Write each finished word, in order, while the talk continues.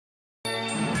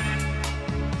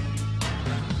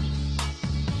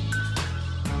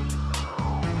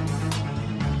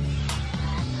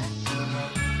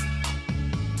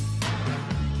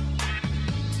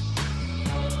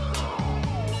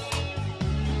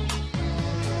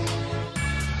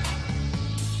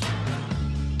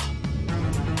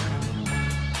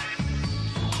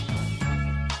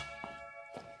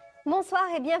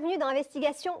Bonsoir et bienvenue dans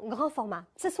Investigation Grand Format.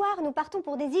 Ce soir, nous partons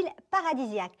pour des îles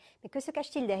paradisiaques. Mais que se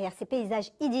cache-t-il derrière ces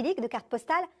paysages idylliques de cartes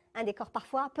postales? Un décor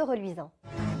parfois peu reluisant.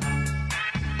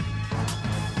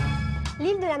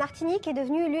 L'île de la Martinique est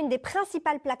devenue l'une des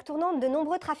principales plaques tournantes de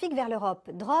nombreux trafics vers l'Europe.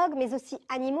 Drogue, mais aussi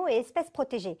animaux et espèces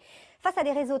protégées. Face à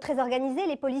des réseaux très organisés,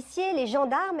 les policiers, les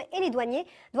gendarmes et les douaniers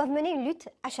doivent mener une lutte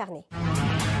acharnée.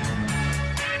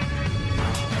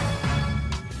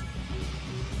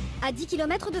 À 10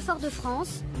 km de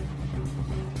Fort-de-France,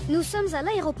 nous sommes à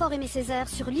l'aéroport Aimé Césaire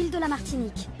sur l'île de la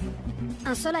Martinique.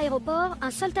 Un seul aéroport,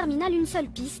 un seul terminal, une seule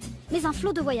piste, mais un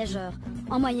flot de voyageurs.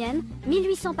 En moyenne,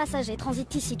 1800 passagers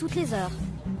transitent ici toutes les heures.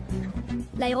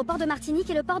 L'aéroport de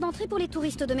Martinique est le port d'entrée pour les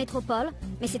touristes de métropole,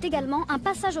 mais c'est également un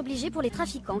passage obligé pour les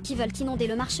trafiquants qui veulent inonder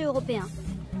le marché européen.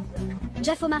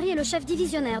 Jeff O'Mary est le chef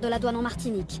divisionnaire de la douane en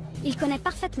Martinique. Il connaît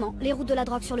parfaitement les routes de la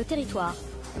drogue sur le territoire.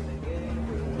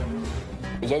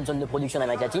 Il y a une zone de production en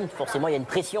Amérique latine, forcément il y a une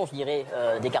pression, je dirais,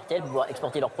 des cartels pour pouvoir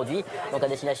exporter leurs produits, donc à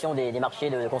destination des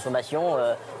marchés de consommation,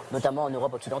 notamment en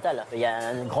Europe occidentale. Il y a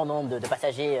un grand nombre de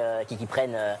passagers qui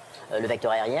prennent le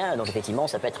vecteur aérien, donc effectivement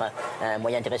ça peut être un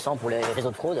moyen intéressant pour les réseaux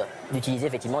de fraude d'utiliser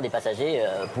effectivement des passagers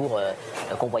pour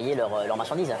convoyer leurs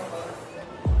marchandises.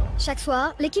 Chaque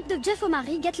soir, l'équipe de Jeff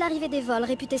O'Mary guette l'arrivée des vols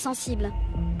réputés sensibles.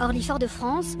 Orly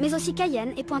Fort-de-France, mais aussi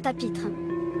Cayenne et Pointe-à-Pitre.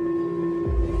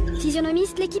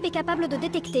 Physionomiste, l'équipe est capable de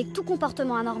détecter tout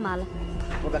comportement anormal.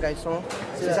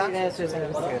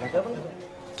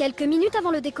 Quelques minutes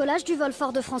avant le décollage du vol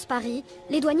Fort-de-France-Paris,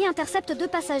 les douaniers interceptent deux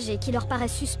passagers qui leur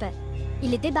paraissent suspects. Ils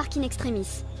les débarquent in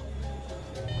extremis.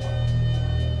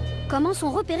 Comment sont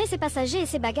repérés ces passagers et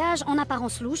ces bagages en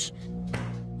apparence louches?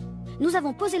 Nous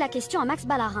avons posé la question à Max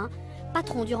Ballarin,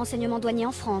 patron du renseignement douanier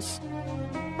en France.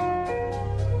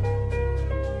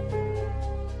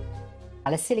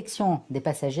 La sélection des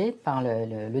passagers par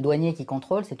le douanier qui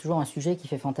contrôle, c'est toujours un sujet qui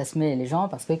fait fantasmer les gens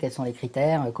parce que quels sont les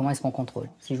critères, comment est-ce qu'on contrôle?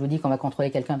 Si je vous dis qu'on va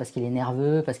contrôler quelqu'un parce qu'il est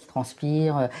nerveux, parce qu'il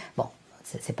transpire, bon,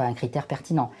 c'est pas un critère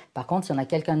pertinent. Par contre, si on a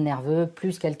quelqu'un de nerveux,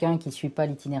 plus quelqu'un qui ne suit pas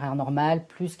l'itinéraire normal,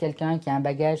 plus quelqu'un qui a un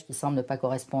bagage qui semble ne pas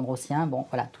correspondre au sien, bon,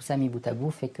 voilà, tout ça mis bout à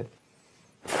bout fait que...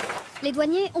 Les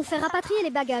douaniers ont fait rapatrier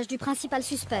les bagages du principal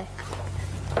suspect.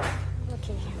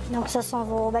 Ok, donc ce sont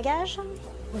vos bagages,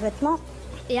 vos vêtements.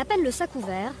 Et à peine le sac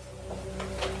ouvert...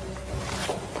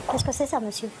 Qu'est-ce que c'est ça,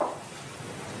 monsieur?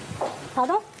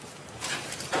 Pardon?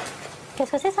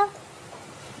 Qu'est-ce que c'est ça?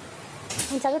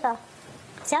 Vous ne savez pas.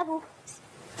 C'est à vous.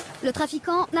 Le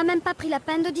trafiquant n'a même pas pris la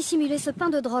peine de dissimuler ce pain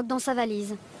de drogue dans sa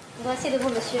valise. Voici de vous,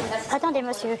 monsieur. Attendez,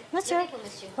 monsieur. Monsieur,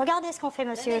 regardez ce qu'on fait,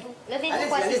 monsieur.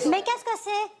 Levez-vous. Mais qu'est-ce que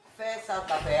c'est?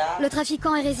 Le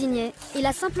trafiquant est résigné. Il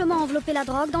a simplement enveloppé la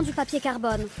drogue dans du papier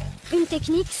carbone. Une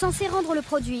technique censée rendre le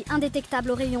produit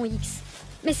indétectable au rayon X.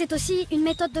 Mais c'est aussi une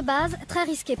méthode de base très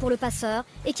risquée pour le passeur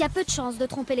et qui a peu de chances de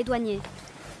tromper les douaniers.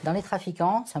 Dans les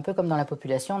trafiquants, c'est un peu comme dans la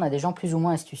population, on a des gens plus ou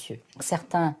moins astucieux.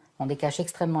 Certains ont des caches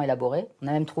extrêmement élaborés. On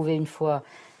a même trouvé une fois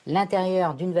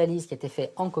l'intérieur d'une valise qui était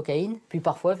fait en cocaïne. Puis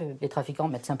parfois, les trafiquants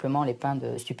mettent simplement les pains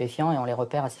de stupéfiants et on les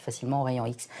repère assez facilement au rayon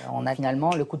X. On a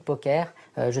finalement le coup de poker.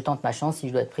 Je tente ma chance, si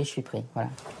je dois être pris, je suis pris. Voilà.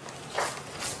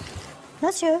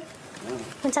 Monsieur,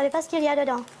 vous ne savez pas ce qu'il y a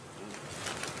dedans.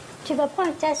 Tu vas prendre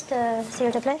un test, s'il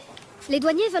te plaît? Les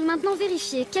douaniers veulent maintenant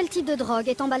vérifier quel type de drogue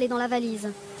est emballé dans la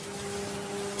valise.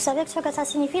 Vous savez ce que ça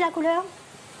signifie, la couleur?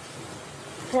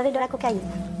 Vous avez de la cocaïne.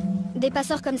 Des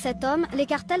passeurs comme cet homme, les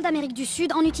cartels d'Amérique du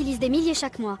Sud en utilisent des milliers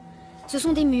chaque mois. Ce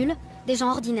sont des mules, des gens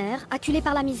ordinaires, acculés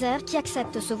par la misère, qui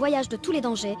acceptent ce voyage de tous les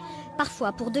dangers,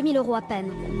 parfois pour 2000 € à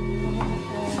peine.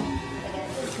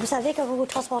 Vous savez que vous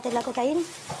transportez de la cocaïne?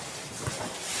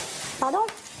 Pardon?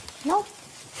 Non?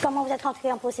 Comment vous êtes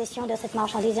rentré en possession de cette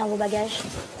marchandise dans vos bagages?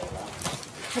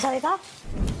 Vous savez pas?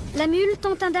 La mule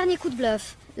tente un dernier coup de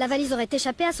bluff. La valise aurait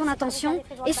échappé à son attention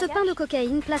et ce pain de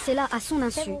cocaïne placé là à son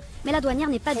insu. Mais la douanière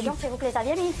n'est pas dupe. Donc c'est vous qui les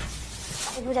aviez mis.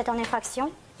 Et vous êtes en infraction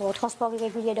au transport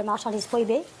irrégulier de marchandises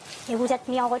prohibées et vous êtes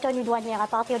mis en retenue douanière à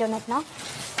partir de maintenant.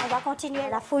 On va continuer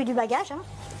la fouille du bagage. Hein.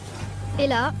 Et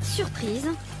là, surprise.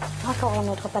 Encore un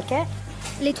autre paquet.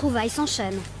 Les trouvailles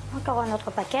s'enchaînent. Encore un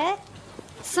autre paquet.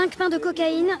 5 pains de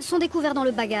cocaïne sont découverts dans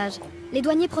le bagage. Les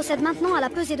douaniers procèdent maintenant à la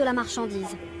pesée de la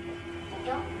marchandise.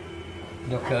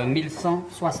 Donc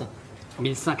 1160,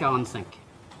 1145.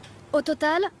 Au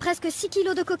total, presque 6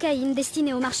 kilos de cocaïne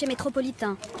destinée au marché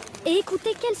métropolitain. Et écoutez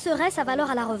quelle serait sa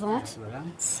valeur à la revente. Voilà.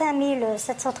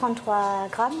 5733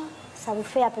 grammes, ça vous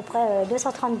fait à peu près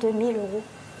 232 000 €.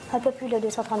 Un peu plus de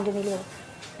 232 000 €.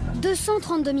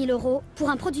 232 000 € pour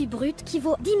un produit brut qui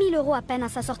vaut 10 000 € à peine à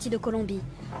sa sortie de Colombie.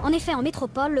 En effet, en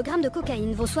métropole, le gramme de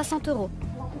cocaïne vaut 60 €.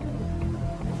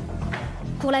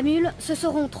 Pour la mule, ce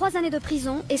seront 3 années de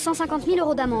prison et 150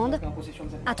 000 € d'amende.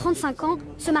 À 35 ans,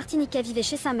 ce Martiniquais vivait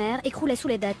chez sa mère et croulait sous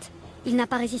les dettes. Il n'a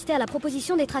pas résisté à la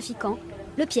proposition des trafiquants.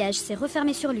 Le piège s'est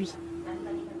refermé sur lui.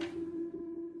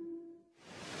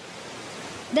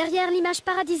 Derrière l'image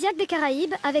paradisiaque des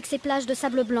Caraïbes, avec ses plages de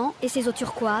sable blanc et ses eaux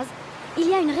turquoises, il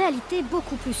y a une réalité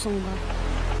beaucoup plus sombre.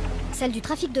 Celle du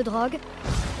trafic de drogue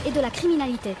et de la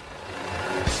criminalité.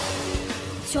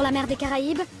 Sur la mer des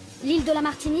Caraïbes, l'île de la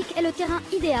Martinique est le terrain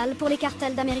idéal pour les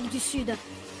cartels d'Amérique du Sud.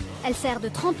 Elle sert de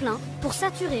tremplin pour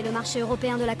saturer le marché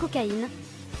européen de la cocaïne,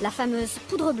 la fameuse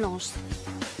poudre blanche.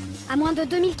 À moins de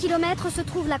 2000 km se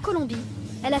trouve la Colombie.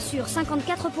 Elle assure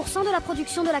 54% de la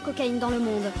production de la cocaïne dans le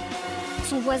monde.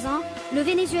 Son voisin, le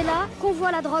Venezuela,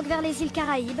 convoie la drogue vers les îles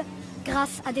Caraïbes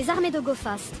grâce à des armées de go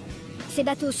fast. Ces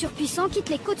bateaux surpuissants quittent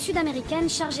les côtes sud-américaines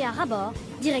chargés à ras-bord,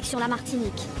 direction la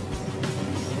Martinique.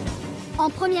 En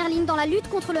première ligne dans la lutte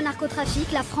contre le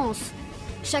narcotrafic, la France.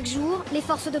 Chaque jour, les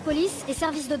forces de police et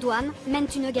services de douane mènent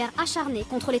une guerre acharnée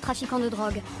contre les trafiquants de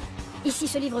drogue. Ici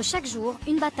se livre chaque jour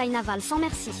une bataille navale sans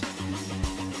merci.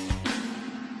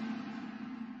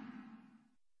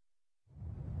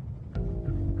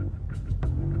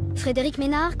 Frédéric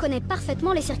Ménard connaît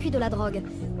parfaitement les circuits de la drogue.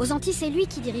 Aux Antilles, c'est lui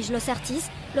qui dirige l'OCERTIS,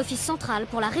 l'Office central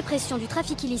pour la répression du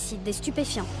trafic illicite des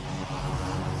stupéfiants.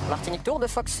 Martinique Tour de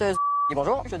Fox.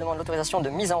 Bonjour, je demande l'autorisation de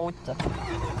mise en route.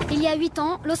 Il y a 8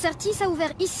 ans, l'OCERTIS a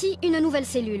ouvert ici une nouvelle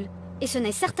cellule. Et ce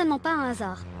n'est certainement pas un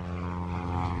hasard.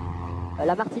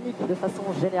 La Martinique, de façon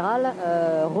générale,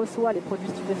 reçoit les produits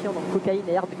stupéfiants, donc cocaïne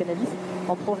et herbe de cannabis,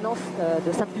 en provenance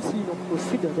de Sainte-Lucie, donc au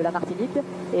sud de la Martinique,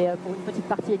 et pour une petite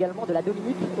partie également de la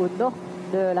Dominique, au nord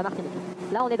de la Martinique.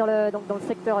 Là, on est dans le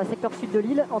secteur sud de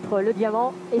l'île, entre le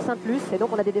Diamant et Sainte-Luce, et donc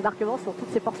on a des débarquements sur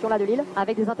toutes ces portions-là de l'île,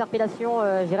 avec des interpellations,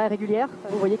 je dirais, régulières.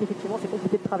 Vous voyez qu'effectivement, c'est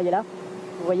compliqué de travailler là.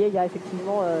 Vous voyez, il y a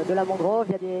effectivement de la mangrove,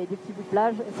 il y a des petits bouts de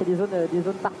plage, c'est des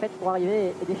zones parfaites pour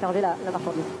arriver et décharger la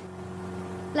marchandise.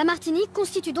 La Martinique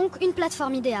constitue donc une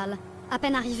plateforme idéale. À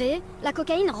peine arrivée, la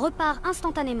cocaïne repart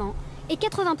instantanément et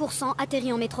 80%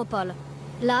 atterrit en métropole.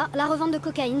 Là, la revente de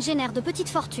cocaïne génère de petites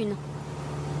fortunes.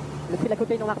 Le prix de la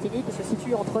cocaïne en Martinique se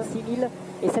situe entre 6 000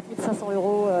 et 7 500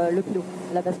 € le kilo.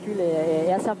 La bascule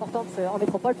est assez importante en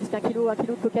métropole, puisqu'un kilo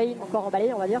de cocaïne encore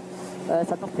emballé, on va dire,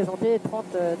 ça peut représenter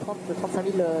 35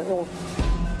 000 €.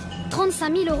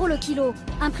 35 000 € le kilo,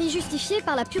 un prix justifié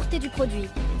par la pureté du produit.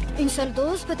 Une seule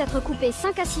dose peut être coupée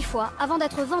 5 à 6 fois avant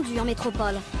d'être vendue en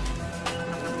métropole.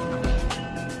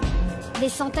 Des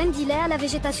centaines d'îlets à la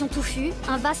végétation touffue,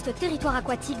 un vaste territoire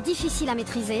aquatique difficile à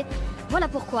maîtriser. Voilà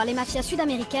pourquoi les mafias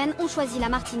sud-américaines ont choisi la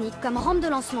Martinique comme rampe de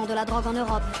lancement de la drogue en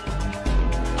Europe.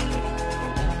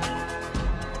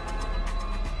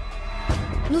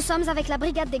 Nous sommes avec la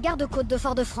brigade des gardes-côtes de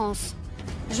Fort-de-France.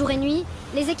 Jour et nuit,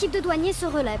 les équipes de douaniers se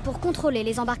relaient pour contrôler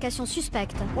les embarcations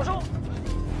suspectes. Bonjour.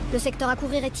 Le secteur à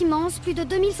couvrir est immense, plus de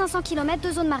 2500 km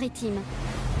de zone maritime.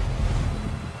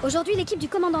 Aujourd'hui, l'équipe du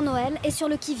commandant Nouvel est sur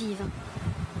le qui-vive.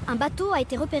 Un bateau a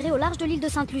été repéré au large de l'île de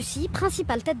Sainte-Lucie,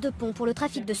 principale tête de pont pour le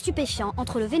trafic de stupéfiants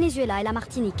entre le Venezuela et la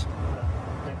Martinique.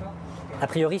 A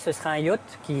priori, ce serait un yacht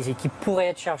qui pourrait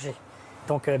être chargé.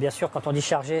 Donc bien sûr, quand on dit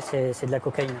chargé, c'est de la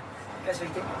cocaïne.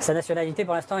 Sa nationalité,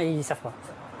 pour l'instant, ils ne savent pas.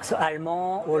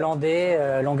 Allemand,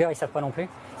 hollandais, longueur, ils ne savent pas non plus.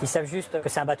 Ils savent juste que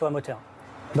c'est un bateau à moteur.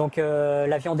 Donc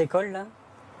l'avion décolle, là.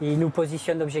 Il nous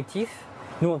positionne l'objectif.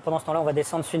 Nous, pendant ce temps-là, on va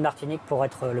descendre sud Martinique pour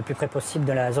être le plus près possible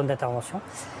de la zone d'intervention.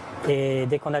 Et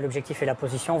dès qu'on a l'objectif et la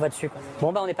position, on va dessus.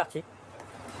 Bon, on est parti.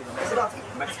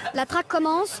 La traque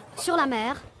commence sur la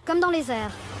mer, comme dans les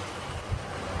airs.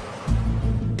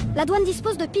 La douane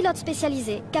dispose de pilotes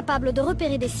spécialisés, capables de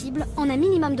repérer des cibles en un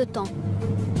minimum de temps.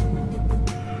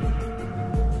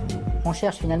 On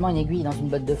cherche finalement une aiguille dans une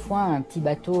botte de foin, un petit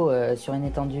bateau sur une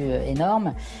étendue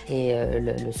énorme, et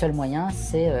le seul moyen,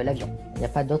 c'est l'avion. Il n'y a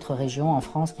pas d'autre région en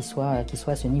France qui soit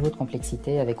à ce niveau de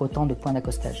complexité avec autant de points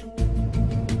d'accostage.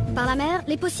 Par la mer,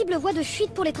 les possibles voies de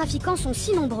fuite pour les trafiquants sont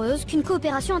si nombreuses qu'une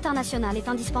coopération internationale est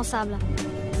indispensable.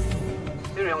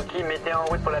 Yankee, mettez en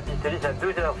route pour la piste 10 à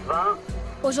 12h20.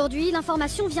 Aujourd'hui,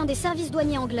 l'information vient des services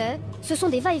douaniers anglais. Ce sont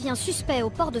des va-et-vient suspects au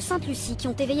port de Sainte-Lucie qui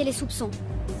ont éveillé les soupçons.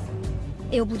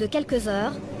 Et au bout de quelques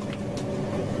heures,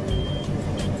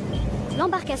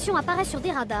 l'embarcation apparaît sur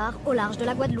des radars au large de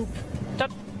la Guadeloupe.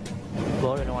 Top.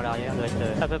 Bon, le long à l'arrière doit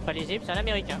être à peu près lisible, c'est un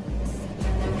Américain.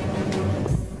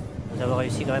 Nous avons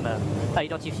réussi quand même à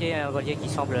identifier un voilier qui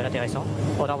semble intéressant.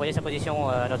 On a envoyé sa position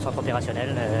à notre centre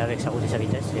opérationnel avec sa route et sa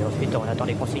vitesse, et ensuite on attend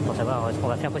les consignes pour savoir ce qu'on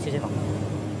va faire précisément.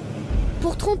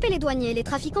 Pour tromper les douaniers, les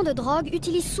trafiquants de drogue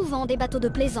utilisent souvent des bateaux de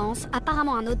plaisance,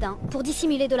 apparemment anodins, pour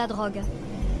dissimuler de la drogue.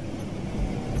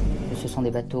 Ce sont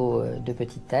des bateaux de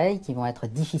petite taille qui vont être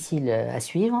difficiles à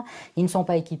suivre. Ils ne sont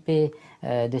pas équipés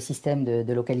de systèmes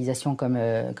de localisation comme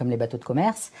les bateaux de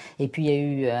commerce. Et puis il y a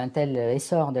eu un tel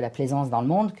essor de la plaisance dans le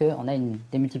monde qu'on a une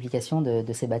démultiplication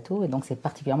de ces bateaux et donc c'est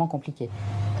particulièrement compliqué.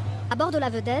 À bord de la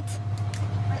Vedette,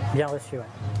 Bien reçu, ouais.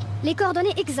 les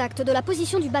coordonnées exactes de la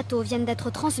position du bateau viennent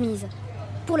d'être transmises.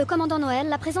 Pour le commandant Noël,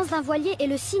 la présence d'un voilier est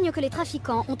le signe que les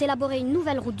trafiquants ont élaboré une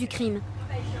nouvelle route du crime.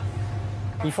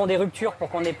 Ils font des ruptures pour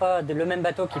qu'on n'ait pas le même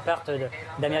bateau qui parte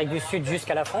d'Amérique du Sud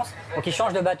jusqu'à la France. Donc ils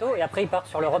changent de bateau et après ils partent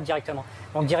sur l'Europe directement.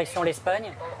 Donc direction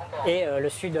l'Espagne et le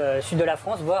sud de la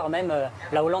France, voire même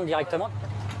la Hollande directement.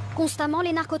 Constamment,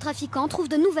 les narcotrafiquants trouvent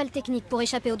de nouvelles techniques pour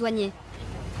échapper aux douaniers.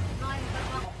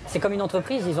 C'est comme une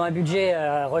entreprise, ils ont un budget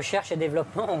recherche et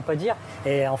développement, on peut dire.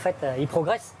 Et en fait, ils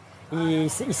progressent. Ils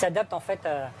s'adaptent en fait.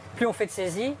 Plus on fait de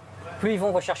saisies, plus ils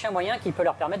vont rechercher un moyen qui peut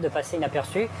leur permettre de passer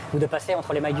inaperçu ou de passer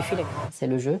entre les mailles du filet. C'est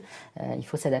le jeu, il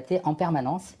faut s'adapter en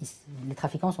permanence. Les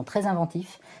trafiquants sont très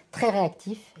inventifs, très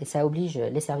réactifs et ça oblige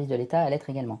les services de l'État à l'être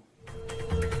également.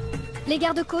 Les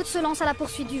gardes-côtes se lancent à la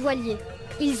poursuite du voilier.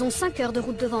 Ils ont 5 heures de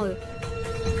route devant eux.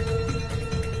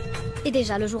 Et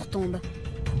déjà, le jour tombe.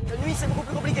 De nuit, c'est beaucoup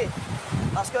plus compliqué.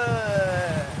 Parce que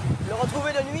le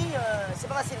retrouver de nuit, c'est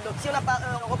pas facile. Donc si on n'a pas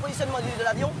un repositionnement de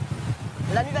l'avion,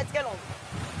 la nuit va être très longue.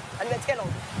 La nuit va être très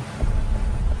longue.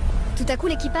 Tout à coup,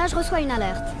 l'équipage reçoit une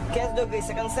alerte. 15 degrés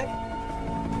 55.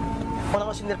 On a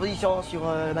reçu une nouvelle position sur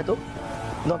le bateau.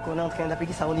 Donc on est en train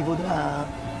d'appliquer ça au niveau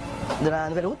de la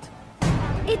nouvelle route.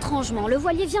 Étrangement, le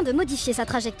voilier vient de modifier sa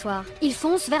trajectoire. Il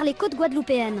fonce vers les côtes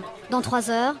guadeloupéennes. Dans 3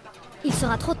 heures, il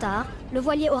sera trop tard. Le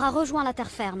voilier aura rejoint la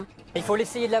terre ferme. Il faut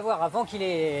l'essayer de l'avoir avant qu'il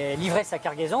ait livré sa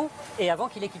cargaison et avant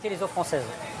qu'il ait quitté les eaux françaises.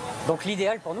 Donc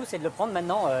l'idéal pour nous, c'est de le prendre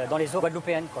maintenant dans les eaux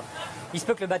guadeloupéennes, quoi. Il se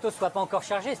peut que le bateau ne soit pas encore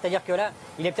chargé, c'est-à-dire que là,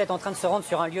 il est peut-être en train de se rendre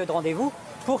sur un lieu de rendez-vous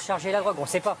pour charger la drogue, on ne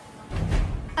sait pas.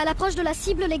 À l'approche de la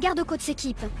cible, les gardes-côtes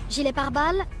s'équipent. Gilets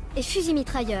pare-balles et fusils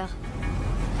mitrailleurs.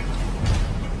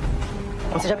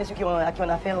 On ne sait jamais à qui on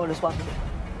a affaire le soir.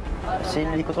 C'est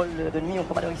les contrôles de nuit, on ne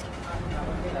prend pas de risque.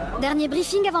 Dernier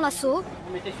briefing avant l'assaut.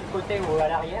 Vous mettez sur le côté ou à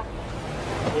l'arrière.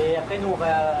 Et après, nous, on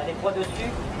va aller droit dessus,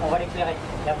 on va l'éclairer.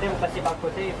 Et après, vous passez par le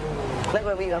côté et vous...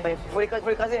 Oui, il faut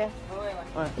l'écraser. Hein.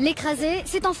 Ouais. L'écraser,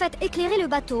 c'est en fait éclairer le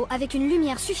bateau avec une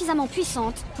lumière suffisamment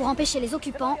puissante pour empêcher les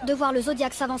occupants de voir le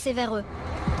Zodiac s'avancer vers eux.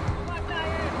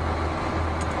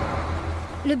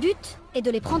 Le but est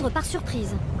de les prendre par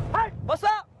surprise. Hey,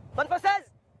 bonsoir, bonne française.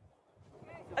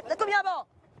 T'as combien à bord?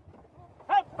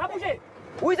 Hey, pas bouger.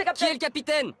 Oui, c'est capitaine. Qui est le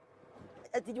capitaine?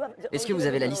 Est-ce que vous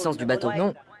avez la licence du bateau?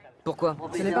 Non. Pourquoi?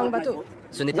 Ce n'est pas mon bateau.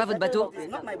 Ce n'est pas votre bateau?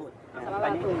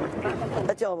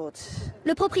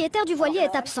 Le propriétaire du voilier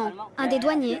est absent. Un des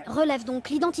douaniers relève donc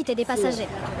l'identité des passagers.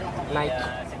 Mike,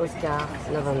 Oscar,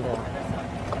 November.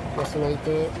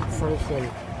 Nationalité saint-lifienne.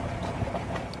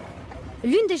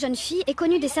 L'une des jeunes filles est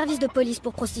connue des services de police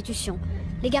pour prostitution.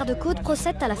 Les gardes-côtes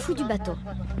procèdent à la fouille du bateau.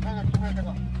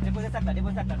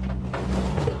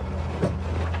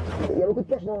 Il y a beaucoup de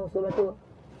cash dans ce bateau.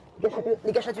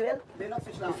 Les caches naturelles,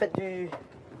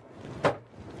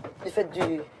 du fait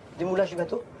du moulage du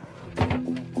bateau. Ah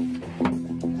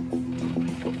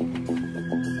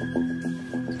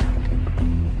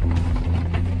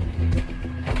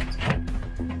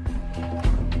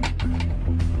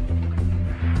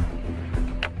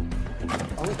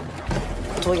oui,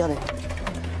 faut tout regarder.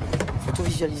 Faut tout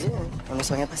visualiser, hein. On ne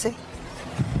laisse rien passer.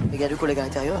 Il y a deux collègues à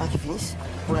l'intérieur hein, qui finissent.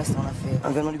 Pour l'instant, on a fait un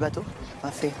vêtement du bateau, on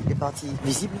a fait les parties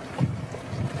visibles.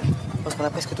 Je pense qu'on a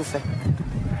presque tout fait.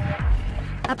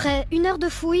 Après 1 heure de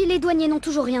fouille, les douaniers n'ont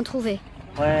toujours rien trouvé.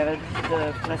 Ouais, pour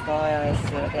l'instant, RAS,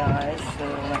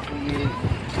 on a fouillé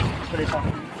sur les parties.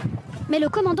 Mais le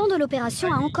commandant de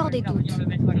l'opération a encore des doutes. Donc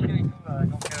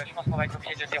je pense qu'on va être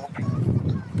obligé de dérouler.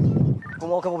 Pour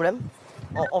moi, aucun problème.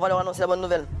 On va leur annoncer la bonne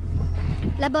nouvelle.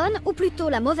 La bonne, ou plutôt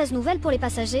la mauvaise nouvelle pour les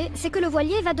passagers, c'est que le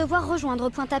voilier va devoir rejoindre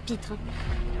Pointe-à-Pitre.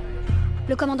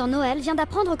 Le commandant Noël vient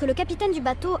d'apprendre que le capitaine du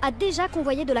bateau a déjà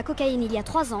convoyé de la cocaïne il y a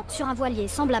 3 ans sur un voilier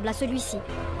semblable à celui-ci.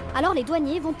 Alors les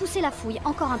douaniers vont pousser la fouille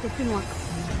encore un peu plus loin.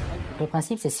 Le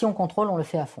principe, c'est si on contrôle, on le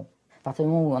fait à fond. À partir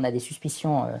du moment où on a des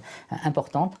suspicions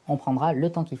importantes, on prendra le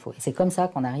temps qu'il faut. Et c'est comme ça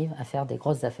qu'on arrive à faire des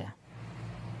grosses affaires.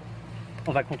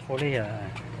 On va contrôler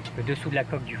le dessous de la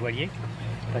coque du voilier,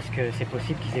 parce que c'est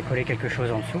possible qu'ils aient collé quelque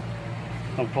chose en dessous.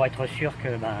 Donc pour être sûr que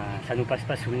ça ne nous passe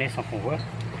pas sous le nez sans qu'on voit,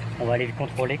 on va aller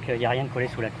contrôler qu'il n'y a rien de collé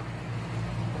sous la coque.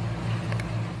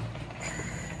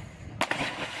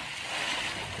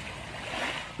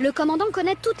 Le commandant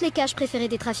connaît toutes les caches préférées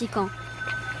des trafiquants.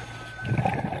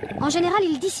 En général,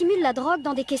 il dissimule la drogue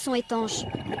dans des caissons étanches,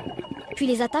 puis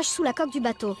les attache sous la coque du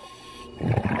bateau.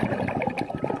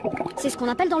 C'est ce qu'on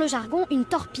appelle dans le jargon une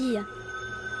torpille.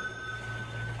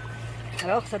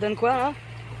 Alors, ça donne quoi là?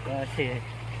 C'est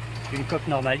une coque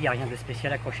normale, il n'y a rien de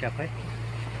spécial accroché après.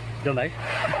 Dommage.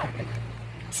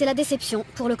 C'est la déception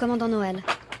pour le commandant Noël.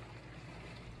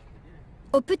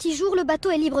 Au petit jour, le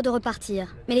bateau est libre de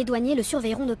repartir, mais les douaniers le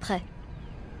surveilleront de près.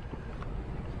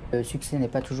 Le succès n'est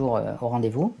pas toujours au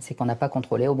rendez-vous, c'est qu'on n'a pas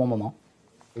contrôlé au bon moment.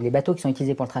 Les bateaux qui sont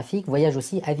utilisés pour le trafic voyagent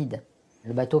aussi à vide.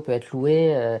 Le bateau peut être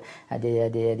loué à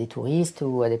des touristes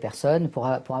ou à des personnes pour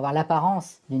avoir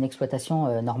l'apparence d'une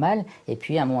exploitation normale, et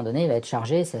puis à un moment donné il va être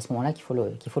chargé, c'est à ce moment-là qu'il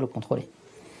faut le contrôler.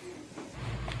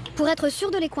 Pour être sûr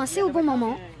de les coincer au bon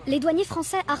moment, les douaniers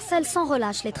français harcèlent sans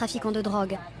relâche les trafiquants de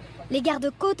drogue. Les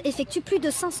gardes-côtes effectuent plus de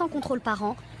 500 contrôles par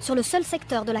an sur le seul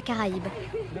secteur de la Caraïbe.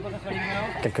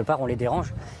 Quelque part, on les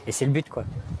dérange, et c'est le but, quoi.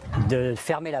 De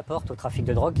fermer la porte au trafic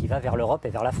de drogue qui va vers l'Europe et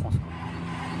vers la France.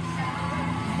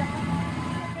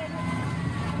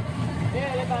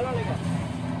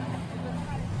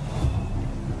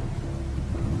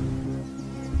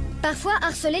 Parfois,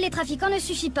 harceler les trafiquants ne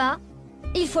suffit pas.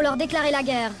 Il faut leur déclarer la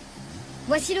guerre.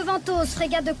 Voici le Ventose,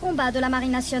 frégate de combat de la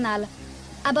Marine nationale.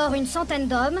 À bord, une centaine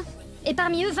d'hommes, et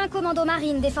parmi eux 20 commandos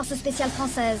marines des forces spéciales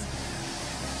françaises.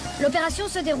 L'opération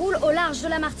se déroule au large de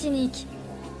la Martinique.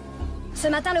 Ce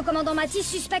matin, le commandant Matisse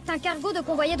suspecte un cargo de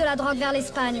convoyer de la drogue vers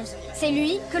l'Espagne. C'est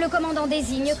lui que le commandant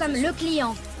désigne comme le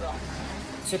client.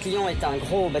 Ce client est un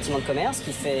gros bâtiment de commerce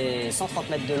qui fait 130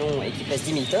 mètres de long et qui pèse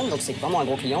 10 000 tonnes, donc c'est vraiment un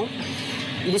gros client.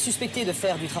 Il est suspecté de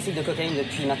faire du trafic de cocaïne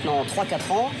depuis maintenant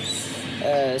 3-4 ans.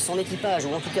 Son équipage,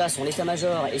 ou en tout cas son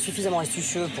état-major, est suffisamment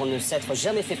astucieux pour ne s'être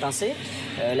jamais fait pincer.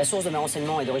 La source de mes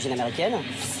renseignements est d'origine américaine.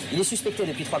 Il est suspecté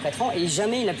depuis 3-4 ans et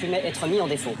jamais il n'a pu être mis en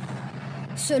défaut.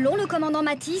 Selon le commandant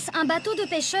Matisse, un bateau de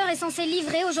pêcheurs est censé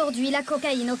livrer aujourd'hui la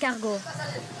cocaïne au cargo.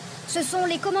 Ce sont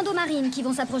les commandos marines qui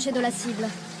vont s'approcher de la cible.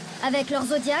 Avec leurs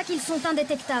Zodiacs, ils sont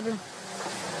indétectables.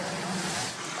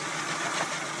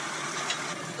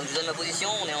 Donc je vous donne ma position,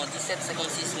 on est en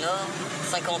 17,56 nord,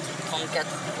 50,34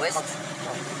 ouest.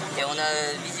 Et on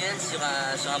a visuel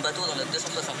sur un bateau dans notre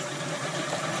 260.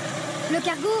 Le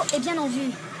cargo est bien en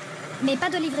vue, mais pas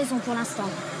de livraison pour l'instant.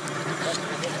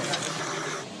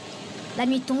 La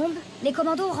nuit tombe, les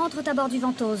commandos rentrent à bord du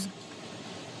Ventose.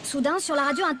 Soudain, sur la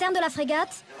radio interne de la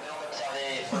frégate,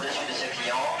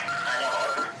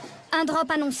 un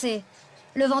drop annoncé.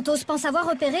 Le Ventose pense avoir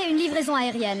repéré une livraison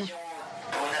aérienne.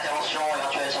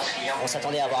 On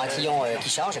s'attendait à avoir un client qui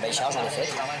charge, et bien il charge en effet.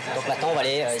 Donc maintenant on va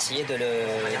aller essayer de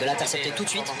l'intercepter tout de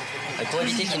suite pour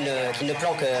éviter qu'il ne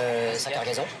planque sa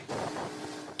cargaison.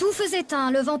 Tout feu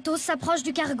éteint, le Ventose s'approche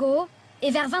du cargo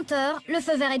et vers 20 h, le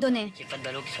feu vert est donné. Il n'y a pas de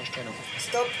ballot qui soit jeté à l'eau.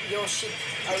 Stop your ship.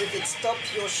 I repeat, stop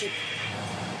your ship.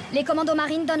 Les commandos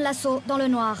marines donnent l'assaut dans le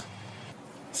noir.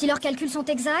 Si leurs calculs sont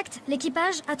exacts,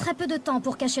 l'équipage a très peu de temps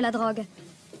pour cacher la drogue.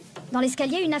 Dans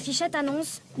l'escalier, une affichette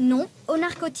annonce « Non aux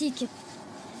narcotiques ».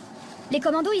 Les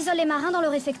commandos isolent les marins dans le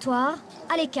réfectoire,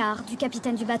 à l'écart du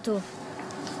capitaine du bateau.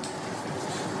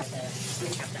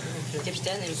 Le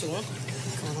capitaine et le second.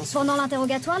 Pendant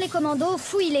l'interrogatoire, les commandos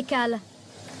fouillent les cales.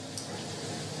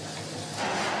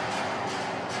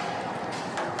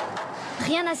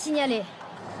 Rien à signaler.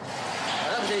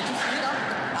 Ah là, vous avez tout fouillé là?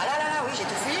 Ah là, oui, j'ai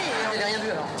tout fouillé. Vous n'avez rien vu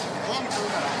alors? Rien du tout,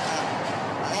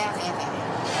 rien.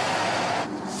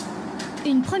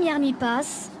 Une première nuit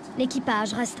passe,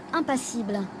 l'équipage reste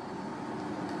impassible.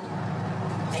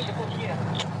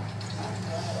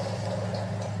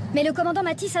 Mais le commandant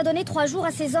Matisse a donné 3 jours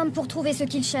à ses hommes pour trouver ce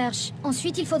qu'ils cherchent.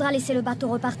 Ensuite, il faudra laisser le bateau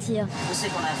repartir. Je sais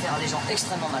qu'on a affaire à des gens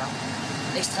extrêmement malins,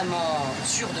 extrêmement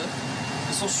sûrs d'eux.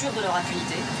 Ils sont sûrs de leur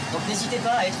impunité. Donc n'hésitez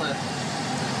pas à être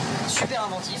super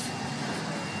inventif.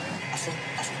 À fond.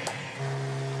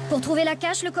 Pour trouver la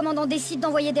cache, le commandant décide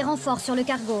d'envoyer des renforts sur le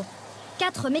cargo.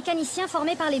 4 mécaniciens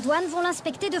formés par les douanes vont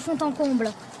l'inspecter de fond en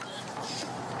comble.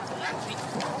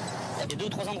 Il y a 2 ou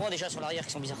 3 endroits déjà sur l'arrière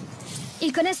qui sont bizarres.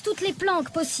 Ils connaissent toutes les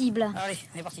planques possibles. Allez,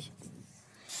 on est parti.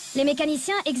 Les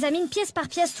mécaniciens examinent pièce par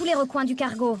pièce tous les recoins du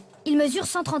cargo. Il mesure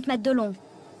 130 mètres de long.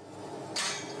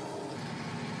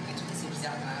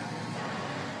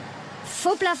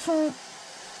 Faux plafond,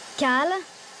 cale,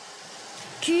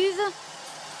 cuve.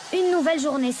 Une nouvelle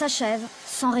journée s'achève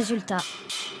sans résultat.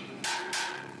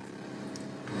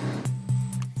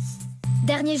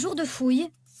 Dernier jour de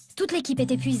fouille, toute l'équipe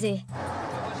est épuisée.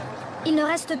 Il ne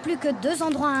reste plus que 2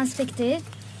 endroits à inspecter.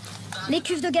 Les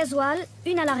cuves de gasoil,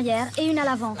 une à l'arrière et une à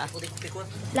l'avant.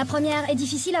 La première est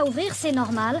difficile à ouvrir, c'est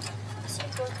normal.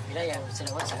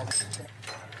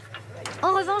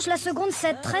 En revanche, la seconde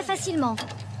cède très facilement.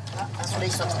 Celui-là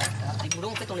il saute. Les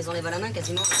boulons en fait on les enlève à la main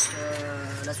quasiment parce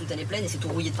que la soute elle est pleine et c'est tout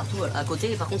rouillé de partout à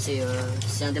côté. Et par contre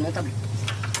c'est indémontable.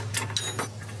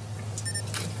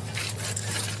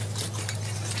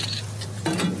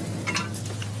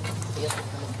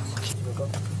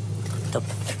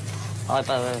 Ah ouais,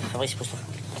 pas Fabrice, pose-toi.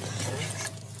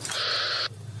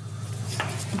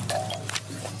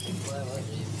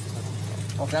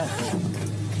 Donc là,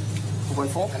 on voit le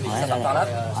fond, Ouais, ça part par là,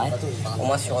 ouais. au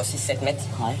moins sur 6-7 mètres.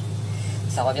 Ouais.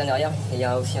 Ça revient derrière, et il y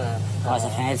a aussi un... Ouais, ça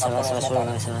fait un L, ça va sur le...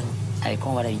 Ouais, ça va. Allez,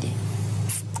 quoi, on va la vider.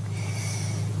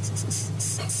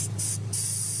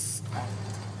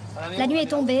 La nuit est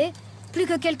tombée, plus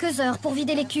que quelques heures pour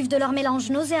vider les cuves de leur mélange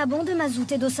nauséabond de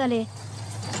mazout et d'eau salée.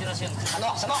 Ah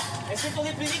non, ça va. Essayez de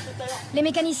tourner plus vite tout à l'heure. Les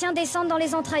mécaniciens descendent dans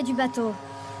les entrailles du bateau.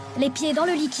 Les pieds dans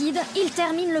le liquide, ils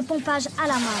terminent le pompage à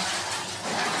la main.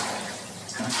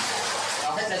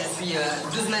 En fait, là, je suis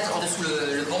 12 mètres en dessous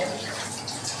le pont.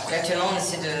 Et actuellement, on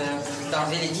essaie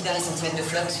d'enlever les 10 derniers centimètres de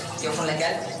flotte qui est au fond de la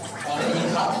cale. On a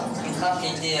une trappe qui a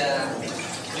été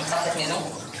une trappe faite maison.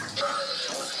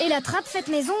 Et la trappe faite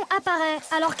maison apparaît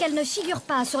alors qu'elle ne figure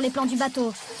pas sur les plans du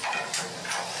bateau.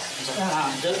 1,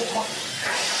 2, 3.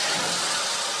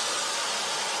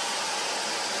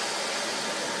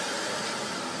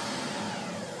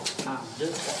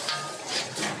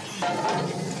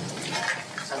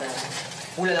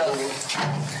 Ouh là là,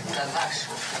 la vache.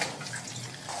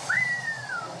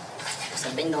 Ça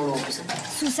baigne dans l'eau en plus.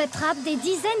 Sous cette trappe, des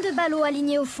dizaines de ballots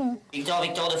alignés au fond.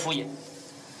 Victor de fouille.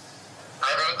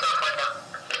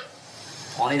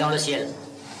 On est dans le ciel.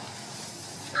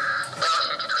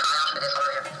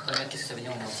 Qu'est-ce que ça veut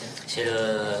dire, on est dans le ciel? C'est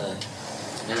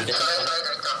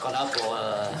l'indicateur qu'on a pour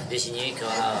désigner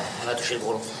qu'on a touché le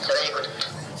gros lot. Ça va, écoute.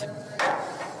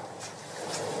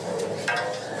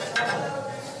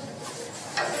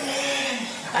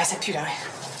 Ah, ça pue là, ouais.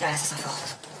 Ah, ça sent fort.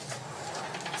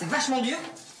 C'est vachement dur.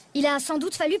 Il a sans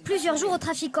doute fallu plusieurs jours aux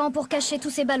trafiquants pour cacher tous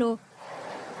ces ballots.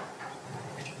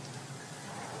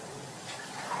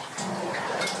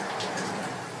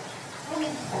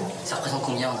 Ça représente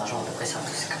combien en argent à peu près ça?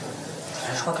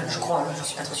 Je crois, j'en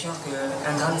suis pas trop sûr,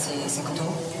 qu'un gramme c'est 50 €.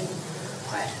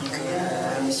 Ouais. Donc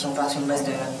si on part sur une base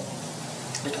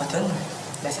de 3 tonnes,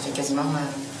 là ça fait quasiment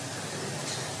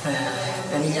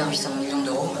 1,8 milliard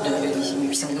d'euros,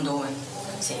 800 millions d'euros, ouais.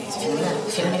 C'est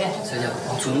phénoménal. Ça veut dire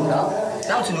en dessous de nous là?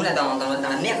 Là en dessous de nous, là, dans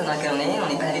la merde dans laquelle on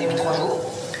n'est pas allé depuis 3 jours.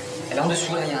 Et là en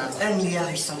dessous, là, il y a 1,8 milliard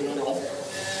d'euros.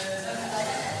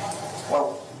 Waouh!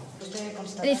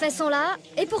 Les faits sont là,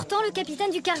 et pourtant le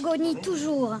capitaine du cargo nie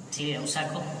toujours. C'est un sac.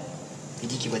 Il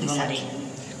dit qu'il voit des sacs.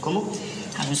 Comment?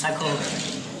 Un sac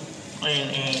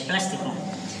plastique.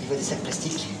 Il voit des sacs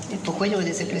plastiques. Et pourquoi il y aurait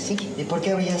des sacs plastiques? Et pourquoi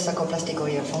il y a un sac en plastique au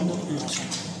fond?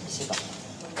 Je sais pas.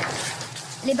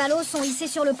 Les ballots sont hissés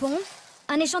sur le pont.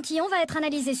 Un échantillon va être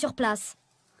analysé sur place.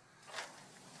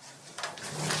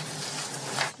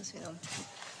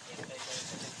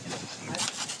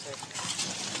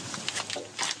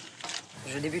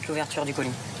 Je débute l'ouverture du colis.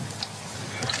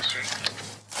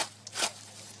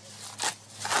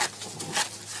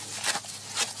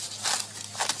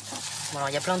 Bon, alors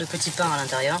il y a plein de petits pains à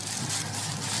l'intérieur.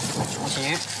 Je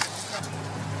continue.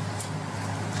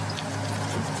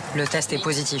 Le test est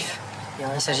positif.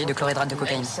 Il s'agit de chlorhydrate de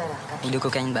cocaïne ou de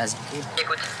cocaïne base.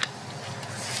 Écoute.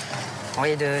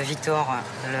 Envoyé de Victor,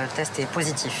 le test est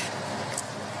positif.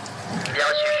 Bien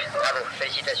reçu. Bravo.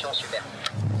 Félicitations, super.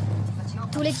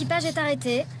 Tout l'équipage est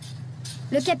arrêté.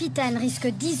 Le capitaine risque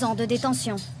 10 ans de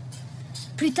détention.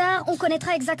 Plus tard, on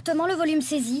connaîtra exactement le volume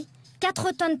saisi,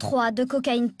 4 tonnes 3 de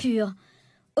cocaïne pure.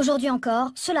 Aujourd'hui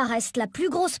encore, cela reste la plus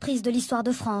grosse prise de l'histoire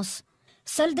de France.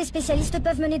 Seuls des spécialistes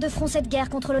peuvent mener de front cette guerre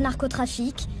contre le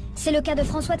narcotrafic. C'est le cas de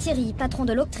François Thierry, patron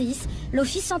de l'Octrice,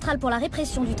 l'Office central pour la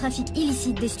répression du trafic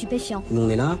illicite des stupéfiants. Nous, on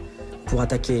est là pour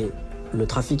attaquer le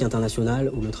trafic international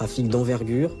ou le trafic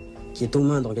d'envergure qui est aux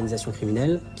mains d'organisations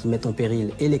criminelles qui mettent en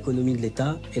péril et l'économie de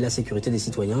l'État et la sécurité des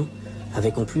citoyens,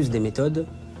 avec en plus des méthodes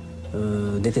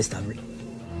détestables.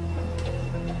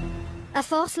 À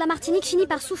force, la Martinique finit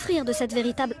par souffrir de cette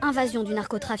véritable invasion du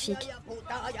narcotrafic.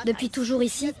 Depuis toujours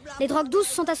ici, les drogues douces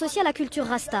sont associées à la culture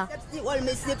rasta.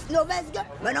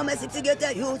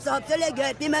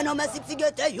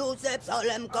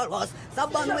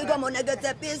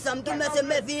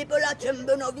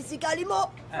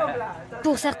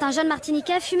 Pour certains jeunes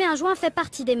Martiniquais, fumer un joint fait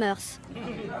partie des mœurs.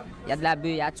 Il y a de la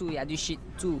bœuf, il y a tout, il y a du shit,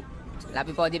 tout. La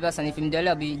plupart des personnes ils fument de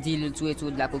l'herbe, ils disent tout et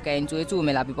tout, de la cocaïne, tout et tout,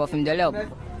 mais la plupart fument de l'herbe.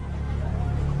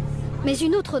 Mais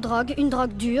une autre drogue, une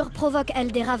drogue dure, provoque,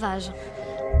 elle, des ravages.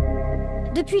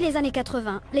 Depuis les années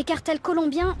 80, les cartels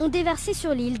colombiens ont déversé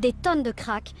sur l'île des tonnes de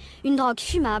crack, une drogue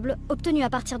fumable obtenue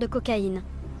à partir de cocaïne.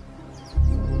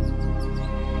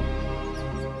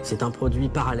 C'est un produit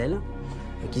parallèle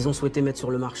qu'ils ont souhaité mettre sur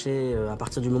le marché à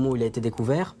partir du moment où il a été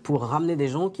découvert pour ramener des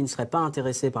gens qui ne seraient pas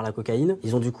intéressés par la cocaïne.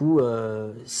 Ils ont du coup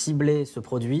ciblé ce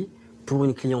produit pour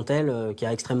une clientèle qui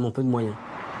a extrêmement peu de moyens.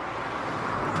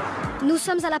 Nous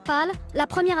sommes à La Pale, la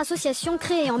première association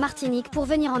créée en Martinique pour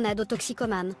venir en aide aux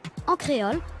toxicomanes. En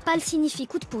créole, pale signifie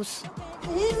coup de pouce.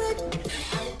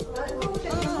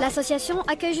 L'association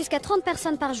accueille jusqu'à 30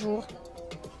 personnes par jour.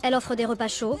 Elle offre des repas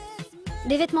chauds,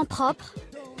 des vêtements propres,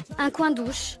 un coin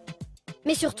douche,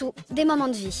 mais surtout des moments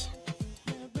de vie.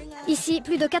 Ici,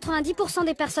 plus de 90%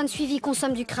 des personnes suivies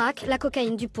consomment du crack, la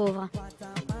cocaïne du pauvre.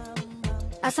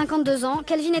 À 52 ans,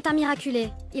 Kelvin est un miraculé.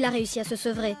 Il a réussi à se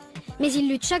sevrer. Mais il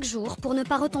lutte chaque jour pour ne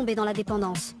pas retomber dans la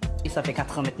dépendance. Ça fait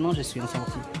 4 ans maintenant, je suis en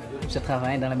sortie. Je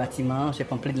travaille dans le bâtiment, j'ai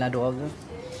pompé de la drogue.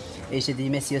 Et j'ai dit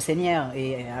merci au Seigneur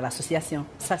et à l'association.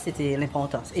 Ça, c'était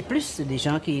l'importance. Et plus des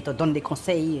gens qui te donnent des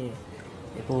conseils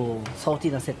pour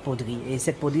sortir dans cette poudrie. Et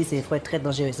cette poudrie, c'est très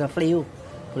dangereux, c'est un fléau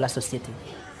pour la société.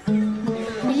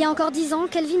 Il y a encore 10 ans,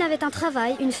 Kelvin avait un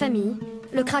travail, une famille.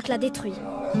 Le crack l'a détruit.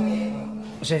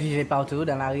 Je vivais partout,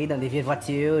 dans la rue, dans des vieilles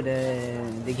voitures,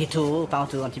 des ghettos,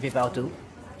 partout, un petit peu partout.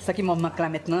 Ce qui me manque là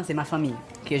maintenant, c'est ma famille,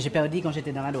 que j'ai perdu quand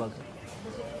j'étais dans la drogue.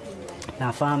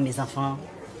 Ma femme, mes enfants.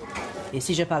 Et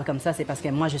si je parle comme ça, c'est parce que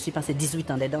moi, je suis passé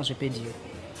 18 ans dedans, j'ai perdu.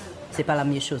 C'est pas la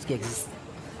meilleure chose qui existe.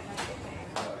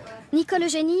 Nicole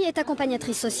Eugénie est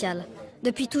accompagnatrice sociale.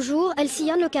 Depuis toujours, elle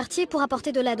sillonne le quartier pour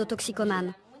apporter de l'aide aux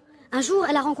toxicomanes. Un jour,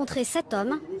 elle a rencontré 7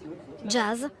 hommes.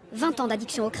 Jazz, 20 ans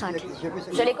d'addiction au crack.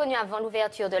 Je l'ai connu avant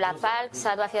l'ouverture de la Pale.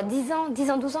 Ça doit faire 10 ans,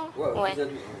 12 ans. Ouais.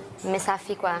 Mais ça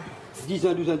fait quoi? 10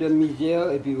 ans, 12 ans de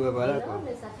misère, et puis voilà quoi.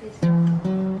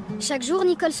 Chaque jour,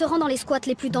 Nicole se rend dans les squats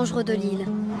les plus dangereux de l'île.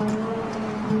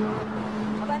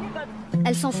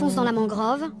 Elle s'enfonce dans la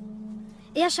mangrove.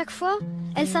 Et à chaque fois,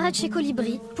 elle s'arrête chez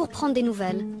Colibri pour prendre des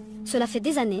nouvelles. Cela fait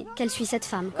des années qu'elle suit cette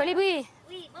femme. Colibri,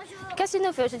 qu'est-ce que tu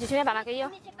nous fais? Tu viens pas m'accueillir?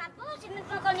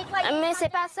 Mais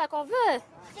c'est pas ça qu'on veut.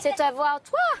 C'est te voir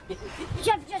toi. Je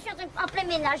suis en plein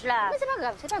ménage là. Mais c'est pas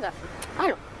grave, c'est pas grave.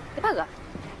 Allons, c'est pas grave.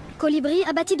 Colibri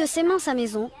a bâti de ses mains sa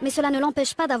maison, mais cela ne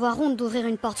l'empêche pas d'avoir honte d'ouvrir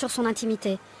une porte sur son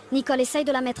intimité. Nicole essaye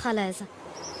de la mettre à l'aise.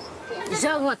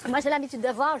 Je rentre. Moi j'ai l'habitude de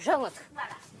voir, je rentre.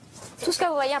 Tout ce que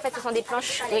vous voyez en fait, ce sont des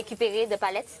planches récupérées de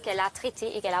palettes qu'elle a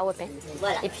traitées et qu'elle a repeintes.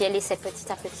 Voilà. Et puis elle essaie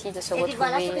petit à petit de se retrouver.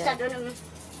 Voilà ce que ça donne.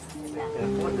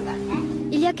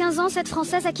 Il y a 15 ans, cette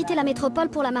Française a quitté la métropole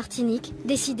pour la Martinique,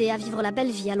 décidée à vivre la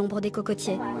belle vie à l'ombre des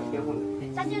cocotiers.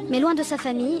 Mais loin de sa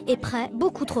famille et près,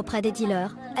 beaucoup trop près des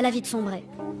dealers, elle a vite sombré.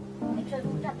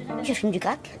 Je fume du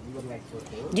crack,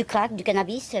 du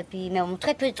cannabis, puis mais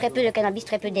très peu de cannabis,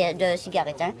 très peu de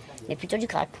cigarettes, hein, mais plutôt du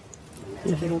crack.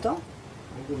 Ça fait longtemps?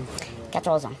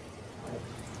 14 ans.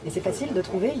 Et c'est facile de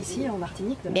trouver ici en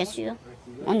Martinique? Bien sûr,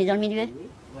 on est dans le milieu.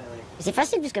 C'est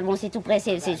facile puisque bon, c'est tout près,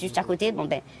 c'est juste à côté. Bon,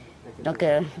 ben, donc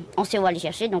on sait où aller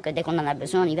chercher, donc dès qu'on en a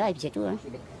besoin, on y va et puis c'est tout. Hein.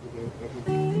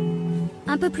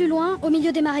 Un peu plus loin, au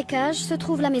milieu des marécages, se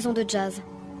trouve la maison de Jazz.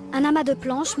 Un amas de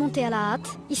planches monté à la hâte,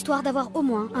 histoire d'avoir au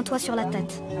moins un toit sur la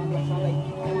tête.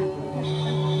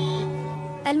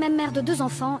 Elle-même mère de 2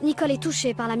 enfants, Nicole est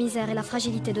touchée par la misère et la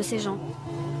fragilité de ces gens.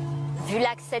 Vu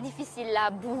l'accès difficile,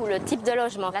 la boue, le type de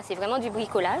logement, là c'est vraiment du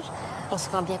bricolage. On se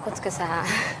rend bien compte que ça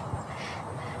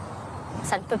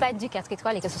ne peut pas être du 4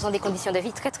 étoiles et que ce sont des conditions de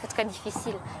vie très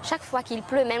difficiles. Chaque fois qu'il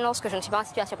pleut, même lorsque je ne suis pas en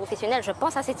situation professionnelle, je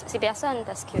pense à ces personnes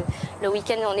parce que le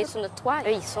week-end on est sous notre toit,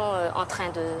 eux ils sont en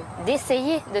train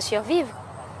d'essayer de survivre,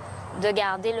 de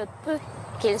garder le peu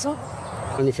qu'ils ont.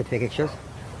 On essaie de faire quelque chose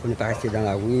pour ne pas rester dans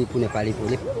la rue, pour ne pas aller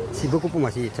voler. C'est beaucoup pour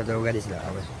moi, ça doit regarder cela.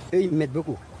 Ah ouais. Eux ils m'aident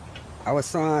beaucoup. Ah ouais,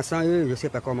 sans eux, je ne sais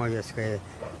pas comment je serais.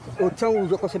 Autant où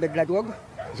je consommais de la drogue,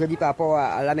 je dis par rapport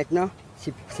à là maintenant,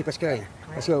 c'est presque rien.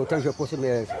 Parce que autant je consomme,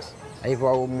 aller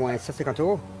voir au moins 150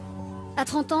 €. À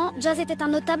 30 ans, Jazz était un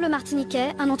notable martiniquais,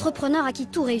 un entrepreneur à qui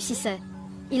tout réussissait.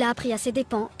 Il a appris à ses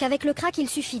dépens qu'avec le crack, il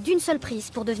suffit d'une seule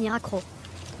prise pour devenir accro.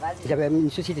 J'avais une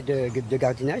société de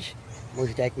gardiennage. Bon,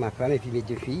 j'étais avec ma femme et puis mes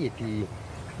 2 filles. Et puis,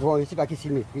 bon, je ne sais pas qui s'est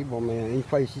mépris. Bon, mais une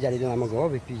fois, je suis allé dans la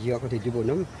mangrove et puis j'ai rencontré 2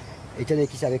 bonhommes. Étant donné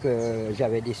qu'ils savaient que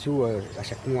j'avais des sous à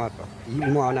chaque mois. Ils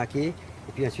m'ont arnaqué.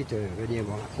 Et puis ensuite, venir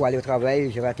bon, pour aller au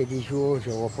travail, j'ai raté 10 jours,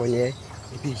 je reprenais.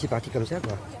 Et puis c'est parti comme ça,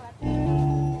 quoi.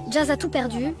 Jazz a tout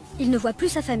perdu, il ne voit plus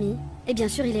sa famille, et bien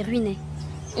sûr, il est ruiné.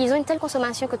 Ils ont une telle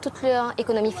consommation que toute leur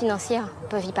économie financière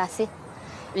peut y passer.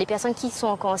 Les personnes qui sont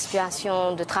encore en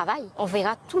situation de travail, on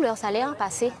verra tout leur salaire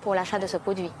passer pour l'achat de ce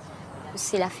produit.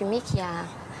 C'est la fumée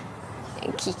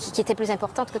qui était plus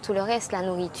importante que tout le reste, la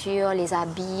nourriture, les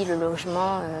habits, le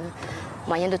logement,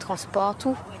 moyens de transport,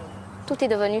 tout. Tout est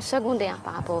devenu secondaire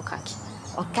par rapport au crack.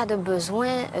 En cas de besoin,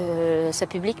 ce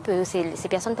public ces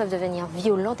personnes peuvent devenir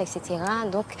violentes, etc.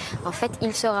 Donc, en fait,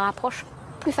 ils se rapprochent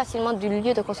plus facilement du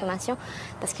lieu de consommation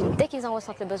parce que dès qu'ils en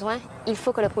ressentent le besoin, il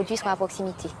faut que le produit soit à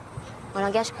proximité. En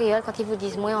langage créole, quand ils vous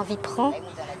disent « moi, envie prend »,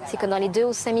 c'est que dans les 2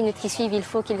 ou 5 minutes qui suivent, il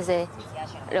faut qu'ils aient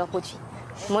leur produit.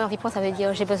 Moins envie de prendre, ça veut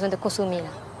dire j'ai besoin de consommer là.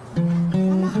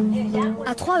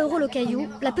 À 3 € le caillou,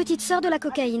 la petite sœur de la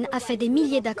cocaïne a fait des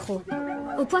milliers d'accros.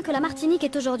 Au point que la Martinique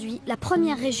est aujourd'hui la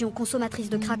première région consommatrice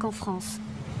de crack en France.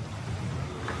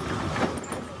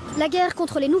 La guerre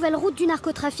contre les nouvelles routes du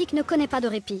narcotrafic ne connaît pas de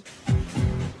répit.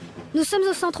 Nous sommes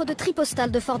au centre de tri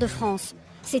postal de Fort-de-France.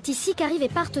 C'est ici qu'arrivent et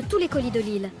partent tous les colis de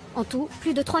l'île. En tout,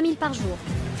 plus de 3000 par jour.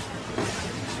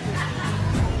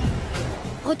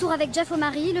 Retour avec Jeff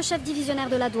O'Mary, le chef divisionnaire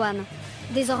de la douane.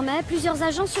 Désormais, plusieurs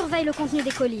agents surveillent le contenu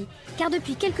des colis. Car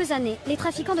depuis quelques années, les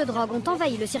trafiquants de drogue ont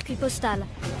envahi le circuit postal.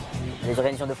 Les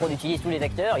organisations de fraude utilisent tous les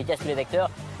vecteurs, ils testent tous les vecteurs.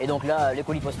 Et donc là, le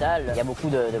colis postal, il y a beaucoup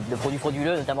de produits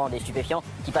frauduleux, notamment des stupéfiants,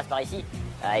 qui passent par ici.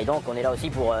 Et donc on est là aussi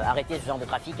pour arrêter ce genre de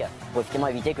trafic, pour effectivement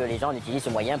éviter que les gens utilisent ce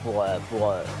moyen pour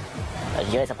je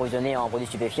dirais, s'approvisionner en produits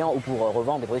stupéfiants ou pour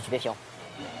revendre des produits stupéfiants.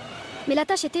 Mais la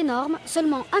tâche est énorme,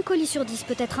 seulement un colis sur 10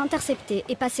 peut être intercepté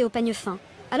et passé au peigne fin.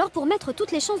 Alors pour mettre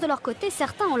toutes les chances de leur côté,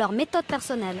 certains ont leur méthode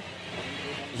personnelle.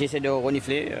 J'essaie de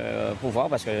renifler pour voir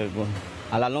parce que bon,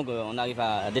 à la longue on arrive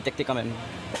à détecter quand même.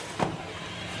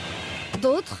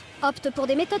 D'autres optent pour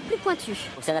des méthodes plus pointues.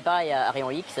 C'est un appareil à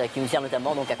rayon X qui nous sert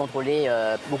notamment donc, à contrôler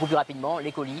beaucoup plus rapidement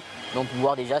les colis, donc pour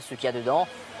voir déjà ce qu'il y a dedans.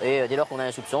 Et dès lors qu'on a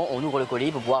un soupçon, on ouvre le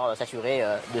colis pour pouvoir s'assurer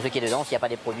de ce qu'il y a dedans s'il n'y a pas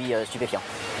des produits stupéfiants.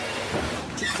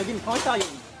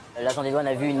 L'agent des douanes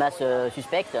a vu une masse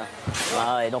suspecte,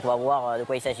 et donc on va voir de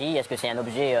quoi il s'agit. Est-ce que c'est un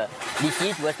objet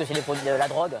licite ou est-ce que c'est des produits de la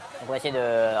drogue? Donc on va essayer,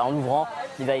 en l'ouvrant,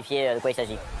 de vérifier de quoi il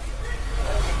s'agit.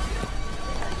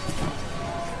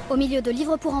 Au milieu de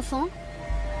livres pour enfants,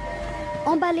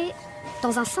 emballés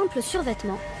dans un simple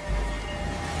survêtement,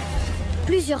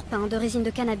 plusieurs pains de résine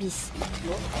de cannabis.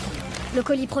 Le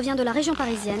colis provient de la région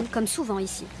parisienne, comme souvent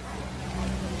ici.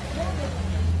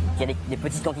 Il y a des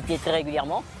petites quantités très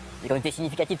régulièrement, des quantités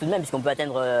significatives tout de même, puisqu'on peut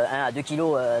atteindre 1 à 2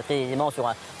 kilos très aisément sur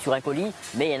un colis,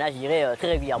 mais il y en a, je dirais, très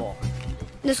régulièrement.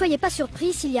 Ne soyez pas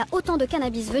surpris, s'il y a autant de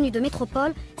cannabis venu de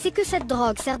métropole, c'est que cette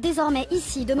drogue sert désormais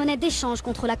ici de monnaie d'échange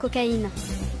contre la cocaïne.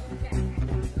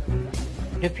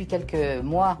 Depuis quelques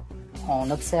mois,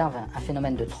 on observe un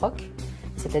phénomène de troc,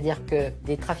 c'est-à-dire que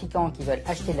des trafiquants qui veulent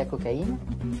acheter de la cocaïne,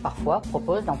 parfois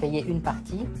proposent d'en payer une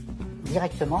partie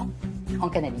directement en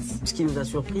cannabis. Ce qui nous a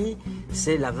surpris,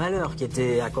 c'est la valeur qui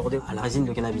était accordée à la résine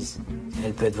de cannabis.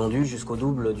 Elle peut être vendue jusqu'au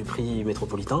double du prix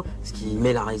métropolitain, ce qui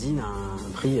met la résine à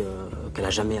un prix qu'elle n'a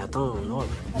jamais atteint en Europe.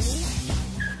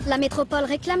 La métropole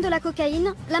réclame de la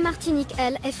cocaïne, la Martinique,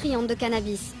 elle, est friande de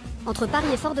cannabis. Entre Paris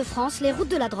et Fort-de-France, les routes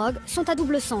de la drogue sont à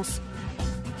double sens.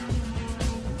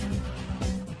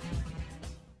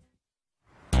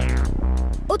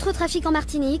 Autre trafic en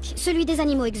Martinique, celui des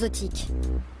animaux exotiques.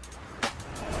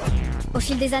 Au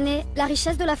fil des années, la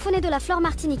richesse de la faune et de la flore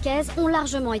martiniquaise ont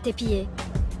largement été pillées.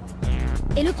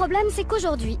 Et le problème, c'est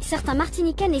qu'aujourd'hui, certains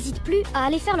Martiniquais n'hésitent plus à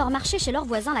aller faire leur marché chez leur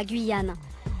voisin, la Guyane.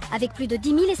 Avec plus de 10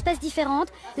 000 espèces différentes,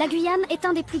 la Guyane est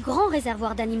un des plus grands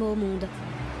réservoirs d'animaux au monde.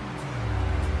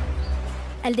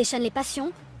 Elle déchaîne les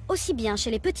passions, aussi bien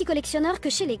chez les petits collectionneurs que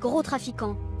chez les gros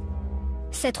trafiquants.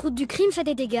 Cette route du crime fait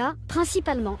des dégâts,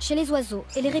 principalement chez les oiseaux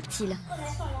et les reptiles.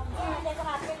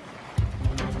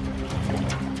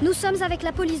 Nous sommes avec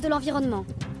la police de l'environnement,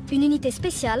 une unité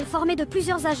spéciale formée de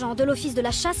plusieurs agents de l'Office de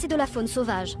la chasse et de la faune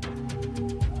sauvage.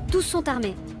 Tous sont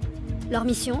armés. Leur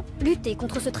mission, lutter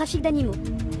contre ce trafic d'animaux.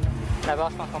 Là-bas,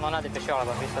 je pense qu'on en a des pêcheurs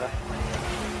là-bas, oui, ça là.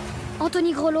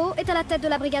 Anthony Grolot est à la tête de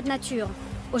la brigade nature.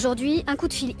 Aujourd'hui, un coup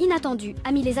de fil inattendu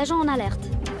a mis les agents en alerte.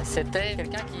 C'était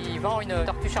quelqu'un qui vend une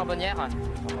tortue charbonnière.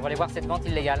 On va aller voir cette vente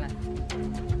illégale.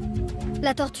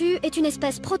 La tortue est une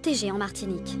espèce protégée en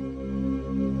Martinique.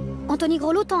 Anthony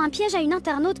Grolot tend un piège à une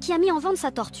internaute qui a mis en vente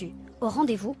sa tortue. Au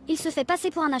rendez-vous, il se fait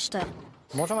passer pour un acheteur.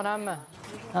 Bonjour madame.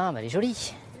 Ah, bah elle est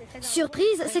jolie.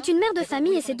 Surprise, c'est une mère de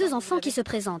famille et ses 2 enfants qui se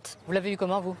présentent. Vous l'avez eu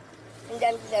comment, vous? Une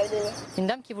dame qui l'a donnée. Une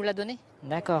dame qui vous l'a donnée?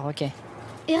 D'accord, ok.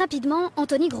 Et rapidement,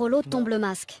 Anthony Grolot tombe le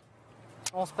masque.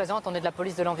 On se présente, on est de la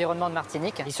police de l'environnement de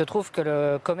Martinique. Il se trouve que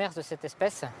le commerce de cette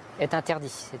espèce est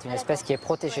interdit. C'est une espèce qui est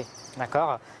protégée.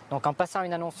 D'accord? Donc en passant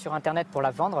une annonce sur Internet pour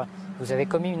la vendre, vous avez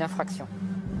commis une infraction.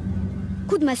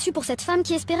 Coup de massue pour cette femme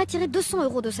qui espérait tirer 200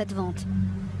 € de cette vente.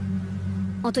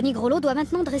 Anthony Grolot doit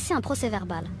maintenant dresser un procès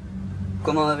verbal.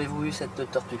 Comment avez-vous eu cette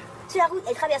tortue? Sur la route,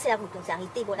 elle traversait la route, donc c'est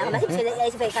arrêté. Bon, on l'a ramassée parce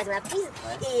qu'elle s'est fait écraser dans la prise.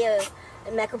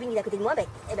 Et ma copine qui est à côté de moi,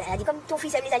 elle a dit comme ton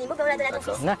fils aime les animaux, on l'a donné à ton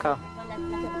fils. D'accord.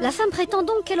 La femme prétend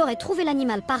donc qu'elle aurait trouvé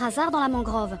l'animal par hasard dans la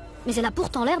mangrove. Mais elle a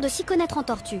pourtant l'air de s'y connaître en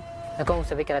tortue. D'accord, vous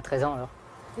savez qu'elle a 13 ans alors?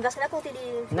 Parce qu'elle a compté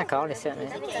les... D'accord, laissez...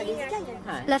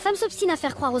 La femme s'obstine à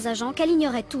faire croire aux agents qu'elle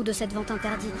ignorait tout de cette vente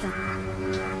interdite.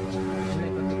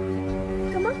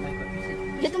 Comment?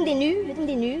 Le tombe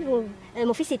des nus. Bon,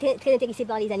 mon fils est très intéressé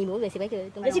par les animaux, mais c'est vrai que...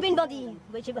 Je suis pas une bandit.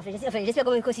 J'espère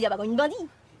qu'on me considère pas comme une bandit.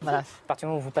 Voilà, à partir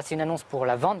du moment où vous passez une annonce pour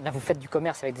la vendre, là vous faites du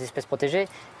commerce avec des espèces protégées,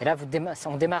 et là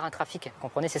on démarre un trafic,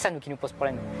 comprenez, c'est ça qui nous pose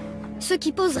problème. Ce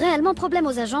qui pose réellement problème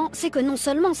aux agents, c'est que non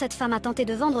seulement cette femme a tenté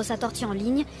de vendre sa tortue en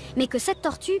ligne, mais que cette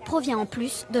tortue provient en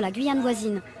plus de la Guyane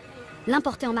voisine.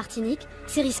 L'importer en Martinique,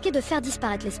 c'est risquer de faire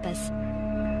disparaître l'espèce.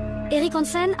 Eric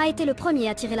Hansen a été le premier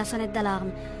à tirer la sonnette d'alarme.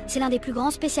 C'est l'un des plus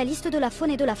grands spécialistes de la faune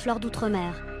et de la flore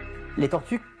d'outre-mer. Les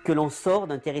tortues que l'on sort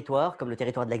d'un territoire, comme le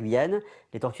territoire de la Guyane,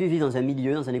 les tortues vivent dans un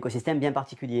milieu, dans un écosystème bien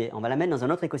particulier. On va la mettre dans un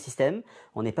autre écosystème,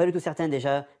 on n'est pas du tout certain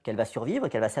déjà qu'elle va survivre,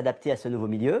 qu'elle va s'adapter à ce nouveau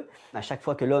milieu. À chaque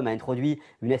fois que l'homme a introduit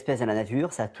une espèce dans la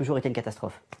nature, ça a toujours été une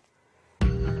catastrophe.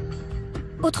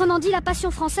 Autrement dit, la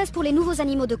passion française pour les nouveaux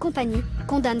animaux de compagnie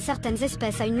condamne certaines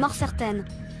espèces à une mort certaine.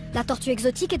 La tortue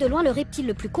exotique est de loin le reptile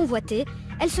le plus convoité.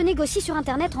 Elle se négocie sur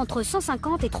Internet entre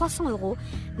 150 et 300 €,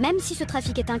 même si ce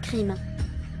trafic est un crime.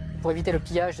 Pour éviter le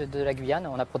pillage de la Guyane,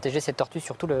 on a protégé cette tortue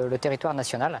sur tout le territoire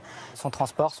national. Son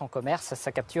transport, son commerce,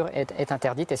 sa capture est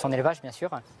interdite et son élevage bien sûr.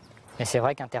 Et c'est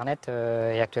vrai qu'Internet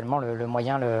est actuellement le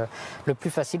moyen le plus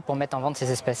facile pour mettre en vente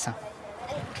ces espèces.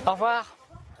 Au revoir.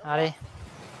 Allez.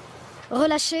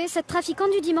 Relâchée, cette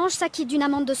trafiquante du dimanche s'acquitte d'une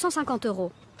amende de 150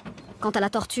 €. Quant à la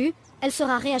tortue, elle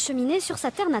sera réacheminée sur sa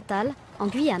terre natale, en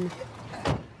Guyane.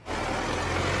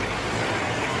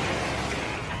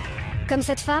 Comme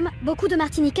cette femme, beaucoup de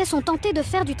Martiniquais sont tentés de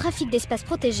faire du trafic d'espèces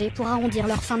protégées pour arrondir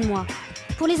leur fin de mois.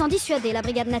 Pour les en dissuader, la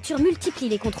brigade nature multiplie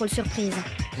les contrôles surprises.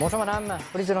 Bonjour madame,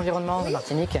 police de l'environnement de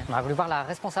Martinique. On a voulu voir la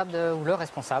responsable ou le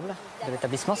responsable de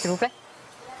l'établissement, s'il vous plaît.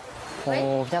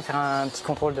 On vient faire un petit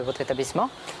contrôle de votre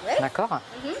établissement. Oui. D'accord.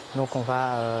 Donc on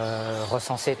va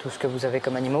recenser tout ce que vous avez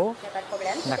comme animaux. Il n'y a pas de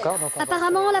problème. D'accord.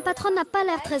 Apparemment, la patronne n'a pas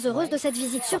l'air très heureuse de cette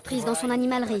visite surprise dans son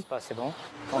animalerie. C'est bon.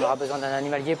 On aura besoin d'un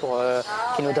animalier pour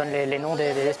qui nous donne les noms des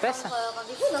espèces.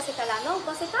 Rendez-vous dans ces cas-là, non,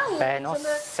 vous pensez pas? Ben non,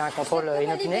 c'est un contrôle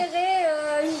inopiné. Je peux me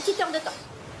libérer une petite heure de temps.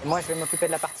 Moi, je vais m'occuper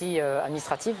de la partie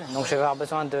administrative, donc je vais avoir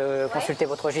besoin de consulter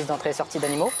votre registre d'entrée et sortie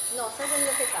d'animaux. Non, ça je ne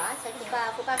le fais pas, ça il ne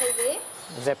faut pas rêver.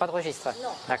 Vous n'avez pas de registre? Non,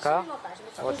 d'accord.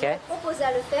 Je me suis proposé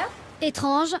à le faire.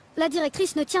 Étrange, la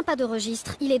directrice ne tient pas de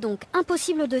registre. Il est donc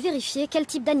impossible de vérifier quel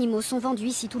type d'animaux sont vendus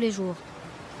ici tous les jours.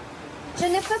 Je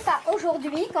ne peux pas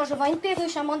aujourd'hui, quand je vends une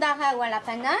perruche, un mandarin ou un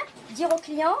lapin nain, dire au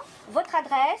client votre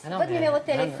adresse, votre numéro de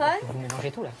téléphone. Vous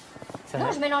mélangez tout là.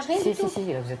 Non, je mélange rien du tout.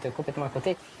 Si, vous êtes complètement à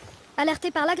côté.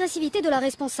 Alertés par l'agressivité de la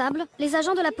responsable, les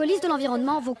agents de la police de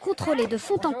l'environnement vont contrôler de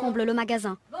fond en comble le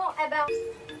magasin. Bon, eh ben...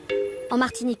 En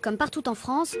Martinique comme partout en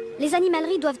France, les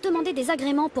animaleries doivent demander des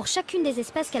agréments pour chacune des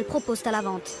espèces qu'elles proposent à la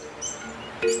vente.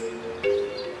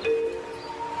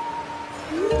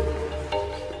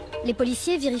 Les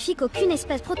policiers vérifient qu'aucune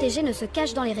espèce protégée ne se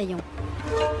cache dans les rayons.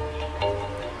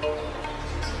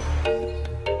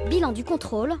 Bilan du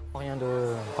contrôle. Rien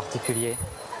de particulier.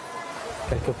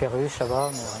 Quelques perruches, ça va,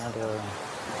 mais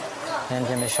rien de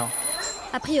bien méchant.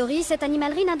 A priori, cette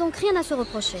animalerie n'a donc rien à se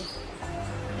reprocher.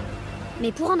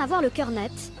 Mais pour en avoir le cœur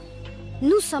net,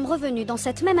 nous sommes revenus dans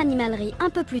cette même animalerie un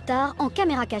peu plus tard en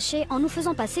caméra cachée en nous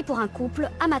faisant passer pour un couple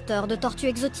amateur de tortues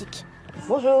exotiques.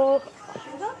 Bonjour.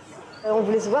 On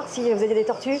voulait savoir si vous aviez des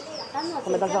tortues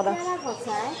pour mettre dans le jardin.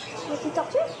 Des petites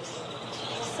tortues?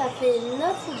 Ça fait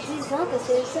 9 ou 10 ans que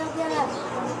c'est servi à la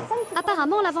vente.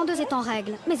 Apparemment, la vendeuse est en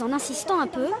règle, mais en insistant un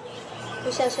peu...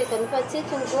 Vous cherchez comme petite,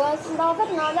 une grosse? Bah en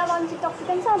fait, on a envie d'avoir une petite tortue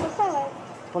comme ça, on peut faire, ouais.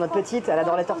 Pour notre petite, elle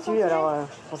adore les tortues, alors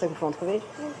je pensais que vous pouvez en trouver.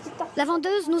 La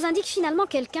vendeuse nous indique finalement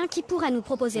quelqu'un qui pourrait nous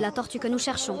proposer la tortue que nous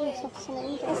cherchons.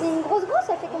 C'est une grosse,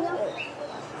 elle fait combien?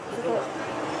 Je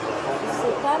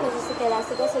sais pas, mais je sais qu'elle a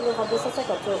assez grosse, elle vaut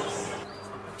 250 €.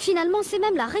 Finalement, c'est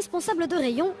même la responsable de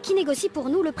rayon qui négocie pour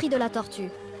nous le prix de la tortue.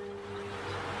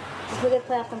 Vous devez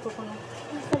faire comme pour combien?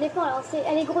 Ça dépend, alors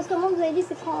elle est grosse comment vous avez dit?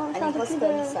 C'est un peu plus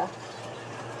de... ça.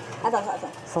 Attends.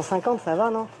 150, ça va,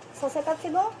 non? 150, c'est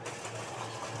bon?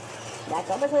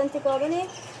 D'accord, bah, je donne tes coordonnées.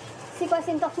 C'est quoi,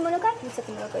 c'est une tortue molocoï? Oui, c'est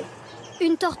une molocoï.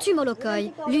 Une tortue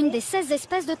molocoï, l'une des 16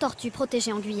 espèces de tortues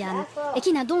protégées en Guyane, et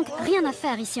qui n'a donc rien à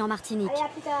faire ici en Martinique.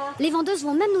 Les vendeuses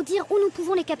vont même nous dire où nous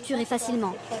pouvons les capturer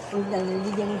facilement. Dans le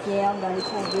lit des rivières, dans les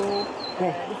cours d'eau.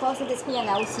 Des fois, cet esprit, il y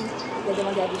en a aussi. Il y a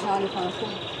demandé à des gens de faire un tour.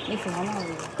 Mais il faut vraiment...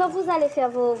 Quand vous allez faire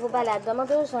vos balades,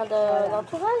 demandez aux gens de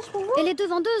l'entourage pour vous. Et les deux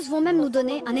vendeuses vont même nous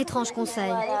donner un étrange conseil.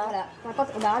 Voilà. Par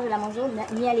contre, au barrage de la Mangeau,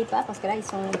 n'y allez pas parce que là, ils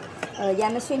sont... Il y a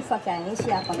un monsieur une fois qui a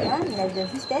réussi à prendre un, il a de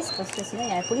justesse parce que sinon, il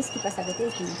y a la police qui passe à côté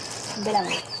et qui met la main.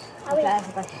 Donc là,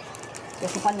 il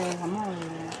faut prendre vraiment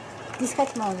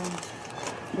discrètement.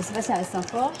 Mais c'est pas si un restant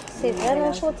fort. C'est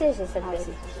vraiment protégé cette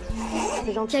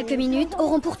bête. Quelques minutes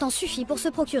auront pourtant suffi pour se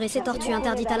procurer ces tortues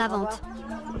interdites à la vente.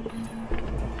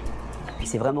 Puis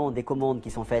c'est vraiment des commandes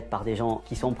qui sont faites par des gens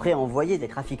qui sont prêts à envoyer des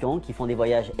trafiquants qui font des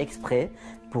voyages exprès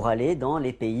pour aller dans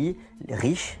les pays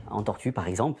riches en tortues par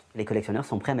exemple. Les collectionneurs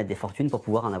sont prêts à mettre des fortunes pour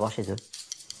pouvoir en avoir chez eux.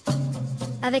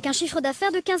 Avec un chiffre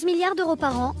d'affaires de 15 milliards d'euros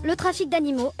par an, le trafic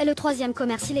d'animaux est le 3e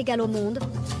commerce illégal au monde,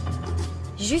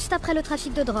 juste après le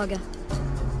trafic de drogue.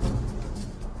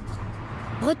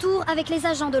 Retour avec les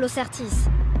agents de l'Ocertis.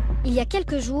 Il y a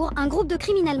quelques jours, un groupe de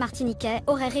criminels martiniquais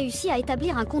aurait réussi à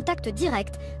établir un contact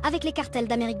direct avec les cartels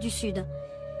d'Amérique du Sud.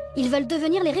 Ils veulent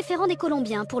devenir les référents des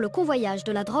Colombiens pour le convoyage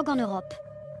de la drogue en Europe.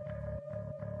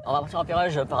 On va partir en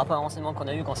repérage par rapport à un renseignement qu'on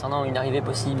a eu concernant une arrivée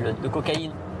possible de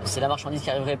cocaïne. C'est la marchandise qui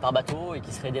arriverait par bateau et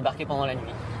qui serait débarquée pendant la nuit.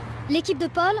 L'équipe de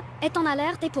Paul est en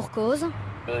alerte et pour cause.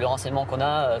 Le renseignement qu'on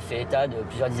a fait état de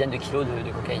plusieurs dizaines de kilos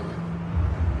de cocaïne.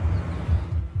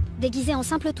 Déguisés en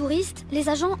simples touristes, les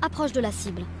agents approchent de la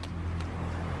cible.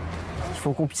 Il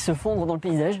faut qu'on puisse se fondre dans le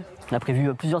paysage. On a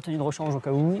prévu plusieurs tenues de rechange au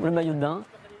cas où, le maillot de bain,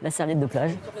 la serviette de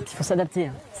plage. Il faut s'adapter.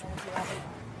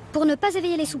 Pour ne pas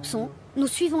éveiller les soupçons, nous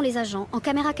suivons les agents en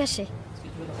caméra cachée.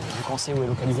 Vu qu'on sait où est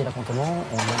localisé l'appontement,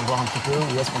 on va voir un petit peu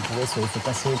où est-ce qu'on pouvait se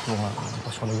passer pour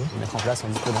surveiller. Mettre en place un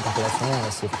dispositif d'interpellation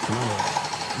si effectivement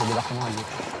le débarquement a lieu.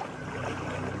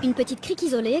 Une petite crique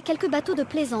isolée, quelques bateaux de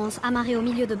plaisance amarrés au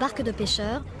milieu de barques de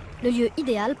pêcheurs, le lieu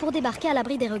idéal pour débarquer à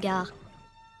l'abri des regards.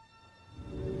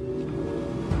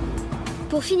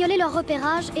 Pour fignoler leur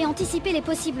repérage et anticiper les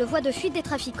possibles voies de fuite des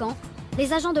trafiquants,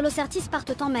 les agents de l'Ocertis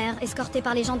partent en mer, escortés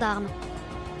par les gendarmes.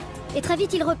 Et très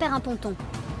vite, ils repèrent un ponton.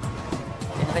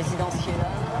 Il y a une résidence qui est là.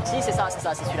 Si, c'est ça, c'est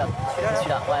celui-là. C'est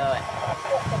celui-là, ouais.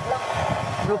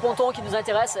 Le ponton qui nous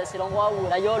intéresse, c'est l'endroit où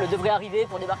l'aïeul devrait arriver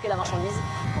pour débarquer la marchandise.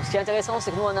 Donc ce qui est intéressant,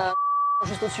 c'est que nous, on a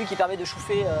juste au-dessus qui permet de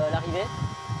chauffer l'arrivée.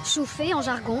 Chauffer, en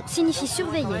jargon, signifie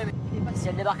surveiller. Si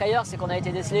elle débarque ailleurs, c'est qu'on a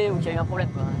été décelé ou qu'il y a eu un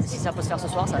problème, quoi. Si ça peut se faire ce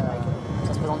soir, ça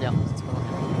se présente bien.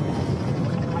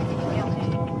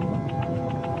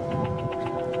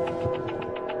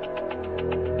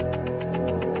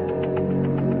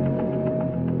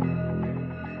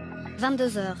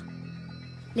 22h.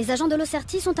 Les agents de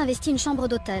l'Ocertis ont investi une chambre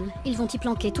d'hôtel. Ils vont y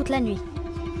planquer toute la nuit.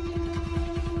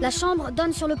 La chambre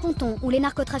donne sur le ponton où les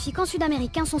narcotrafiquants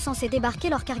sud-américains sont censés débarquer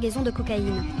leur cargaison de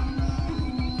cocaïne.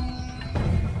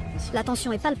 La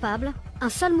tension est palpable, un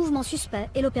seul mouvement suspect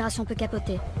et l'opération peut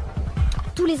capoter.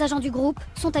 Tous les agents du groupe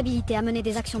sont habilités à mener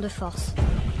des actions de force.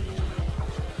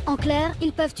 En clair,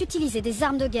 ils peuvent utiliser des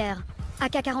armes de guerre,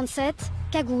 AK-47,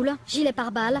 cagoule, gilet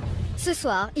pare-balles. Ce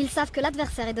soir, ils savent que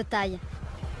l'adversaire est de taille.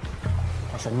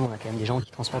 Face à nous, on a quand même des gens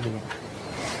qui transportent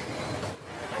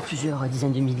plusieurs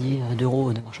dizaines de milliers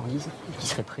d'euros de marchandises qui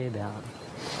seraient prêts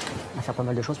à faire pas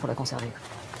mal de choses pour la conserver.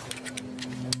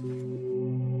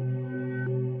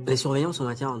 Les surveillances en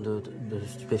matière de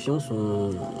stupéfiants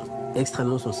sont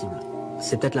extrêmement sensibles.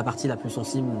 C'est peut-être la partie la plus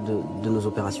sensible de nos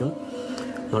opérations,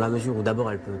 dans la mesure où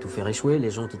d'abord elle peut tout faire échouer,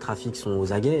 les gens qui trafiquent sont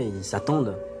aux aguets, ils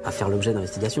s'attendent à faire l'objet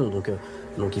d'investigations,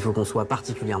 donc il faut qu'on soit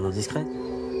particulièrement discret.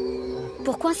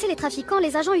 Pour coincer les trafiquants,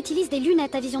 les agents utilisent des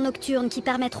lunettes à vision nocturne qui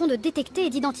permettront de détecter et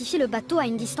d'identifier le bateau à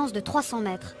une distance de 300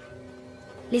 mètres.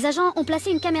 Les agents ont placé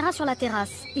une caméra sur la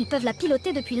terrasse. Ils peuvent la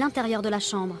piloter depuis l'intérieur de la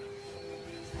chambre.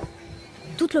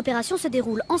 Toute l'opération se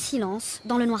déroule en silence,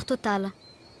 dans le noir total.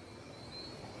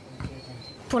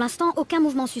 Pour l'instant, aucun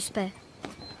mouvement suspect.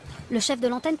 Le chef de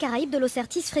l'antenne Caraïbe de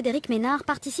l'Ocertis, Frédéric Ménard,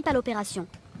 participe à l'opération.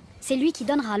 C'est lui qui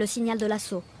donnera le signal de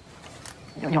l'assaut.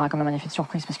 Il y aura quand même un effet de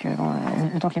surprise parce que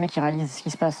le temps que les mecs ils réalisent ce qui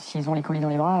se passe, s'ils ont les colis dans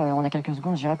les bras, on a quelques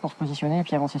secondes, je dirais, pour se positionner et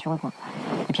puis avancer sur eux, quoi.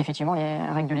 Et puis effectivement, les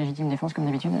règles de légitime défense, comme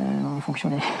d'habitude, en fonction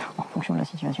de la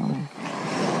situation.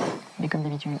 Mais comme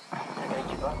d'habitude.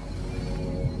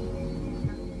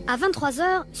 À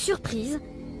 23h, surprise,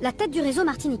 la tête du réseau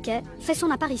martiniquais fait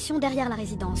son apparition derrière la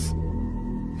résidence.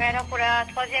 Alors pour la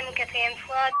 3e ou 4e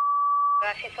fois, il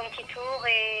a fait son petit tour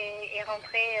et est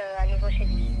rentré à nouveau chez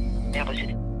lui. Bien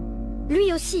reçu.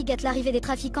 Lui aussi guette l'arrivée des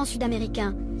trafiquants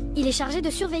sud-américains. Il est chargé de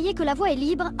surveiller que la voie est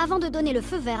libre avant de donner le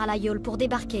feu vert à la yole pour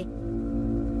débarquer.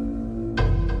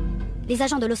 Les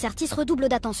agents de l'Ocertis redoublent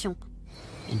d'attention.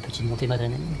 Une petite montée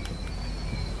d'adrénaline.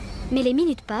 Mais les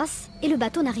minutes passent et le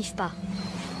bateau n'arrive pas.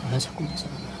 Là, ça commence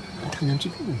à traîner un petit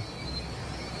peu.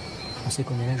 On sait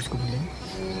qu'on est là jusqu'au bout de la nuit.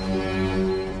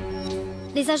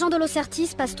 Les agents de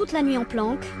l'Ocertis passent toute la nuit en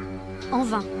planque, en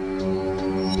vain.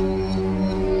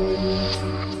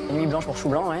 Une nuit blanche pour chou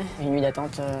blanc, ouais. Une nuit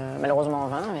d'attente malheureusement en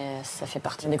vain, mais ça fait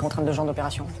partie des contraintes de genre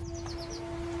d'opération.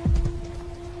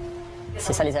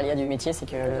 C'est ça les aléas du métier, c'est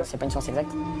que c'est pas une science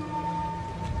exacte.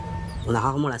 On a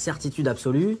rarement la certitude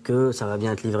absolue que ça va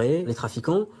bien être livré. Les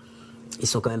trafiquants, ils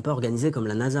sont quand même pas organisés comme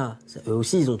la NASA. Eux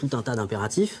aussi, ils ont tout un tas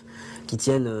d'impératifs qui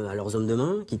tiennent à leurs hommes de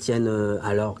main, qui tiennent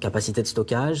à leur capacité de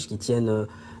stockage, qui tiennent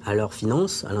à leurs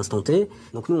finances, à l'instant T.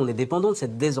 Donc nous, on est dépendant de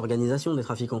cette désorganisation des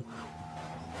trafiquants.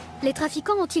 Les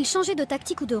trafiquants ont-ils changé de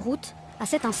tactique ou de route? À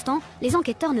cet instant, les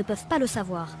enquêteurs ne peuvent pas le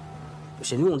savoir.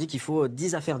 Chez nous, on dit qu'il faut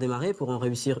 10 affaires démarrer pour en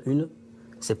réussir une.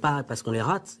 C'est pas parce qu'on les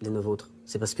rate, les 9 autres.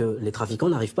 C'est parce que les trafiquants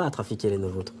n'arrivent pas à trafiquer les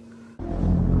 9 autres.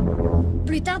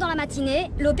 Plus tard dans la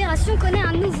matinée, l'opération connaît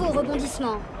un nouveau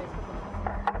rebondissement.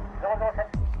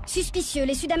 Suspicieux,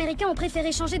 les Sud-Américains ont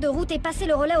préféré changer de route et passer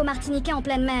le relais aux Martiniquais en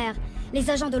pleine mer. Les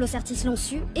agents de l'Ocertis l'ont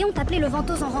su et ont appelé le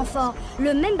Ventose en renfort,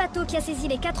 le même bateau qui a saisi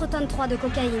les 4 tonnes 3 de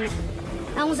cocaïne.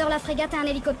 À 11h, la frégate et un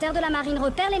hélicoptère de la marine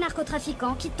repèrent les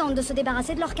narcotrafiquants qui tentent de se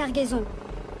débarrasser de leur cargaison.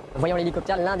 Voyant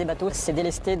l'hélicoptère, l'un des bateaux s'est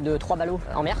délesté de 3 ballots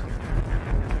en mer.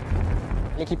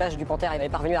 L'équipage du Panthère est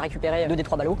parvenu à récupérer 2 des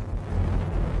 3 ballots.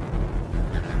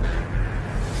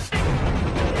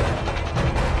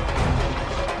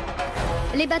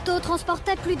 Les bateaux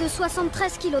transportaient plus de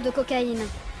 73 kilos de cocaïne.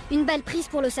 Une belle prise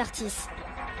pour l'Ocertis.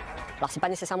 Alors c'est pas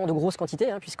nécessairement de grosses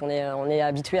quantités, puisqu'on est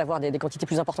habitué à avoir des quantités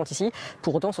plus importantes ici.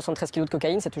 Pour autant, 73 kg de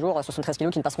cocaïne, c'est toujours 73 kg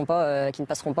qui ne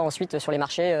passeront pas ensuite sur les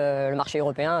marchés, le marché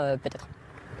européen peut-être.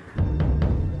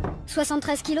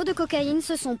 73 kilos de cocaïne,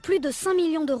 ce sont plus de 5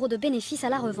 millions d'euros de bénéfices à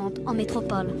la revente en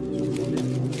métropole.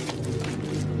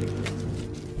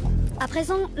 À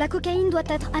présent, la cocaïne doit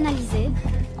être analysée,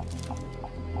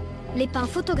 les pains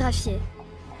photographiés,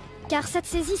 car cette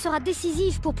saisie sera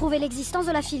décisive pour prouver l'existence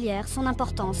de la filière, son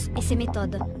importance et ses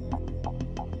méthodes.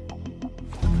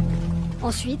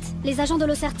 Ensuite, les agents de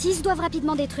l'Ocertis doivent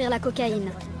rapidement détruire la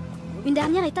cocaïne. Une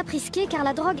dernière étape risquée car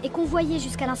la drogue est convoyée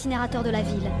jusqu'à l'incinérateur de la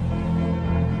ville.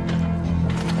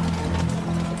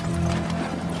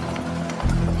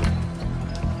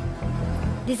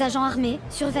 Des agents armés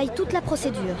surveillent toute la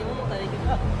procédure.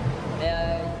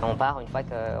 On part une fois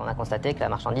qu'on a constaté que la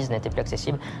marchandise n'était plus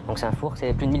accessible. Donc c'est un four,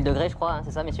 c'est plus de 1000 degrés je crois,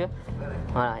 c'est ça messieurs?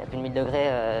 Voilà, il y a plus de 1000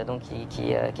 degrés donc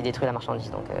qui détruit la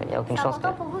marchandise. Donc il n'y a aucune chance que... C'est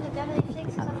important pour vous de bien vérifier que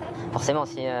c'est ça fait? Forcément,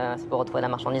 si c'est pour retrouver la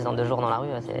marchandise dans 2 jours dans la rue,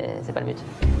 c'est pas le but.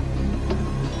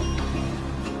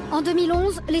 En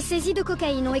 2011, les saisies de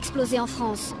cocaïne ont explosé en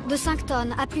France, de 5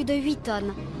 tonnes à plus de 8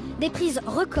 tonnes. Des prises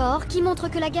records qui montrent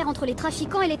que la guerre entre les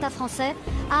trafiquants et l'État français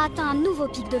a atteint un nouveau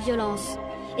pic de violence.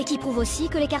 Et qui prouvent aussi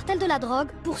que les cartels de la drogue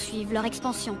poursuivent leur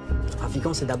expansion. Le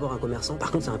trafiquant, c'est d'abord un commerçant.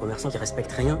 Par contre, c'est un commerçant qui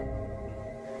respecte rien.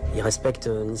 Il respecte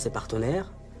ni ses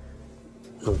partenaires,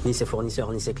 donc ni ses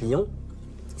fournisseurs, ni ses clients.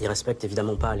 Il respecte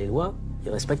évidemment pas les lois,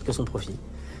 il respecte que son profit.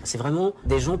 C'est vraiment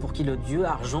des gens pour qui le dieu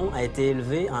argent a été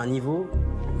élevé à un niveau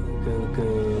que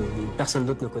personne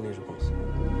d'autre ne connaît, je pense.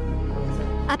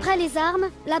 Après les armes,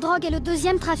 la drogue est le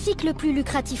 2e trafic le plus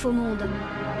lucratif au monde.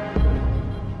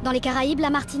 Dans les Caraïbes,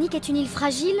 la Martinique est une île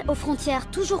fragile, aux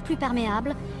frontières toujours plus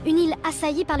perméables, une île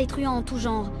assaillie par les truands en tout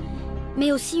genre,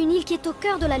 mais aussi une île qui est au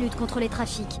cœur de la lutte contre les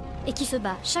trafics et qui se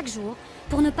bat chaque jour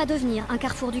pour ne pas devenir un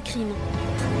carrefour du crime.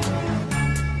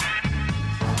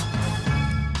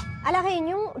 À La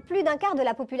Réunion, plus d'un quart de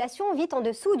la population vit en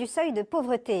dessous du seuil de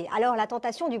pauvreté. Alors la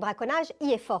tentation du braconnage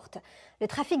y est forte. Le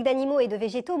trafic d'animaux et de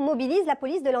végétaux mobilise la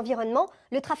police de l'environnement.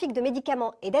 Le trafic de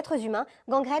médicaments et d'êtres humains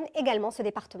gangrène également ce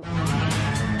département.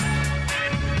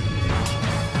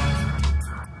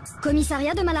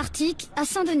 Commissariat de Malartic, à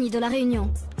Saint-Denis de la Réunion.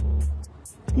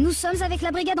 Nous sommes avec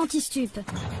la brigade anti-stup.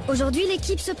 Aujourd'hui,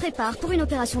 l'équipe se prépare pour une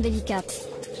opération délicate.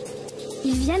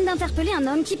 Ils viennent d'interpeller un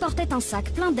homme qui portait un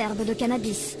sac plein d'herbes de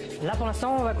cannabis. Là pour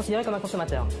l'instant, on va considérer comme un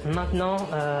consommateur. Maintenant,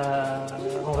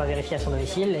 on va vérifier à son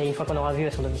domicile et une fois qu'on aura vu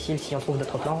à son domicile, si on trouve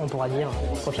d'autres plans, on pourra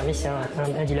confirmer si c'est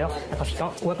un dealer, un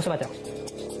trafiquant ou un consommateur.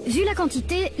 Vu la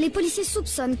quantité, les policiers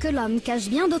soupçonnent que l'homme cache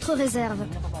bien d'autres réserves.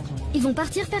 Ils vont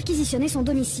partir perquisitionner son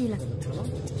domicile.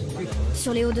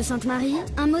 Sur les hauts de Sainte-Marie,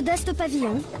 un modeste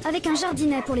pavillon avec un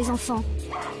jardinet pour les enfants.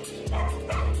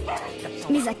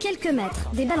 Mais à quelques mètres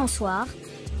des balançoires,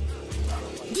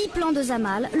 10 plants de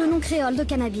zamal, le nom créole de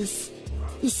cannabis.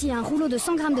 Ici, un rouleau de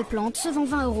 100 grammes de plantes se vend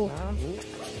 20 €.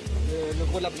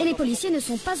 Et les policiers ne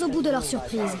sont pas au bout de leur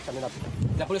surprise.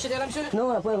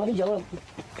 Non, la poêle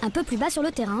est un peu plus bas sur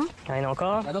le terrain. Il y en a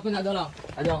encore.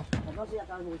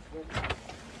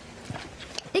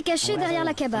 Et caché derrière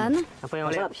la cabane,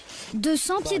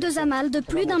 200 pieds de zamal de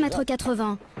plus d'1,80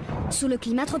 m. Sous le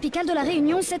climat tropical de la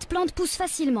Réunion, cette plante pousse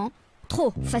facilement,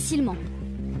 trop facilement.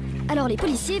 Alors les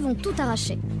policiers vont tout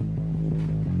arracher.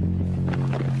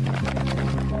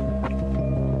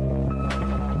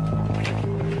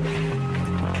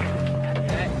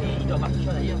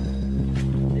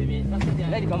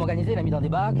 Là, il est comme organisé, il a mis dans des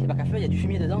bacs à feu, il y a du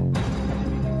fumier dedans. Donc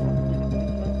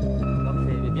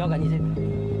c'est bien organisé.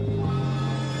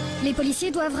 Les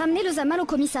policiers doivent ramener le zamal au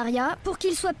commissariat pour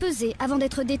qu'il soit pesé avant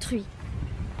d'être détruit.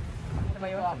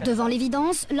 Devant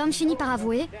l'évidence, l'homme finit par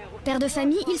avouer. Père de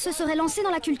famille, il se serait lancé dans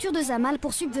la culture de Zamal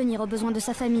pour subvenir aux besoins de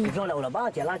sa famille.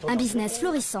 Un business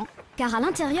florissant, car à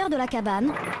l'intérieur de la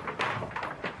cabane,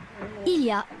 il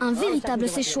y a un véritable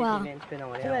séchoir.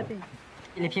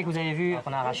 Les pieds que vous avez vus,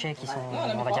 qu'on a arrachés, qui sont,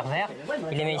 on va dire, verts,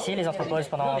 il les met ici, les entrepose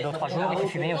pendant 2 ou 3 jours, il fait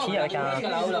fumer aussi avec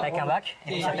un bac,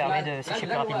 et puis ça permet de sécher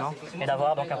plus rapidement, et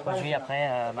d'avoir donc un produit après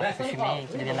qui fait fumer et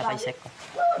qui devient de la paille sec.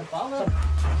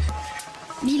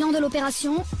 Bilan de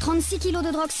l'opération, 36 kilos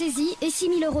de drogue saisie et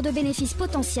 6 000 € de bénéfices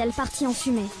potentiels partis en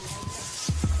fumée.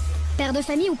 Père de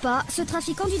famille ou pas, ce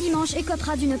trafiquant du dimanche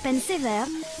écopera d'une peine sévère,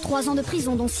 3 ans de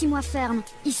prison dont 6 mois ferme,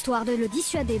 histoire de le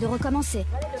dissuader de recommencer.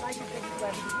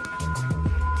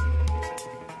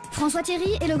 François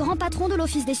Thierry est le grand patron de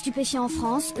l'Office des stupéfiants en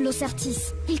France,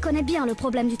 l'OCERTIS. Il connaît bien le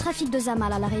problème du trafic de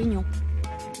Zamal à La Réunion.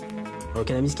 Le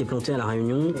cannabis qui est planté à La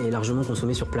Réunion est largement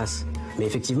consommé sur place. Mais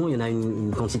effectivement, il y en a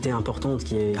une quantité importante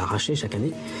qui est arrachée chaque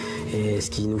année. Et ce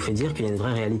qui nous fait dire qu'il y a une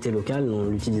vraie réalité locale dans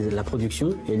la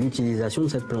production et l'utilisation de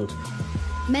cette plante.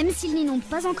 Même s'il n'inonde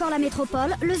pas encore la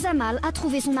métropole, le Zamal a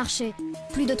trouvé son marché.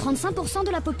 Plus de 35%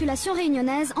 de la population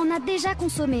réunionnaise en a déjà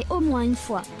consommé au moins une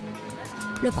fois.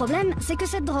 Le problème, c'est que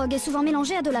cette drogue est souvent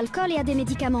mélangée à de l'alcool et à des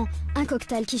médicaments. Un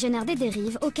cocktail qui génère des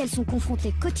dérives auxquelles sont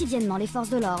confrontées quotidiennement les forces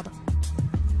de l'ordre.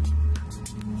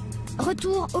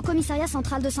 Retour au commissariat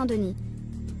central de Saint-Denis.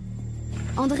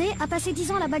 André a passé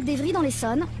 10 ans à la BAC d'Evry dans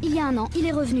l'Essonne. Il y a 1 an, il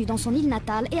est revenu dans son île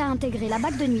natale et a intégré la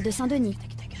BAC de nuit de Saint-Denis.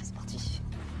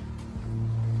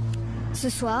 Ce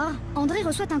soir, André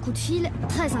reçoit un coup de fil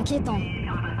très inquiétant.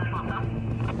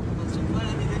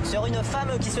 Sur une femme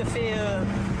qui se fait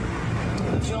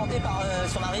violenter par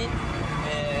son mari.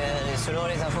 Et selon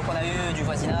les infos qu'on a eues du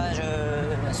voisinage,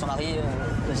 son mari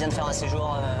vient de faire un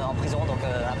séjour en prison, donc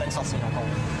à peine sorti encore.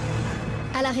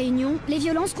 À La Réunion, les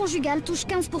violences conjugales touchent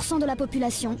 15% de la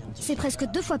population. C'est presque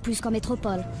 2 fois plus qu'en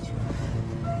métropole.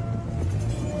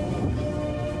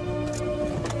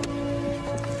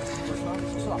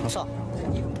 Bonsoir.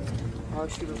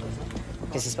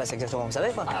 Qu'est-ce qui se passe exactement, vous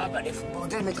savez quoi? Ah bah les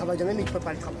bordel, mais travaillent de même, ils ne peuvent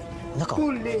pas le travailler. D'accord.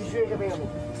 Tous les jeux,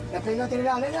 la plaignante, elle est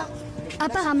là, elle est là.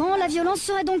 Apparemment, la violence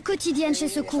serait donc quotidienne chez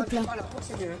ce couple.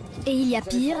 Et il y a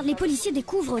pire, les policiers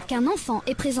découvrent qu'un enfant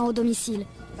est présent au domicile.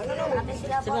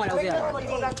 C'est bon, elle a ouvert.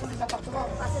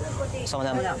 Bonsoir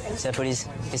madame, c'est la police.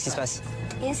 Qu'est-ce qui se passe?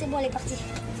 Rien, c'est bon, elle est partie.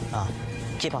 Ah,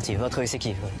 qui est parti? Votre, c'est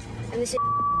qui? Monsieur,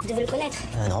 vous devez le connaître.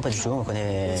 Non, pas du tout, on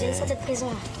connaît... J'ai une sortie de prison.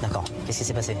 D'accord, qu'est-ce qui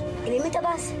s'est passé? Il me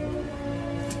tabasse.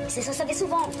 C'est ça fait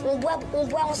souvent. On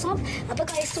boit ensemble. Après,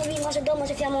 quand il est sur lui, moi je dors, moi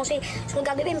je fais à manger. Je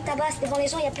regarde bébé, il me tabasse devant les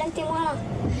gens, il y a plein de témoins là.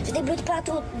 J'ai des bleus de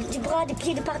partout, du bras, des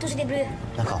pieds, de partout, j'ai des bleus.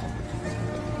 D'accord.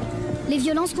 Les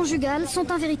violences conjugales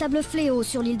sont un véritable fléau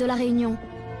sur l'île de La Réunion.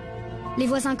 Les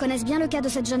voisins connaissent bien le cas de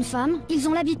cette jeune femme. Ils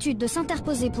ont l'habitude de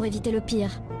s'interposer pour éviter le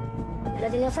pire. La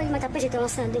dernière fois qu'il m'a tapé, j'étais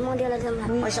enceinte. Demandez à la dame.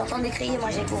 Moi j'ai entendu crier, moi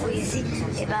j'ai couru ici.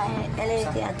 Et ben elle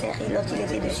était à terre et l'autre il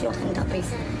était dessus en train de taper.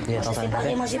 Moi j'ai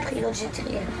séparé, moi j'ai pris l'autre, j'ai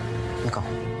tiré. D'accord.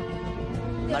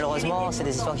 Malheureusement, c'est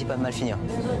des histoires qui peuvent mal finir.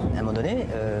 À un moment donné,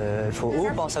 il faut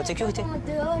penser à votre sécurité.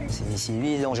 Si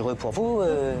lui est dangereux pour vous,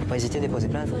 pas hésiter à déposer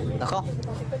plainte. D'accord?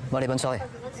 Bon, allez, bonne soirée.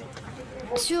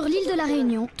 Sur l'île de La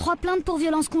Réunion, 3 plaintes pour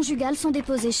violences conjugales sont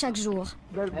déposées chaque jour.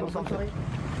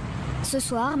 Ce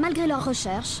soir, malgré leurs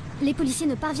recherches, les policiers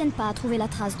ne parviennent pas à trouver la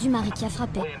trace du mari qui a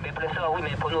frappé. Oui, mais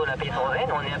pour nous, on a payé son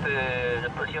revenu, on est un peu le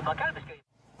policier bancal parce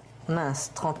que...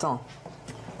 Mince, 30 ans.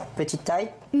 Petite taille.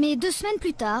 Mais 2 semaines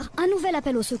plus tard, un nouvel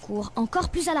appel au secours, encore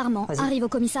plus alarmant, arrive au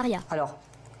commissariat. Alors,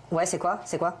 ouais, c'est quoi?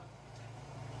 C'est quoi?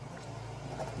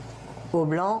 Peau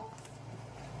blanc,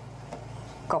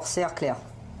 corsaire clair.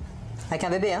 Avec un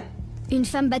bébé, hein? Une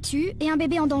femme battue et un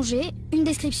bébé en danger, une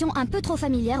description un peu trop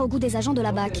familière au goût des agents de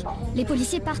la BAC. Les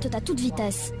policiers partent à toute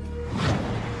vitesse.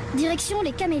 Direction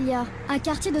les Camélias, un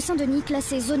quartier de Saint-Denis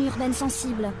classé zone urbaine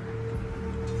sensible.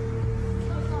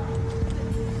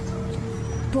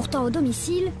 Pourtant, au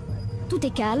domicile, tout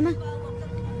est calme,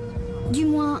 du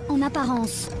moins en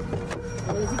apparence.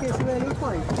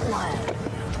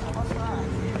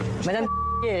 Madame,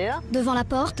 elle est là? Devant la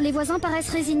porte, les voisins paraissent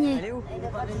résignés. Elle est où?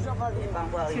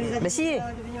 Mais si,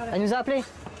 elle nous a appelés.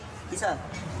 Qui ça?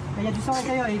 Il y a du sang à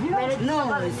l'intérieur, il est vivant?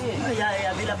 Non, il y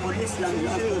avait la police là,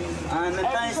 monsieur. En même temps,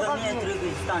 ils ont mis un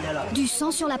truc, là. Du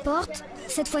sang sur la porte,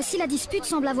 cette fois-ci la dispute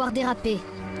semble avoir dérapé.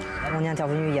 On est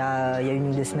intervenu il y a 1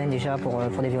 ou 2 semaines déjà pour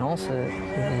des violences.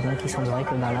 Et donc il semblerait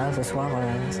que là, ce soir,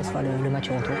 ce soit le match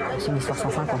au retour. C'est une histoire sans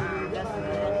fin, quoi.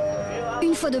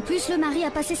 Une fois de plus, le mari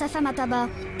a passé sa femme à tabac.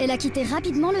 Elle a quitté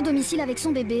rapidement le domicile avec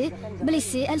son bébé.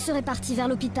 Blessée, elle serait partie vers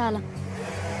l'hôpital.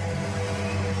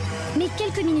 Mais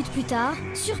quelques minutes plus tard,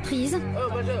 surprise,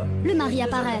 le mari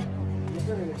apparaît.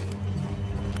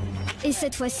 Et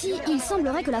cette fois-ci, il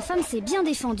semblerait que la femme s'est bien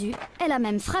défendue. Elle a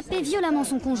même frappé violemment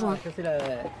son conjoint. C'est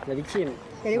la victime.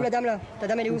 Elle est où la dame là? Ta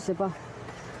dame elle est où? Je sais pas.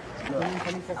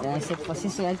 Cette fois-ci,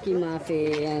 c'est elle qui m'a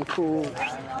fait un coup.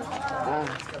 Ah.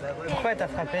 Pourquoi elle t'a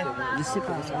frappé? Je sais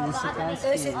pas.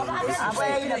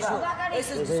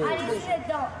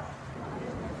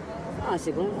 Ah,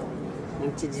 c'est bon.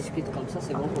 Une petite dispute comme ça,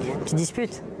 c'est bon pour moi. Petite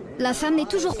dispute? La femme n'est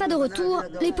toujours pas de retour.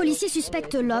 Les policiers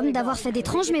suspectent l'homme d'avoir fait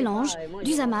d'étranges mélanges,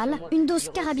 du zamal, une dose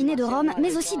carabinée de rhum,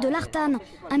 mais aussi de l'artane,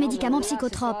 un médicament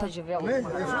psychotrope.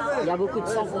 Il y a beaucoup de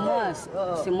sang pour moi.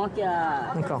 C'est moi qui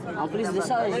a... D'accord. En plus de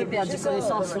ça, j'ai perdu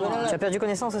connaissance. Tu as perdu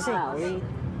connaissance aussi? Ah oui.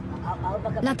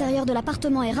 L'intérieur de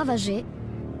l'appartement est ravagé.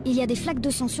 Il y a des flaques de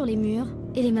sang sur les murs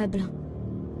et les meubles.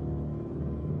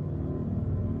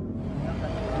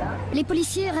 Les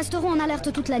policiers resteront en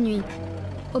alerte toute la nuit.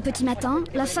 Au petit matin,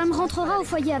 la femme rentrera au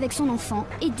foyer avec son enfant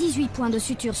et 18 points de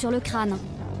suture sur le crâne.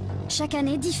 Chaque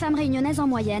année, 10 femmes réunionnaises en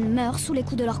moyenne meurent sous les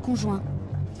coups de leur conjoint.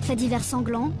 Faits divers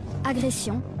sanglants,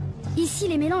 agressions. Ici,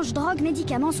 les mélanges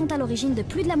drogue-médicaments sont à l'origine de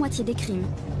plus de la moitié des crimes.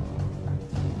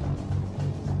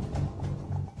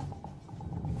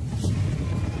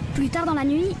 Plus tard dans la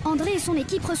nuit, André et son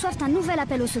équipe reçoivent un nouvel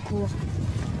appel au secours.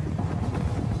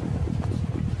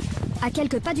 À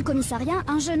quelques pas du commissariat,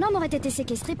 un jeune homme aurait été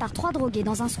séquestré par 3 drogués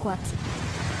dans un squat.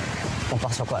 On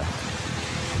part sur quoi là?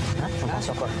 On part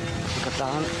sur quoi?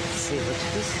 Apparemment, c'est votre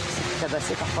fils qui s'est fait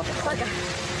tabasser par 3 personnes.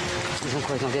 Ils ont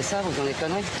quoi? Ils ont des sabres ou ils ont des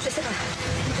conneries? Je sais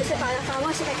pas,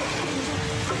 apparemment c'est la question.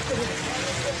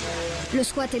 Le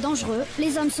squat est dangereux,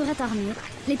 les hommes seraient armés.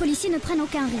 Les policiers ne prennent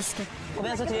aucun risque.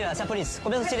 Combien sont-ils là? C'est la police.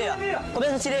 Combien sont-ils là?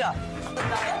 Combien sont-ils là?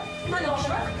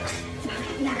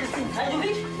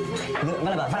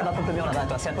 Va là-bas contre le mur là-bas,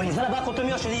 toi, c'est la police. Va là-bas contre le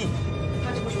mur, je te dis.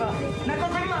 Toi, tu bouges pas. Main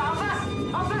contre le mur, là, en face,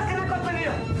 c'est main contre le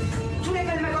mur. Tous les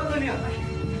gars, main contre le mur.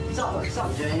 Sors.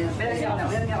 Viens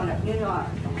en l'air.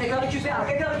 Quelqu'un récupère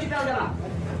le gamin.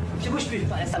 Tu bouges plus.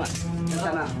 Laisse ta main.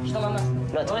 Je donne ma main.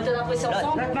 On était dans la pression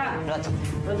ensemble.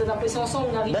 On était dans la pression ensemble,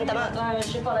 on arrive. Donne ta main. Je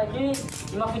sais pas, la nuit,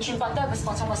 il m'a foutu une patate, c'est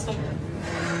parti en baston.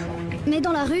 Mais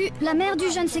dans la rue, la mère du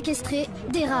jeune séquestré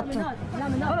dérape.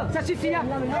 Oh, ça suffit là.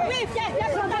 Oui, viens,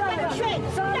 on va le tuer.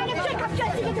 On va le tuer comme tu as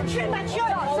dit de tuer Mathieu.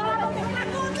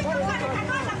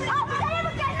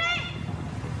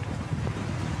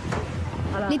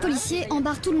 Les policiers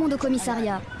embarquent tout le monde au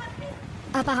commissariat.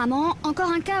 Apparemment,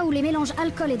 encore un cas où les mélanges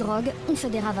alcool et drogue ont fait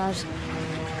des ravages.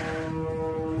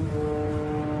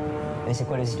 Mais c'est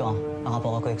quoi les histoires par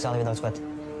rapport à quoi que ça arrive dans le squat?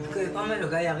 Le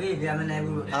gars arrive, il amène un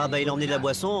boulot. Ah bah il a emmené de la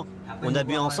boisson, on a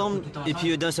bu ensemble, et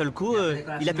puis d'un seul coup,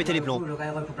 il a pété les plombs.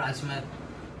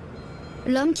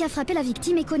 L'homme qui a frappé la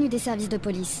victime est connu des services de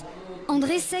police.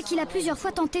 André sait qu'il a plusieurs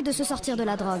fois tenté de se sortir de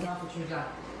la drogue.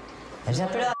 Viens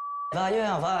plus là, va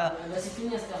ailleurs, va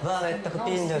avec ta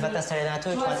copine, va t'installer dans un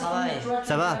truc, tu vas au travail.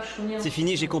 Ça va, c'est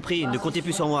fini, j'ai compris, ne comptez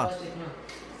plus sur moi.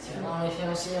 On les fait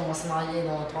aussi, on va se marier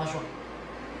dans 3 jours.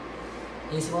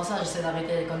 Et c'est pour ça que j'essaie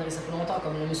d'arrêter les conneries, ça fait longtemps,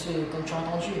 comme le monsieur, comme tu as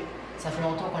entendu. Ça fait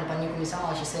longtemps qu'on n'est pas venu au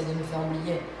commissariat, j'essaie de me faire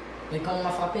oublier. Mais quand on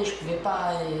m'a frappé, je ne pouvais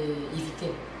pas éviter.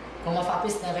 Quand on m'a frappé,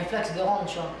 c'était un réflexe de rendre,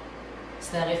 tu vois.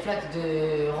 C'était un réflexe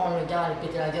de rendre le gars et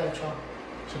péter la gueule, tu vois.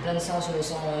 J'ai plein de sang sur les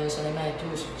mains et tout.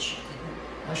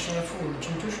 Moi, je suis un fou,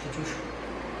 tu me touches, je te touche.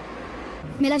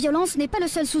 Mais la violence n'est pas le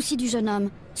seul souci du jeune homme.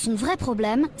 Son vrai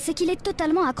problème, c'est qu'il est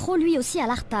totalement accro lui aussi à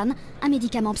l'artane, un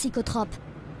médicament psychotrope.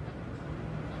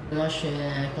 Moi, je suis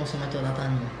un consommateur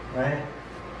d'artane. Ouais.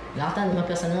 L'artane, moi,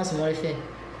 personnellement, c'est mon effet.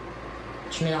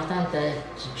 Tu mets l'artane,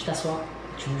 tu t'assois,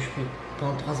 tu bouges plus.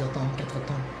 Pendant 3 heures de temps, 4 heures de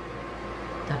temps.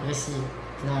 T'apprécies,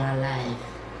 t'es dans la live.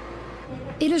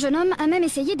 Et le jeune homme a même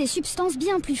essayé des substances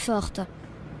bien plus fortes.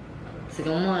 C'est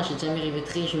comme moi, j'ai jamais rêvé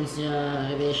triste, je me suis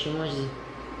réveillé chez moi, je dis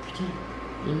putain,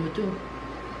 il y a une moto.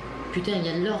 Putain, il y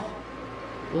a de l'or.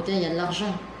 Putain, il y a de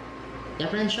l'argent. Il y a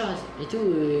plein de choses et tout.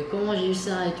 Comment j'ai eu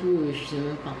ça et tout, je sais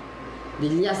même pas. Des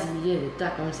liasses de billets, des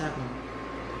tas comme ça, quoi.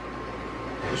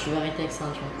 Et je vais arrêter avec ça,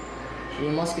 tu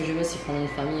vois. Et moi, ce que je veux, c'est prendre une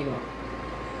famille, quoi.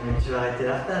 Mais tu vas arrêter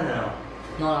l'artane alors?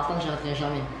 Non, l'artane, j'arrêterai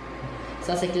jamais.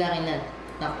 Ça, c'est clair et net.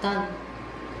 L'artane,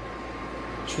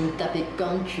 tu peux me taper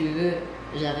comme tu veux,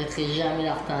 j'arrêterai jamais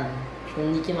l'artane. Tu peux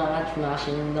me niquer ma rate, tu peux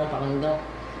m'arracher une dent par une dent,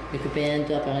 me couper un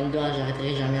doigt par un doigt,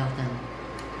 j'arrêterai jamais l'artane.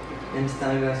 Même si t'es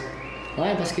un gosse?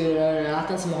 Ouais, parce que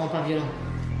l'artane, ça me rend pas violent.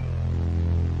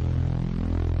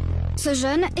 Ce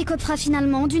jeune écopera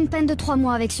finalement d'une peine de 3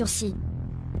 mois avec sursis.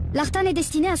 L'artane est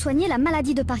destiné à soigner la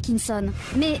maladie de Parkinson.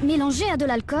 Mais mélangé à de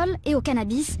l'alcool et au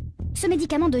cannabis, ce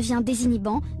médicament devient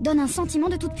désinhibant, donne un sentiment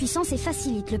de toute puissance et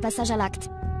facilite le passage à l'acte.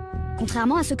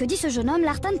 Contrairement à ce que dit ce jeune homme,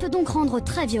 l'artane peut donc rendre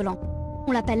très violent.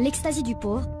 On l'appelle l'extasie du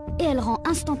pauvre et elle rend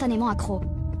instantanément accro.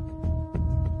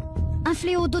 Un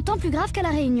fléau d'autant plus grave qu'à La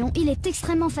Réunion, il est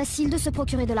extrêmement facile de se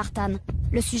procurer de l'artane.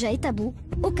 Le sujet est tabou,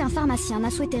 aucun pharmacien n'a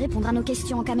souhaité répondre à nos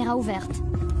questions en caméra ouverte.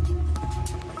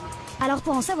 Alors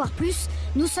pour en savoir plus,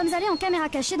 nous sommes allés en caméra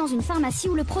cachée dans une pharmacie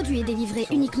où le produit est délivré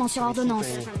uniquement sur ordonnance.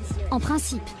 En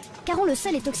principe, car on le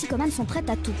sait, les toxicomanes sont prêts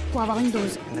à tout pour avoir une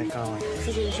dose. D'accord.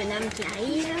 C'est des jeunes hommes qui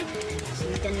arrivent,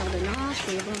 ils donnent l'ordonnance,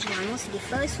 et bon, généralement c'est des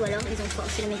fausses, ou alors ils ont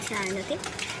forcé le médecin à noter.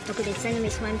 Donc le médecin nous met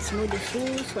soit un petit mot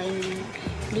dessous, soit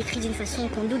il écrit d'une façon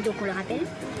qu'on doute, donc on le rappelle,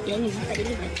 et là il nous dit pas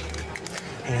délivrer.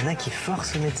 Et il y en a qui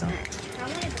forcent le médecin.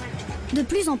 De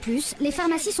plus en plus, les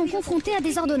pharmacies sont confrontées à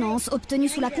des ordonnances obtenues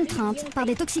sous la contrainte par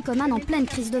des toxicomanes en pleine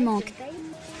crise de manque.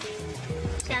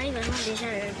 Ça arrive vraiment déjà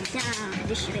bien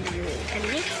déchiré dans le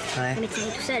cabinet. Ouais. Le médecin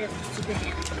est tout seul, ce qu'il peut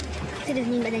faire. C'est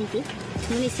devenu une banalité.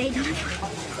 On essaye d'en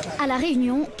avoir. À La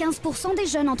Réunion, 15% des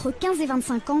jeunes entre 15 et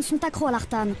 25 ans sont accros à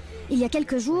l'artane. Il y a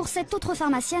quelques jours, cette autre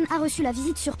pharmacienne a reçu la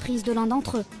visite surprise de l'un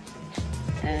d'entre eux.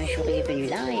 Un jour, il est venu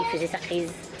là et il faisait sa crise.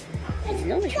 Elle dit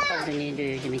non, mais je ne vais pas vous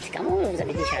donner de médicaments, vous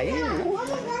avez déjà eu, non.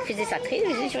 Il faisait sa crise,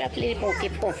 je vais appeler les pompiers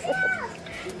pour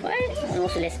ouais, on ne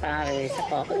se laisse pas ça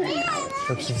part.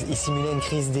 Donc il simulait une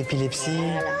crise d'épilepsie.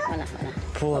 Voilà.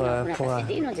 Pour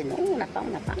ils ont dit non, on n'a pas.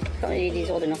 Quand il y a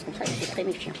des ordonnances comme ça, c'est très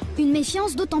méfiant. Une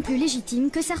méfiance d'autant plus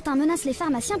légitime que certains menacent les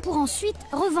pharmaciens pour ensuite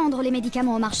revendre les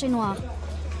médicaments au marché noir.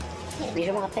 Mais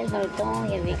je me rappelle dans le temps,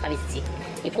 il y avait travesti.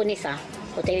 Il prenait ça.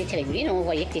 Quand elle était avec lui, on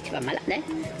voyait qu'il n'était pas malade. Hein,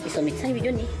 et son médecin lui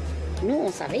donnait. Nous,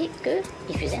 on savait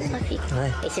qu'il faisait un trafic. Ouais.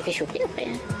 Et il s'est fait choper après.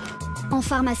 Hein. En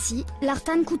pharmacie,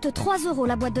 l'artane coûte 3 €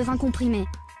 la boîte de 20 comprimés.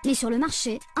 Mais sur le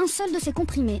marché, un seul de ces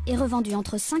comprimés est revendu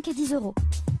entre 5 et 10 €.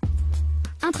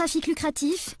 Un trafic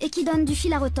lucratif et qui donne du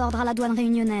fil à retordre à la douane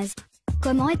réunionnaise.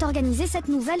 Comment est organisée cette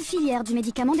nouvelle filière du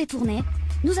médicament détourné?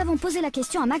 Nous avons posé la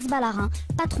question à Max Ballarin,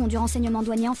 patron du renseignement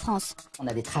douanier en France. On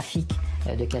a des trafics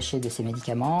de cachets de ces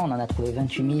médicaments. On en a trouvé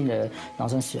 28 000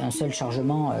 dans un seul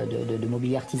chargement de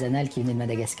mobilier artisanal qui venait de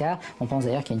Madagascar. On pense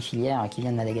d'ailleurs qu'il y a une filière qui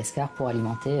vient de Madagascar pour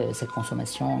alimenter cette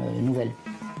consommation nouvelle.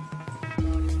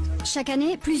 Chaque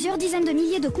année, plusieurs dizaines de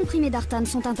milliers de comprimés d'artane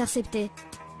sont interceptés.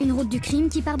 Une route du crime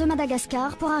qui part de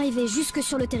Madagascar pour arriver jusque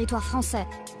sur le territoire français.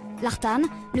 L'artane,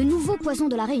 le nouveau poison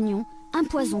de la Réunion, un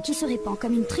poison qui se répand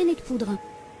comme une traînée de poudre.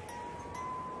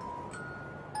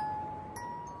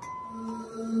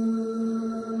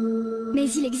 Mais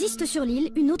il existe sur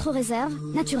l'île une autre réserve,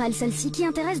 naturelle celle-ci, qui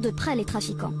intéresse de près les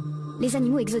trafiquants. Les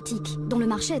animaux exotiques, dont le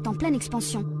marché est en pleine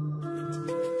expansion.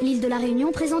 L'île de la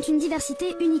Réunion présente une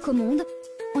diversité unique au monde.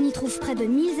 On y trouve près de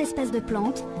 1000 espèces de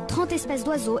plantes, 30 espèces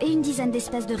d'oiseaux et une dizaine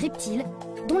d'espèces de reptiles,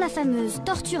 dont la fameuse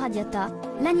tortue radiata,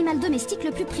 l'animal domestique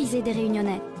le plus prisé des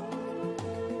Réunionnais.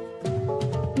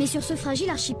 Mais sur ce fragile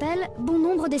archipel, bon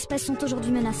nombre d'espèces sont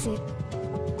aujourd'hui menacées.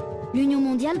 L'Union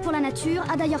mondiale pour la nature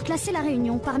a d'ailleurs classé la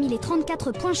Réunion parmi les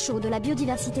 34 points chauds de la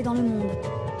biodiversité dans le monde.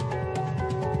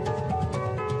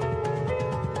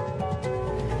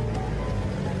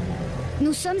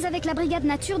 Nous sommes avec la brigade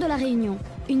nature de la Réunion,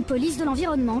 une police de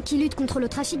l'environnement qui lutte contre le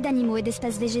trafic d'animaux et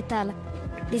d'espèces végétales.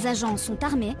 Les agents sont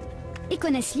armés et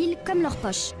connaissent l'île comme leur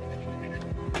poche.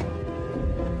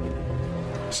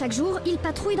 Chaque jour, ils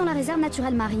patrouillent dans la réserve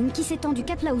naturelle marine qui s'étend du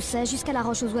Cap Laousset jusqu'à la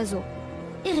Roche aux Oiseaux.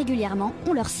 Et régulièrement,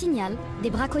 on leur signale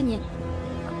des braconniers.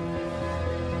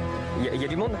 Il y a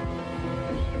du monde?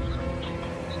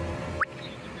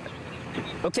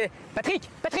 Ok,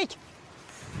 Patrick!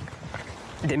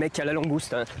 Des mecs à la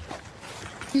langouste. Hein.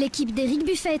 L'équipe d'Éric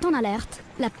Buffet est en alerte.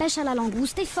 La pêche à la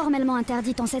langouste est formellement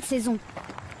interdite en cette saison.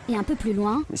 Et un peu plus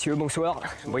loin... Messieurs, bonsoir.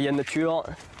 Voyez nature.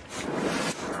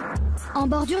 En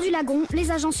bordure du lagon, les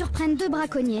agents surprennent 2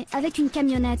 braconniers avec une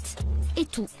camionnette. Et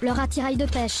tout, leur attirail de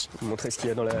pêche. Vous montrez ce qu'il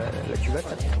y a dans la cuvette.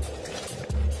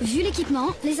 Vu l'équipement,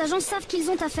 les agents savent qu'ils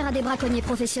ont affaire à des braconniers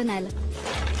professionnels.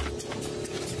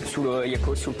 Sous le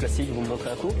yako, sous le plastique, vous me montrez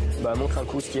un coup? Bah, montre un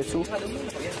coup ce qu'il y a dessous.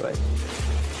 Ouais.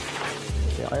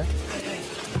 Y a rien.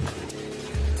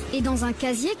 Et dans un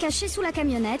casier caché sous la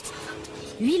camionnette,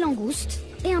 8 langoustes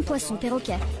et un poisson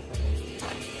perroquet.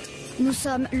 Nous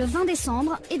sommes le 20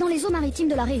 décembre et dans les eaux maritimes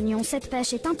de la Réunion, cette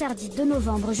pêche est interdite de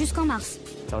novembre jusqu'en mars.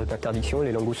 Période d'interdiction,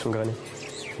 les langoustes sont grainées.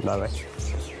 Bah ouais.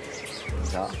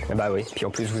 Ça. Bah oui, puis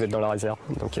en plus vous êtes dans la réserve,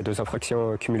 donc il y a 2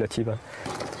 infractions cumulatives.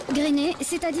 Grainées,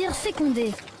 c'est-à-dire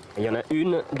fécondées. Il y en a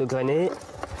une de grainée,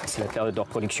 c'est la période de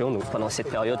reproduction, donc pendant cette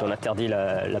période on interdit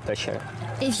la pêche.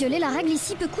 Et violer la règle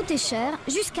ici peut coûter cher,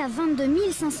 jusqu'à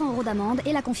 22 500 € d'amende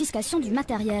et la confiscation du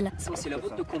matériel. C'est la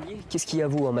route de combien? Qu'est-ce qu'il y a à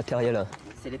vous en matériel?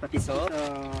 C'est les papiers sorts.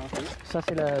 Ça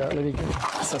c'est le véhicule.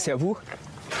 Ça c'est à vous?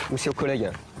 Ou c'est aux collègues?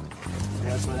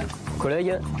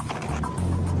 Collègues?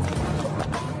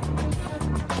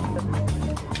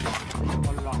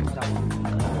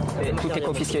 Et tout est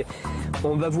confisqué.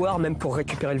 On va voir même pour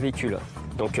récupérer le véhicule.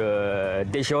 Donc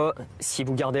déjà, si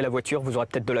vous gardez la voiture, vous aurez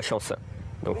peut-être de la chance.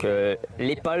 Donc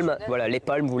les palmes, voilà, les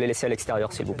palmes, vous les laissez à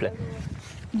l'extérieur, s'il vous plaît.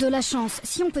 De la chance,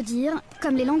 si on peut dire.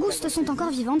 Comme les langoustes sont encore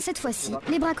vivantes cette fois-ci,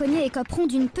 les braconniers écoperont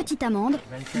d'une petite amende,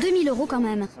 2000 € quand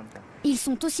même. Ils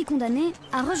sont aussi condamnés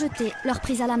à rejeter leur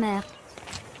prise à la mer.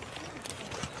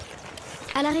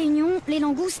 À La Réunion, les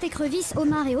langoustes, écrevisses,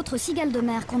 homards et autres cigales de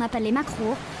mer qu'on appelle les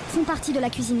maquereaux font partie de la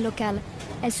cuisine locale.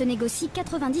 Elles se négocient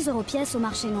 90 € pièce au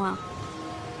marché noir.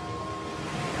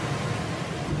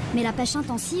 Mais la pêche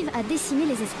intensive a décimé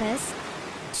les espèces.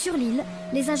 Sur l'île,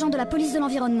 les agents de la police de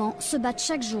l'environnement se battent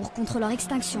chaque jour contre leur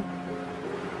extinction.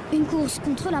 Une course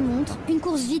contre la montre, une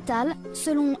course vitale,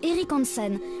 selon Eric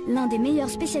Hansen, l'un des meilleurs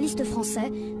spécialistes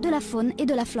français de la faune et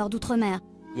de la flore d'outre-mer.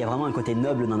 Il y a vraiment un côté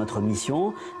noble dans notre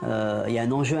mission, il y a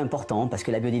un enjeu important parce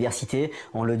que la biodiversité,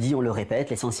 on le dit, on le répète,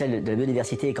 l'essentiel de la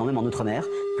biodiversité est quand même en outre-mer,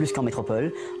 plus qu'en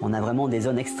métropole. On a vraiment des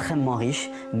zones extrêmement riches,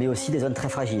 mais aussi des zones très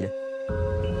fragiles.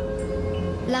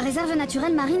 La réserve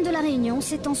naturelle marine de La Réunion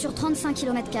s'étend sur 35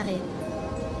 km².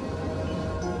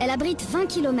 Elle abrite 20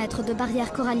 km de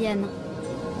barrières coralliennes.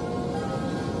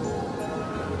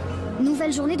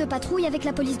 Nouvelle journée de patrouille avec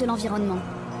la police de l'environnement.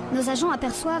 Nos agents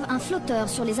aperçoivent un flotteur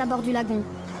sur les abords du lagon.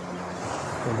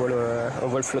 On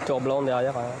voit le flotteur blanc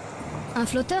derrière. Un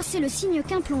flotteur, c'est le signe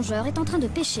qu'un plongeur est en train de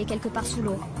pêcher quelque part sous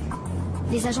l'eau.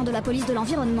 Les agents de la police de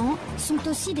l'environnement sont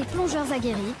aussi des plongeurs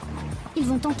aguerris. Ils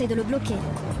vont tenter de le bloquer.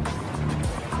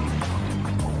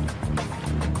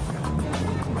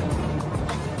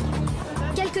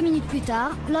 Quelques minutes plus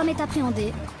tard, l'homme est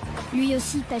appréhendé. Lui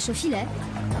aussi pêche au filet.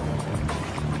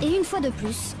 Et une fois de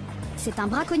plus, c'est un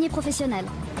braconnier professionnel.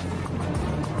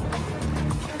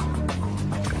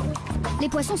 Les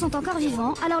poissons sont encore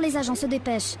vivants, alors les agents se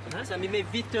dépêchent. Ça me met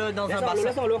vite dans un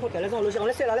bassin.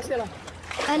 Laissez-la.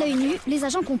 À l'œil nu, les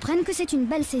agents comprennent que c'est une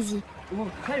belle saisie.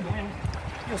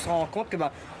 On se rend compte que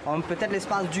en peut-être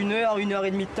l'espace d'une heure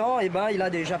et demie de temps, il a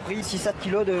déjà pris 6-7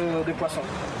 kilos de poissons.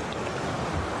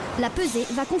 La pesée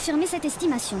va confirmer cette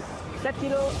estimation. 7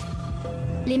 kilos.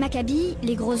 Les macabis,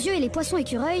 les gros yeux et les poissons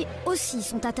écureuils aussi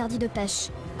sont interdits de pêche.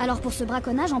 Alors pour ce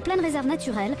braconnage en pleine réserve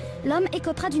naturelle, l'homme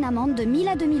écopera d'une amende de 1000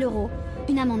 à 2000 €.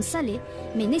 Une amende salée,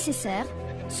 mais nécessaire,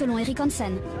 selon Eric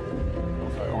Hansen.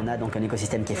 On a donc un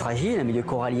écosystème qui est fragile, un milieu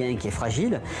corallien qui est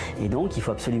fragile, et donc il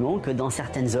faut absolument que dans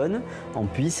certaines zones, on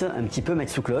puisse un petit peu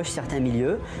mettre sous cloche certains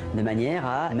milieux, de manière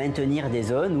à maintenir des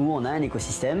zones où on a un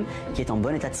écosystème qui est en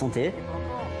bon état de santé.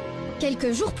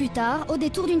 Quelques jours plus tard, au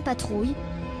détour d'une patrouille,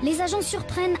 les agents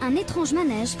surprennent un étrange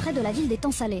manège près de la ville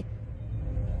d'Étang Salé.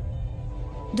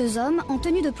 Deux hommes en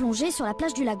tenue de plongée sur la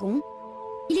plage du lagon.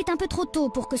 Il est un peu trop tôt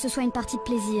pour que ce soit une partie de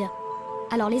plaisir.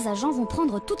 Alors les agents vont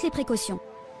prendre toutes les précautions.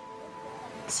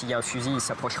 S'il y a un fusil, il ne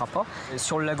s'approchera pas.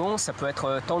 Sur le lagon, ça peut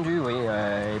être tendu, oui.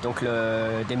 Et donc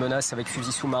des menaces avec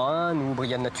fusil sous-marin, nous,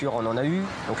 Brigade Nature, on en a eu.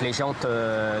 Donc les gens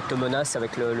te menacent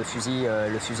avec le fusil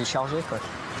chargé, quoi.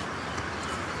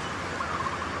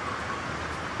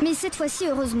 Mais cette fois-ci,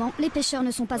 heureusement, les pêcheurs ne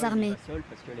sont pas armés.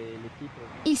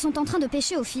 Ils sont en train de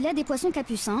pêcher au filet des poissons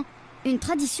capucins, une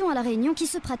tradition à La Réunion qui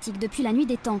se pratique depuis la nuit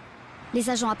des temps. Les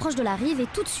agents approchent de la rive et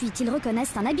tout de suite, ils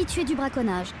reconnaissent un habitué du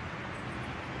braconnage.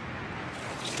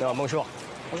 Alors, bonjour.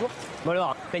 Bonjour. Bon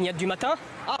alors, baignade du matin?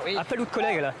 Ah oui. Appelle l'autre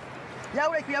collègue là.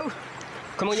 Yaou.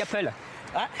 Comment il appelle?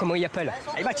 Hein? Comment il appelle?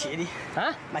 Mathieu, dit. Hein?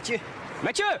 Mathieu.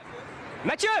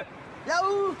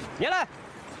 Yaou. Viens là.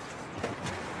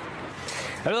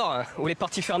 Alors, vous voulez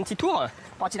partir faire un petit tour?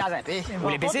 Parti dans un pays. Vous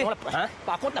les baiser? Hein?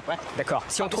 Par contre, après. D'accord.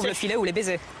 Si on trouve le filet, vous les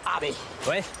baisez? Ah oui.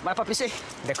 Ouais. On va pas pisser.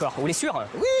 D'accord. Vous les sûr?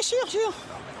 Oui, sûr.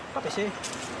 Pas pisser.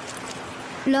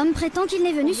 L'homme prétend qu'il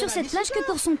n'est venu sur cette plage que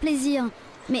pour son plaisir.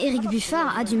 Mais Éric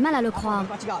Buffard a du mal à le croire.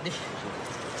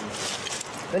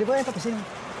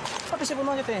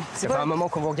 C'est pas un moment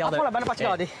qu'on vous regarde. Après, la bonne partie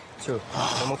regardez. C'est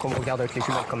un moment qu'on vous regarde avec les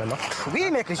jumelles quand même. Hein. Oui,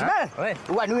 mais avec les jumelles. Ouais.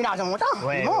 Ouais, nous, il a raison longtemps.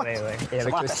 Ouais. Et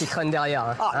avec ce qui traîne derrière.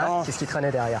 Hein. Ah, qu'est-ce qui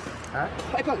traînait derrière? Hein?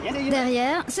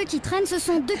 Derrière, ce qui traîne, ce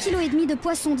sont 2,5 kg de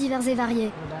poissons divers et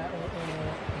variés.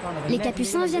 Les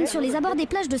capucins viennent sur les abords des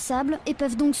plages de sable et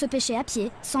peuvent donc se pêcher à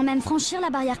pied, sans même franchir la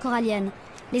barrière corallienne.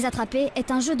 Les attraper est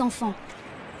un jeu d'enfant.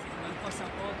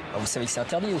 Vous savez que c'est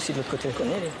interdit aussi de l'autre côté.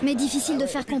 Mais difficile de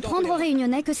faire comprendre aux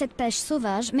Réunionnais que cette pêche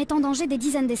sauvage met en danger des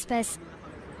dizaines d'espèces.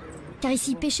 Car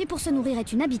ici, pêcher pour se nourrir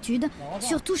est une habitude,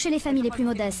 surtout chez les familles les plus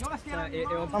modestes.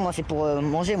 Moi, c'est pour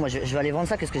manger. Moi, je vais aller vendre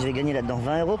ça. Qu'est-ce que je vais gagner là-dedans?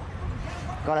 20 €.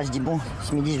 Quand là, je dis, bon,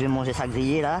 ce midi, je vais manger ça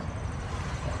grillé, là.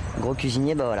 Gros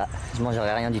cuisinier, bah voilà, je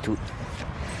mangerai rien du tout.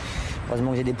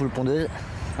 Heureusement que j'ai des poules pondeuses.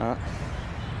 Hein.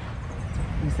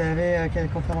 Vous savez quelle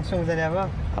contravention vous allez avoir?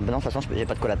 Ah bah non, de toute façon, j'ai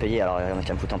pas de quoi la payer, alors je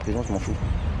vais me foutre en prison, je m'en fous.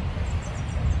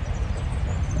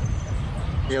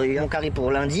 J'ai eu mon carré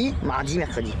pour lundi, mardi,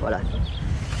 mercredi, voilà.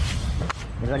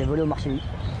 Je vais aller voler au marché.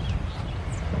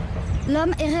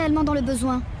 L'homme est réellement dans le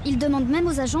besoin. Il demande même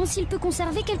aux agents s'il peut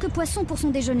conserver quelques poissons pour son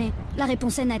déjeuner. La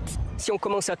réponse est nette. Si on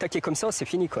commence à attaquer comme ça, c'est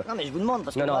fini quoi. Non mais je vous demande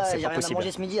parce que non, moi c'est j'ai pas rien possible. à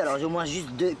manger ce midi, alors j'ai au moins juste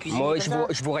 2 cuisines. Moi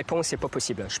je vous réponds, c'est pas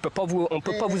possible. Je peux pas vous, on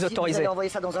peut pas vous si autoriser. Vous allez envoyer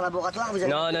ça dans un laboratoire, vous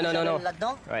allez non.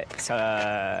 là-dedans. Ouais,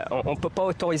 ça, on peut pas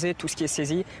autoriser tout ce qui est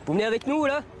saisi. Vous venez avec nous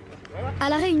là? À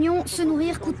La Réunion, se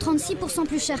nourrir coûte 36%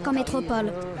 plus cher qu'en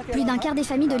métropole. Plus d'un quart des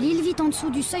familles de l'île vit en dessous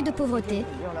du seuil de pauvreté.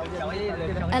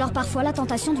 Alors parfois, la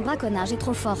tentation du braconnage est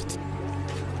trop forte.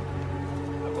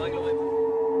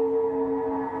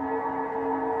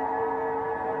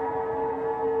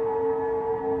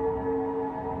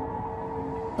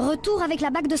 Retour avec la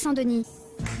BAC de Saint-Denis.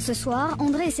 Ce soir,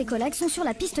 André et ses collègues sont sur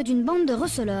la piste d'une bande de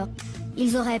receleurs.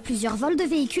 Ils auraient plusieurs vols de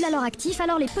véhicules à leur actif,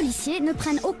 alors les policiers ne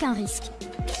prennent aucun risque.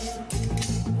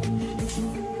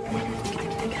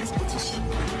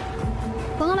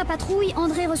 Pendant la patrouille,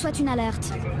 André reçoit une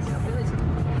alerte.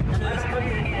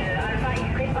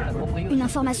 Une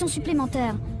information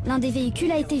supplémentaire. L'un des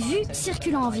véhicules a été vu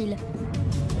circulant en ville.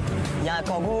 Il y a un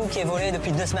kangou qui est volé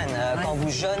depuis 2 semaines, un kangou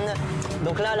jaune.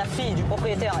 Donc là, la fille du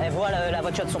propriétaire, elle voit la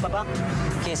voiture de son papa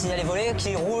qui est signalée volée,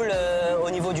 qui roule au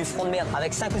niveau du front de mer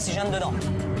avec 5 ou 6 jeunes dedans.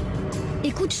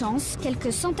 Et coup de chance,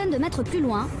 quelques centaines de mètres plus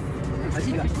loin,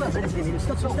 Vas-y,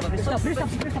 stop.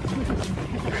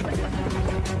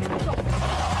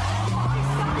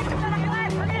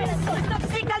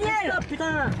 Daniel!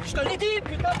 Putain, je te l'ai dit,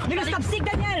 putain! Mais le stop stick,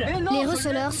 Daniel! les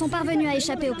receleurs sont parvenus à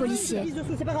échapper aux policiers.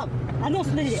 C'est pas grave. Annonce,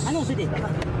 aidez.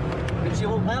 Le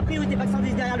Giro, en priorité, pas que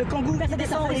 110 derrière le kangou, ça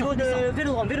descend au niveau de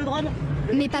Vélodrome.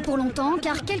 Mais pas pour longtemps,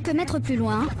 car quelques mètres plus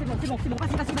loin, C'est bon,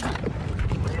 vas-y.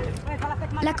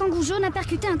 la kangou jaune a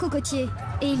percuté un cocotier.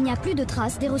 Et il n'y a plus de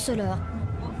traces des receleurs.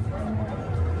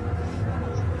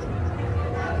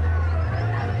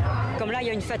 Comme là, il y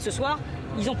a une fête ce soir,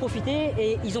 ils ont profité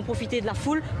de la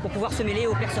foule pour pouvoir se mêler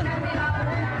aux personnes.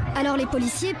 Alors les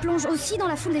policiers plongent aussi dans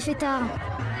la foule des fêtards.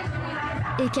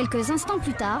 Et quelques instants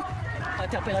plus tard...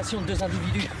 Interpellation de 2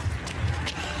 individus.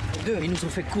 2, ils nous ont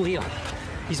fait courir.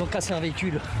 Ils ont cassé un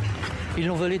véhicule. Ils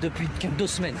l'ont volé depuis 2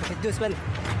 semaines. Ça fait 2 semaines.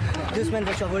 2 semaines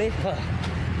voiture volée. Voilà.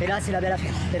 Et là, c'est la belle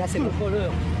affaire. Et là, c'est bon.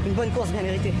 Une bonne course bien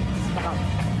méritée. C'est pas grave.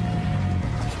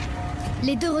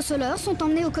 Les 2 receleurs sont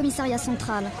emmenés au commissariat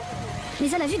central.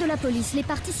 Mais à la vue de la police, les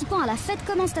participants à la fête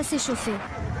commencent à s'échauffer.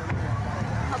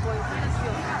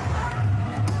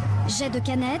 Jets de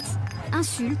canettes,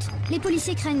 insultes, les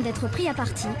policiers craignent d'être pris à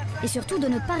partie et surtout de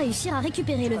ne pas réussir à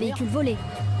récupérer le véhicule volé.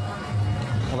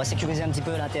 On va sécuriser un petit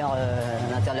peu l'intérieur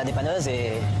de la dépanneuse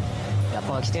et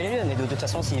après on va quitter les lieux. Mais de toute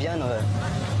façon, s'ils viennent,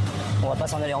 on va pas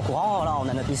s'en aller en courant. Là, on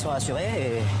a notre mission assurée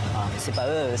et voilà, c'est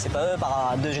pas eux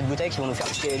par 2 jets de bouteilles qui vont nous faire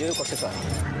quitter les lieux ou quoi que ce soit.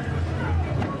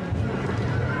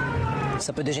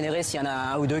 Ça peut dégénérer s'il y en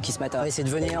a un ou 2 qui se mettent à essayer de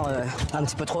venir un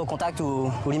petit peu trop au contact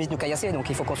ou limite nous caillasser, donc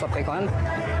il faut qu'on soit prêt quand même.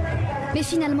 Mais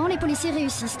finalement, les policiers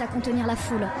réussissent à contenir la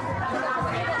foule.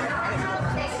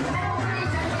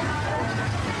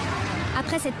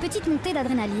 Après cette petite montée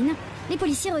d'adrénaline, les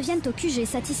policiers reviennent au QG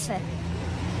satisfaits.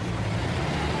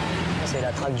 C'est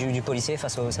la traque du policier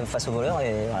face au voleur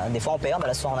et voilà, des fois on perd,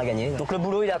 ce soir on a gagné. Donc le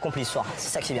boulot il est accompli ce soir, c'est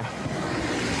ça qui est bien.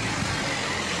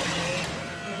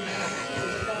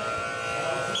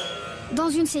 Dans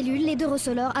une cellule, les 2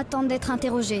 receleurs attendent d'être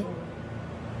interrogés.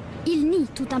 Ils nient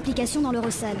toute implication dans le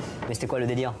recel. Mais c'était quoi le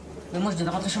délire? Mais moi, je devais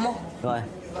rentrer chez moi. Ouais.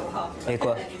 Et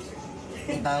quoi?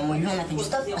 Et ben, moi, lui, on a fait du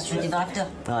stop parce que j'étais dans l'after.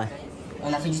 Ouais.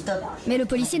 On a fait du stop. Mais le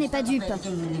policier n'est pas dupe.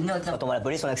 Quand on voit la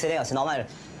police, on accélère, c'est normal.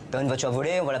 Une voiture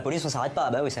volée, on voit la police, on s'arrête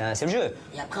pas. Bah oui, c'est le jeu.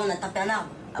 Et après, on a tapé un arbre.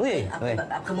 Après,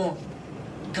 après bon,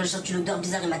 quand j'ai senti l'odeur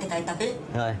bizarre et ma tête avait tapé,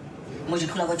 ouais. Moi, j'ai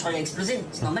cru la voiture allait exploser.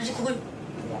 C'est normal, j'ai couru.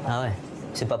 Ah ouais.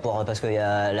 C'est pas parce qu'il y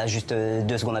a là juste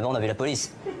 2 secondes avant, on a vu la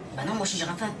police. Bah non, moi j'ai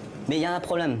rien fait. Mais il y a un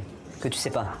problème que tu sais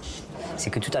pas. C'est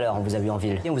que tout à l'heure, on vous a vu en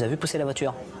ville. Et on vous a vu pousser la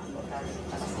voiture.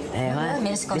 Eh ouais.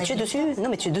 Mais là, tu es dessus. Non,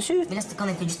 mais tu es dessus. Mais là, c'était quand on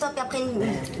a fait du stop et après...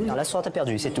 Alors là, ce soir, t'as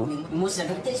perdu, c'est tout. Moi, c'est la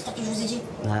vérité, l'histoire que je vous ai dit.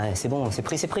 Ouais, c'est bon, c'est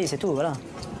pris, c'est tout, voilà.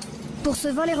 Pour ce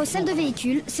vol et recel de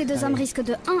véhicules, ces 2 hommes risquent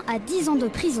de 1 à 10 ans de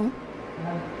prison.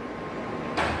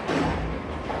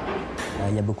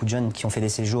 Il y a beaucoup de jeunes qui ont fait des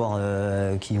séjours,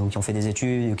 qui ont fait des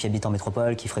études, qui habitent en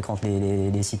métropole, qui fréquentent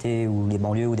les cités ou les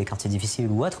banlieues ou des quartiers difficiles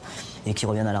ou autres, et qui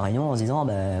reviennent à La Réunion en se disant,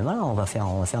 ben voilà, on va faire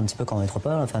un petit peu comme en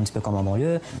métropole, on va faire un petit peu comme en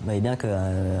banlieue. Ben, et bien qu'à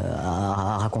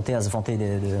raconter, à se vanter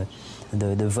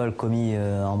de vols commis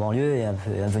en banlieue et à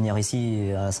venir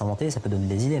ici à s'inventer, ça peut donner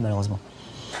des idées malheureusement.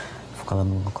 Il faut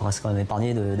qu'on reste quand même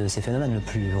épargné de ces phénomènes,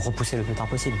 repoussé le plus tard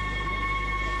possible.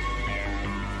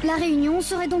 La Réunion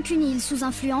serait donc une île sous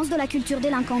influence de la culture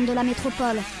délinquante de la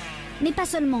métropole. Mais pas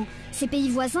seulement. Ces pays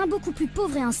voisins, beaucoup plus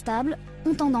pauvres et instables,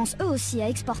 ont tendance eux aussi à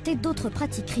exporter d'autres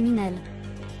pratiques criminelles.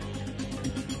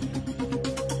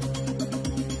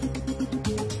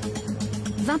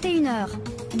 « 21h,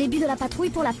 début de la patrouille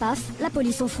pour la PAF, la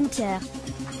police aux frontières.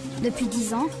 Depuis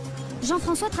 10 ans,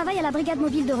 Jean-François travaille à la brigade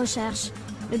mobile de recherche.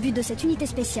 Le but de cette unité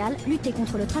spéciale, lutter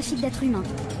contre le trafic d'êtres humains.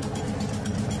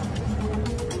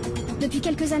 Depuis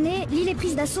quelques années, l'île est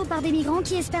prise d'assaut par des migrants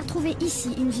qui espèrent trouver ici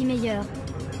une vie meilleure.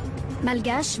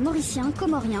 Malgaches, Mauriciens,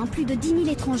 Comoriens, plus de 10 000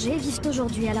 étrangers vivent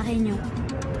aujourd'hui à La Réunion.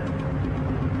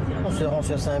 On se rend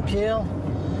sur Saint-Pierre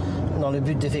dans le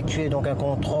but d'effectuer donc un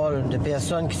contrôle de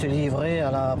personnes qui se livraient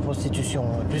à la prostitution,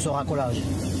 plus au racolage.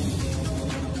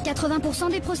 80%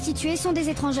 des prostituées sont des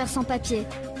étrangères sans papier.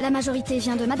 La majorité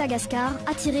vient de Madagascar,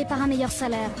 attirée par un meilleur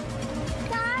salaire.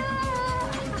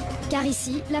 Car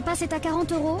ici, la passe est à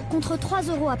 40 € contre 3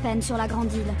 € à peine sur la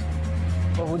grande île.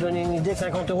 Pour vous donner une idée,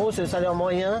 50 €, c'est le salaire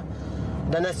moyen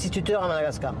d'un instituteur à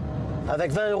Madagascar.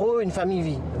 Avec 20 €, une famille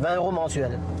vit, 20 €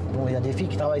 mensuels. Bon, il y a des filles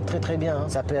qui travaillent très très bien, hein.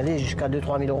 Ça peut aller jusqu'à 2 000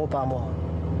 à 3 000 € par mois.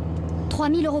 3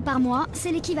 000 € par mois,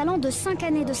 c'est l'équivalent de 5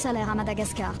 années de salaire à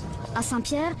Madagascar. À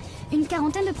Saint-Pierre, une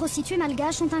quarantaine de prostituées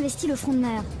malgaches ont investi le front de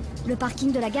mer. Le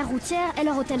parking de la gare routière est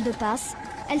leur hôtel de passe.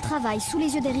 Elles travaillent sous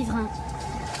les yeux des riverains.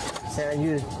 C'est un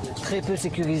lieu très peu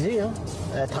sécurisé, hein.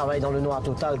 Elles travaillent dans le noir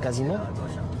total quasiment.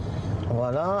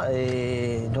 Voilà,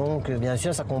 et donc bien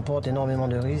sûr ça comporte énormément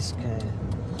de risques,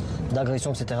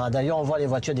 d'agressions, etc. D'ailleurs on voit les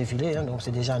voitures défiler, hein, donc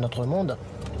c'est déjà un autre monde.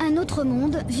 Un autre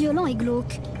monde, violent et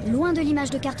glauque, loin de l'image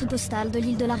de carte postale de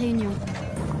l'île de la Réunion.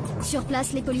 Sur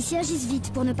place, les policiers agissent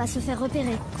vite pour ne pas se faire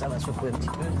repérer. Ça va secouer un petit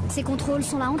peu. Ces contrôles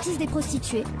sont la hantise des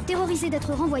prostituées, terrorisées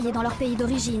d'être renvoyées dans leur pays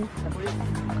d'origine.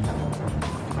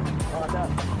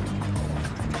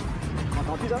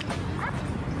 Entends-tu là?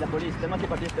 La police, donne-moi tes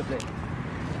papiers s'il te plaît.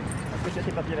 Est-ce que tu as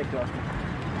tes papiers avec toi?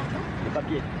 Les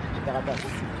papiers, super attache.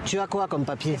 Tu as quoi comme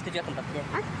papier? Qu'est-ce que tu as comme papier?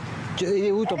 Tu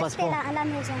es où ton passeport? Rester à la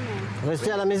maison.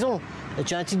 Rester à la maison? Et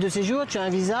tu as un titre de séjour? Tu as un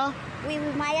visa? Oui,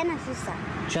 moi, il y a un visa.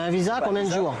 Tu as un visa? Combien de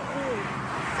jours?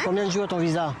 Oui. Combien de jours ton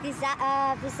visa? Visa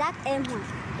 1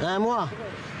 mois. 1 mois?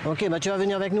 Ok, bah tu vas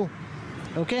venir avec nous.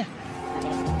 Ok?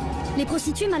 Les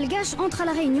prostituées malgaches entrent à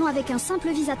La Réunion avec un simple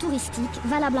visa touristique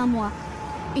valable 1 mois.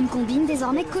 Une combine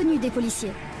désormais connue des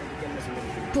policiers.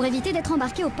 Pour éviter d'être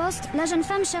embarquée au poste, la jeune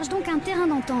femme cherche donc un terrain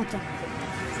d'entente.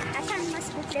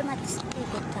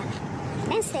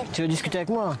 Tu veux discuter avec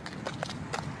moi?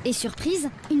 Et surprise,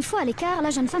 une fois à l'écart, la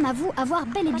jeune femme avoue avoir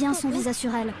bel et bien son visa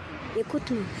sur elle.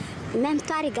 Écoute-moi, même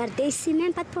toi, regardez ici,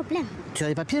 même pas de problème. Tu as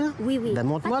les papiers là? Oui, oui. Ben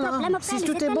montre-moi là. Si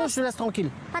tout est bon, je te laisse tranquille.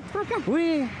 Pas de problème.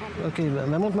 Oui. Ok,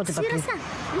 ben montre-moi tes papiers.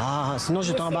 Ah, sinon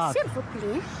je t'embarque. S'il vous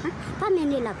plaît, hein? Pas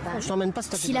mener là-bas. Je t'emmène pas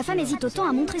si la femme hésite autant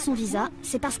à montrer son visa,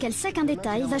 c'est parce qu'elle sait qu'un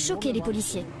détail va choquer les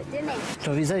policiers.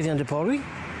 Ton visa, il vient de Port-Louis?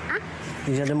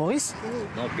 Il vient de Maurice?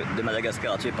 Donc de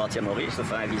Madagascar, tu es parti à Maurice, tu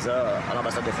fais un visa à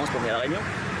l'ambassade de France pour venir à La Réunion?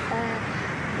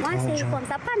 Moi, c'est comme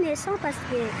ça, pas méchant parce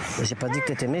que... J'ai pas dit que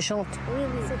t'étais méchante. Oui,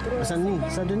 oui,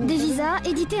 c'est trop... Des visas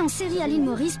édités en série à l'île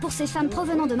Maurice pour ces femmes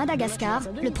provenant de Madagascar,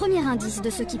 le premier indice de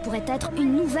ce qui pourrait être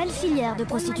une nouvelle filière de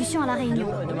prostitution à La Réunion.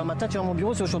 Demain matin, tu vas à mon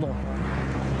bureau, c'est au chaudron.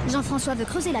 Jean-François veut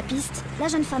creuser la piste, la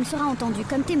jeune femme sera entendue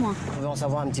comme témoin. On veut en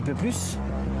savoir un petit peu plus,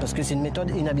 parce que c'est une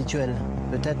méthode inhabituelle.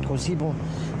 Peut-être aussi, bon,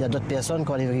 il y a d'autres personnes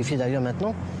qu'on va aller vérifier d'ailleurs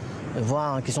maintenant,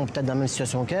 voir qui sont peut-être dans la même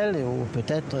situation qu'elle, ou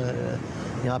peut-être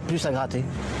il y aura plus à gratter.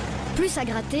 Plus à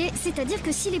gratter, c'est-à-dire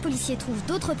que si les policiers trouvent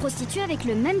d'autres prostituées avec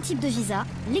le même type de visa,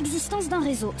 l'existence d'un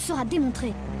réseau sera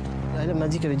démontrée. Elle m'a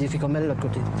dit qu'il y avait des filles comme elle de l'autre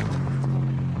côté.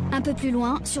 Un peu plus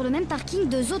loin, sur le même parking,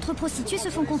 2 autres prostituées se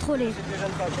font contrôler.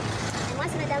 Moi,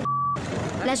 c'est madame...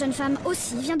 La jeune femme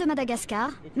aussi vient de Madagascar,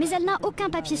 mais elle n'a aucun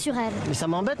papier sur elle. Mais ça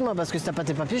m'embête moi, parce que si t'as pas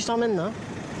tes papiers, je t'emmène, hein.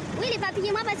 Oui, les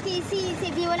papiers, moi, parce que ici,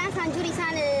 c'est violent, sans jury, sans...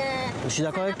 Je suis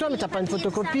d'accord avec toi, mais t'as pas une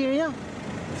photocopie, rien.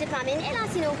 Je peux amener là,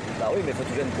 sinon. Bah oui, mais faut que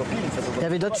tu viennes une copie, une photocopie. Il y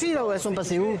avait d'autres filles là, où elles sont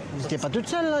passées où? Vous n'étiez pas toutes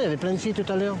seules là, il y avait plein de filles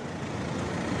tout à l'heure.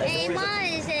 Et moi,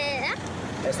 j'ai... Hein?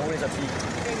 Elles sont où les autres filles?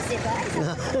 Je sais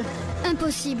pas.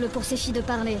 Impossible pour ces filles de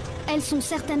parler. Elles sont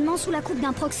certainement sous la coupe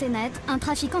d'un proxénète, un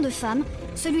trafiquant de femmes,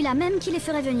 celui-là même qui les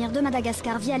ferait venir de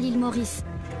Madagascar via l'île Maurice.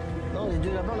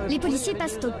 Les policiers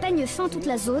passent au peigne fin toute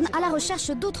la zone à la recherche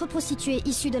d'autres prostituées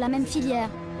issues de la même filière.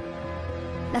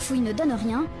 La fouille ne donne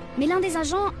rien, mais l'un des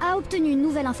agents a obtenu une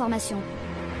nouvelle information.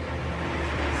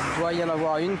 Il doit y en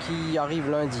avoir une qui arrive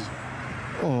lundi.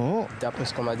 D'après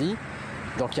ce qu'on m'a dit.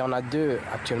 Donc il y en a 2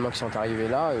 actuellement qui sont arrivés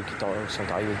là, qui sont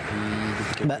arrivés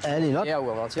depuis quelques elle est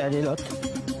l'autre. Elle est l'autre.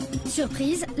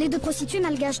 Surprise, les 2 prostituées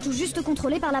malgaches tout juste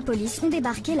contrôlées par la police ont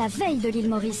débarqué la veille de l'île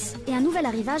Maurice. Et un nouvel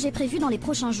arrivage est prévu dans les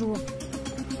prochains jours.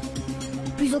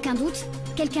 Plus aucun doute,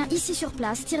 quelqu'un ici sur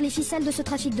place tire les ficelles de ce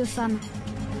trafic de femmes.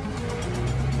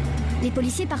 Les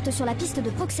policiers partent sur la piste de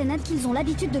proxénètes qu'ils ont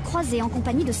l'habitude de croiser en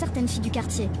compagnie de certaines filles du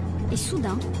quartier. Et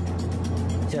soudain...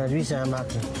 Tiens, lui, c'est un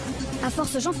Mac. À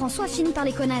force, Jean-François finit par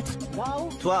les connaître.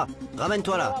 Toi,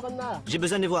 ramène-toi là. J'ai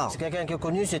besoin de les voir. C'est quelqu'un qui est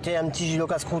connu, c'était un petit gilet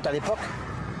casse-croûte à l'époque.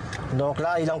 Donc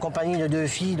là, il est en compagnie de 2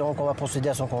 filles, donc on va procéder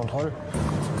à son contrôle.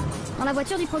 Dans la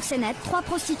voiture du proxénète, 3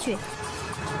 prostituées.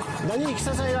 Danick,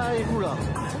 ça est cool là.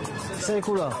 Ça est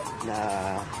cool là.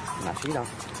 La fille là.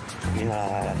 Et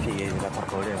la fille, la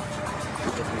parole.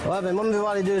 Ouais, ben moi, je veux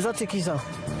voir les 2 autres, c'est qui ça?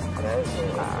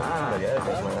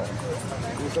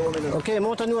 Ok,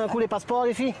 montre-nous un coup les passeports,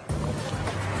 les filles.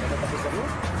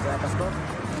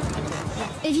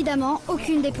 Évidemment,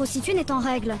 aucune des prostituées n'est en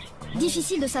règle.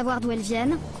 Difficile de savoir d'où elles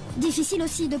viennent. Difficile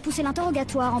aussi de pousser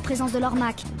l'interrogatoire en présence de leur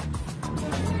Mac.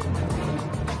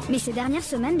 Mais ces dernières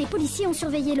semaines, les policiers ont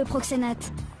surveillé le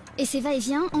proxénète. Et ses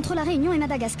va-et-vient entre La Réunion et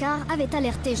Madagascar avaient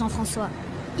alerté Jean-François.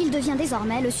 Il devient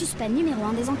désormais le suspect numéro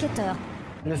 1 des enquêteurs.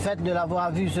 Le fait de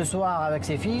l'avoir vu ce soir avec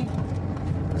ses filles,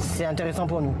 c'est intéressant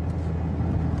pour nous.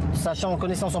 Sachant,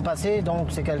 connaissant son passé, donc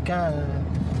c'est quelqu'un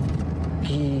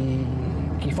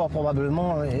qui fort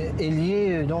probablement est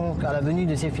lié donc à la venue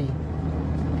de ses filles.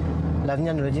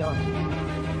 L'avenir nous le dira.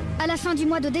 À la fin du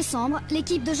mois de décembre,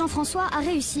 l'équipe de Jean-François a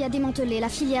réussi à démanteler la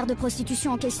filière de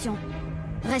prostitution en question.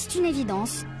 Reste une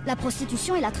évidence, la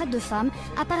prostitution et la traite de femmes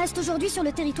apparaissent aujourd'hui sur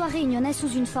le territoire réunionnais sous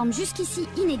une forme jusqu'ici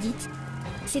inédite.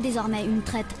 C'est désormais une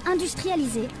traite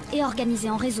industrialisée et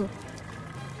organisée en réseau.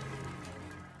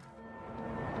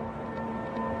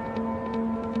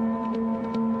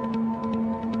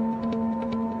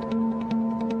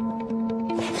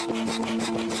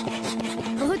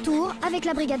 Retour avec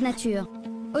la brigade nature.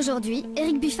 Aujourd'hui,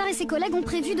 Éric Buffard et ses collègues ont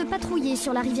prévu de patrouiller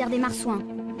sur la rivière des Marsouins.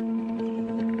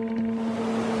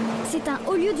 C'est un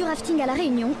haut lieu du rafting à La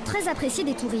Réunion, très apprécié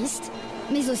des touristes,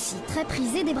 mais aussi très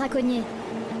prisé des braconniers.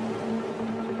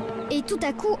 Et tout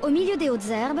à coup, au milieu des hautes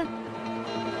herbes...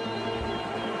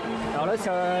 Alors là,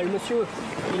 c'est le monsieur,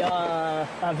 il a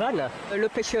un van. Le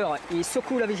pêcheur, il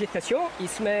secoue la végétation, il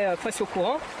se met face au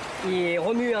courant, il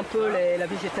remue un peu la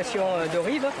végétation de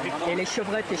rive, et les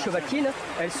chevrettes et chevatines,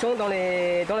 elles sont dans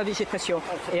la végétation.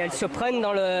 Et elles se prennent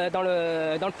dans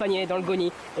le panier, dans le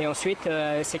goni. Et ensuite,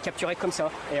 c'est capturé comme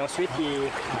ça. Et ensuite,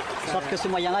 Sauf que ce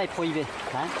moyen-là est prohibé.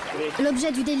 Hein.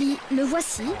 L'objet du délit, le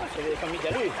voici.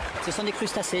 Ce sont des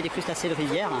crustacés de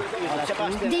rivière.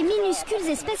 Des minuscules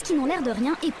espèces qui n'ont l'air de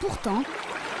rien, et pourtant...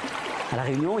 À La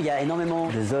Réunion, il y a énormément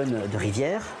de zones de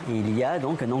rivières et il y a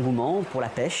donc un engouement pour la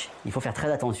pêche. Il faut faire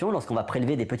très attention lorsqu'on va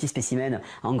prélever des petits spécimens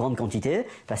en grande quantité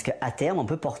parce qu'à terme, on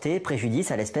peut porter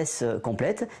préjudice à l'espèce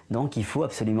complète. Donc il faut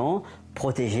absolument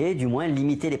protéger, du moins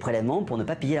limiter les prélèvements pour ne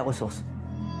pas piller la ressource.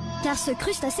 Car ce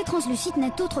crustacé translucide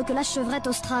n'est autre que la chevrette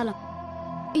australe.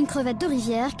 Une crevette de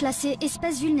rivière classée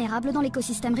espèce vulnérable dans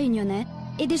l'écosystème réunionnais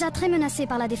et déjà très menacée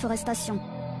par la déforestation.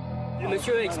 Le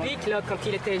monsieur explique, là, quand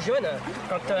il était jeune,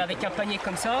 avec un panier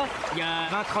comme ça, il y a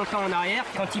 20-30 ans en arrière,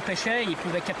 quand il pêchait, il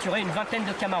pouvait capturer une vingtaine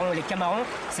de camarons. Les camarons,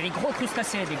 c'est les gros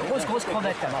crustacés, des grosses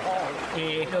crevettes.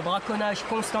 Et le braconnage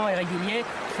constant et régulier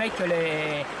fait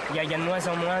qu'il y a de moins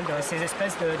en moins de ces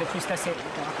espèces de crustacés.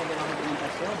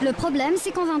 Le problème,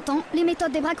 c'est qu'en 20 ans, les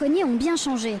méthodes des braconniers ont bien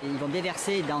changé. Ils vont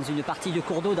déverser dans une partie du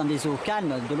cours d'eau, dans des eaux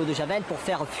calmes, de l'eau de javel pour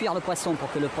faire fuir le poisson,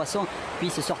 pour que le poisson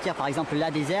puisse sortir par exemple là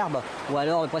des herbes, ou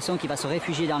alors le poisson qui va se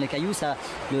réfugier dans les cailloux,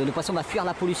 le poisson va fuir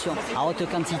la pollution. À haute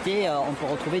quantité, on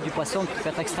peut retrouver du poisson qui peut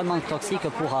être extrêmement toxique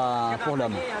pour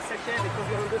l'homme.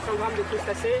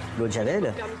 L'eau de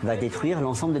javel va détruire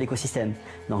l'ensemble de l'écosystème.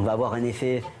 Donc va avoir un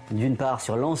effet d'une part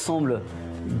sur l'ensemble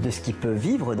de ce qui peut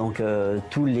vivre, donc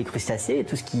tous les crustacés,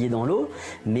 tout ce qui est dans l'eau,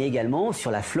 mais également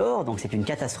sur la flore, donc c'est une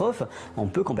catastrophe. On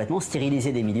peut complètement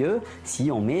stériliser des milieux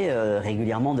si on met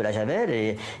régulièrement de la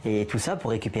javel et tout ça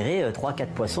pour récupérer 3-4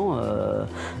 poissons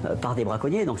par des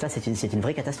braconniers. Donc ça c'est une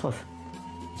vraie catastrophe.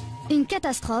 Une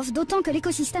catastrophe, d'autant que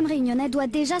l'écosystème réunionnais doit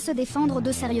déjà se défendre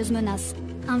de sérieuses menaces.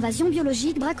 Invasion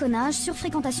biologique, braconnage,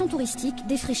 surfréquentation touristique,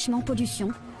 défrichement, pollution.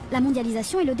 La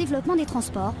mondialisation et le développement des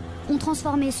transports ont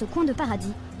transformé ce coin de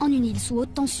paradis en une île sous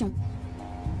haute tension.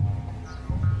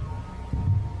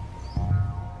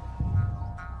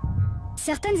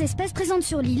 Certaines espèces présentes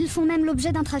sur l'île font même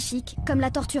l'objet d'un trafic, comme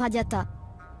la tortue radiata.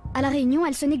 À La Réunion,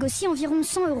 elle se négocie environ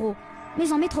 100 €.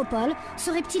 Mais en métropole, ce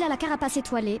reptile à la carapace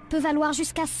étoilée peut valoir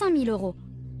jusqu'à 5 000 €.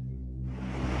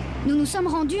 Nous nous sommes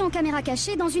rendus en caméra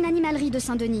cachée dans une animalerie de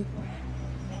Saint-Denis.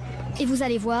 Et vous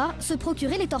allez voir, se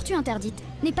procurer les tortues interdites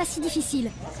n'est pas si difficile.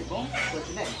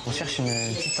 On cherche une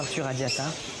petite tortue radiata.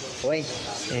 Oui.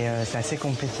 Et c'est assez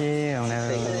compliqué.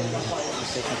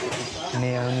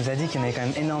 Mais on nous a dit qu'il y en avait quand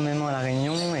même énormément à La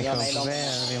Réunion et qu'on pouvait...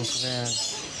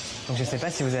 Donc je ne sais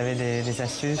pas si vous avez des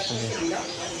astuces.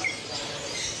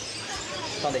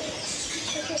 Attendez.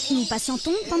 Nous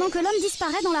patientons pendant que l'homme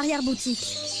disparaît dans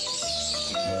l'arrière-boutique.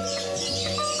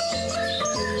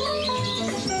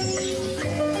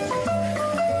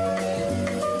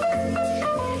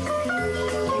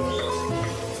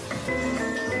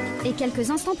 Et quelques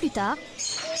instants plus tard...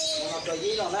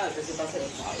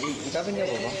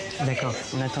 D'accord,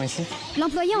 on attend ici.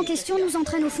 L'employé en question nous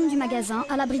entraîne au fond du magasin,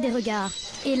 à l'abri des regards.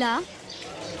 Et là...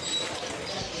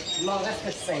 Il m'en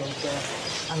reste 5.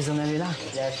 Ah, vous en avez là?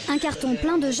 Un carton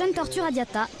plein de jeunes tortues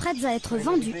radiata, prêtes à être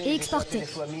vendues et exportées.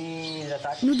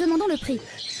 Nous demandons le prix.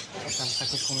 Ça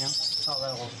coûte combien?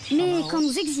 120 €. Mais quand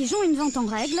nous exigeons une vente en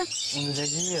règle... On nous a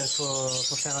dit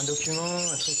faut faire un document,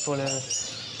 un truc pour le...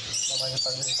 Moi,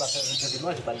 j'ai pas fait le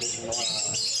document, j'ai pas le document.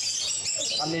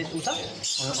 Ramener tout ça?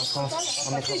 En France,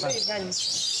 en métropole.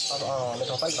 En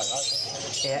métropole, c'est pas grave.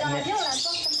 On l'importe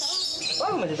comme ça?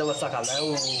 Ouais, vous mettez dans votre sac à main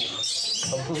ou...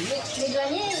 Les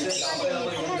douaniers,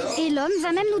 Et l'homme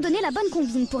va même nous donner la bonne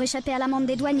combine pour échapper à l'amende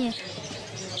des douaniers.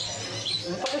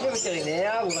 Vous partez au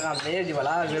vétérinaire, vous me ramenez, vous dites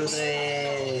voilà, je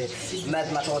voudrais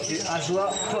mettre ma tortue à jour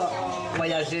pour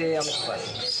voyager en métropole.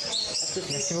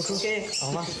 Merci beaucoup. Okay. Au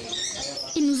revoir.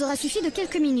 Il nous aura suffi de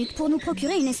quelques minutes pour nous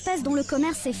procurer une espèce dont le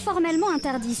commerce est formellement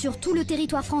interdit sur tout le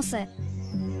territoire français.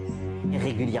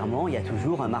 Régulièrement, il y a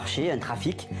toujours un marché, un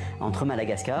trafic entre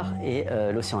Madagascar et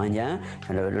l'océan Indien,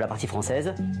 la partie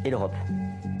française et l'Europe.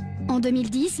 En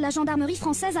 2010, la gendarmerie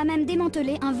française a même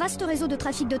démantelé un vaste réseau de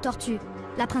trafic de tortues.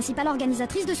 La principale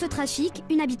organisatrice de ce trafic,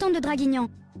 une habitante de Draguignan.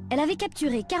 Elle avait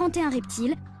capturé 41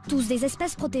 reptiles, tous des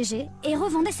espèces protégées, et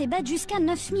revendait ces bêtes jusqu'à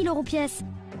 9 000 € pièce.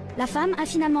 La femme a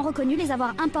finalement reconnu les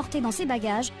avoir importés dans ses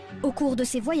bagages au cours de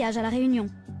ses voyages à La Réunion.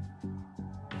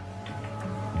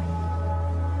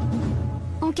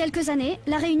 En quelques années,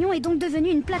 La Réunion est donc devenue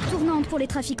une plaque tournante pour les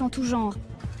trafics en tout genre.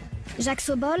 Jacques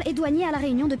Sobol est douanier à La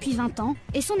Réunion depuis 20 ans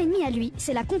et son ennemi à lui,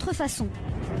 c'est la contrefaçon.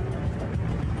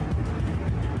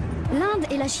 L'Inde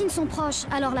et la Chine sont proches,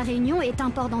 alors La Réunion est un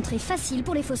port d'entrée facile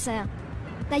pour les faussaires.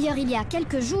 D'ailleurs, il y a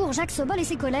quelques jours, Jacques Sobol et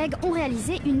ses collègues ont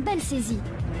réalisé une belle saisie.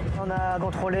 On a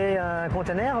contrôlé un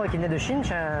conteneur qui venait de Chine,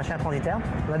 chez un transitaire.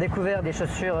 On a découvert des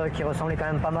chaussures qui ressemblaient quand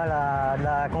même pas mal à de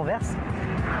la Converse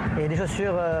et des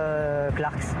chaussures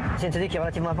Clarks. C'est une saisie qui est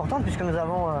relativement importante puisque nous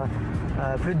avons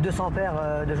plus de 200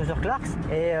 paires de chaussures Clarks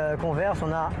et Converse,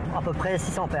 on a à peu près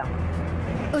 600 paires.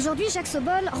 Aujourd'hui, Jacques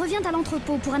Sobol revient à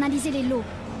l'entrepôt pour analyser les lots.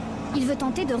 Il veut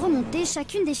tenter de remonter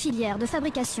chacune des filières de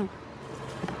fabrication.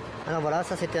 Alors voilà,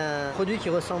 ça c'est un produit qui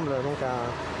ressemble donc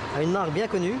à une marque bien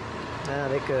connue,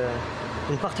 avec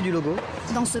une partie du logo.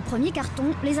 Dans ce premier carton,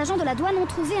 les agents de la douane ont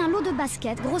trouvé un lot de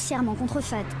baskets grossièrement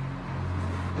contrefaites.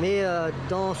 Mais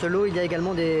dans ce lot, il y a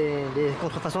également des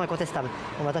contrefaçons incontestables.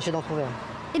 On va tâcher d'en trouver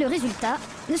un. Et le résultat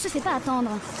ne se fait pas attendre.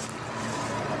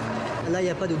 Là, il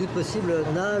n'y a pas de doute possible.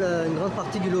 On a une grande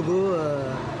partie du logo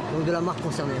donc de la marque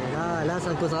concernée. Là,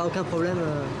 ça ne posera aucun problème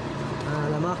à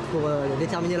la marque pour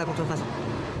déterminer la contrefaçon.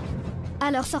 À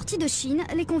leur sortie de Chine,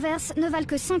 les Converse ne valent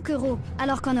que 5 €,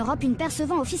 alors qu'en Europe, une paire se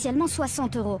vend officiellement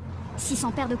 60 €. 600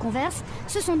 paires de Converse,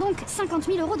 ce sont donc 50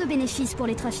 000 € de bénéfices pour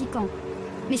les trafiquants.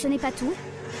 Mais ce n'est pas tout.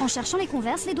 En cherchant les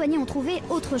Converse, les douaniers ont trouvé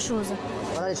autre chose.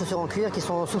 Voilà les chaussures en cuir qui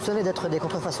sont soupçonnées d'être des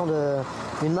contrefaçons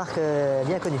d'une marque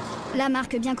bien connue. La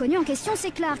marque bien connue en question,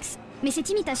 c'est Clarks. Mais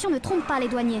cette imitation ne trompe pas les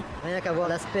douaniers. Rien qu'à voir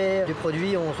l'aspect du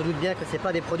produit, on se doute bien que ce n'est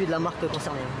pas des produits de la marque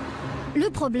concernée. Le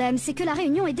problème, c'est que La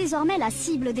Réunion est désormais la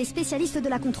cible des spécialistes de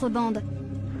la contrebande.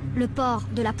 Le port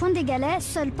de la Pointe des Galets,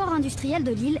 seul port industriel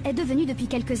de l'île, est devenu depuis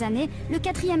quelques années le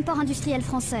 4e port industriel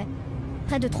français.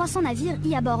 Près de 300 navires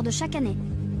y abordent chaque année.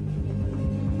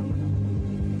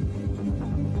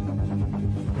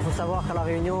 Il faut savoir qu'à La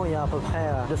Réunion, il y a à peu près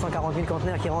 240 000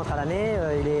 conteneurs qui rentrent à l'année.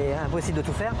 Il est impossible de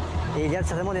tout faire. Et il y a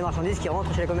certainement des marchandises qui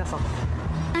rentrent chez les commerçants.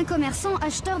 Un commerçant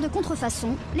acheteur de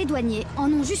contrefaçon, les douaniers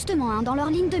en ont justement un dans leur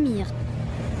ligne de mire.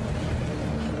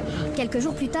 Quelques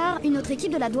jours plus tard, une autre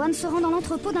équipe de la douane se rend dans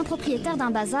l'entrepôt d'un propriétaire d'un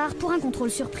bazar pour un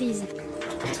contrôle surprise.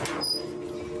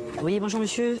 Oui, bonjour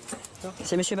monsieur.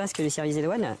 C'est monsieur Basque du service des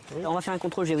douanes. On va faire un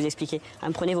contrôle, je vais vous expliquer.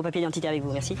 Prenez vos papiers d'identité avec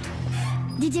vous, merci.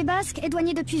 Didier Basque est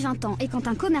douanier depuis 20 ans et quand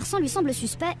un commerçant lui semble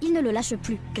suspect, il ne le lâche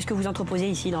plus. Qu'est-ce que vous entreposez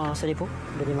ici dans ce dépôt?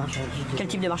 Des marchandises. Quel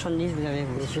type de marchandises vous avez?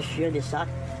 Des chaussures, des sacs.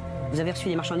 Vous avez reçu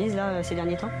des marchandises là ces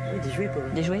derniers temps? Oui, des jouets pour...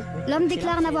 Des jouets? L'homme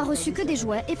déclare n'avoir reçu que des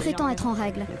jouets et prétend être en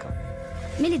règle.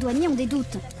 Mais les douaniers ont des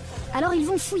doutes. Alors ils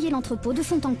vont fouiller l'entrepôt de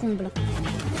fond en comble.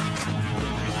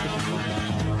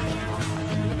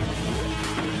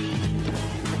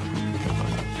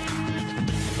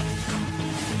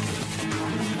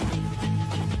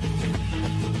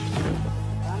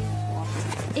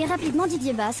 et rapidement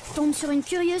Didier Basque tombe sur une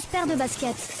curieuse paire de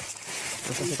baskets.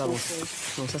 Ça c'est pas bon.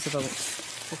 Non, ça c'est pas bon.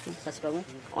 Ça c'est pas bon.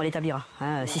 On l'établira.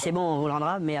 Hein. Si c'est bon, on vous le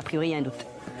rendra, mais a priori il y a un doute.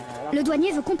 Le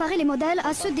douanier veut comparer les modèles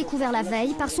à ceux découverts la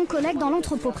veille par son collègue dans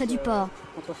l'entrepôt près du port.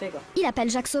 Il appelle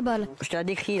Jacques Sobol. Je te la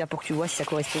décris là pour que tu vois si ça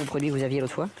correspond au produit que vous aviez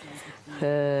l'autre fois.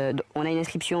 On a une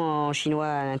inscription en chinois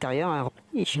à l'intérieur.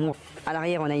 À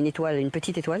l'arrière, on a une étoile, une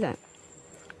petite étoile.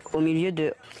 Au milieu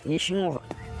de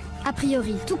A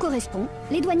priori, tout correspond.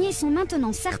 Les douaniers sont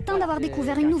maintenant certains d'avoir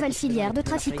découvert une nouvelle filière de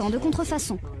trafiquants de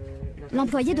contrefaçon.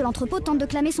 L'employé de l'entrepôt tente de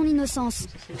clamer son innocence.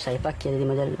 Je ne savais pas qu'il y avait des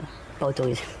modèles pas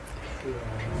autorisés.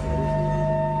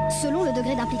 Selon le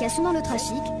degré d'implication dans le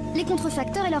trafic, les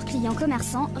contrefacteurs et leurs clients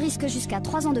commerçants risquent jusqu'à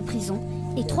 3 ans de prison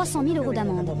et 300 000 €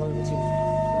 d'amende.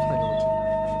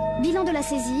 Bilan de la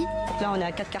saisie. Là, on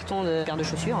a 4 cartons de paires de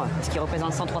chaussures, ce qui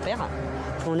représente 103 paires.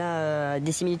 On a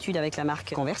des similitudes avec la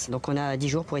marque Converse, donc on a 10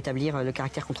 jours pour établir le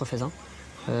caractère contrefaisant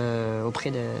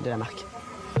auprès de la marque.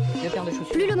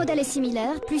 Plus le modèle est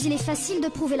similaire, plus il est facile de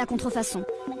prouver la contrefaçon.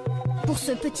 Pour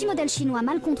ce petit modèle chinois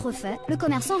mal contrefait, le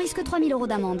commerçant risque 3 000 €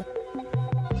 d'amende.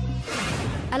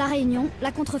 À La Réunion,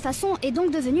 la contrefaçon est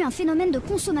donc devenue un phénomène de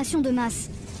consommation de masse.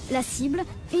 La cible,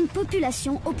 une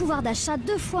population au pouvoir d'achat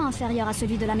 2 fois inférieur à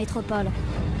celui de la métropole.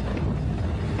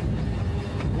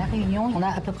 La Réunion, on a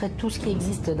à peu près tout ce qui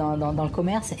existe dans le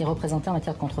commerce est représenté en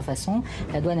matière de contrefaçon.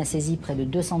 La douane a saisi près de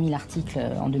 200 000 articles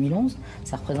en 2011.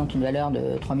 Ça représente une valeur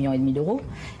de 3,5 millions d'euros.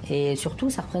 Et surtout,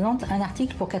 ça représente un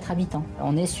article pour 4 habitants.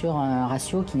 On est sur un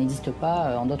ratio qui n'existe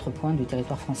pas en d'autres points du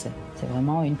territoire français. C'est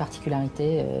vraiment une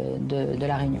particularité de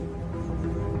La Réunion.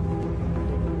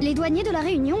 Les douaniers de La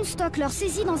Réunion stockent leurs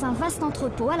saisies dans un vaste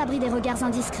entrepôt à l'abri des regards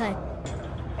indiscrets.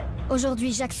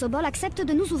 Aujourd'hui, Jacques Sobol accepte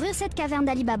de nous ouvrir cette caverne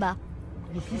d'Alibaba.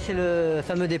 Ici, c'est le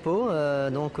fameux dépôt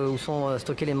où sont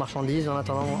stockées les marchandises en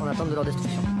attente de leur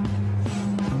destruction.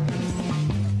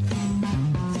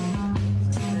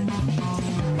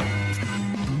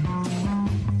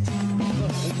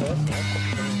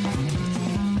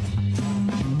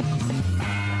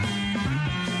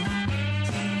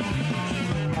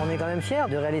 On est quand même fiers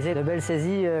de réaliser de belles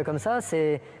saisies comme ça.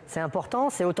 C'est important,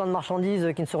 c'est autant de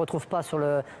marchandises qui ne se retrouvent pas sur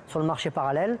le marché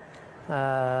parallèle.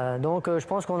 Donc je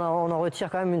pense qu'on en retire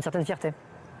quand même une certaine fierté.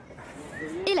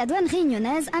 Et la douane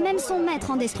réunionnaise a même son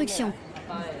maître en destruction.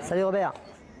 Salut Robert.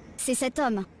 C'est cet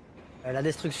homme. La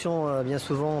destruction, bien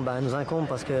souvent, nous incombe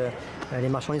parce que les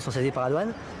marchandises sont saisies par la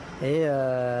douane. Et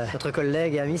notre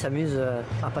collègue et ami s'amuse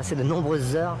à passer de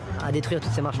nombreuses heures à détruire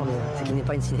toutes ces marchandises. Ce qui n'est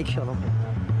pas une sinécure non plus.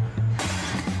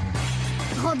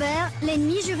 Robert,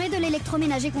 l'ennemi juré de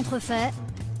l'électroménager contrefait,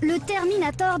 le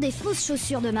terminator des fausses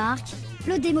chaussures de marque,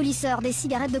 le démolisseur des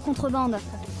cigarettes de contrebande.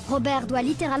 Robert doit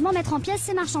littéralement mettre en pièces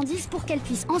ces marchandises pour qu'elles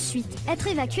puissent ensuite être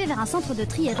évacuées vers un centre de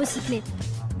tri et recyclées.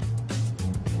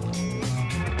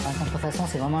 La contrefaçon,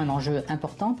 c'est vraiment un enjeu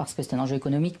important parce que c'est un enjeu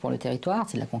économique pour le territoire,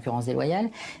 c'est de la concurrence déloyale,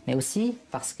 mais aussi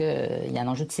parce qu'il y a un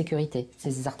enjeu de sécurité.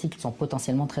 Ces articles sont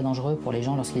potentiellement très dangereux pour les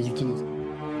gens lorsqu'ils les utilisent.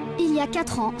 Il y a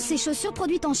 4 ans, ces chaussures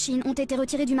produites en Chine ont été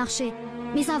retirées du marché.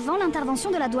 Mais avant l'intervention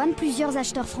de la douane, plusieurs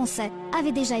acheteurs français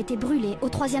avaient déjà été brûlés au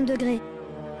 3e degré.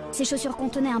 Ces chaussures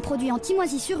contenaient un produit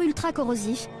anti-moisissure ultra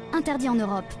corrosif, interdit en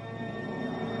Europe.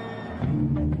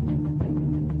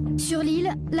 Sur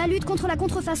l'île, la lutte contre la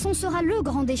contrefaçon sera le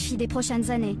grand défi des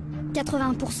prochaines années.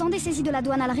 80% des saisies de la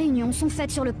douane à La Réunion sont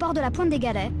faites sur le port de la Pointe des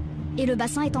Galets, et le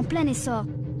bassin est en plein essor.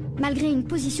 Malgré une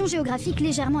position géographique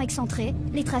légèrement excentrée,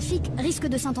 les trafics risquent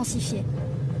de s'intensifier.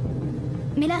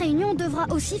 Mais La Réunion devra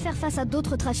aussi faire face à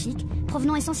d'autres trafics,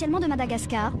 provenant essentiellement de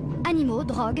Madagascar, animaux,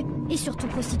 drogue et surtout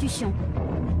prostitution.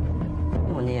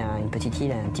 On est à une petite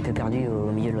île un petit peu perdue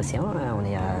au milieu de l'océan, on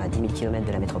est à 10 000 km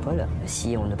de la métropole.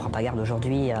 Si on ne prend pas garde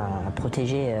aujourd'hui à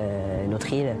protéger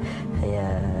notre île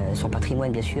et son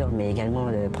patrimoine bien sûr, mais également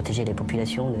de protéger les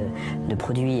populations de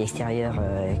produits extérieurs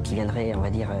qui viendraient, on va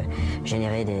dire,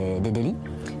 générer des délits,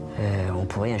 on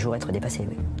pourrait un jour être dépassé.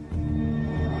 Oui.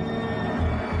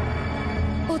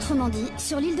 Autrement dit,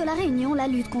 sur l'île de La Réunion, la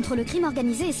lutte contre le crime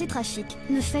organisé et ses trafics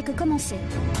ne fait que commencer.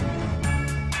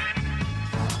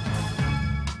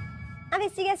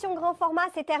 Investigation grand format,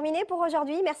 c'est terminé pour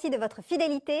aujourd'hui. Merci de votre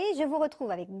fidélité. Je vous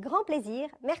retrouve avec grand plaisir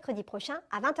mercredi prochain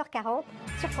à 20h40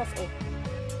 sur Français.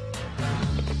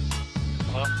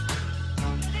 Voilà.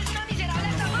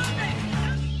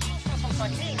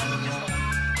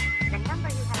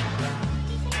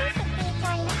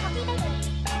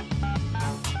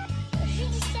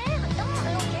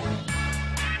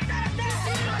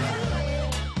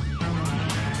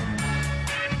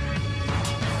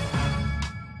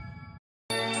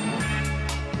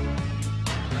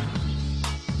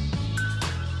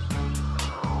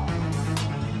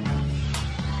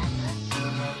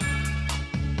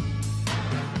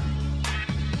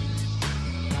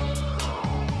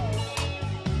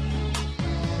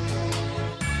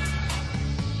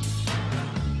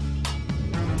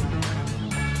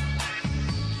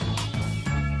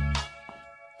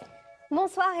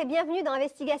 Bonsoir et bienvenue dans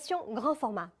Investigation Grand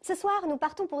Format. Ce soir, nous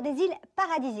partons pour des îles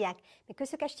paradisiaques. Mais que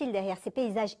se cache-t-il derrière ces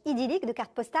paysages idylliques de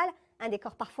cartes postales? Un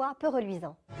décor parfois peu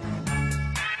reluisant.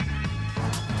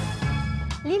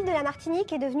 L'île de la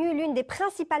Martinique est devenue l'une des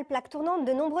principales plaques tournantes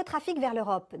de nombreux trafics vers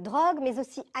l'Europe. Drogue, mais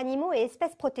aussi animaux et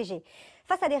espèces protégées.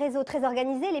 Face à des réseaux très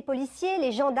organisés, les policiers,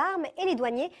 les gendarmes et les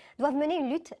douaniers doivent mener une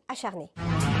lutte acharnée.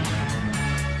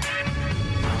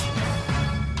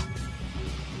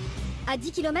 À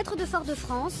 10 km de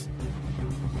Fort-de-France,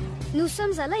 nous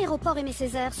sommes à l'aéroport Aimé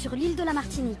Césaire sur l'île de la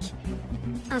Martinique.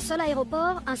 Un seul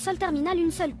aéroport, un seul terminal,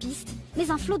 une seule piste,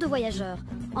 mais un flot de voyageurs.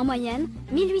 En moyenne,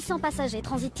 1800 passagers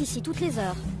transitent ici toutes les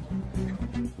heures.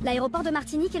 L'aéroport de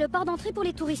Martinique est le port d'entrée pour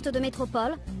les touristes de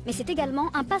métropole, mais c'est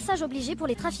également un passage obligé pour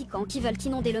les trafiquants qui veulent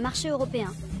inonder le marché européen.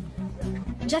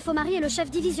 Jeff O'Mary est le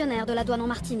chef divisionnaire de la douane en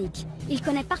Martinique. Il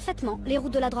connaît parfaitement les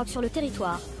routes de la drogue sur le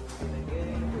territoire.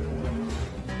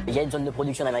 Il y a une zone de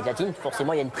production en Amérique latine,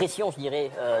 forcément il y a une pression, je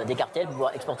dirais, des cartels pour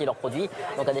pouvoir exporter leurs produits,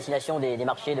 donc à destination des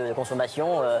marchés de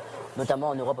consommation, notamment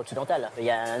en Europe occidentale. Il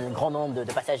y a un grand nombre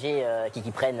de passagers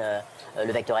qui prennent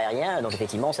le vecteur aérien, donc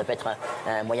effectivement ça peut être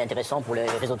un moyen intéressant pour les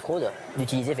réseaux de fraude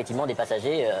d'utiliser effectivement des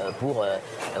passagers pour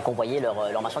convoyer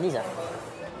leurs marchandises.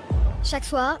 Chaque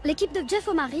soir, l'équipe de Jeff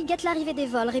O'Mary guette l'arrivée des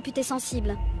vols réputés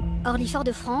sensibles.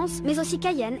 Orly-Fort-de-France, mais aussi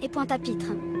Cayenne et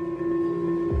Pointe-à-Pitre.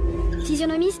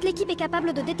 Physionomiste, l'équipe est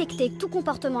capable de détecter tout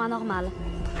comportement anormal.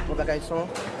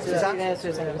 C'est ça?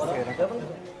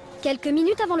 Quelques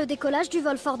minutes avant le décollage du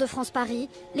vol Fort-de-France-Paris,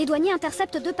 les douaniers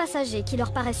interceptent deux passagers qui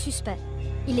leur paraissent suspects.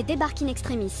 Ils les débarquent in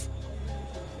extremis.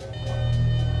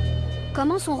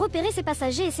 Comment sont repérés ces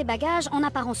passagers et ces bagages en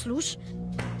apparence louches?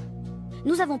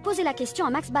 Nous avons posé la question à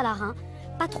Max Ballarin,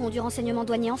 patron du renseignement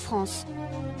douanier en France.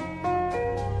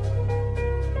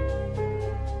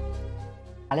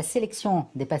 La sélection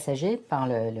des passagers par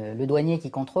le douanier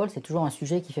qui contrôle, c'est toujours un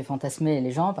sujet qui fait fantasmer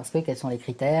les gens parce que quels sont les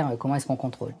critères, comment est-ce qu'on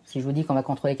contrôle. Si je vous dis qu'on va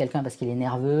contrôler quelqu'un parce qu'il est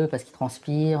nerveux, parce qu'il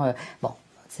transpire, bon,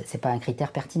 c'est pas un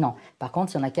critère pertinent. Par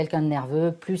contre, si on a quelqu'un de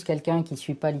nerveux, plus quelqu'un qui ne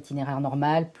suit pas l'itinéraire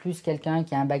normal, plus quelqu'un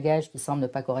qui a un bagage qui semble ne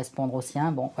pas correspondre au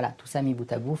sien, bon voilà, tout ça mis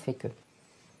bout à bout fait que...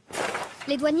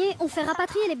 Les douaniers ont fait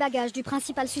rapatrier les bagages du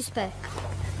principal suspect.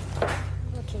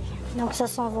 Ok, donc ce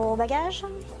sont vos bagages,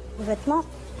 vos vêtements.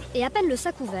 Et à peine le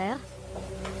sac ouvert...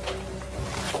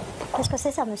 Qu'est-ce que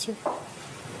c'est ça, monsieur?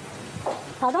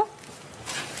 Pardon?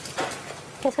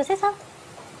 Qu'est-ce que c'est ça?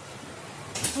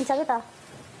 Vous ne savez pas.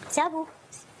 C'est à vous.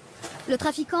 Le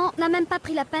trafiquant n'a même pas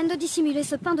pris la peine de dissimuler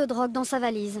ce pain de drogue dans sa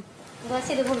valise.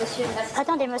 Voici de vous, monsieur.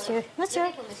 Attendez, monsieur. Monsieur,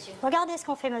 regardez ce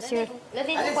qu'on fait, monsieur.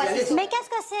 Levez-vous. Mais qu'est-ce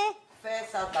que c'est?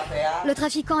 Le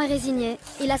trafiquant est résigné.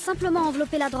 Il a simplement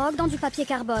enveloppé la drogue dans du papier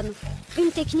carbone. Une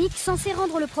technique censée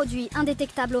rendre le produit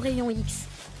indétectable au rayon X.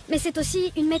 Mais c'est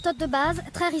aussi une méthode de base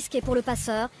très risquée pour le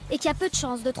passeur et qui a peu de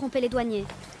chances de tromper les douaniers.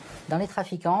 Dans les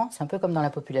trafiquants, c'est un peu comme dans la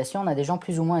population, on a des gens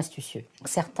plus ou moins astucieux.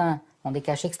 Certains ont des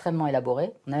caches extrêmement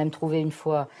élaborés. On a même trouvé une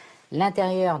fois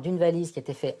l'intérieur d'une valise qui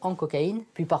était fait en cocaïne.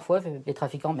 Puis parfois, les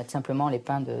trafiquants mettent simplement les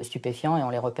pains de stupéfiants et on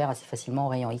les repère assez facilement au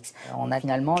rayon X. On a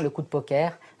finalement le coup de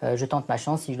poker. Je tente ma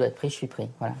chance, si je dois être pris, je suis pris.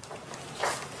 Voilà.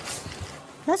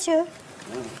 Monsieur,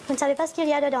 vous ne savez pas ce qu'il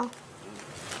y a dedans.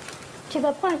 Tu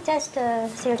vas prendre un test,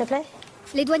 s'il te plaît?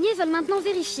 Les douaniers veulent maintenant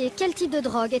vérifier quel type de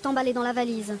drogue est emballé dans la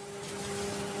valise.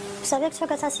 Vous savez ce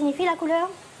que ça signifie, la couleur?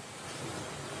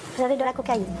 Vous avez de la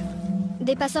cocaïne.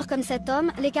 Des passeurs comme cet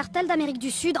homme, les cartels d'Amérique du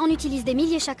Sud en utilisent des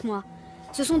milliers chaque mois.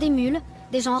 Ce sont des mules,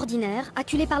 des gens ordinaires,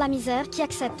 acculés par la misère, qui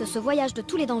acceptent ce voyage de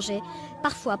tous les dangers,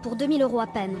 parfois pour 2000 € à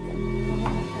peine.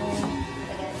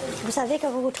 Vous savez que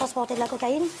vous transportez de la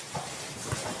cocaïne?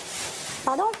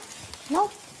 Pardon? Non?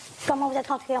 Comment vous êtes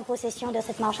rentré en possession de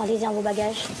cette marchandise dans vos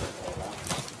bagages?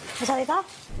 Vous savez pas?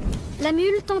 La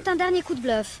mule tente un dernier coup de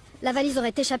bluff. La valise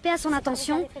aurait échappé à son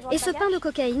attention et ce pain de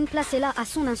cocaïne placé là à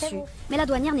son insu. Mais la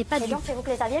douanière n'est pas dupe. Donc c'est vous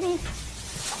que les aviez mis.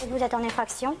 Vous êtes en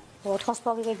infraction au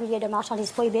transport irrégulier de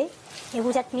marchandises prohibées et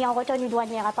vous êtes mis en retenue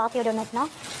douanière à partir de maintenant.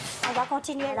 On va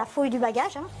continuer la fouille du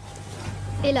bagage. Hein.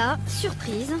 Et là,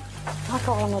 surprise.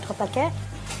 Encore un autre paquet.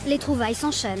 Les trouvailles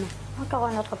s'enchaînent. Encore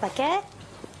un autre paquet.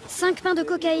 5 pains de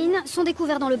cocaïne sont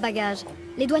découverts dans le bagage.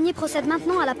 Les douaniers procèdent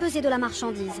maintenant à la pesée de la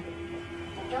marchandise.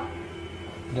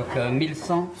 Donc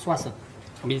 1160,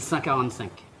 1145.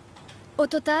 Au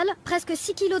total, presque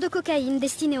 6 kilos de cocaïne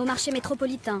destinée au marché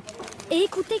métropolitain. Et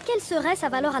écoutez, quelle serait sa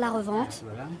valeur à la revente?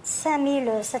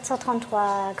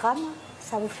 5733 grammes,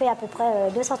 ça vous fait à peu près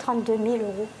 232 000 €.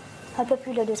 Un peu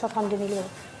plus de 232 000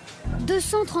 €.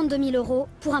 232 000 €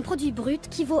 pour un produit brut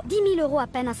qui vaut 10 000 € à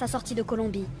peine à sa sortie de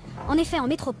Colombie. En effet, en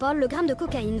métropole, le gramme de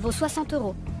cocaïne vaut 60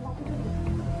 €.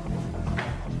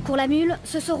 Pour la mule,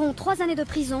 ce seront 3 années de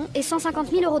prison et 150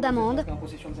 000 € d'amende.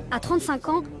 À 35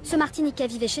 ans, ce Martiniquais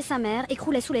vivait chez sa mère et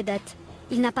croulait sous les dettes.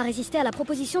 Il n'a pas résisté à la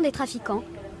proposition des trafiquants.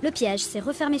 Le piège s'est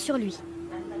refermé sur lui.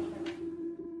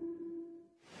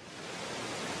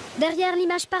 Derrière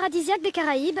l'image paradisiaque des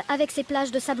Caraïbes, avec ses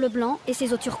plages de sable blanc et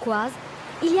ses eaux turquoises,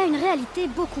 il y a une réalité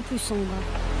beaucoup plus sombre.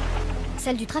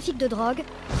 Celle du trafic de drogue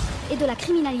et de la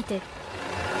criminalité.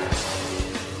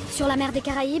 Sur la mer des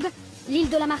Caraïbes,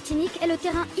 l'île de la Martinique est le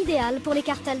terrain idéal pour les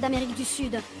cartels d'Amérique du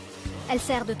Sud. Elle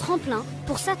sert de tremplin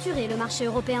pour saturer le marché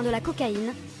européen de la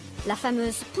cocaïne, la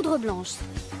fameuse poudre blanche.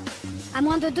 À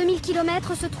moins de 2000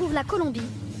 km se trouve la Colombie.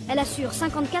 Elle assure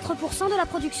 54% de la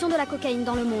production de la cocaïne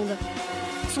dans le monde.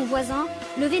 Son voisin,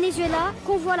 le Venezuela,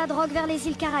 convoie la drogue vers les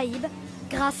îles Caraïbes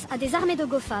grâce à des armées de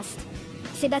go fast.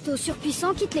 Ces bateaux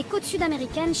surpuissants quittent les côtes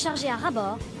sud-américaines chargés à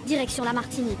ras-bord, direction la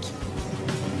Martinique.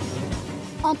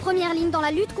 En première ligne dans la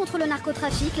lutte contre le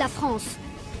narcotrafic, la France.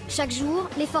 Chaque jour,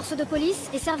 les forces de police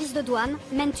et services de douane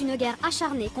mènent une guerre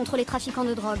acharnée contre les trafiquants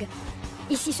de drogue.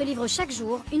 Ici se livre chaque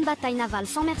jour une bataille navale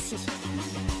sans merci.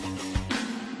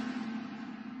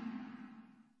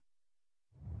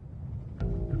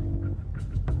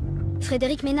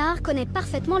 Frédéric Ménard connaît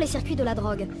parfaitement les circuits de la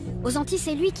drogue. Aux Antilles,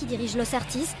 c'est lui qui dirige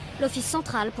l'OCERTIS, l'Office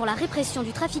central pour la répression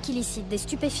du trafic illicite des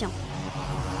stupéfiants.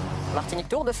 Martinique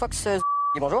Tour de Fox.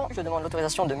 Bonjour, je demande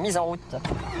l'autorisation de mise en route.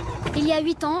 Il y a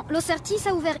 8 ans, l'OCERTIS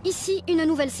a ouvert ici une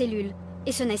nouvelle cellule.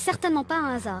 Et ce n'est certainement pas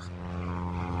un hasard.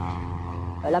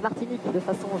 La Martinique, de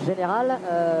façon générale,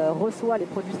 reçoit les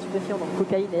produits stupéfiants, donc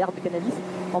cocaïne et herbes de cannabis,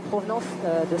 en provenance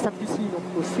de Sainte-Lucie, donc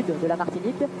au sud de la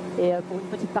Martinique, et pour une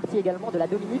petite partie également de la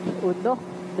Dominique, au nord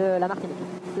de la Martinique.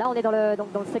 Là, on est dans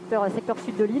le secteur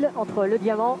sud de l'île, entre le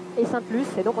Diamant et Sainte-Luce,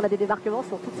 et donc on a des débarquements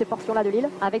sur toutes ces portions-là de l'île,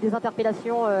 avec des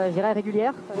interpellations, je dirais,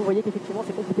 régulières. Vous voyez qu'effectivement,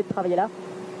 c'est compliqué de travailler là.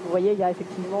 Vous voyez, il y a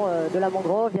effectivement de la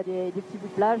mangrove, il y a des petits bouts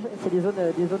de plage, c'est des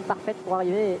zones parfaites pour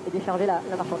arriver et décharger la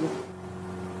marchandise.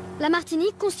 La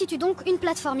Martinique constitue donc une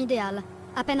plateforme idéale.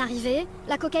 À peine arrivée,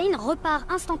 la cocaïne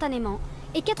repart instantanément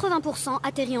et 80%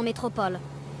 atterrit en métropole.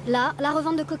 Là, la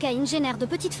revente de cocaïne génère de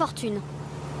petites fortunes.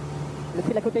 Le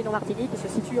prix de la cocaïne en Martinique se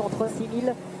situe entre 6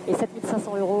 000 et 7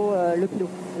 500 € le kilo.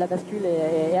 La bascule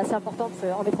est assez importante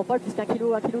en métropole puisqu'un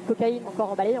kilo de cocaïne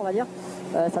encore emballé, on va dire,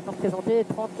 ça peut représenter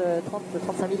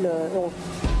 35 000 €.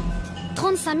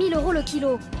 35 000 € le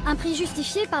kilo, un prix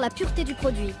justifié par la pureté du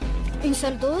produit. Une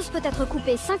seule dose peut être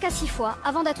coupée 5 à 6 fois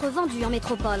avant d'être vendue en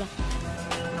métropole.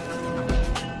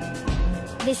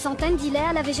 Des centaines d'îlets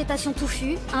à la végétation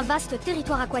touffue, un vaste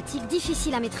territoire aquatique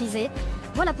difficile à maîtriser.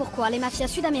 Voilà pourquoi les mafias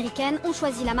sud-américaines ont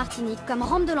choisi la Martinique comme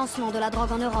rampe de lancement de la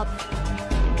drogue en Europe.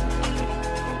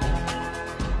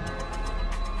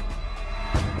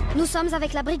 Nous sommes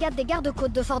avec la brigade des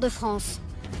gardes-côtes de Fort-de-France.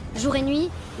 Jour et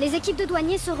nuit, les équipes de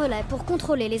douaniers se relaient pour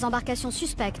contrôler les embarcations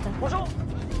suspectes. Bonjour.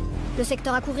 Le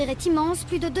secteur à couvrir est immense,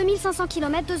 plus de 2500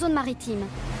 km de zone maritime.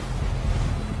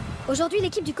 Aujourd'hui,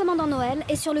 l'équipe du commandant Nouvel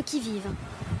est sur le qui-vive.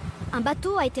 Un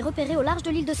bateau a été repéré au large de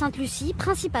l'île de Sainte-Lucie,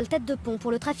 principale tête de pont pour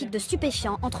le trafic de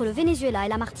stupéfiants entre le Venezuela et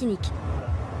la Martinique.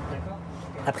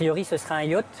 A priori, ce serait un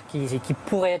yacht qui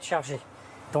pourrait être chargé.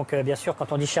 Donc bien sûr,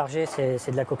 quand on dit chargé,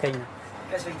 c'est de la cocaïne.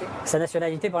 Sa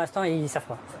nationalité, pour l'instant, ils ne savent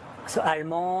pas.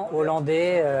 Allemand,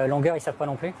 hollandais, longueur, ils ne savent pas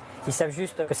non plus. Ils savent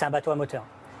juste que c'est un bateau à moteur.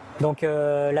 Donc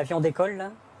l'avion décolle,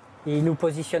 là, il nous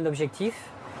positionne l'objectif.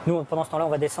 Nous, pendant ce temps-là, on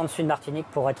va descendre sud Martinique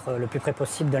pour être le plus près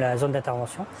possible de la zone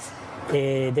d'intervention.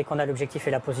 Et dès qu'on a l'objectif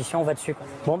et la position, on va dessus.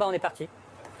 Bon, on est parti.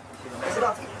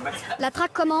 La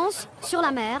traque commence sur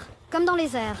la mer, comme dans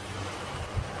les airs.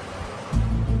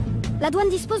 La douane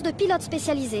dispose de pilotes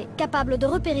spécialisés, capables de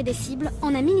repérer des cibles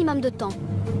en un minimum de temps.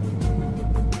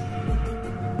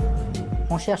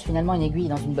 On cherche finalement une aiguille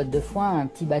dans une botte de foin, un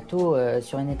petit bateau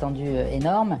sur une étendue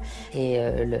énorme, et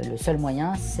le seul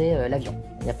moyen, c'est l'avion.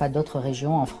 Il n'y a pas d'autre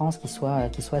région en France qui soit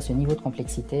à ce niveau de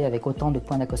complexité avec autant de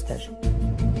points d'accostage.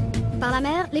 Par la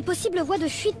mer, les possibles voies de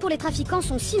fuite pour les trafiquants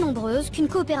sont si nombreuses qu'une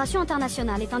coopération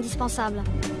internationale est indispensable.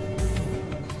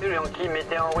 Yankee,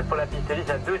 mettez en route pour la piste Elise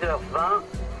à 12h20.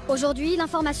 Aujourd'hui,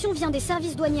 l'information vient des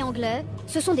services douaniers anglais.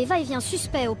 Ce sont des va-et-vient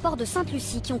suspects au port de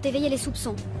Sainte-Lucie qui ont éveillé les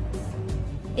soupçons.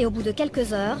 Et au bout de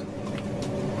quelques heures,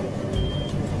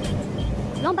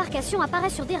 l'embarcation apparaît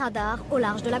sur des radars au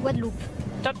large de la Guadeloupe.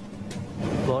 Top.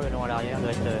 Bon, le nom à l'arrière doit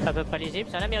être à peu près lisible,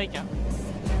 c'est un Américain.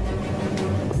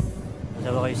 Nous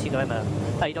avons réussi quand même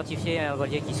à identifier un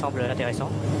voilier qui semble intéressant.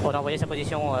 On a envoyé sa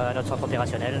position à notre centre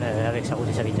opérationnel avec sa route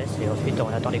et sa vitesse, et ensuite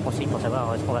on attend les consignes pour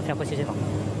savoir ce qu'on va faire précisément.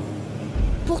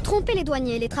 Pour tromper les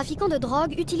douaniers, les trafiquants de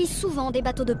drogue utilisent souvent des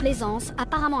bateaux de plaisance,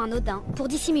 apparemment anodins, pour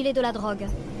dissimuler de la drogue.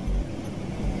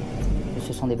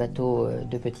 ce sont des bateaux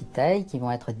de petite taille qui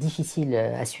vont être difficiles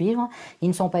à suivre. Ils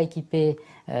ne sont pas équipés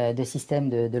de systèmes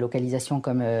de localisation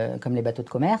comme les bateaux de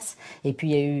commerce. Et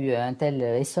puis il y a eu un tel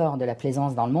essor de la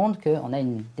plaisance dans le monde qu'on a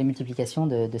une démultiplication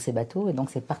de ces bateaux et donc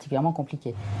c'est particulièrement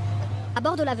compliqué. À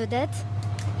bord de la Vedette,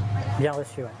 Bien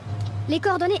reçu, ouais. les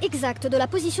coordonnées exactes de la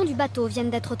position du bateau viennent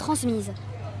d'être transmises.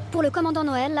 Pour le commandant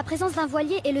Nouvel, la présence d'un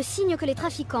voilier est le signe que les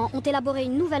trafiquants ont élaboré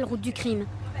une nouvelle route du crime.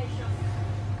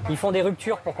 Ils font des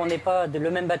ruptures pour qu'on n'ait pas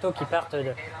le même bateau qui parte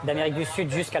d'Amérique du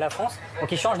Sud jusqu'à la France. Donc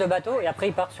ils changent de bateau et après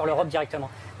ils partent sur l'Europe directement.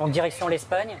 Donc direction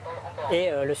l'Espagne et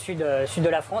le sud de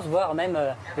la France, voire même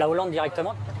la Hollande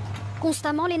directement.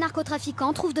 Constamment, les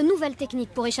narcotrafiquants trouvent de nouvelles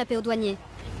techniques pour échapper aux douaniers.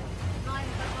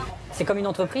 C'est comme une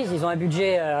entreprise, ils ont un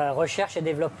budget recherche et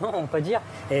développement, on peut dire.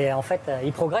 Et en fait,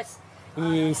 ils progressent.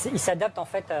 Ils s'adaptent en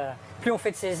fait. Plus on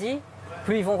fait de saisies,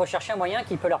 plus ils vont rechercher un moyen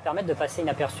qui peut leur permettre de passer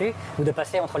inaperçu ou de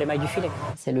passer entre les mailles du filet.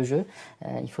 C'est le jeu,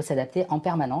 il faut s'adapter en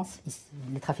permanence.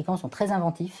 Les trafiquants sont très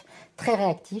inventifs, très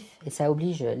réactifs et ça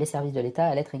oblige les services de l'État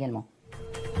à l'être également.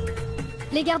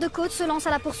 Les gardes-côtes se lancent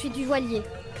à la poursuite du voilier.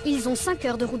 Ils ont 5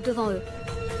 heures de route devant eux.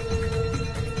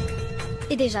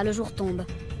 Et déjà le jour tombe.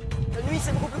 De nuit,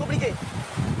 c'est beaucoup plus compliqué.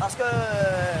 Parce que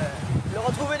le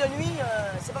retrouver de nuit,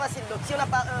 c'est pas facile. Donc si on n'a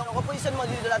pas un repositionnement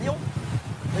de l'avion,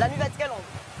 la nuit va être quelle angle?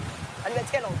 La nuit va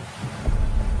être quelle angle?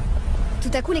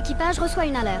 Tout à coup, l'équipage reçoit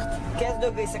une alerte. 15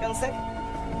 degrés 55.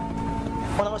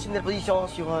 On a reçu une nouvelle position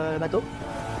sur le bateau.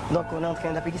 Donc on est en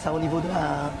train d'appliquer ça au niveau de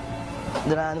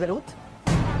la nouvelle route.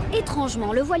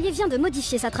 Étrangement, le voilier vient de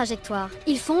modifier sa trajectoire.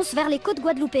 Il fonce vers les côtes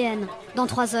guadeloupéennes. Dans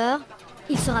 3 heures,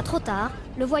 il sera trop tard.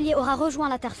 Le voilier aura rejoint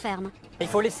la terre ferme. Il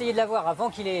faut l'essayer de l'avoir avant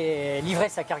qu'il ait livré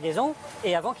sa cargaison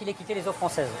et avant qu'il ait quitté les eaux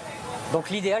françaises. Donc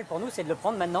l'idéal pour nous, c'est de le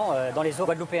prendre maintenant dans les eaux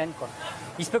guadeloupéennes, quoi.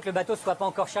 Il se peut que le bateau ne soit pas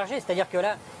encore chargé, c'est-à-dire que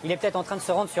là, il est peut-être en train de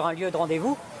se rendre sur un lieu de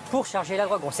rendez-vous pour charger la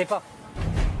drogue, on ne sait pas.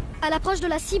 À l'approche de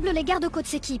la cible, les gardes-côtes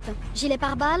s'équipent. Gilets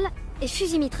pare-balles et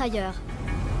fusils mitrailleurs.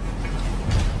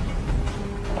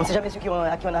 On ne sait jamais à qui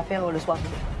on a affaire le soir.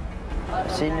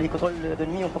 C'est les contrôles de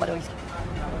nuit, on ne prend pas de risque.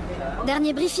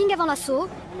 Dernier briefing avant l'assaut.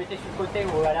 Vous mettez sur le côté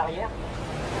ou à l'arrière.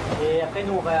 Et après,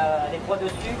 nous, on va aller droit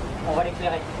dessus, on va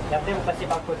l'éclairer. Et après, vous passez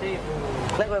par le côté et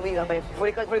vous... D'accord, oui, il faut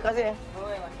l'écraser. Hein.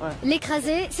 Ouais.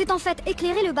 L'écraser, c'est en fait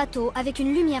éclairer le bateau avec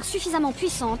une lumière suffisamment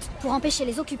puissante pour empêcher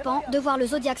les occupants de voir le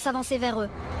Zodiac s'avancer vers eux.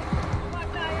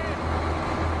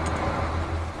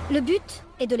 Le but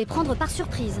est de les prendre par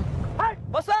surprise.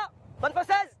 Bonsoir, bonne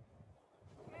française.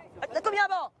 Vous êtes combien à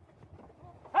bord?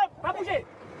 Pas bouger.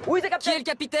 Oui, c'est capitaine. Qui est le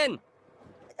capitaine?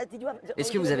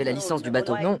 Est-ce que vous avez la licence du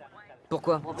bateau? Non.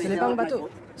 Pourquoi? Ce n'est pas mon bateau.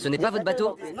 Ce n'est pas votre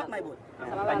bateau?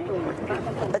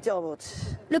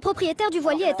 Le propriétaire du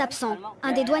voilier est absent.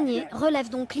 Un des douaniers relève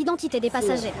donc l'identité des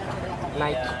passagers.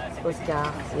 Mike,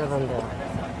 Oscar, Lavender.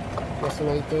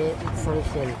 Nationalité,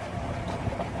 Saint-Léfienne.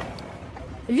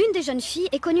 L'une des jeunes filles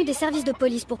est connue des services de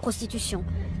police pour prostitution.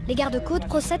 Les gardes-côtes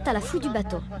procèdent à la fouille du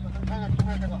bateau.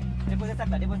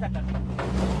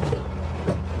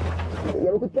 Il y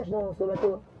a beaucoup de cash dans ce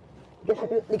bateau.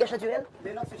 Les caches naturelles, du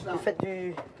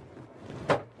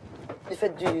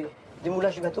fait du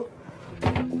moulage du bateau. Ah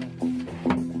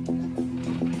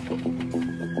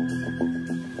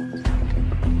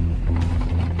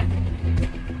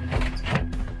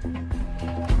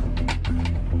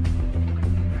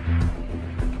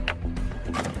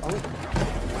oui,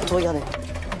 faut tout regarder.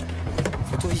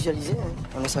 Faut tout visualiser, hein.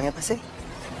 On ne laisse rien passer.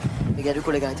 Il y a deux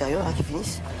collègues à l'intérieur qui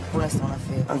finissent. Pour l'instant, on a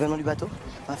fait un gouvernement du bateau,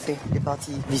 on a fait les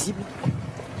parties visibles. Je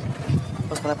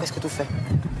pense qu'on a presque tout fait.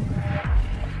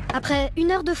 Après 1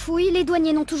 heure de fouille, les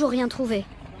douaniers n'ont toujours rien trouvé.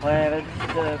 Ouais,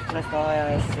 pour l'instant,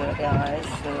 RAS, on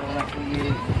a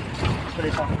fouillé sur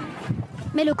les parties.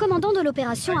 Mais le commandant de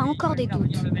l'opération a encore des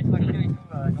doutes. Je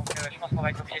pense qu'on va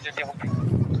être obligé de dérouler.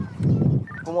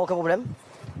 Pour moi, aucun problème.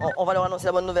 On va leur annoncer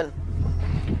la bonne nouvelle.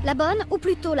 La bonne, ou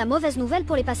plutôt la mauvaise nouvelle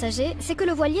pour les passagers, c'est que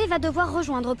le voilier va devoir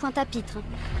rejoindre Pointe-à-Pitre.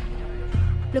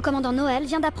 Le commandant Nouvel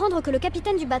vient d'apprendre que le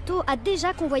capitaine du bateau a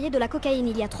déjà convoyé de la cocaïne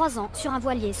il y a 3 ans sur un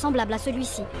voilier semblable à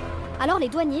celui-ci. Alors les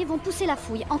douaniers vont pousser la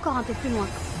fouille encore un peu plus loin.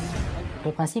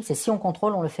 Le principe, c'est si on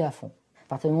contrôle, on le fait à fond. À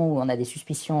partir du moment où on a des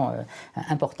suspicions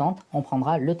importantes, on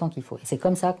prendra le temps qu'il faut. Et c'est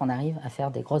comme ça qu'on arrive à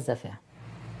faire des grosses affaires.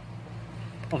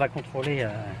 On va contrôler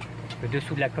le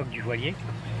dessous de la coque du voilier,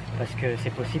 parce que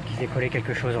c'est possible qu'ils aient collé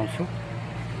quelque chose en dessous.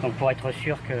 Donc pour être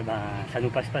sûr que ça ne nous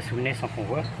passe pas sous le nez sans qu'on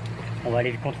voit, on va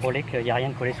aller contrôler qu'il n'y a rien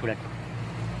de collé sous la coque.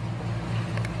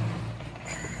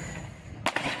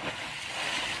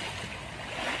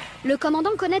 Le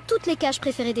commandant connaît toutes les caches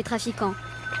préférées des trafiquants.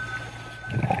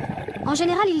 En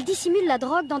général, il dissimule la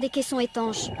drogue dans des caissons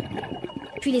étanches,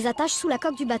 puis les attache sous la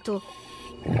coque du bateau.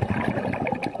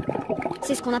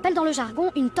 C'est ce qu'on appelle dans le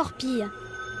jargon une torpille.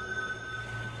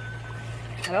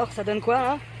 Alors, ça donne quoi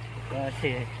là?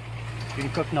 C'est une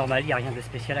coque normale, il n'y a rien de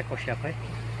spécial accroché après.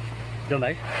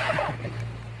 Dommage.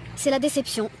 C'est la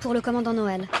déception pour le commandant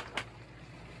Nouvel.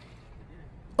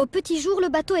 Au petit jour, le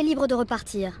bateau est libre de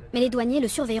repartir, mais les douaniers le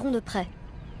surveilleront de près.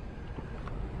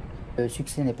 Le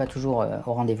succès n'est pas toujours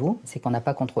au rendez-vous, c'est qu'on n'a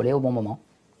pas contrôlé au bon moment.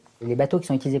 Les bateaux qui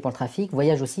sont utilisés pour le trafic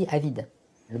voyagent aussi à vide.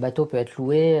 Le bateau peut être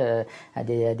loué à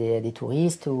des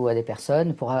touristes ou à des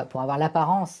personnes pour avoir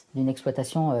l'apparence d'une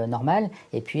exploitation normale,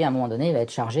 et puis à un moment donné il va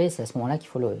être chargé, c'est à ce moment-là qu'il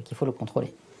faut le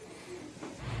contrôler.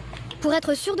 Pour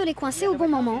être sûr de les coincer au bon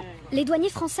moment, les douaniers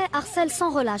français harcèlent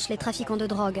sans relâche les trafiquants de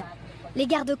drogue. Les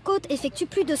gardes-côtes effectuent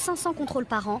plus de 500 contrôles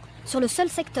par an sur le seul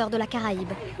secteur de la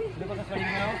Caraïbe.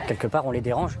 Quelque part, on les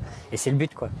dérange, et c'est le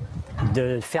but, quoi.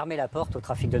 De fermer la porte au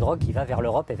trafic de drogue qui va vers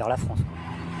l'Europe et vers la France.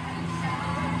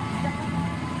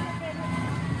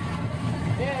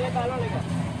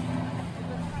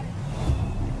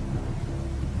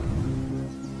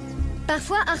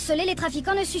 Parfois, harceler les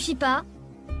trafiquants ne suffit pas.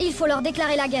 Il faut leur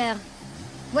déclarer la guerre.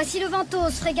 Voici le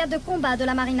Ventose, frégate de combat de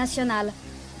la Marine nationale.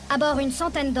 À bord, une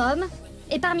centaine d'hommes,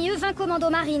 et parmi eux 20 commandos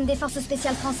marines des forces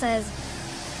spéciales françaises.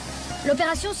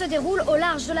 L'opération se déroule au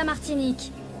large de la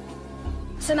Martinique.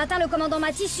 Ce matin, le commandant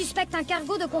Matisse suspecte un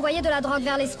cargo de convoyer de la drogue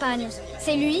vers l'Espagne.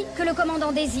 C'est lui que le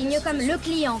commandant désigne comme le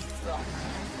client.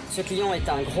 Ce client est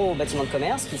un gros bâtiment de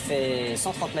commerce qui fait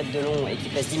 130 mètres de long et qui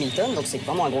pèse 10 000 tonnes, donc c'est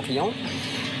vraiment un gros client.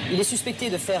 Il est suspecté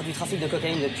de faire du trafic de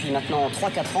cocaïne depuis maintenant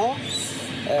 3-4 ans.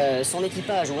 Son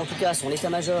équipage, ou en tout cas son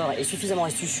état-major, est suffisamment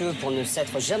astucieux pour ne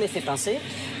s'être jamais fait pincer.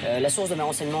 La source de mes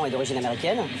renseignements est d'origine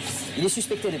américaine. Il est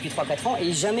suspecté depuis 3-4 ans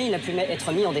et jamais il n'a pu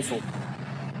être mis en défaut.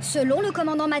 Selon le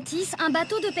commandant Matisse, un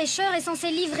bateau de pêcheurs est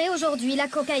censé livrer aujourd'hui la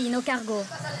cocaïne au cargo.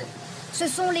 Ce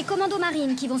sont les commandos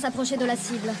marines qui vont s'approcher de la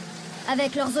cible.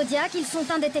 Avec leurs Zodiacs, ils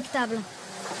sont indétectables.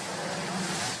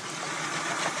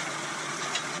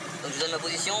 Donc je donne ma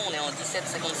position, on est en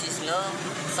 17,56 nord,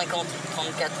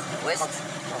 50,34 ouest.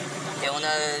 Et on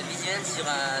a visuel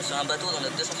sur un bateau dans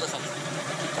notre 260.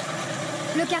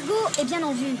 Le cargo est bien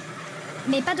en vue,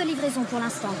 mais pas de livraison pour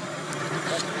l'instant.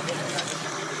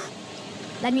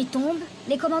 La nuit tombe,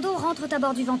 les commandos rentrent à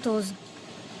bord du Ventose.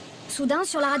 Soudain,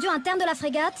 sur la radio interne de la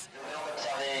frégate,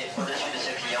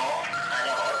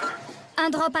 un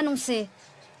drop annoncé.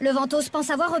 Le Ventose pense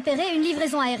avoir repéré une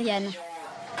livraison aérienne.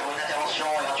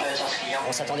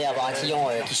 On s'attendait à avoir un client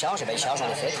qui charge, et ben il charge en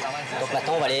effet. Donc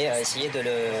maintenant on va aller essayer de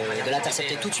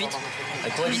l'intercepter tout de suite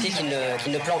pour éviter qu'il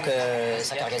ne planque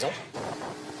sa cargaison.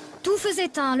 Tout feu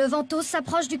éteint, le Ventose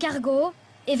s'approche du cargo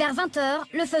et vers 20h,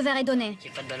 le feu vert est donné. Il n'y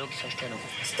a pas de ballots qui sont jetés à l'eau.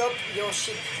 Stop your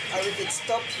ship. I repeat,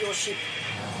 stop your ship.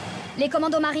 Les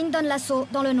commandos marines donnent l'assaut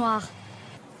dans le noir.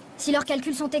 Si leurs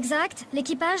calculs sont exacts,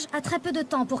 l'équipage a très peu de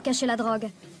temps pour cacher la drogue.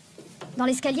 Dans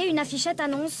l'escalier, une affichette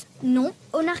annonce « Non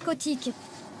aux narcotiques ».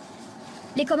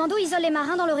 Les commandos isolent les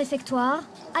marins dans le réfectoire,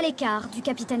 à l'écart du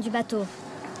capitaine du bateau.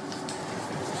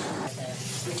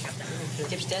 Le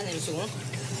capitaine et le second.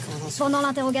 Pendant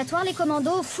l'interrogatoire, les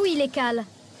commandos fouillent les cales.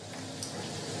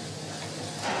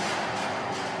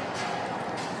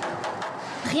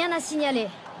 Rien à signaler.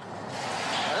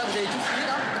 Ah là, vous avez tout fouillé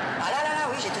là? Ah là,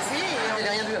 oui, j'ai tout fouillé. Vous n'avez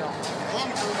rien vu alors? Rien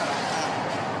du tout,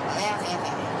 rien.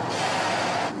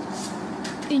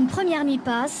 Une première nuit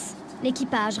passe,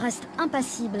 l'équipage reste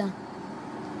impassible.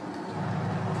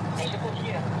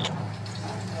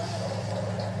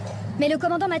 Mais le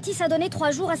commandant Matisse a donné 3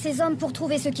 jours à ses hommes pour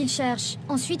trouver ce qu'ils cherchent.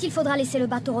 Ensuite, il faudra laisser le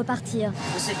bateau repartir.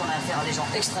 Je sais qu'on a affaire à des gens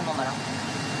extrêmement malins,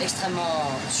 extrêmement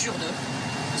sûrs d'eux.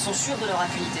 Ils sont sûrs de leur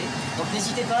impunité. Donc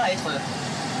n'hésitez pas à être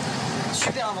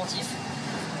super inventif.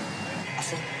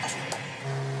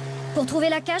 Pour trouver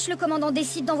la cache, le commandant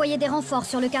décide d'envoyer des renforts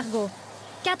sur le cargo.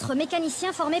 4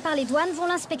 mécaniciens formés par les douanes vont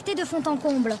l'inspecter de fond en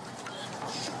comble.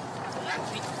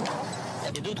 Il y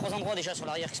a 2 ou 3 endroits déjà sur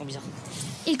l'arrière qui sont bizarres.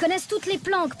 Ils connaissent toutes les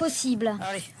planques possibles.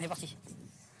 Allez, on est parti.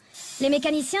 Les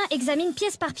mécaniciens examinent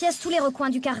pièce par pièce tous les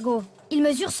recoins du cargo. Il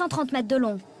mesure 130 mètres de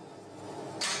long.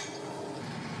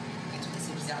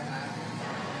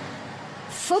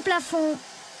 Faux plafond,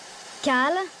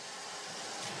 cale,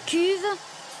 cuve.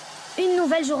 Une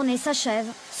nouvelle journée s'achève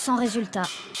sans résultat.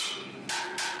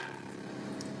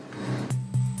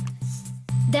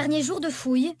 Dernier jour de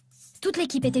fouille, toute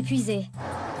l'équipe est épuisée.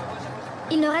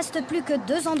 Il ne reste plus que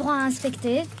 2 endroits à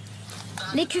inspecter.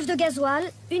 Les cuves de gasoil,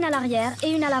 une à l'arrière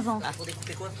et une à l'avant.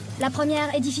 La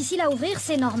première est difficile à ouvrir,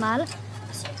 c'est normal.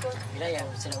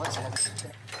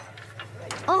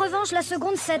 En revanche, la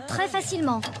seconde cède très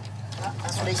facilement.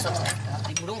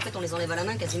 Les boulons, en fait, on les enlève à la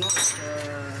main quasiment parce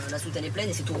que la soute elle est pleine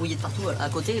et c'est tout rouillé de partout. À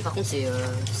côté, par contre,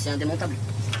 c'est indémontable.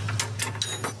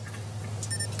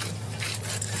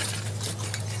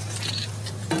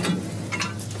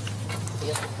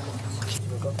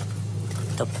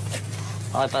 stop.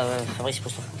 Ah ouais, pas Fabrice,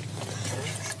 pose-toi.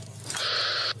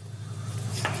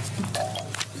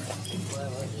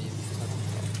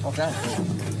 Donc là,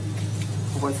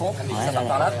 on voit le fond, ça part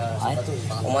par là,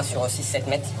 au moins sur 6-7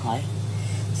 mètres. Ouais.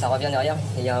 Ça revient derrière,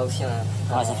 et il y a aussi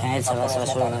un... Ouais, ça fait un L, ça va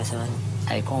sur le...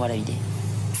 Avec quoi on va la vider?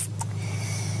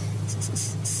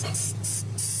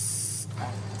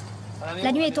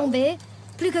 La nuit est tombée,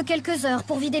 plus que quelques heures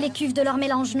pour vider les cuves de leur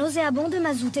mélange nauséabond de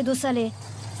mazout et d'eau salée.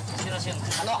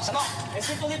 Ça mord, ça mord.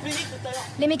 Essayez de tourner plus vite tout à l'heure.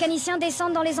 Les mécaniciens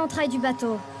descendent dans les entrailles du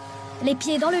bateau. Les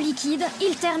pieds dans le liquide,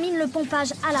 ils terminent le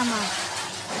pompage à la main.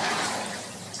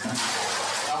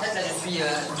 En fait, là, je suis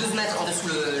 12 mètres en dessous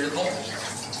le pont.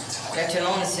 Et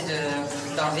actuellement, on essaie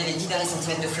d'enlever les 10 derniers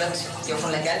centimètres de flotte qui est au fond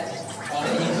de la cale. On a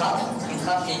une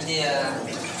trappe qui a été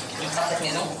une trappe faite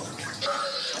maison.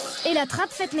 Et la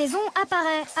trappe faite maison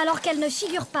apparaît alors qu'elle ne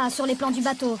figure pas sur les plans du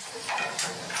bateau.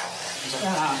 1,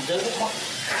 2, 3.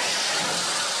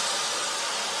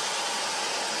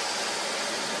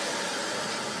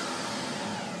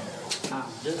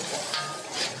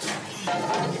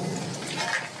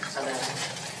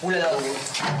 Ouh là là,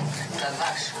 la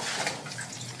vache.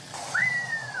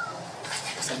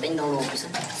 Ça baigne dans l'eau en plus.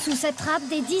 Sous cette trappe,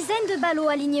 des dizaines de ballots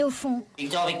alignés au fond.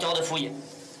 Victor de Fouille.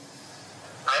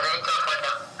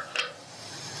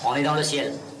 On est dans le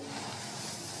ciel.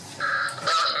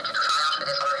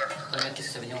 Qu'est-ce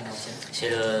que ça veut dire on est dans le ciel? C'est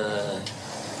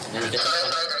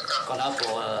l'indicateur qu'on a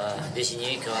pour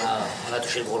désigner qu'on a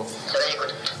touché le gros lot.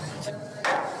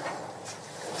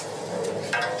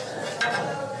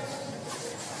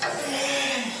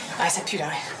 Ah, ça pue là,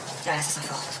 ouais. Ah, là, ça sent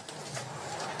fort.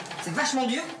 C'est vachement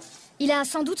dur. Il a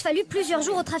sans doute fallu plusieurs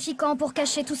jours aux trafiquants pour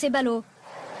cacher tous ces ballots.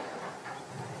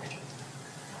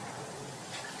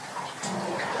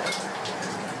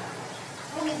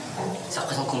 Ça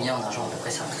représente combien en argent à peu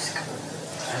près ça?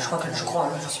 Je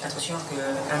crois, j'en suis pas trop sûr,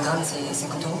 qu'un gramme c'est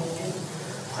 50 €.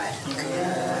 Ouais. Donc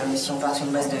si on part sur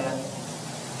une base de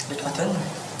 3 tonnes,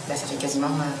 là ça fait quasiment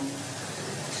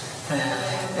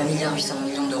 1,8 milliard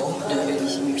d'euros.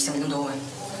 800 millions d'euros, ouais.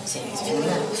 C'est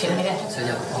phénoménal. Ça veut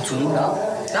dire en dessous de nous là?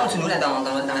 Là en dessous de nous, là, dans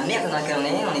la merde dans laquelle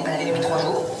on n'est pas allé depuis 3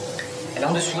 jours. Et là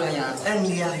en dessous, là, il y a 1,8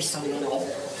 milliard d'euros.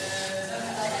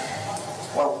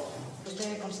 Waouh.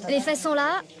 Les faits sont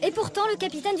là, et pourtant le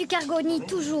capitaine du cargo nie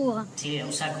toujours. C'est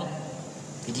un sac.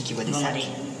 Il dit qu'il voit des sacs.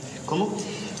 Comment?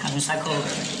 Un sac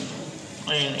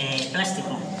plastique.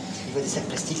 Il voit des sacs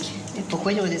plastiques. Et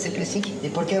pourquoi il y aurait des sacs plastiques? Et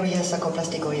pourquoi il y a un sac en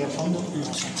plastique au fond?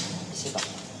 Je sais pas.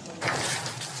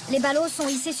 Les ballots sont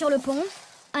hissés sur le pont.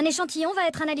 Un échantillon va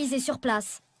être analysé sur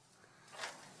place.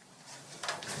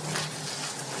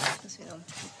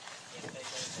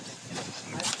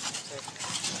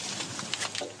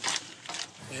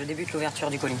 Je débute l'ouverture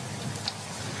du colis.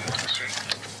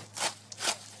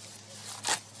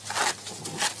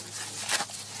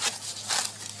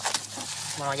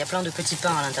 Bon, alors il y a plein de petits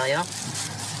pains à l'intérieur.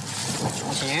 Je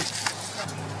continue.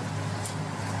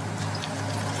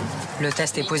 Le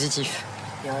test est positif.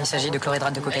 Il s'agit de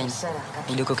chlorhydrate de cocaïne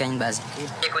et de cocaïne base.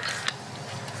 Écoute.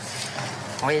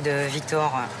 Oui, de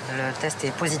Victor, le test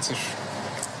est positif.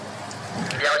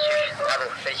 Bien reçu.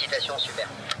 Bravo. Félicitations, super.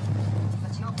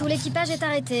 Tout l'équipage est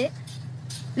arrêté.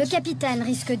 Le capitaine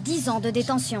risque 10 ans de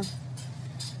détention.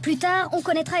 Plus tard, on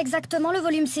connaîtra exactement le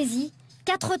volume saisi,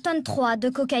 4,3 tonnes de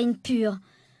cocaïne pure.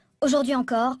 Aujourd'hui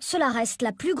encore, cela reste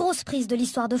la plus grosse prise de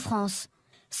l'histoire de France.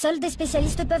 Seuls des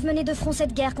spécialistes peuvent mener de front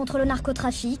cette guerre contre le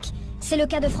narcotrafic. C'est le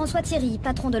cas de François Thierry,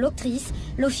 patron de l'Octrice,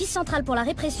 l'Office central pour la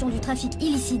répression du trafic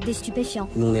illicite des stupéfiants.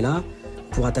 Nous, on est là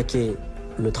pour attaquer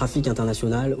le trafic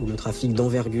international ou le trafic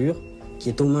d'envergure qui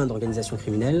est aux mains d'organisations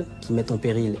criminelles qui mettent en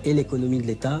péril et l'économie de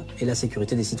l'État et la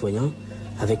sécurité des citoyens,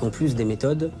 avec en plus des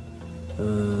méthodes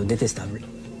détestables.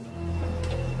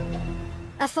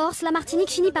 À force, la Martinique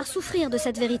finit par souffrir de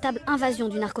cette véritable invasion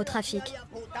du narcotrafic.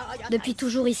 Depuis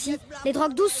toujours ici, les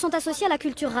drogues douces sont associées à la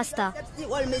culture rasta.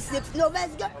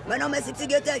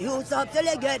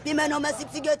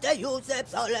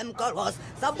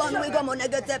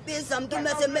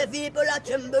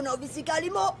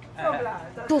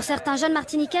 Pour certains jeunes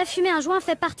martiniquais, fumer un joint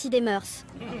fait partie des mœurs.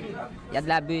 Il y a de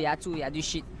la bœuf, il y a tout, il y a du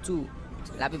shit, tout.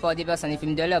 La plupart des personnes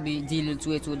fument de l'herbe, ils disent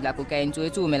tout et tout, de la cocaïne, tout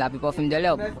et tout, mais la plupart fument de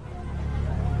l'herbe.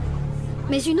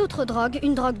 Mais une autre drogue,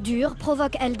 une drogue dure,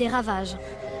 provoque, elle, des ravages.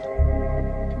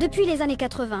 Depuis les années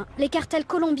 80, les cartels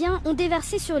colombiens ont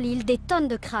déversé sur l'île des tonnes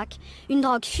de crack, une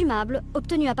drogue fumable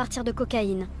obtenue à partir de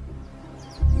cocaïne.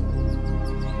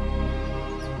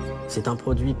 C'est un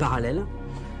produit parallèle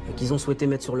qu'ils ont souhaité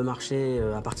mettre sur le marché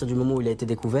à partir du moment où il a été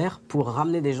découvert pour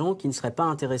ramener des gens qui ne seraient pas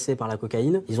intéressés par la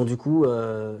cocaïne. Ils ont du coup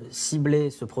ciblé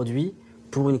ce produit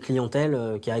pour une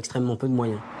clientèle qui a extrêmement peu de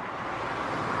moyens.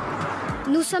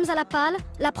 Nous sommes à La Pale,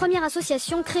 la première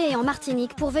association créée en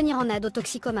Martinique pour venir en aide aux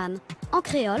toxicomanes. En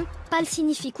créole, pale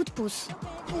signifie coup de pouce.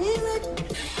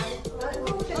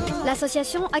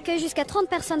 L'association accueille jusqu'à 30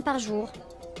 personnes par jour.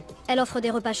 Elle offre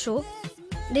des repas chauds,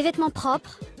 des vêtements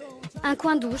propres, un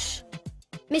coin douche,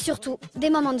 mais surtout des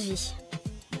moments de vie.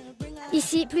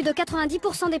 Ici, plus de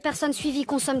 90% des personnes suivies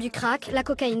consomment du crack, la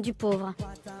cocaïne du pauvre.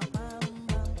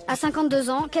 À 52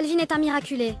 ans, Kelvin est un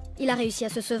miraculé. Il a réussi à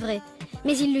se sevrer.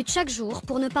 Mais il lutte chaque jour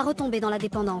pour ne pas retomber dans la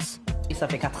dépendance. Ça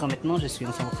fait 4 ans maintenant que je suis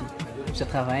en sortie. Je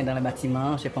travaille dans le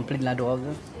bâtiment, j'ai pompé de la drogue.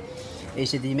 Et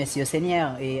j'ai dit merci au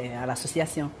Seigneur et à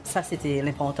l'association. Ça, c'était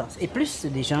l'importance. Et plus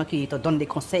des gens qui te donnent des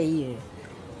conseils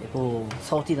pour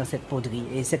sortir dans cette poudrie.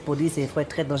 Et cette poudrie, c'est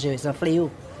très dangereux, c'est un fléau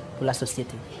pour la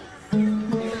société.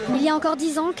 Il y a encore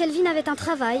 10 ans, Kelvin avait un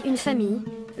travail, une famille.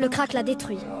 Le crack l'a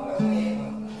détruit.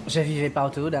 Je vivais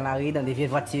partout, dans la rue, dans des vieilles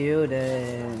voitures,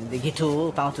 des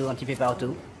ghettos, partout, un petit peu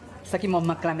partout. Ce qui me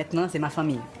manque là maintenant, c'est ma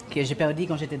famille, que j'ai perdu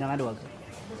quand j'étais dans la drogue.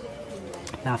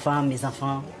 Ma femme, mes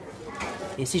enfants.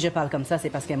 Et si je parle comme ça, c'est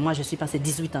parce que moi, je suis passé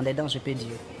 18 ans dedans, je peux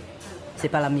dire. C'est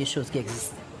pas la meilleure chose qui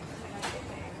existe.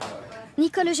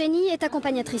 Nicole Eugénie est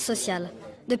accompagnatrice sociale.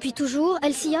 Depuis toujours,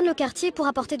 elle sillonne le quartier pour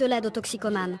apporter de l'aide aux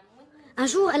toxicomanes. Un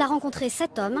jour, elle a rencontré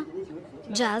 7 hommes.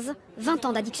 Jazz, 20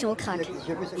 ans d'addiction au crack.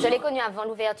 Je l'ai connu avant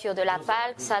l'ouverture de la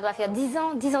Pale. Ça doit faire 10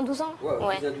 ans, 12 ans.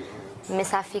 Ouais. Mais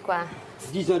ça fait quoi?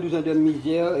 10 ans, 12 ans de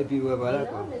misère, et puis voilà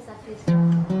quoi.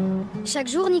 Chaque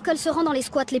jour, Nicole se rend dans les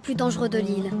squats les plus dangereux de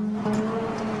l'île.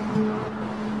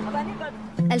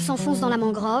 Elle s'enfonce dans la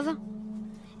mangrove.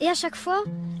 Et à chaque fois,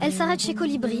 elle s'arrête chez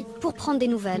Colibri pour prendre des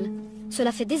nouvelles.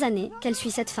 Cela fait des années qu'elle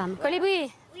suit cette femme.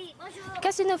 Colibri,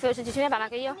 qu'est-ce que tu nous fais? Tu viens pas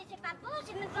m'accueillir?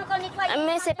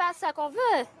 Mais c'est pas ça qu'on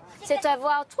veut. C'est te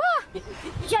voir toi.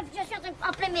 Je suis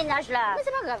en plein ménage là. Mais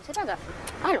c'est pas grave, c'est pas grave.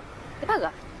 Allons, c'est pas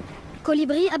grave.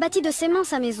 Colibri a bâti de ses mains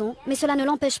sa maison, mais cela ne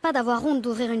l'empêche pas d'avoir honte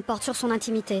d'ouvrir une porte sur son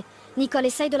intimité. Nicole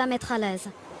essaye de la mettre à l'aise.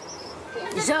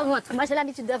 Je rentre. Moi j'ai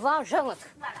l'habitude de voir, je rentre.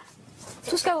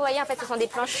 Tout ce que vous voyez en fait, ce sont des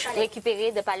planches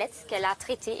récupérées de palettes qu'elle a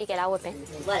traitées et qu'elle a repeintes.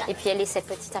 Voilà. Et puis elle essaie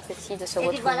petit à petit de se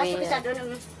retrouver. Voilà ce que ça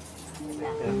donne.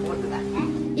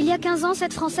 Il y a 15 ans,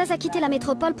 cette Française a quitté la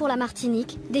métropole pour la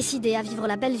Martinique, décidée à vivre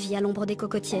la belle vie à l'ombre des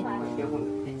cocotiers.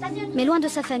 Mais loin de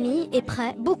sa famille et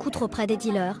près, beaucoup trop près des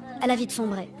dealers, elle a vite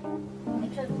sombré.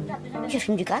 Je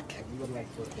fume du crack,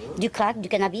 du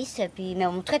cannabis, puis mais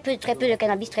très peu de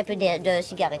cannabis, très peu de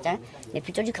cigarettes, hein, mais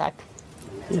plutôt du crack.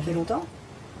 Ça fait longtemps?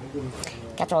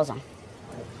 14 ans.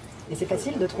 Et c'est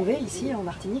facile de trouver ici en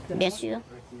Martinique? Bien sûr,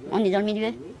 on est dans le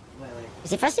milieu.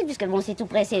 C'est facile puisque bon, c'est tout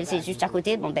près, c'est juste à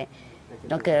côté. Bon, ben,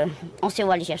 donc on sait où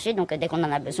aller chercher, donc dès qu'on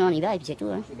en a besoin, on y va et puis c'est tout.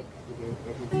 Hein.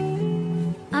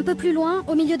 Un peu plus loin,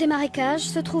 au milieu des marécages,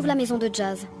 se trouve la maison de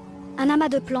Jazz. Un amas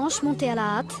de planches monté à la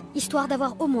hâte, histoire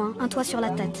d'avoir au moins un toit sur la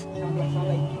tête.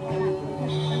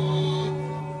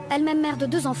 Elle-même mère de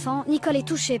 2 enfants, Nicole est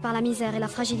touchée par la misère et la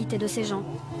fragilité de ces gens.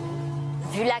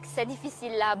 Vu l'accès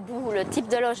difficile, la boue, le type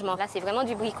de logement, là c'est vraiment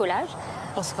du bricolage.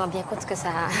 On se rend bien compte que ça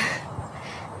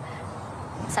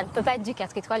ne peut pas être du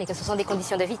 4 étoiles et que ce sont des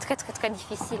conditions de vie très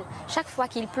difficiles. Chaque fois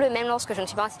qu'il pleut, même lorsque je ne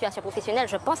suis pas en situation professionnelle,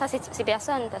 je pense à ces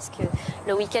personnes parce que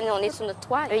le week-end on est sous notre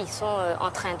toit, eux ils sont en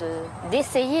train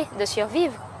d'essayer de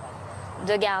survivre,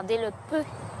 de garder le peu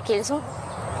qu'ils ont.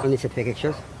 On essaie de faire quelque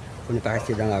chose pour ne pas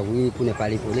rester dans la rue, pour ne pas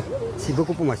aller pour les... C'est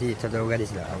beaucoup pour moi, ça doit regarder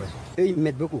cela. Ah ouais. Eux ils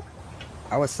m'aident beaucoup.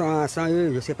 Alors sans eux,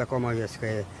 je ne sais pas comment je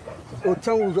serais.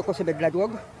 Autant où je consommais de la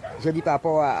drogue, je dis par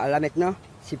rapport à là maintenant,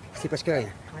 c'est presque rien.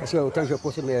 Parce que autant je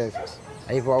consommais,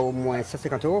 aller voir au moins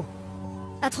 150 €.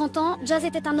 À 30 ans, Jazz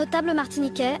était un notable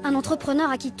martiniquais, un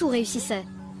entrepreneur à qui tout réussissait.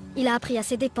 Il a appris à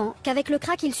ses dépens qu'avec le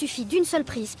crack, il suffit d'une seule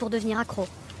prise pour devenir accro.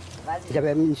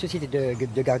 J'avais une société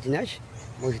de gardiennage.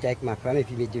 Moi j'étais avec ma femme et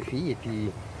puis mes 2 filles. Et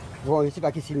puis, bon, je ne sais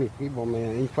pas qui s'est mépris. Bon,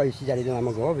 mais une fois je suis allé dans la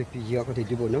mangrove et puis j'ai rencontré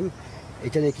 2 bonhommes.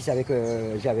 Étant donné qu'ils savaient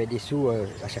que j'avais des sous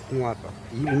à chaque mois.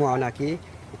 Ils m'ont arnaqué.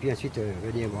 Et puis ensuite,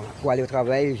 venir, bon, pour aller au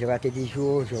travail, je ratais 10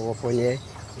 jours, je reprenais.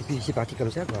 Et puis c'est parti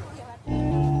comme ça, quoi.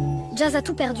 Jazz a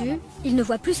tout perdu, il ne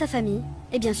voit plus sa famille,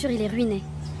 et bien sûr il est ruiné.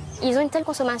 Ils ont une telle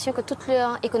consommation que toute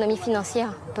leur économie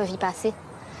financière peut y passer.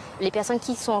 Les personnes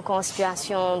qui sont en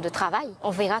situation de travail, on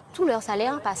verra tout leur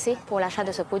salaire passer pour l'achat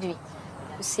de ce produit.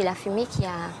 C'est la fumée qui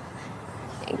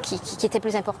était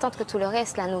plus importante que tout le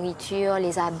reste, la nourriture,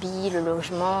 les habits, le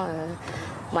logement,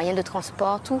 moyens de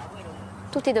transport, tout.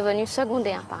 Tout est devenu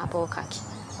secondaire par rapport au crack.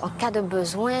 En cas de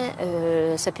besoin,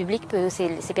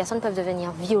 ces personnes peuvent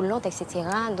devenir violentes, etc.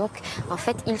 Donc, en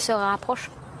fait, ils se rapprochent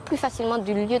plus facilement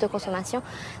du lieu de consommation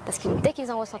parce que dès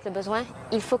qu'ils en ressentent le besoin,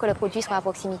 il faut que le produit soit à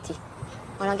proximité.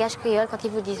 En langage créole, quand ils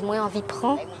vous disent « moi, envie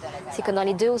prend », c'est que dans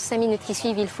les 2 ou 5 minutes qui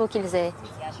suivent, il faut qu'ils aient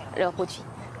leur produit.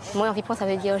 Moi, en vipon, ça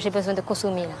veut dire j'ai besoin de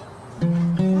consommer là.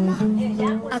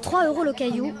 À 3 € le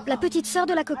caillou, la petite sœur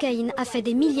de la cocaïne a fait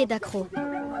des milliers d'accros.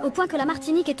 Au point que la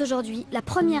Martinique est aujourd'hui la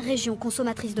première région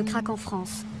consommatrice de crack en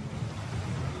France.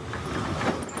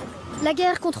 La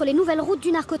guerre contre les nouvelles routes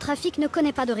du narcotrafic ne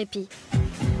connaît pas de répit.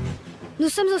 Nous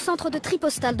sommes au centre de tri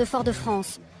postal de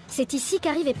Fort-de-France. C'est ici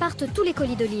qu'arrivent et partent tous les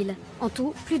colis de l'île. En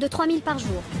tout, plus de 3000 par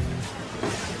jour.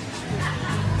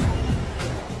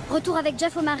 Retour avec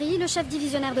Jeff O'Mary, le chef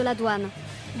divisionnaire de la douane.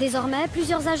 Désormais,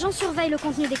 plusieurs agents surveillent le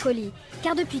contenu des colis.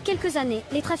 Car depuis quelques années,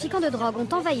 les trafiquants de drogue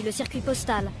ont envahi le circuit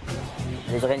postal.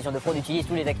 Les organisations de fraude utilisent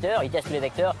tous les vecteurs, ils testent tous les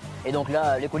vecteurs. Et donc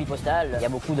là, les colis postales, il y a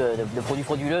beaucoup de produits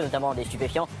frauduleux, notamment des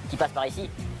stupéfiants, qui passent par ici.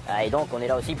 Et donc on est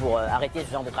là aussi pour arrêter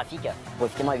ce genre de trafic, pour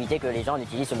justement éviter que les gens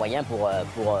utilisent ce moyen pour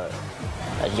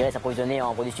je dirais, s'approvisionner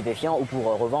en produits stupéfiants ou pour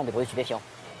revendre des produits stupéfiants.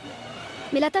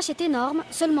 Mais la tâche est énorme,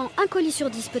 seulement un colis sur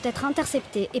 10 peut être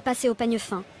intercepté et passé au peigne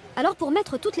fin. Alors pour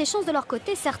mettre toutes les chances de leur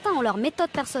côté, certains ont leur méthode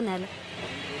personnelle.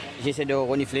 J'essaie de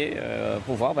renifler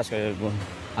pour voir parce que bon,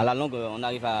 à la longue on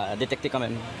arrive à détecter quand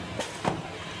même.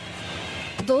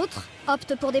 D'autres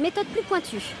optent pour des méthodes plus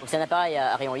pointues. C'est un appareil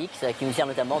à rayon X qui nous sert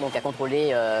notamment donc, à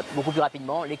contrôler beaucoup plus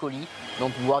rapidement les colis,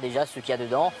 donc pour voir déjà ce qu'il y a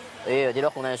dedans. Et dès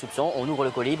lors qu'on a un soupçon, on ouvre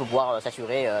le colis pour pouvoir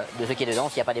s'assurer de ce qui est dedans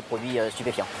s'il n'y a pas des produits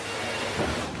stupéfiants.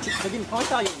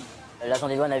 L'agent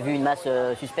des douanes a vu une masse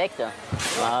suspecte,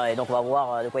 et donc on va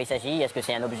voir de quoi il s'agit. Est-ce que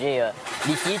c'est un objet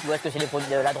licite ou est-ce que c'est des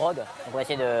produits de la drogue? Donc on va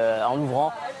essayer, en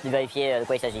l'ouvrant, de vérifier de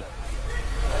quoi il s'agit.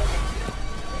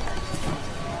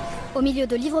 Au milieu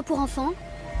de livres pour enfants,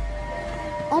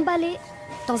 emballés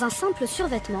dans un simple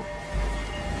survêtement,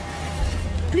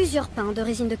 plusieurs pains de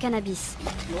résine de cannabis.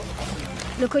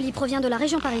 Le colis provient de la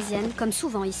région parisienne, comme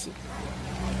souvent ici.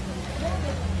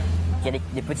 Il y a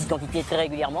des petites quantités très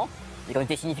régulièrement, des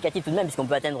quantités significatives tout de même, puisqu'on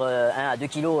peut atteindre 1 à 2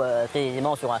 kilos très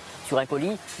aisément sur un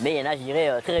colis, mais il y en a, je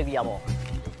dirais, très régulièrement.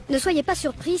 Ne soyez pas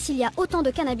surpris, s'il y a autant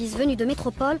de cannabis venu de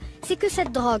métropole, c'est que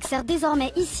cette drogue sert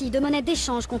désormais ici de monnaie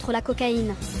d'échange contre la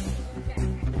cocaïne.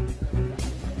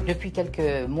 Depuis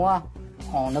quelques mois,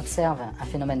 on observe un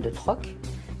phénomène de troc,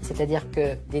 c'est-à-dire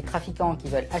que des trafiquants qui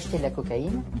veulent acheter de la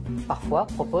cocaïne, parfois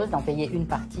proposent d'en payer une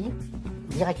partie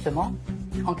directement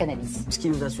en cannabis. Ce qui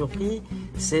nous a surpris,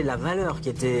 c'est la valeur qui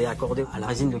était accordée à la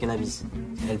résine de cannabis.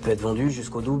 Elle peut être vendue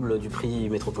jusqu'au double du prix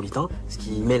métropolitain, ce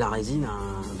qui met la résine à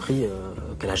un prix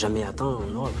qu'elle n'a jamais atteint en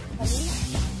Europe.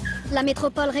 La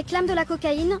métropole réclame de la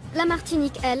cocaïne, la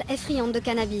Martinique, elle, est friande de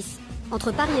cannabis.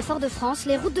 Entre Paris et Fort-de-France,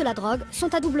 les routes de la drogue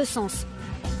sont à double sens.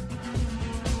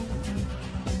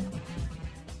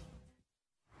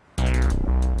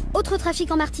 Autre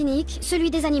trafic en Martinique, celui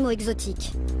des animaux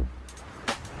exotiques.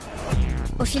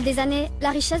 Au fil des années,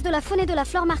 la richesse de la faune et de la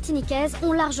flore martiniquaise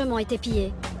ont largement été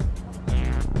pillées.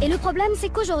 Et le problème, c'est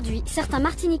qu'aujourd'hui, certains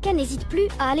Martiniquais n'hésitent plus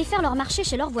à aller faire leur marché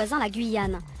chez leur voisin, la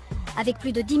Guyane. Avec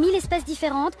plus de 10 000 espèces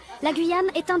différentes, la Guyane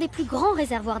est un des plus grands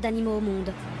réservoirs d'animaux au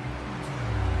monde.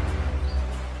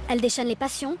 Elle déchaîne les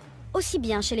passions, aussi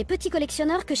bien chez les petits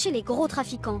collectionneurs que chez les gros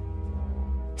trafiquants.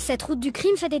 Cette route du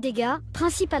crime fait des dégâts,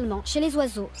 principalement chez les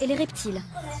oiseaux et les reptiles.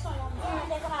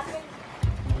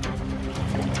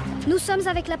 Nous sommes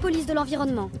avec la police de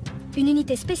l'environnement, une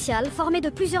unité spéciale formée de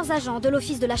plusieurs agents de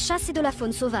l'Office de la chasse et de la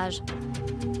faune sauvage.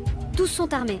 Tous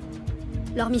sont armés.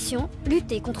 Leur mission,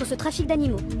 lutter contre ce trafic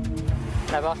d'animaux.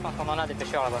 Là-bas, je pense qu'on en a des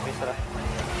pêcheurs là-bas, oui, ça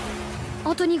va.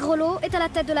 Anthony Grolot est à la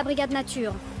tête de la brigade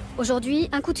nature. Aujourd'hui,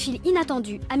 un coup de fil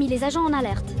inattendu a mis les agents en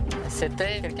alerte.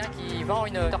 C'était quelqu'un qui vend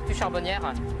une tortue charbonnière.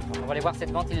 On va aller voir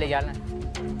cette vente illégale.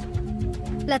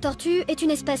 La tortue est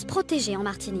une espèce protégée en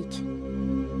Martinique.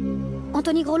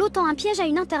 Anthony Grolot tend un piège à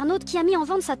une internaute qui a mis en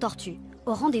vente sa tortue.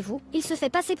 Au rendez-vous, il se fait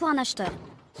passer pour un acheteur.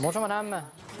 Bonjour madame.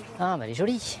 Ah, bah elle est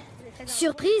jolie.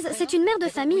 Surprise, c'est une mère de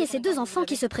famille et ses 2 enfants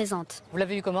qui se présentent. Vous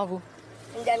l'avez eu comment, vous?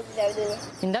 Une dame qui l'a donnée.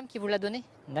 Une dame qui vous l'a donnée?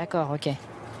 D'accord, ok.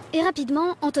 Et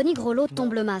rapidement, Anthony Grolot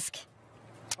tombe le masque.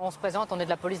 On se présente, on est de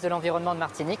la police de l'environnement de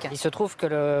Martinique. Il se trouve que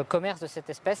le commerce de cette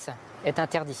espèce est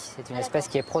interdit. C'est une espèce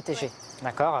qui est protégée,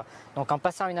 d'accord? Donc en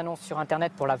passant une annonce sur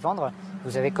Internet pour la vendre,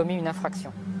 vous avez commis une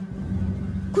infraction.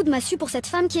 Coup de massue pour cette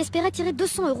femme qui espérait tirer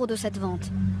 200 € de cette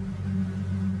vente.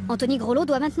 Anthony Grolot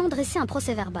doit maintenant dresser un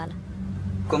procès verbal.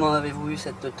 Comment avez-vous eu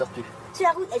cette tortue? Sur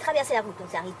la route, elle traversait la route, donc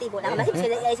c'est arrêté. Bon, on l'a ramassée parce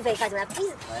qu'elle s'est fait écraser dans la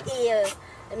prise.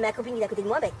 Et ma copine qui est à côté de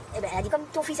moi, elle a dit comme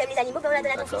ton fils aime les animaux, on l'a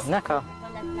donné à ton fils. D'accord.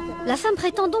 La femme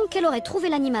prétend donc qu'elle aurait trouvé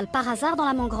l'animal par hasard dans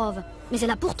la mangrove. Mais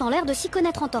elle a pourtant l'air de s'y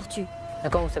connaître en tortue.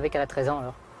 D'accord, vous savez qu'elle a 13 ans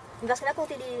alors? Parce qu'elle a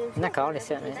compté les... D'accord,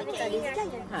 laissez...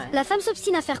 La femme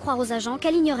s'obstine à faire croire aux agents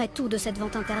qu'elle ignorait tout de cette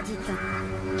vente interdite.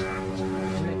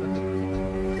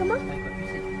 Comment?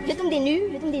 Le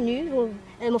tombe des nus.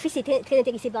 Mon fils est très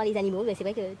intéressé par les animaux, mais c'est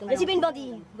vrai que... Donc, je suis pas une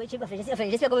bandit.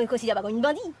 J'espère qu'on me considère pas comme une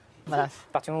bandit. Voilà, à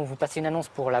partir du moment où vous passez une annonce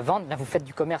pour la vendre, là vous faites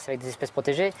du commerce avec des espèces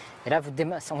protégées, et là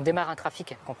on démarre un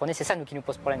trafic, comprenez, c'est ça qui nous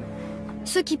pose problème.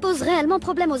 Ce qui pose réellement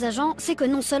problème aux agents, c'est que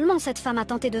non seulement cette femme a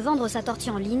tenté de vendre sa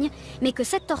tortue en ligne, mais que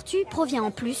cette tortue provient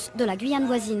en plus de la Guyane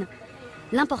voisine.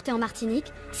 L'importer en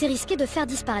Martinique, c'est risquer de faire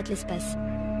disparaître l'espèce.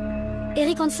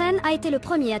 Eric Hansen a été le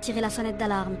premier à tirer la sonnette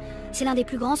d'alarme. C'est l'un des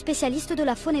plus grands spécialistes de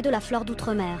la faune et de la flore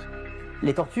d'outre-mer.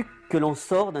 Les tortues que l'on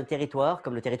sort d'un territoire,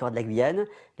 comme le territoire de la Guyane,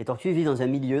 les tortues vivent dans un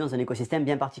milieu, dans un écosystème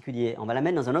bien particulier. On va la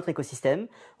mettre dans un autre écosystème.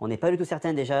 On n'est pas du tout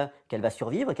certain déjà qu'elle va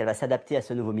survivre, qu'elle va s'adapter à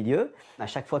ce nouveau milieu. À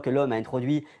chaque fois que l'homme a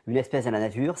introduit une espèce dans la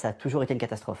nature, ça a toujours été une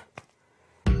catastrophe.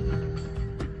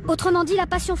 Autrement dit, la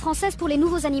passion française pour les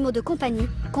nouveaux animaux de compagnie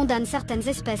condamne certaines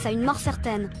espèces à une mort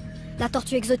certaine. La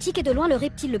tortue exotique est de loin le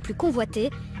reptile le plus convoité.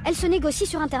 Elle se négocie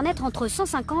sur Internet entre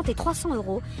 150 et 300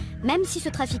 €, même si ce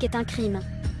trafic est un crime.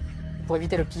 Pour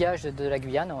éviter le pillage de la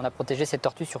Guyane, on a protégé cette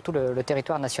tortue sur tout le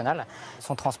territoire national.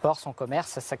 Son transport, son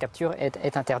commerce, sa capture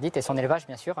est interdite et son élevage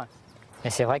bien sûr. Et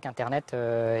c'est vrai qu'Internet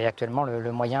est actuellement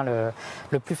le moyen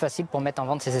le plus facile pour mettre en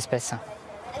vente ces espèces.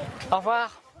 Au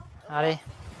revoir. Allez.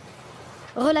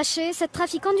 Relâchée, cette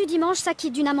trafiquante du dimanche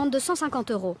s'acquitte d'une amende de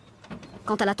 150 €.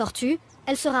 Quant à la tortue,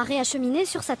 elle sera réacheminée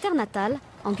sur sa terre natale,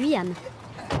 en Guyane.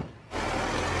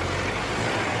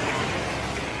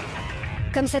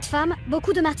 Comme cette femme,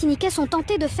 beaucoup de Martiniquais sont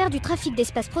tentés de faire du trafic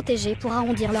d'espèces protégées pour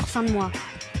arrondir leur fin de mois.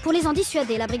 Pour les en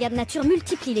dissuader, la brigade nature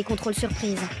multiplie les contrôles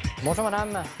surprises. Bonjour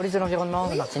madame, police de l'environnement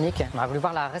de Martinique. On a voulu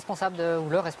voir la responsable ou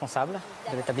le responsable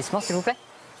de l'établissement, s'il vous plaît.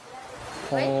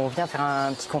 On vient faire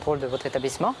un petit contrôle de votre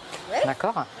établissement,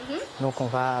 d'accord. Donc on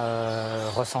va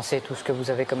recenser tout ce que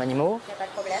vous avez comme animaux. Pas de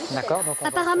problème. D'accord.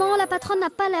 Apparemment, la patronne n'a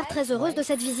pas l'air très heureuse de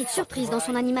cette visite surprise dans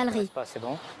son animalerie. C'est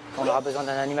bon. On aura besoin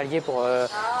d'un animalier pour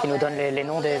qui nous donne les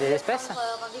noms des espèces.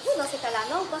 Rendez-vous dans ces cas-là,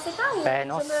 non, vous pensez pas ou... Ben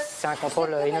non, c'est un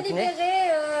contrôle inopiné.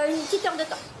 Une petite heure de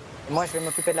temps. Moi, je vais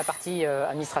m'occuper de la partie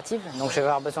administrative, donc je vais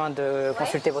avoir besoin de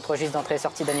consulter votre registre d'entrée et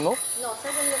sortie d'animaux. Non, ça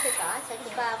je ne le fais pas, ça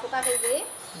faut pas rêver.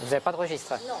 Vous n'avez pas de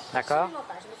registre? Non, d'accord. absolument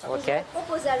pas. Je me suis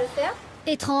proposé à le faire.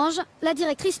 Étrange, la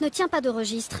directrice ne tient pas de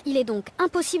registre. Il est donc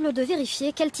impossible de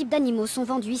vérifier quel type d'animaux sont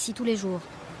vendus ici tous les jours.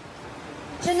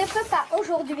 Je ne peux pas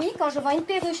aujourd'hui, quand je vends une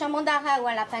perruche, un mandarin ou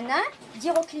un lapin nain,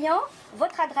 dire au client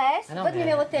votre adresse, votre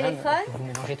numéro de téléphone. Vous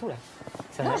mélangez tout là.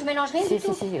 Non, je mélange rien du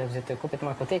tout. Si, vous êtes complètement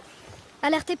à côté.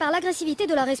 Alertés par l'agressivité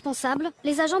de la responsable,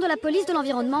 les agents de la police de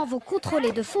l'environnement vont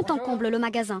contrôler de fond en comble le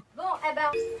magasin. Bon, eh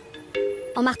ben...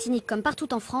 En Martinique, comme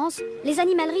partout en France, les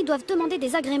animaleries doivent demander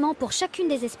des agréments pour chacune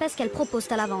des espèces qu'elles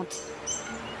proposent à la vente.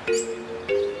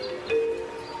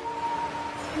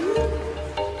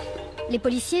 Les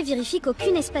policiers vérifient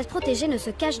qu'aucune espèce protégée ne se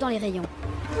cache dans les rayons.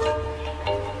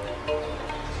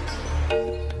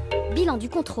 Bilan du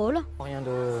contrôle. Rien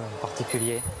de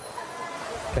particulier.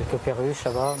 Quelques perruches, ça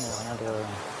va, mais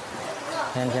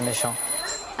rien de bien méchant.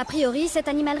 A priori, cette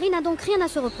animalerie n'a donc rien à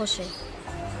se reprocher.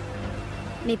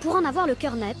 Mais pour en avoir le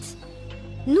cœur net,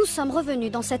 nous sommes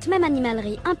revenus dans cette même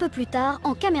animalerie un peu plus tard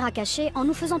en caméra cachée en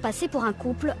nous faisant passer pour un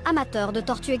couple amateur de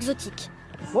tortues exotiques.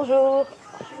 Bonjour.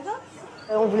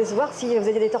 On voulait savoir si vous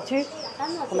aviez des tortues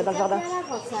pour mettre dans le jardin.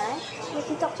 Les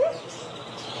petites tortues,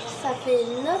 ça fait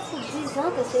 9 ou 10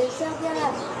 ans que c'est servi à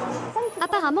la...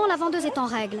 Apparemment, la vendeuse est en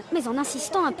règle, mais en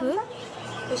insistant un peu...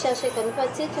 Vous cherchez comme une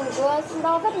petite, une grosse...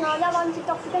 Bah en fait, on a envie d'avoir une petite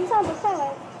tortue comme ça, on peut faire,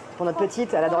 ouais. Pour notre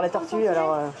petite, elle adore les tortues,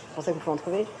 alors je pensais que vous pouvez en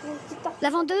trouver. La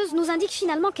vendeuse nous indique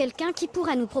finalement quelqu'un qui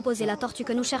pourrait nous proposer la tortue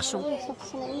que nous cherchons.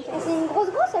 C'est une grosse,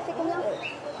 ça fait combien?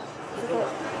 Je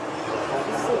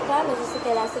sais pas, mais je sais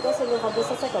qu'elle a assez grosse, elle aura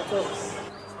 250 €.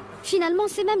 Finalement,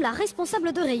 c'est même la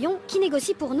responsable de rayon qui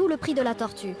négocie pour nous le prix de la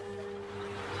tortue.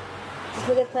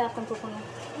 Je vais faire comme pour combien?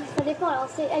 Ça dépend, alors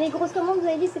elle est grosse comment vous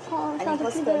avez dit, c'est un peu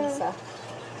plus de... ça.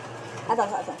 Attends.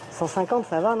 150,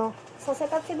 ça va, non?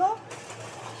 150, c'est bon?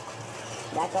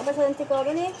 D'accord, bah je donne tes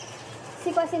coordonnées.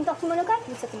 C'est quoi, c'est une tortue molocoï?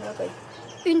 Oui, c'est une molocoï.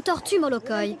 Une tortue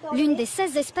molocoï, l'une des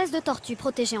 16 espèces de tortues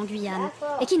protégées en Guyane,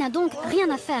 et qui n'a donc rien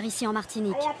à faire ici en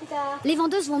Martinique. Les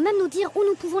vendeuses vont même nous dire où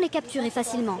nous pouvons les capturer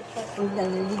facilement. Dans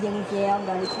le lit des rivières,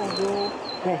 dans les cours d'eau.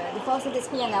 Des fois, cet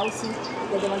esprit, il y en a aussi.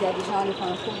 Il a demandé à des gens de faire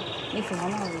un tour. Mais il faut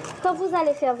vraiment... Quand vous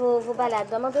allez faire vos balades,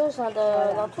 demandez aux gens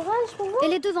de l'entourage pour vous. Et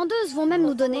les deux vendeuses vont même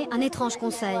nous donner un étrange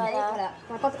conseil. Voilà.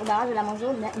 Par contre, au barrage de la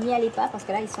Mangeau, n'y allez pas parce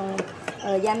que là, ils sont...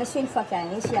 Il y a un monsieur une fois qui a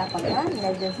réussi à prendre un, il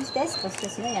a de justesse parce que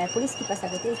sinon, il y a la police qui passe à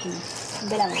côté et qui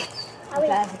met la main. Donc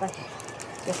là,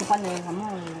 il faut prendre vraiment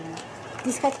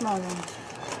discrètement.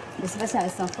 Je ne sais pas si elle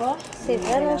reste encore. C'est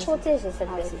vraiment protégé cette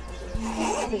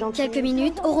bête. Quelques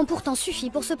minutes auront pourtant suffi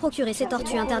pour se procurer ces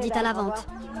tortues interdites à la vente.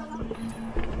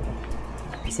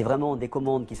 C'est vraiment des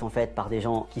commandes qui sont faites par des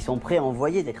gens qui sont prêts à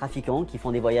envoyer des trafiquants qui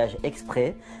font des voyages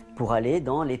exprès pour aller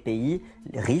dans les pays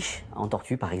riches, en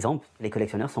tortue par exemple. Les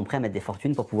collectionneurs sont prêts à mettre des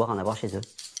fortunes pour pouvoir en avoir chez eux.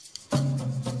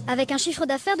 Avec un chiffre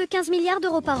d'affaires de 15 milliards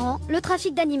d'euros par an, le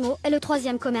trafic d'animaux est le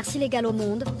 3e commerce illégal au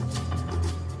monde,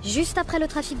 juste après le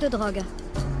trafic de drogue.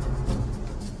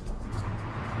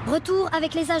 Retour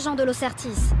avec les agents de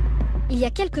l'Ocertis. Il y a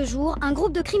quelques jours, un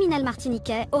groupe de criminels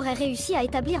martiniquais aurait réussi à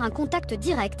établir un contact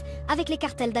direct avec les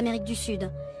cartels d'Amérique du Sud.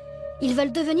 Ils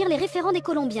veulent devenir les référents des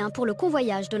Colombiens pour le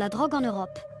convoyage de la drogue en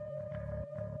Europe.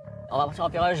 On va partir en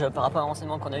repérage par rapport à un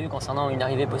renseignement qu'on a eu concernant une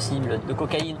arrivée possible de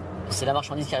cocaïne. C'est la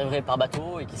marchandise qui arriverait par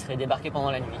bateau et qui serait débarquée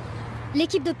pendant la nuit.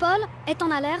 L'équipe de Paul est en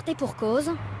alerte et pour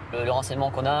cause. Le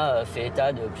renseignement qu'on a fait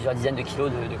état de plusieurs dizaines de kilos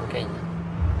de cocaïne.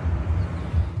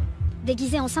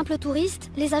 Déguisés en simples touristes,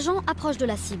 les agents approchent de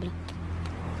la cible.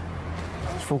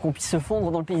 Il faut qu'on puisse se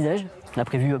fondre dans le paysage. On a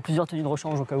prévu plusieurs tenues de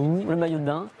rechange au cas où, le maillot de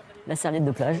bain, la serviette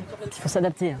de plage. Il faut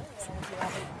s'adapter.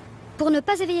 Pour ne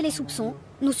pas éveiller les soupçons,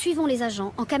 nous suivons les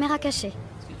agents en caméra cachée.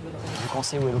 Vu qu'on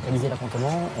sait où est localisé l'appontement,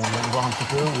 on vient voir un petit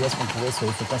peu où est-ce qu'on pouvait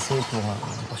se placer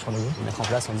pour surveiller, mettre en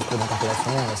place un dispositif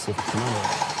d'interpellation si effectivement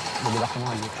le débarquement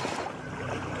a lieu.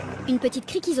 Une petite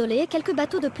crique isolée, quelques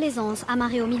bateaux de plaisance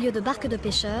amarrés au milieu de barques de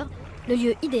pêcheurs, le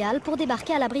lieu idéal pour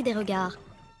débarquer à l'abri des regards.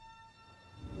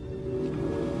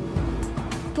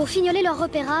 Pour fignoler leur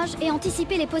repérage et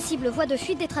anticiper les possibles voies de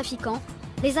fuite des trafiquants,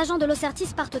 les agents de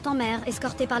l'Ocertis partent en mer,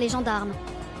 escortés par les gendarmes.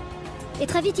 Et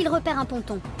très vite, ils repèrent un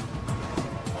ponton.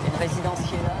 Il y a une résidence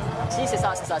qui est là. Si, c'est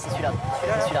ça, c'est celui-là.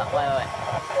 C'est celui-là, ouais.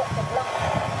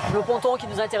 Le ponton qui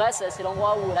nous intéresse, c'est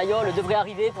l'endroit où la yole devrait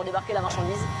arriver pour débarquer la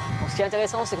marchandise. Donc ce qui est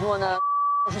intéressant, c'est que nous, on a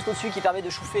juste au-dessus qui permet de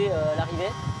chauffer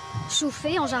l'arrivée.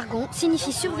 Chauffer, en jargon,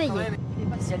 signifie surveiller.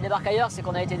 Si elle débarque ailleurs, c'est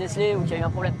qu'on a été décelé ou qu'il y a eu un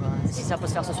problème, quoi. Si ça peut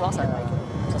se faire ce soir, ça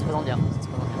se présente bien. Ça se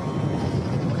présente bien.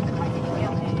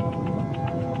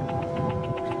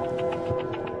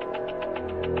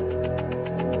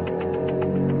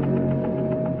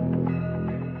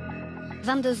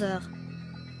 22 heures.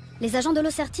 Les agents de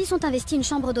l'Ocertis ont investi une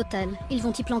chambre d'hôtel. Ils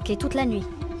vont y planquer toute la nuit.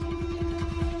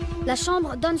 La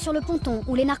chambre donne sur le ponton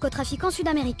où les narcotrafiquants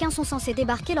sud-américains sont censés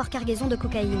débarquer leur cargaison de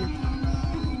cocaïne.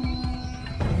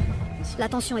 La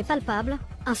tension est palpable,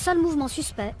 un seul mouvement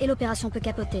suspect et l'opération peut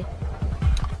capoter.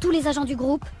 Tous les agents du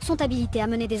groupe sont habilités à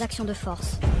mener des actions de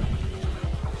force.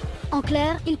 En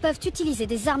clair, ils peuvent utiliser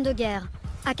des armes de guerre,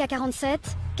 AK-47,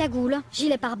 cagoule,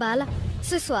 gilet pare-balles.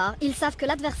 Ce soir, ils savent que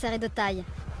l'adversaire est de taille.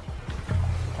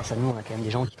 Grâce à nous, on a quand même des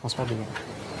gens qui transportent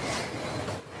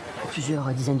plusieurs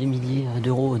dizaines de milliers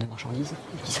d'euros de marchandises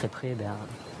et qui seraient prêts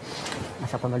à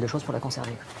faire pas mal de choses pour la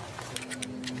conserver.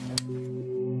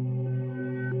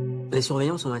 Les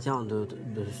surveillances en matière de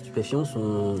stupéfiants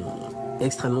sont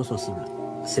extrêmement sensibles.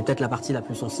 C'est peut-être la partie la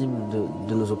plus sensible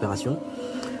de nos opérations,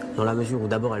 dans la mesure où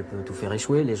d'abord elle peut tout faire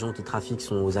échouer, les gens qui trafiquent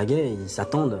sont aux aguets et ils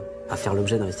s'attendent à faire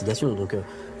l'objet d'investigations, donc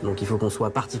il faut qu'on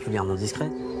soit particulièrement discret.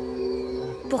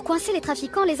 Pour coincer les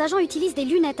trafiquants, les agents utilisent des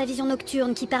lunettes à vision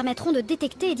nocturne qui permettront de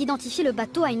détecter et d'identifier le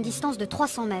bateau à une distance de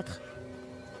 300 mètres.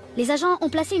 Les agents ont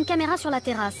placé une caméra sur la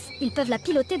terrasse. Ils peuvent la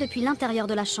piloter depuis l'intérieur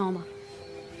de la chambre.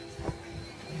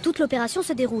 Toute l'opération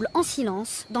se déroule en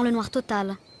silence, dans le noir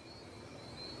total.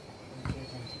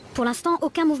 Pour l'instant,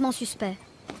 aucun mouvement suspect.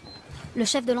 Le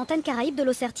chef de l'antenne Caraïbe de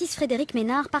l'Ocertis, Frédéric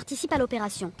Ménard, participe à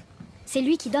l'opération. C'est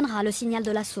lui qui donnera le signal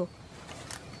de l'assaut.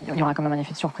 Il y aura quand même un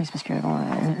effet de surprise parce que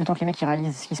le temps que les mecs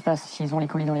réalisent ce qui se passe, s'ils ont les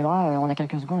colis dans les bras, on a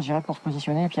quelques secondes, je dirais, pour se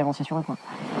positionner et puis avancer sur eux, quoi.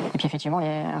 Et puis effectivement,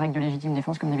 les règles de légitime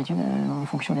défense, comme d'habitude, en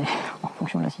fonction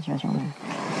de la situation.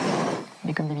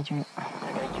 Mais comme d'habitude.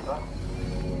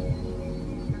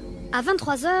 À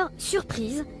 23 h,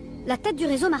 surprise, la tête du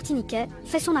réseau martiniquais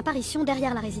fait son apparition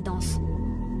derrière la résidence.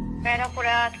 Alors pour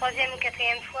la 3e ou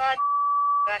 4e fois,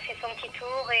 a fait son petit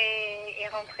tour et est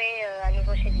rentré à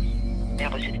nouveau chez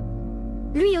lui.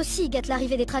 Lui aussi guette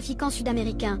l'arrivée des trafiquants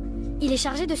sud-américains. Il est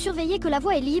chargé de surveiller que la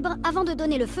voie est libre avant de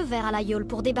donner le feu vert à la yole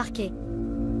pour débarquer.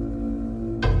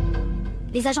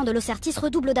 Les agents de l'Ocertis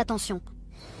redoublent d'attention.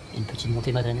 Une petite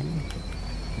montée d'adrénaline.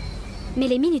 Mais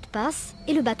les minutes passent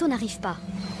et le bateau n'arrive pas.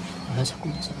 Là, ça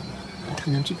commence à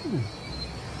traîner un petit peu.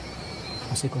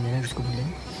 On sait qu'on est là jusqu'au bout de la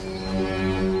nuit.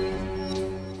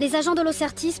 Les agents de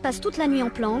l'Ocertis passent toute la nuit en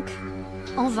planque,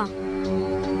 en vain.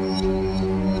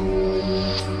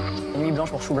 Une nuit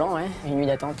blanche pour chou blanc, ouais. Une nuit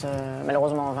d'attente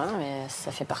malheureusement en vain, mais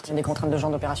ça fait partie des contraintes de ce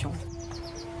genre d'opération.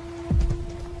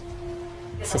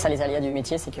 C'est ça les aléas du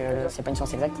métier, c'est que c'est pas une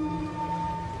science exacte.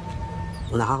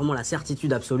 On a rarement la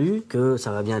certitude absolue que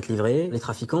ça va bien être livré. Les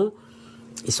trafiquants,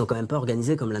 ils sont quand même pas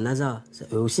organisés comme la NASA.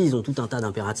 Eux aussi, ils ont tout un tas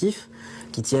d'impératifs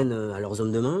qui tiennent à leurs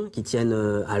hommes de main, qui tiennent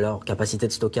à leur capacité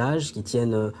de stockage, qui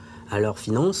tiennent à leurs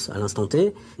finances, à l'instant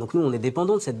T. Donc nous, on est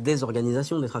dépendants de cette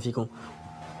désorganisation des trafiquants.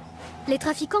 Les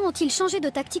trafiquants ont-ils changé de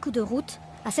tactique ou de route?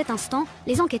 À cet instant,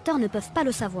 les enquêteurs ne peuvent pas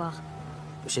le savoir.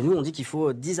 Chez nous, on dit qu'il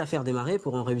faut 10 affaires démarrer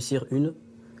pour en réussir une.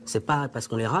 C'est pas parce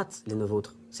qu'on les rate, les 9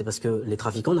 autres. C'est parce que les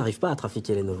trafiquants n'arrivent pas à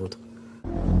trafiquer les 9 autres.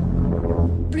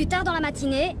 Plus tard dans la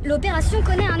matinée, l'opération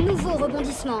connaît un nouveau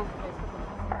rebondissement.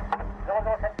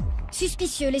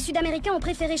 Suspicieux, les Sud-Américains ont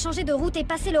préféré changer de route et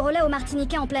passer le relais aux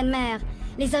Martiniquais en pleine mer.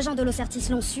 Les agents de l'Ocertis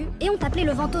l'ont su et ont appelé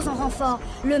le Ventose en renfort,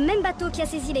 le même bateau qui a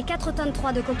saisi les 4 tonnes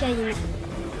 3 de cocaïne.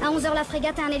 À 11h, la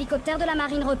frégate et un hélicoptère de la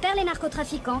marine repèrent les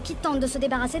narcotrafiquants qui tentent de se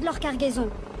débarrasser de leur cargaison.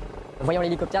 Voyant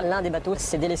l'hélicoptère, l'un des bateaux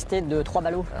s'est délesté de 3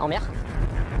 ballots en mer.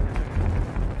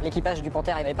 L'équipage du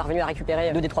Panthère est parvenu à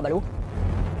récupérer 2 des 3 ballots.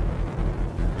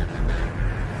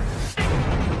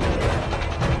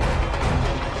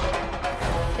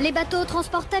 Les bateaux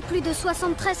transportaient plus de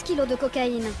 73 kilos de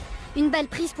cocaïne. Une belle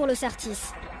prise pour l'Ocertis.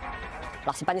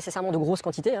 Alors c'est pas nécessairement de grosses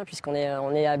quantités, hein, puisqu'on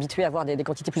est habitué à avoir des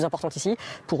quantités plus importantes ici.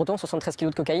 Pour autant, 73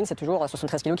 kilos de cocaïne, c'est toujours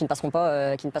 73 kilos qui ne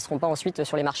passeront pas ensuite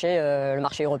sur les marchés, le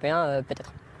marché européen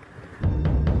peut-être.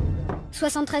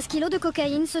 73 kilos de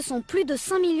cocaïne, ce sont plus de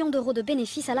 5 millions d'euros de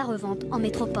bénéfices à la revente en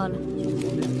métropole.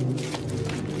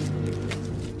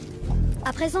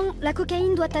 À présent, la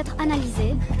cocaïne doit être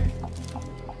analysée,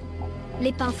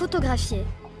 les pains photographiés,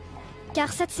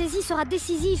 car cette saisie sera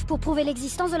décisive pour prouver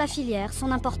l'existence de la filière,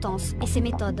 son importance et ses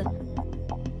méthodes.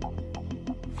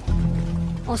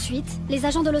 Ensuite, les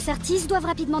agents de l'Ocertis doivent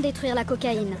rapidement détruire la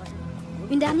cocaïne.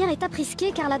 Une dernière étape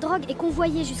risquée car la drogue est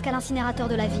convoyée jusqu'à l'incinérateur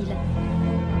de la ville.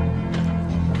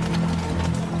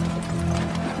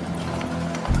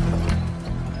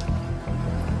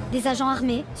 Des agents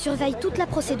armés surveillent toute la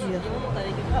procédure.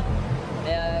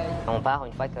 On part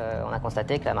une fois qu'on a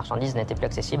constaté que la marchandise n'était plus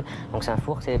accessible. Donc c'est un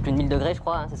four, c'est plus de 1000 degrés je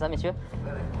crois, hein, c'est ça messieurs?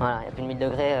 Voilà, il y a plus de 1000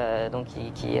 degrés donc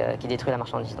qui détruit la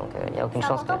marchandise. Donc il n'y a aucune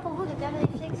chance que... C'est important pour vous de bien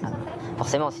vérifier que ce soit fait?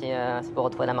 Forcément, si c'est pour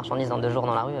retrouver la marchandise dans 2 jours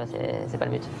dans la rue, c'est pas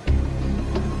le but.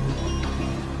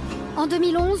 En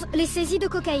 2011, les saisies de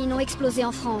cocaïne ont explosé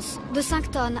en France, de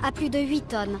 5 tonnes à plus de 8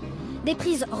 tonnes. Des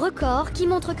prises records qui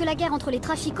montrent que la guerre entre les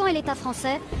trafiquants et l'État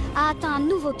français a atteint un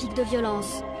nouveau pic de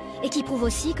violence. Et qui prouvent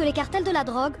aussi que les cartels de la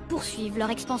drogue poursuivent leur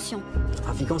expansion. Le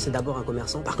trafiquant, c'est d'abord un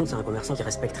commerçant. Par contre, c'est un commerçant qui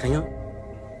respecte rien.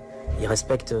 Il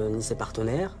respecte ni ses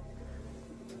partenaires,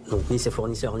 donc ni ses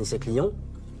fournisseurs, ni ses clients.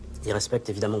 Il respecte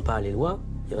évidemment pas les lois,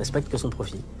 il respecte que son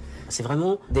profit. C'est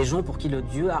vraiment des gens pour qui le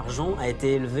dieu argent a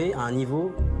été élevé à un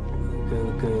niveau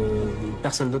que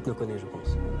personne d'autre ne connaît, je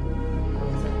pense.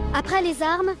 Après les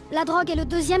armes, la drogue est le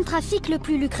 2e trafic le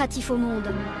plus lucratif au monde.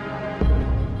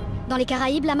 Dans les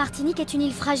Caraïbes, la Martinique est une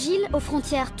île fragile, aux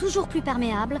frontières toujours plus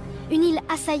perméables, une île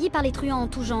assaillie par les truands en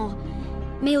tout genre,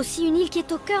 mais aussi une île qui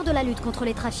est au cœur de la lutte contre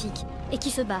les trafics et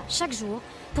qui se bat chaque jour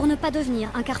pour ne pas devenir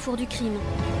un carrefour du crime.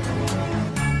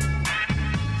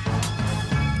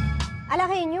 À La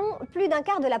Réunion, plus d'un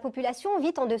quart de la population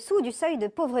vit en dessous du seuil de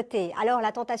pauvreté. Alors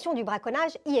la tentation du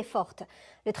braconnage y est forte.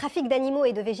 Le trafic d'animaux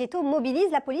et de végétaux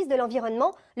mobilise la police de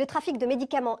l'environnement. Le trafic de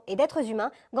médicaments et d'êtres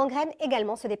humains gangrène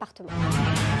également ce département.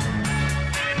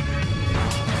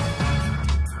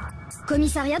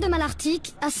 Commissariat de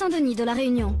Malartic, à Saint-Denis de La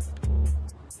Réunion.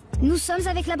 Nous sommes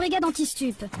avec la brigade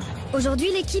anti-stup. Aujourd'hui,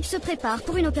 l'équipe se prépare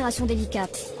pour une opération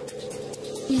délicate.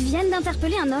 Ils viennent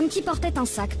d'interpeller un homme qui portait un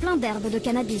sac plein d'herbes de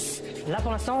cannabis. Là,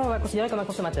 pour l'instant, on va considérer comme un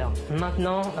consommateur.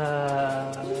 Maintenant,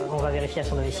 on va vérifier à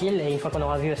son domicile et une fois qu'on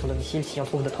aura vu à son domicile, si on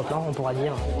trouve d'autres plans, on pourra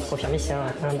dire, confirmer si c'est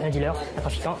un dealer, un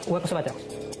trafiquant ou un consommateur.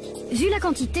 Vu la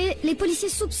quantité, les policiers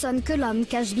soupçonnent que l'homme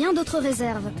cache bien d'autres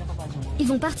réserves. Ils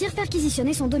vont partir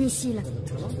perquisitionner son domicile.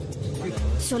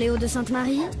 Sur les Hauts de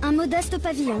Sainte-Marie, un modeste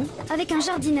pavillon avec un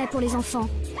jardinet pour les enfants.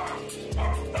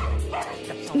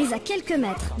 Mais à quelques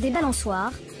mètres des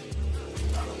balançoires,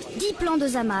 10 plants de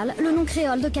zamal, le nom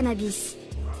créole de cannabis.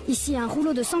 Ici, un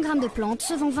rouleau de 100 grammes de plantes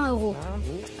se vend 20 €.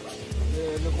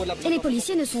 Et les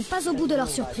policiers ne sont pas au bout de leur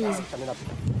surprise.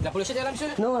 La police est là, monsieur?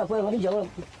 Non, la police est là.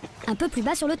 Un peu plus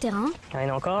bas sur le terrain. Il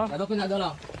y en a encore.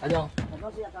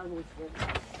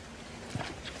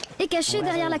 Et caché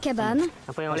derrière la cabane,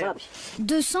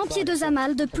 200 pieds de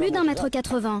zamal de plus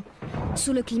d'1,80 m.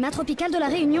 Sous le climat tropical de la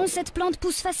Réunion, cette plante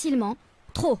pousse facilement,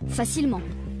 trop facilement.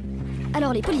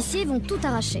 Alors les policiers vont tout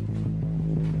arracher.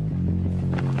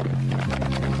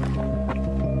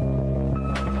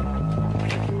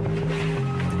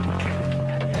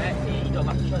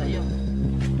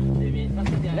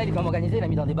 Là, il est pas organisé, il l'a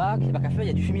mis dans des bacs à feu, il y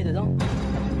a du fumier dedans. Donc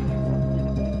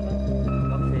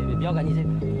c'est bien organisé.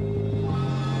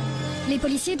 Les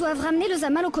policiers doivent ramener le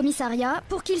zamal au commissariat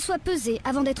pour qu'il soit pesé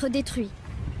avant d'être détruit.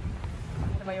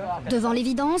 Devant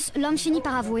l'évidence, l'homme finit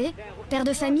par avouer. Père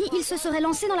de famille, il se serait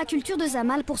lancé dans la culture de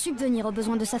zamal pour subvenir aux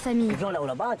besoins de sa famille.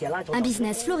 Un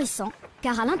business florissant,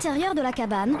 car à l'intérieur de la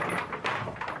cabane,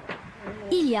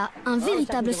 il y a un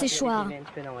véritable séchoir.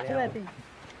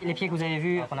 Les pieds que vous avez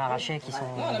vus, qu'on a arrachés, qui sont,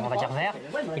 on va dire, verts,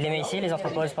 il les met ici, les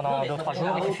entrepose pendant 2 ou 3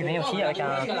 jours, il fait fumer aussi avec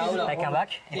un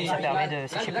bac, et puis ça permet de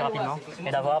sécher plus rapidement,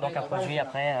 et d'avoir donc un produit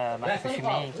après qui peut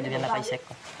fumer et qui devient de la paille sec.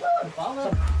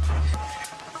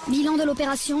 Bilan de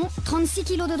l'opération, 36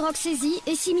 kilos de drogue saisie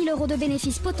et 6 000 € de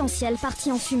bénéfices potentiels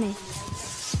partis en fumée.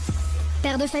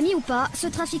 Père de famille ou pas, ce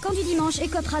trafiquant du dimanche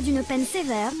écopera d'une peine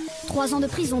sévère, 3 ans de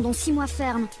prison dont 6 mois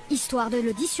ferme, histoire de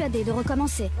le dissuader de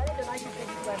recommencer.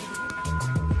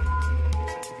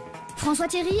 François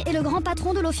Thierry est le grand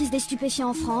patron de l'Office des stupéfiants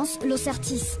en France,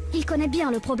 l'Ocertis. Il connaît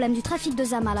bien le problème du trafic de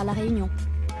zamal à La Réunion.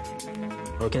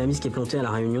 Le cannabis qui est planté à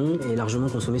La Réunion est largement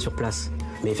consommé sur place.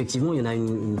 Mais effectivement, il y en a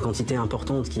une quantité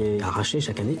importante qui est arrachée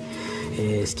chaque année.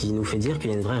 Et ce qui nous fait dire qu'il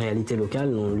y a une vraie réalité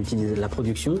locale dans la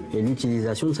production et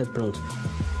l'utilisation de cette plante.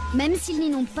 Même s'il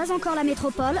n'inonde pas encore la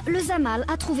métropole, le zamal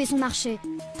a trouvé son marché.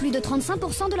 Plus de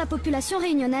 35% de la population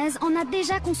réunionnaise en a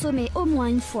déjà consommé au moins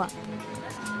une fois.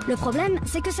 Le problème,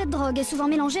 c'est que cette drogue est souvent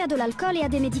mélangée à de l'alcool et à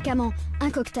des médicaments. Un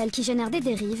cocktail qui génère des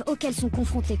dérives auxquelles sont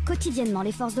confrontées quotidiennement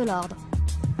les forces de l'ordre.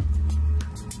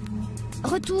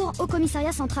 Retour au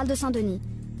commissariat central de Saint-Denis.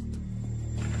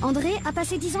 André a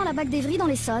passé 10 ans à la BAC d'Evry dans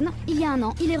l'Essonne. Il y a 1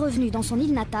 an, il est revenu dans son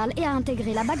île natale et a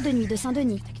intégré la BAC de nuit de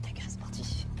Saint-Denis.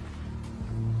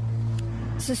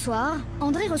 Ce soir,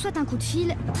 André reçoit un coup de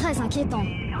fil très inquiétant.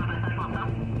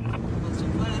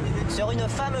 Sur une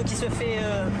femme qui se fait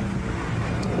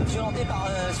violenter par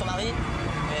son mari.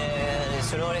 Et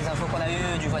selon les infos qu'on a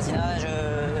eues du voisinage,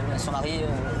 son mari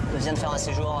vient de faire un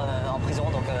séjour en prison,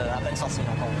 donc à peine sorti.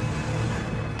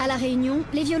 À La Réunion,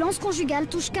 les violences conjugales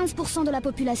touchent 15% de la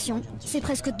population. C'est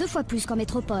presque 2 fois plus qu'en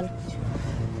métropole.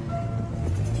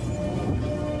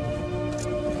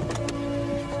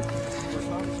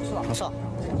 Bonsoir.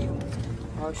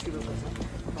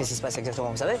 Qu'est-ce qui se passe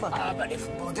exactement, vous savez quoi? Ah bah les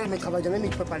footballeurs, mais travaillent de même,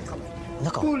 ils ne peuvent pas le travail.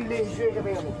 D'accord. Tous les jeux,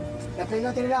 la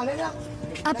plaignante, elle est là, elle est là.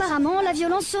 Apparemment, la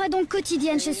violence serait donc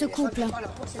quotidienne chez ce couple.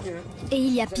 Et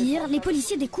il y a pire, les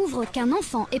policiers découvrent qu'un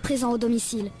enfant est présent au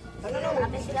domicile.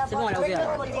 C'est bon, elle a ouvert.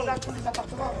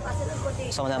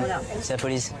 Bonsoir madame, c'est la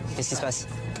police. Qu'est-ce qui se passe?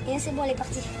 Rien, c'est bon, elle est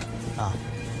partie. Ah,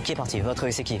 qui est parti? Votre,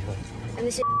 c'est qui?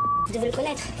 Monsieur, vous devez le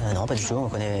connaître. Non, pas du tout, on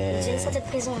connaît... J'ai une sortie de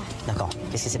prison. D'accord,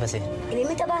 qu'est-ce qui s'est passé? Il est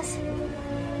mis tabasse.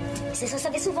 C'est ça,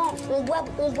 ça fait souvent. On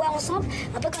boit ensemble.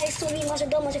 Après, quand il est sur lui, moi je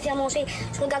dors, moi je fais à manger.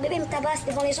 Je regarde bébé, il me tabasse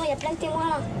devant les gens, il y a plein de témoins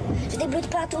là. J'ai des bleus de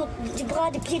partout, du bras,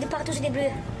 des pieds, de partout, j'ai des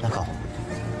bleus. D'accord.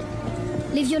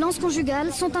 Les violences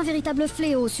conjugales sont un véritable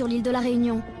fléau sur l'île de La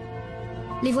Réunion.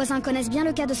 Les voisins connaissent bien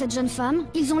le cas de cette jeune femme.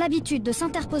 Ils ont l'habitude de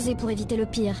s'interposer pour éviter le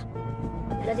pire.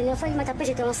 La dernière fois qu'il m'a tapé,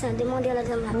 j'étais enceinte, demandé à la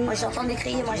dame. Moi j'ai entendu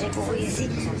crier, moi j'ai couru ici.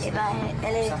 Et ben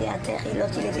elle était à terre et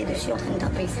l'autre il était dessus en train de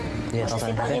taper. Moi j'ai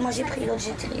séparé, moi j'ai pris l'autre,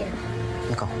 j'ai tiré.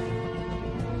 D'accord.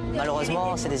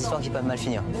 Malheureusement, c'est des histoires qui peuvent mal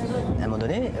finir. À un moment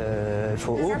donné, il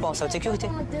faut penser à votre sécurité.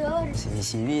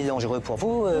 Si lui est dangereux pour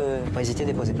vous, pas hésiter à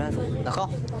déposer plainte. D'accord?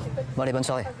 Bon, allez, bonne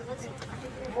soirée.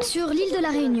 Sur l'île de La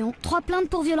Réunion, 3 plaintes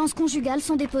pour violences conjugales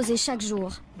sont déposées chaque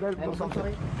jour.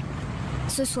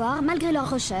 Ce soir, malgré leurs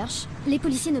recherches, les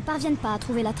policiers ne parviennent pas à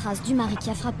trouver la trace du mari qui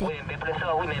a frappé. Oui,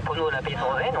 mais pour nous, la pays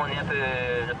slovène, on est un peu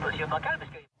le policier bancal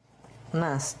parce que...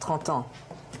 Mince, 30 ans.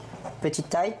 Petite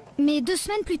taille. Mais 2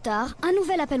 semaines plus tard, un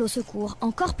nouvel appel au secours,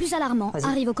 encore plus alarmant,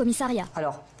 arrive au commissariat.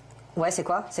 Alors, ouais, c'est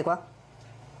quoi? C'est quoi?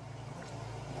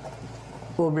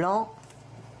 Au blanc,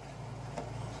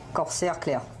 corsaire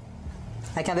clair.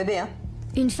 Avec un bébé, hein?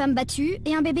 Une femme battue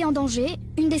et un bébé en danger,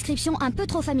 une description un peu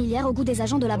trop familière au goût des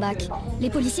agents de la BAC. Les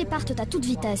policiers partent à toute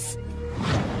vitesse.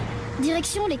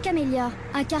 Direction les Camélias,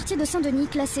 un quartier de Saint-Denis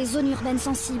classé zone urbaine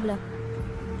sensible.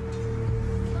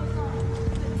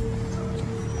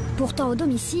 Pourtant au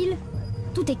domicile,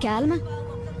 tout est calme,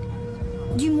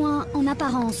 du moins en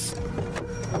apparence.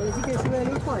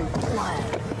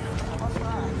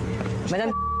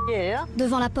 Madame est là?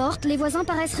 Devant la porte, les voisins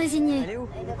paraissent résignés. Elle est où?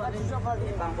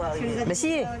 Mais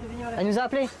si, elle nous a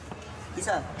appelés. Qui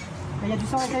ça? Il y a du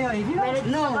sang à l'intérieur, il est vu là?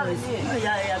 Non, il y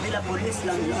avait la police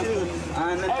là. En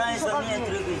même temps, ils ont mis un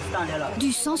truc là.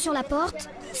 Du sang sur la porte,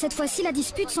 cette fois-ci la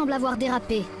dispute semble avoir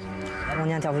dérapé. On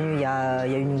est intervenu il y a 1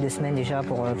 ou 2 semaines déjà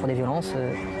pour des violences.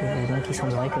 Et donc il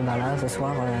semblerait que là, ce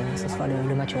soir, ce soit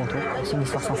le match retour. C'est une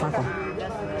histoire sans fin, quoi.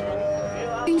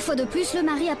 Une fois de plus, le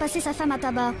mari a passé sa femme à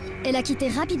tabac. Elle a quitté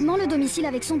rapidement le domicile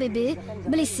avec son bébé.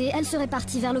 Blessée, elle serait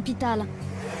partie vers l'hôpital.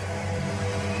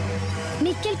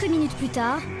 Mais quelques minutes plus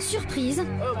tard, surprise,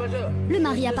 le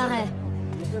mari apparaît.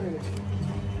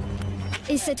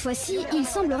 Et cette fois-ci, il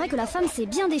semblerait que la femme s'est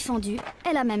bien défendue.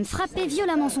 Elle a même frappé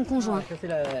violemment son conjoint. C'est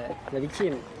la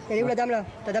victime. Elle est où la dame là?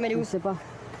 Ta dame elle est où? Je sais pas.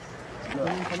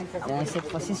 Cette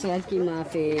fois-ci, c'est elle qui m'a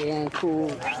fait un coup.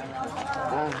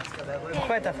 Ah.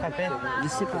 Pourquoi elle t'a frappé? Je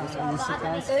sais pas.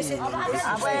 Je sais pas.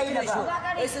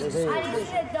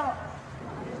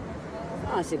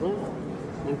 Ah, c'est bon.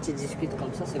 Un petit dispute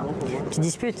comme ça, c'est bon pour moi. Petite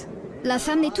dispute? La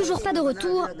femme n'est toujours pas de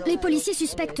retour. Les policiers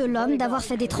suspectent l'homme d'avoir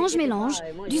fait d'étranges mélanges,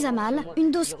 du zamal, une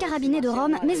dose carabinée de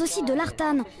rhum, mais aussi de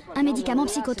l'artane, un médicament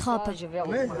psychotrope.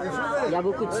 Il y a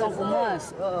beaucoup de sang pour moi.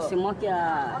 C'est moi qui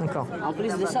a... D'accord. En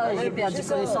plus de ça, j'ai perdu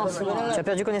connaissance. Tu as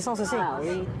perdu connaissance aussi? Ah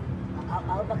oui.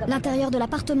 L'intérieur de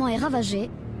l'appartement est ravagé.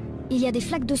 Il y a des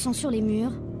flaques de sang sur les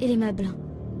murs et les meubles.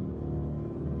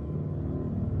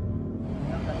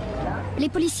 Les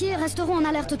policiers resteront en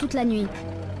alerte toute la nuit.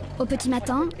 Au petit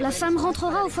matin, la femme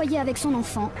rentrera au foyer avec son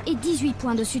enfant et 18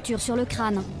 points de suture sur le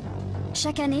crâne.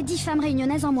 Chaque année, 10 femmes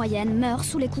réunionnaises en moyenne meurent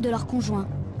sous les coups de leurs conjoints.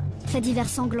 Faits divers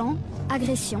sanglants,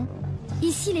 agressions.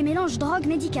 Ici, les mélanges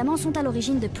drogue-médicaments sont à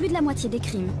l'origine de plus de la moitié des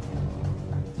crimes.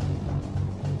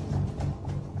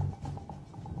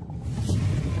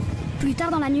 Plus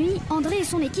tard dans la nuit, André et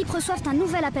son équipe reçoivent un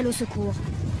nouvel appel au secours.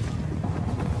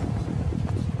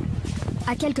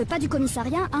 À quelques pas du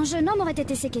commissariat, un jeune homme aurait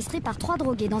été séquestré par 3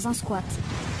 drogués dans un squat.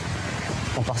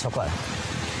 On part sur quoi là?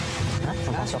 Hein?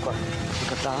 On part sur quoi?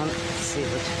 C'est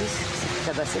votre fils,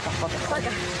 c'est tabassé par 3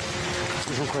 personnes.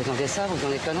 Ils ont quoi? Ils ont des sabres, ils ont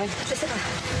des conneries? Je sais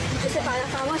pas.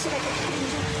 Enfin, moi, c'est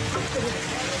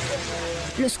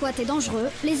la Le squat est dangereux,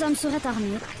 les hommes seraient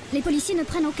armés. Les policiers ne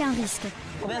prennent aucun risque.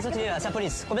 Combien sont-ils là? C'est la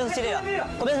police. Combien sont-ils là?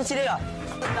 Combien sont-ils là?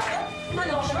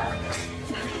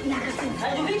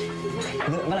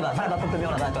 Va là-bas contre le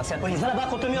mur là-bas, toi, c'est la police. Va là-bas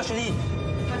contre le mur, je te dis.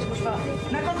 Toi, tu bouges pas.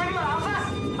 Main contre le mur, là, en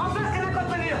face, c'est main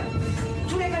contre le mur.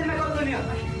 Tous les gars, main contre le mur.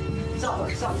 Sors.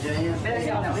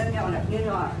 Viens en l'air.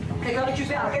 Quelqu'un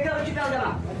récupère le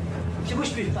gamin. Tu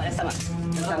bouges plus. Laisse ta main.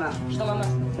 Je t'en main.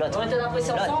 On était dans la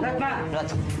pression ensemble.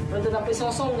 L'autre. On était dans la pression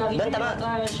ensemble, on arrive. Donne ta main.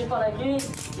 Je sais pas, avec lui,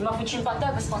 il m'a foutu une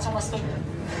patate, parce que c'est parti en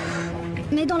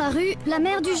Mais dans la rue, la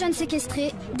mère du jeune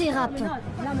séquestré dérape.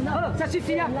 Oh, ça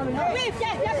suffit là. Oui, viens,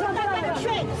 on va le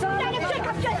tuer. Viens le tuer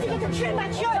comme tu as dit de tuer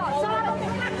Mathieu.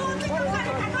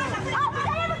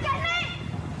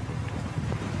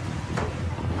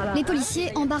 Les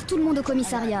policiers embarquent tout le monde au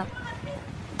commissariat.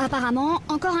 Apparemment,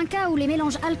 encore un cas où les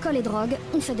mélanges alcool et drogue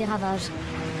ont fait des ravages.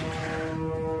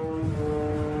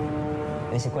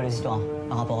 Mais c'est quoi les histoires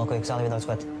par rapport à quoi que ça arrivé dans le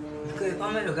squat?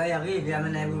 Le gars arrive, il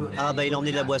amène un boulot. Ah bah il a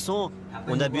emmené de la boisson,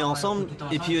 on a bu ensemble,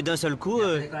 et puis d'un seul coup,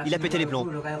 il a pété les plombs.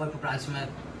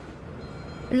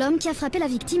 L'homme qui a frappé la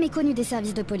victime est connu des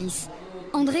services de police.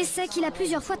 André sait qu'il a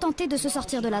plusieurs fois tenté de se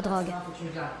sortir de la drogue.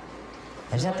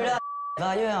 Elle vient plus là, va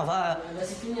ailleurs, va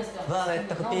avec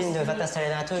ta copine, va t'installer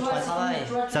dans un truc, tu vas au travail.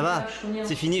 Ça va,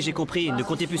 c'est fini, j'ai compris, ne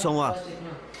comptez plus sur moi.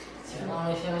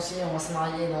 En effet aussi, on va se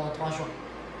marier dans 3 jours.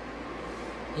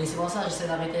 Et c'est pour ça que j'essaie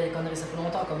d'arrêter les conneries, ça fait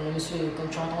longtemps, comme le monsieur, comme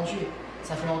tu as entendu.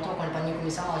 Ça fait longtemps qu'on est pas venu au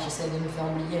commissariat, j'essaie de me faire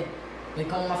oublier. Mais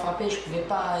quand on m'a frappé, je pouvais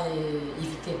pas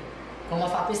éviter. Quand on m'a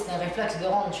frappé, c'était un réflexe de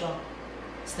rendre, tu vois.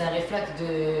 C'était un réflexe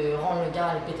de rendre le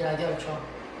gars, de péter la gueule, tu vois.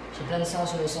 J'ai plein de sang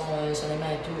sur les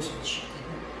mains et tout. Moi,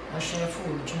 je suis un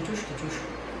fou, tu me touches, je te touche.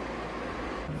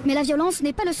 Mais la violence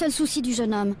n'est pas le seul souci du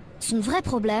jeune homme. Son vrai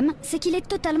problème, c'est qu'il est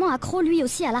totalement accro lui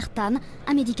aussi à l'artane,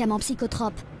 un médicament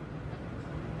psychotrope.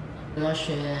 Moi, je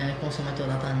suis un consommateur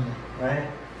d'artane. Ouais.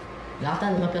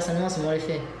 L'artane, moi, personnellement, c'est mon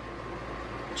effet.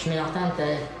 Tu mets l'artane,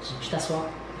 tu t'assois,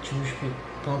 tu bouges plus.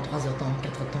 Pendant 3 heures de temps,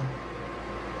 4 heures de temps.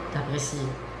 T'apprécies,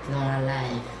 t'es dans la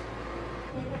live.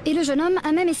 Et le jeune homme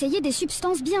a même essayé des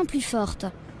substances bien plus fortes.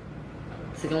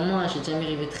 C'est comme moi, j'ai déjà mis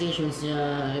rêvé, je me suis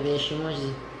réveillé chez moi, j'ai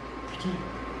dit putain,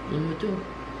 il y a une moto.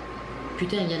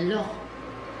 Putain, il y a de l'or.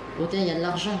 Putain, il y a de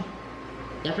l'argent.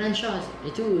 Il y a plein de choses. Et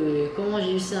tout, comment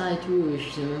j'ai eu ça et tout, je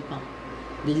sais même pas.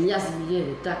 Des liasses de billets,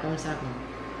 des tas comme ça, quoi.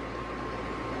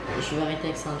 Et je vais arrêter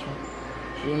avec ça, tu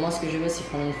vois. Moi, ce que je veux, c'est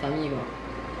former une famille, quoi.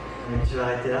 Mais tu vas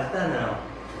arrêter l'artane alors?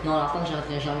 Non, l'artane,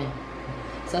 j'arrêterai jamais.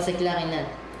 Ça, c'est clair et net.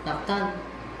 L'artane,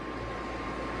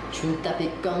 tu peux me taper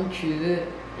comme tu veux,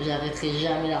 j'arrêterai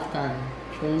jamais l'artane.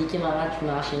 Tu peux me niquer ma rate, tu peux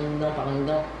m'arracher une dent par une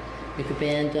dent, mais que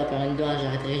payer un doigt par un doigt,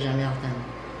 j'arrêterai jamais l'artane.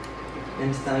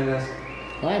 Même si t'es un gosse?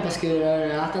 Ouais, parce que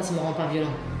l'artane, ça me rend pas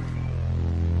violent.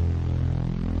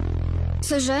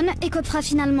 Ce jeune écopera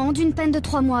finalement d'une peine de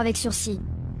 3 mois avec sursis.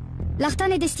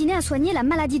 L'artane est destiné à soigner la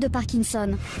maladie de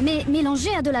Parkinson. Mais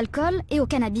mélangé à de l'alcool et au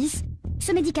cannabis,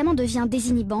 ce médicament devient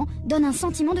désinhibant, donne un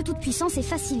sentiment de toute puissance et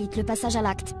facilite le passage à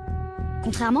l'acte.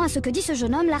 Contrairement à ce que dit ce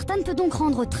jeune homme, l'artane peut donc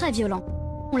rendre très violent.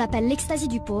 On l'appelle l'extasie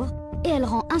du pauvre et elle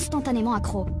rend instantanément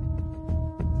accro.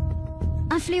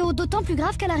 Un fléau d'autant plus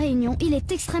grave qu'à La Réunion, il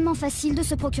est extrêmement facile de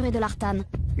se procurer de l'artane.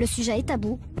 Le sujet est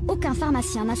tabou, aucun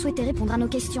pharmacien n'a souhaité répondre à nos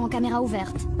questions en caméra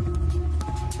ouverte.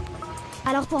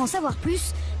 Alors pour en savoir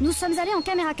plus, nous sommes allés en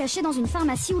caméra cachée dans une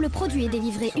pharmacie où le produit est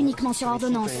délivré uniquement sur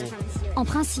ordonnance. En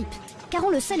principe, car on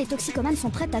le sait, les toxicomanes sont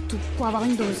prêts à tout pour avoir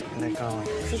une dose.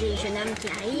 C'est des jeunes hommes qui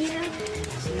arrivent,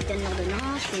 ils donnent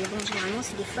l'ordonnance, mais bon, généralement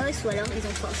c'est des fausses ou alors ils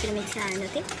ont forcé le médecin à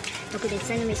noter. Donc le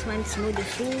médecin nous met soit un petit mot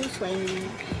dessous, soit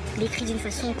il écrit d'une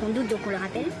façon qu'on doute, donc on le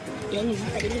rappelle, et là il nous dit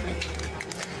pas délivrer.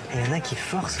 Et il y en a qui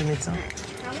forcent le médecin.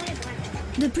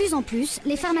 De plus en plus,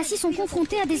 les pharmacies sont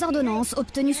confrontées à des ordonnances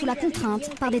obtenues sous la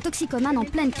contrainte par des toxicomanes en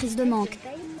pleine crise de manque.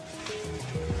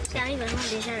 Ça arrive vraiment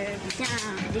déjà bien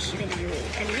déchiré dans le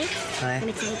cabinet. Le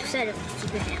médecin est tout seul, qu'est-ce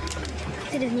qu'il peut faire?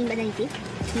 C'est devenu une banalité.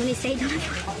 On essaye d'en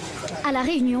avoir. À La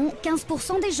Réunion,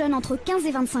 15% des jeunes entre 15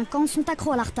 et 25 ans sont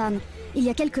accros à l'artane. Il y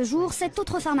a quelques jours, cette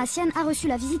autre pharmacienne a reçu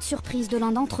la visite surprise de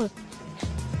l'un d'entre eux.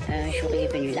 Un jour, il est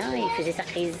venu là et il faisait sa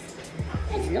crise.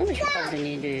 Elle dit non, mais je ne peux pas vous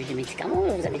donner de médicaments,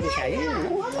 vous avez déjà eu,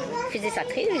 non. Il faisait sa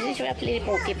crise, je vais appeler les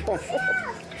pompiers pour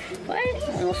ouais,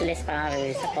 on ne se laisse pas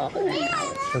ça part.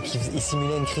 Donc il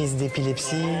simulait une crise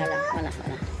d'épilepsie. Voilà.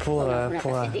 Pour,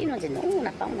 on a dit non, on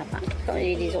n'a pas. Quand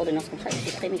il y a des ordonnances comme ça, je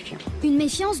suis très méfiant. Une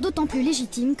méfiance d'autant plus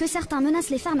légitime que certains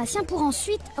menacent les pharmaciens pour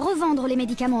ensuite revendre les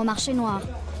médicaments au marché noir.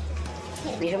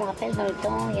 Mais je me rappelle, dans le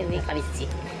temps, il y avait travesti.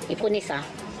 Il prenait ça.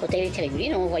 Quand il était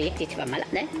régulier, on voyait qu'il n'était pas malade,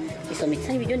 hein, et son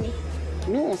médecin lui donnait.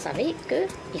 Nous, on savait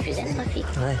qu'il faisait un trafic.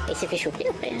 Et il s'est fait choper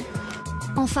après.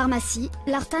 Hein. En pharmacie,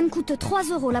 l'artane coûte 3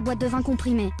 € la boîte de 20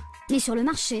 comprimés. Mais sur le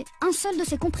marché, un seul de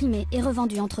ces comprimés est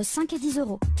revendu entre 5 et 10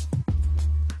 €.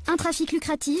 Un trafic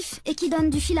lucratif et qui donne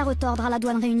du fil à retordre à la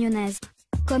douane réunionnaise.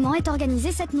 Comment est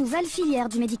organisée cette nouvelle filière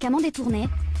du médicament détourné?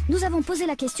 Nous avons posé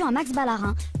la question à Max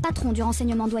Ballarin, patron du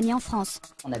renseignement douanier en France.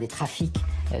 On a des trafics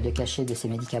de cachets de ces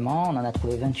médicaments. On en a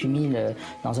trouvé 28 000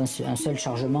 dans un seul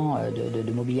chargement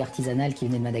de mobilier artisanal qui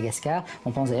venait de Madagascar.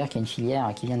 On pense d'ailleurs qu'il y a une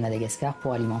filière qui vient de Madagascar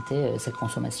pour alimenter cette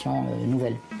consommation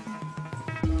nouvelle.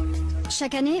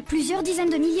 Chaque année, plusieurs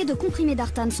dizaines de milliers de comprimés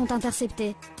d'artane sont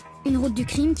interceptés. Une route du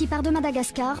crime qui part de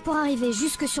Madagascar pour arriver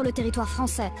jusque sur le territoire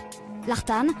français.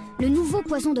 L'artane, le nouveau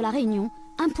poison de la Réunion,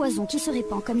 un poison qui se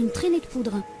répand comme une traînée de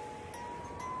poudre.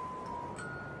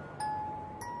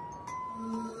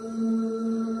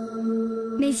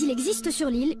 Mais il existe sur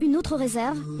l'île une autre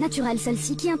réserve, naturelle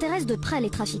celle-ci, qui intéresse de près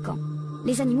les trafiquants.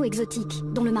 Les animaux exotiques,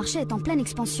 dont le marché est en pleine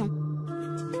expansion.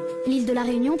 L'île de la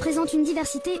Réunion présente une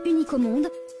diversité unique au monde.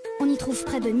 On y trouve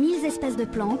près de 1000 espèces de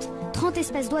plantes, 30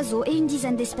 espèces d'oiseaux et une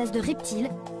dizaine d'espèces de reptiles,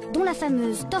 dont la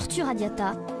fameuse tortue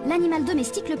radiata, l'animal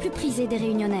domestique le plus prisé des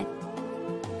Réunionnais.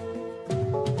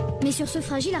 Mais sur ce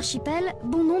fragile archipel,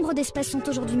 bon nombre d'espèces sont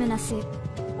aujourd'hui menacées.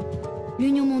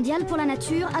 L'Union mondiale pour la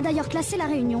nature a d'ailleurs classé la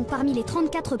Réunion parmi les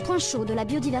 34 points chauds de la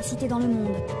biodiversité dans le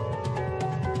monde.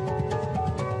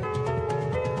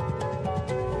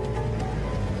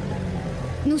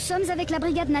 Nous sommes avec la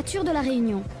brigade nature de la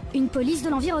Réunion, une police de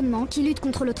l'environnement qui lutte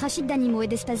contre le trafic d'animaux et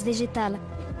d'espèces végétales.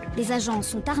 Les agents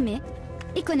sont armés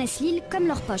et connaissent l'île comme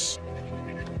leur poche.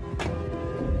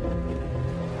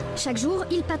 Chaque jour,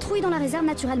 ils patrouillent dans la réserve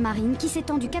naturelle marine qui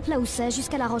s'étend du Cap Laousset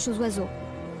jusqu'à la Roche aux Oiseaux.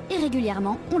 Et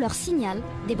régulièrement, on leur signale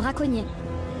des braconniers.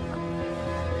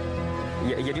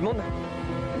 Il y a du monde?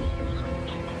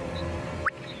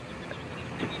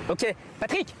 Ok,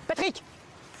 Patrick!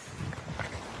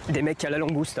 Des mecs à la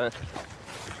langouste. Hein.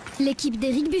 L'équipe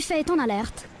d'Éric Buffet est en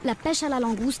alerte. La pêche à la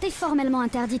langouste est formellement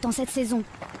interdite en cette saison.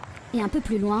 Et un peu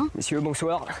plus loin... Messieurs,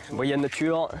 bonsoir. Voyez la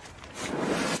nature.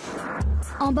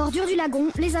 En bordure du lagon,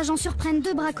 les agents surprennent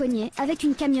 2 braconniers avec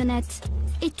une camionnette.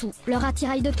 Et tout, leur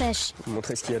attirail de pêche.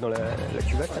 Montrez ce qu'il y a dans la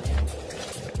cuvette. Là.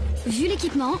 Vu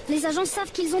l'équipement, les agents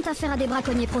savent qu'ils ont affaire à des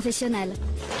braconniers professionnels.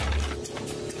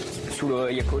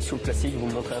 Il y a quoi sous le plastique? Vous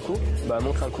me montrez un coup? Bah,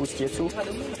 montre un coup ce qu'il y a dessous.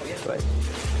 Ouais.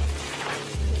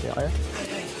 Il n'y a rien.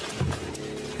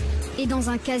 Et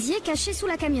dans un casier caché sous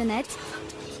la camionnette,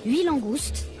 8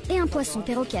 langoustes et un poisson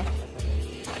perroquet.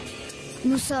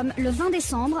 Nous sommes le 20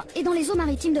 décembre et dans les eaux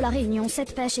maritimes de la Réunion,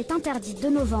 cette pêche est interdite de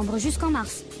novembre jusqu'en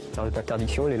mars. Période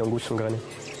d'interdiction, les langoustes sont grainées.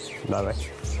 Bah ouais.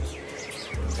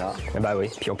 Ça. Bah oui,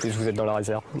 puis en plus vous êtes dans la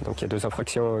réserve, donc il y a 2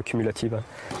 infractions cumulatives.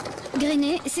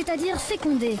 Grainer, c'est-à-dire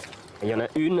féconder. Il y en a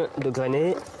une de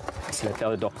grainée, c'est la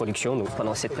période de reproduction, donc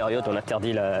pendant cette période on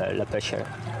interdit la pêche.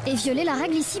 Et violer la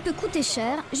règle ici peut coûter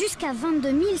cher, jusqu'à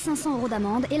 22 500 €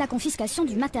 d'amende et la confiscation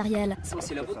du matériel.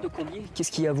 C'est la vôtre de combien?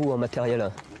 Qu'est-ce qu'il y a à vous en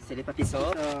matériel? C'est les papiers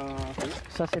sorts.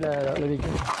 Ça c'est le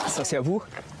véhicule. Ça c'est à vous?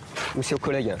 Ou c'est aux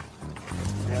collègues?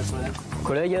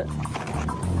 Collègues.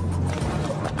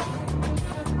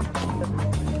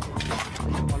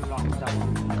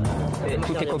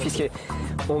 tout est confisqué.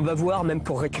 On va voir même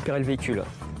pour récupérer le véhicule.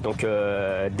 Donc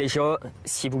déjà,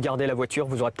 si vous gardez la voiture,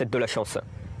 vous aurez peut-être de la chance.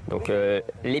 Donc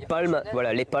les palmes,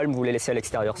 voilà, les palmes, vous les laissez à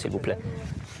l'extérieur, s'il vous plaît.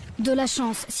 De la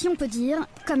chance, si on peut dire.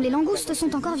 Comme les langoustes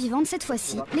sont encore vivantes cette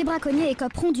fois-ci, les braconniers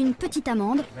écoperont d'une petite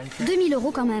amende, 2000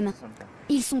 € quand même.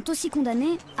 Ils sont aussi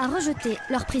condamnés à rejeter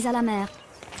leur prise à la mer.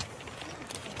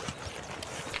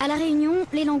 À La Réunion,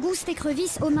 les langoustes,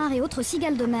 écrevisses, homards et autres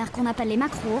cigales de mer qu'on appelle les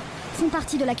maquereaux font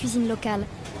partie de la cuisine locale.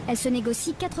 Elles se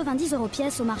négocient 90 €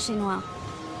 pièce au marché noir.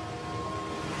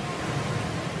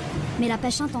 Mais la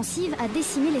pêche intensive a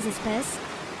décimé les espèces.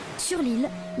 Sur l'île,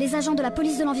 les agents de la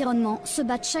police de l'environnement se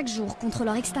battent chaque jour contre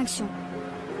leur extinction.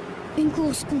 Une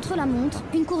course contre la montre,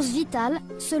 une course vitale,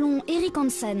 selon Eric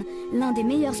Hansen, l'un des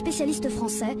meilleurs spécialistes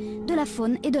français de la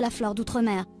faune et de la flore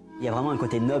d'outre-mer. Il y a vraiment un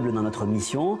côté noble dans notre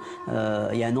mission,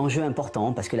 il y a un enjeu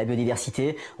important parce que la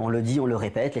biodiversité, on le dit, on le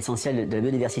répète, l'essentiel de la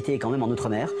biodiversité est quand même en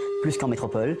outre-mer, plus qu'en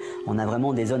métropole. On a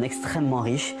vraiment des zones extrêmement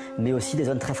riches, mais aussi des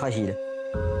zones très fragiles.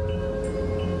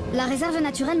 La réserve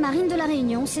naturelle marine de La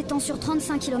Réunion s'étend sur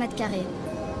 35 km².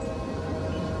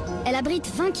 Elle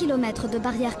abrite 20 km de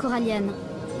barrières coralliennes.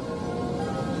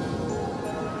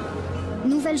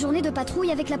 Nouvelle journée de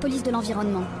patrouille avec la police de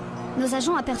l'environnement. Nos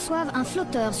agents aperçoivent un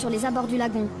flotteur sur les abords du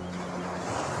lagon.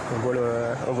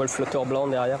 On voit le flotteur blanc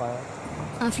derrière.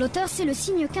 Un flotteur, c'est le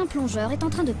signe qu'un plongeur est en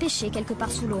train de pêcher quelque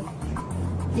part sous l'eau.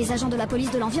 Les agents de la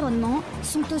police de l'environnement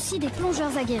sont aussi des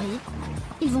plongeurs aguerris.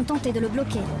 Ils vont tenter de le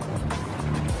bloquer.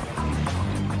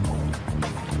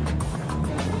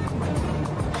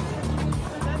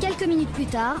 Quelques minutes plus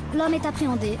tard, l'homme est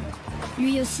appréhendé.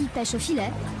 Lui aussi pêche au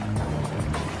filet.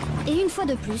 Et une fois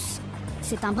de plus,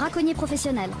 c'est un braconnier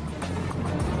professionnel.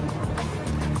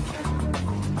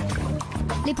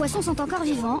 Les poissons sont encore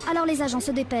vivants, alors les agents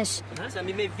se dépêchent. Ça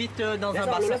me met vite dans un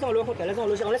bassin.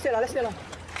 Laissez-la.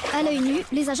 À l'œil nu,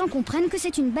 les agents comprennent que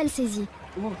c'est une belle saisie.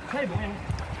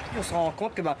 On se rend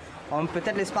compte que en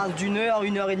peut-être l'espace d'une heure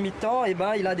et demie de temps,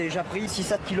 il a déjà pris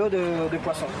 6-7 kilos de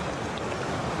poissons.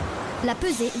 La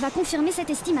pesée va confirmer cette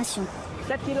estimation.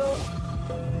 7 kilos.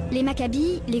 Les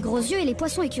macabis, les gros yeux et les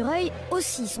poissons écureuils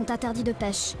aussi sont interdits de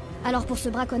pêche. Alors pour ce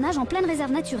braconnage en pleine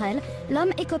réserve naturelle,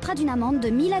 l'homme écopera d'une amende de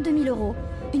 1000 à 2000 €.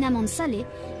 Une amende salée,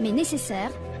 mais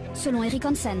nécessaire, selon Eric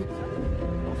Hansen.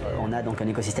 On a donc un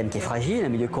écosystème qui est fragile, un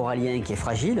milieu corallien qui est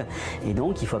fragile, et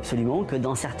donc il faut absolument que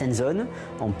dans certaines zones,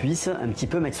 on puisse un petit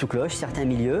peu mettre sous cloche certains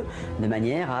milieux, de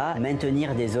manière à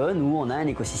maintenir des zones où on a un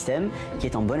écosystème qui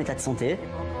est en bon état de santé.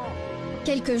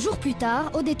 Quelques jours plus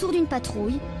tard, au détour d'une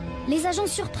patrouille, les agents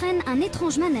surprennent un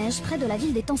étrange manège près de la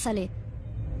ville des Temps Salés.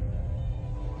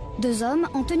 Deux hommes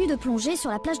en tenue de plongée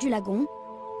sur la plage du lagon.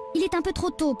 Il est un peu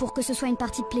trop tôt pour que ce soit une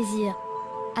partie de plaisir.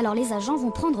 Alors les agents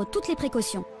vont prendre toutes les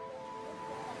précautions.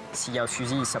 S'il y a un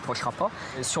fusil, il ne s'approchera pas.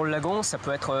 Sur le lagon, ça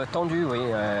peut être tendu, oui.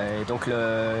 Et donc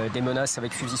des menaces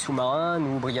avec fusil sous-marin,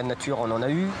 nous, Brigade Nature, on en a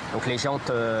eu. Donc les gens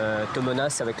te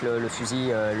menacent avec le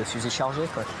fusil chargé,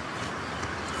 quoi.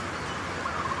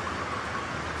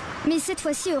 Mais cette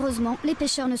fois-ci, heureusement, les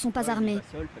pêcheurs ne sont pas armés.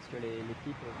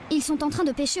 Ils sont en train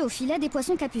de pêcher au filet des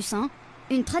poissons capucins,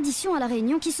 une tradition à La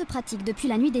Réunion qui se pratique depuis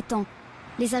la nuit des temps.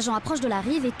 Les agents approchent de la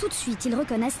rive et tout de suite, ils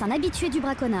reconnaissent un habitué du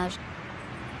braconnage.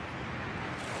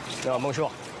 Alors,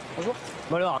 bonjour. Bonjour.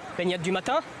 Bon alors, baignade du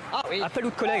matin. Ah oui. Appelle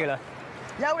l'autre collègue là.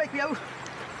 Yaou.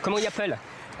 Comment il appelle?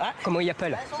 Ah. Comment il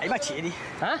appelle? Mathieu, il dit.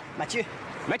 Hein? Mathieu.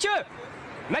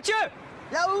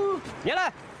 Yaou. Viens là.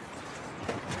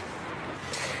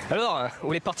 Alors, vous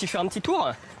voulez partir faire un petit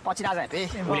tour? Parti dans un peu.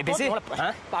 Vous voulez baiser?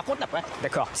 Hein? Par contre, après.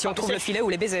 D'accord. Si on trouve le filet, vous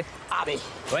les baisez? Ah mais.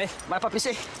 Ouais. On va pas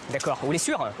pisser. D'accord. Vous voulez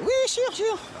sûr? Oui,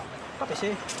 sûr. Pas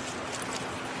pisser.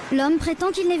 L'homme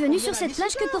prétend qu'il n'est venu sur cette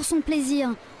plage que pour son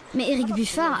plaisir. Mais Éric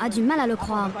Buffard a du mal à le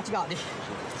croire.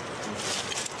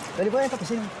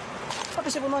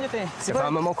 C'est pas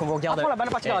un moment qu'on vous regarde. Après, la balle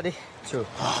partie regarder. Monsieur,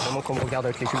 un moment qu'on vous regarde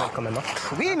avec les jumelles quand même. Hein.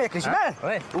 Oui, mais avec les jumelles.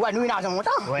 Ouais. Ou à nous, il a raison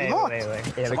montant. Ouais.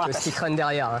 Et avec ce qui traîne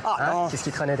derrière. Hein. Ah, qu'est-ce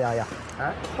qui traînait derrière?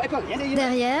 Hein?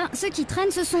 Derrière, ce qui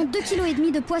traîne, ce sont 2,5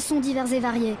 kg de poissons divers et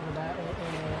variés.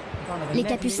 Les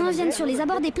capucins viennent sur les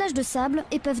abords des plages de sable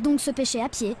et peuvent donc se pêcher à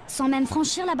pied, sans même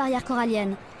franchir la barrière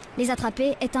corallienne. Les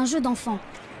attraper est un jeu d'enfant.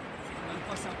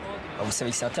 Vous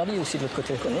savez que c'est interdit aussi de l'autre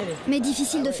côté. Mais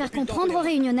difficile de faire comprendre aux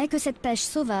Réunionnais que cette pêche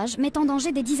sauvage met en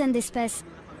danger des dizaines d'espèces.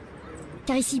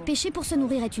 Car ici, pêcher pour se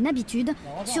nourrir est une habitude,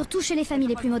 surtout chez les familles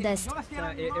les plus modestes.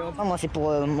 Moi, c'est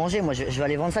pour manger. Moi, je vais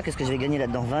aller vendre ça. Qu'est-ce que je vais gagner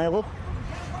là-dedans? 20 €.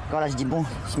 Alors là, je dis, bon,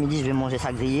 ce midi, je vais manger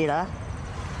ça grillé, là.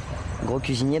 Gros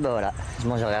cuisinier, bah voilà, je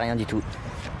mangerai rien du tout.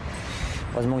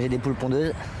 Heureusement que j'ai des poules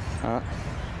pondeuses. Hein.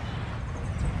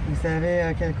 Vous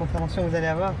savez quelle contravention vous allez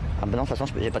avoir? Ah bah non, de toute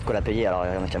façon, j'ai pas de quoi la payer, alors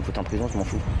je vais me foutre en prison, je m'en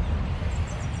fous.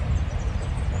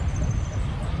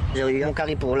 J'aurais eu un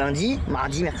carré pour lundi,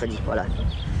 mardi, mercredi, voilà.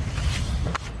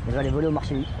 Je vais aller voler au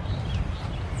marché, lui.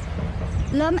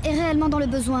 L'homme est réellement dans le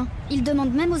besoin. Il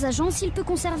demande même aux agents s'il peut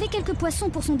conserver quelques poissons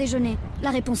pour son déjeuner. La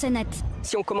réponse est nette.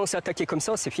 Si on commence à attaquer comme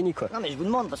ça, c'est fini quoi. Non mais je vous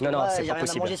demande parce que non, moi c'est j'ai pas rien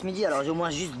possible. à manger ce midi, alors j'ai au moins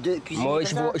juste 2 cuisines. Moi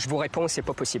je vous réponds, c'est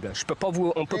pas possible. Je peux pas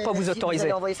vous, on peut pas vous Si autoriser. vous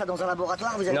allez envoyer ça dans un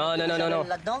laboratoire, vous allez non.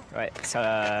 là-dedans. Ouais,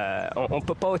 ça, on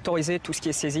peut pas autoriser tout ce qui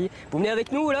est saisi. Vous venez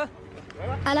avec nous là?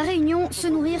 À La Réunion, se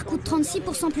nourrir coûte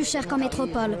 36% plus cher qu'en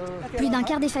métropole. Plus d'un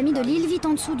quart des familles de l'île vit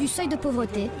en dessous du seuil de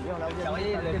pauvreté.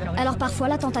 Alors parfois,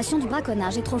 la tentation du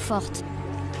braconnage est trop forte.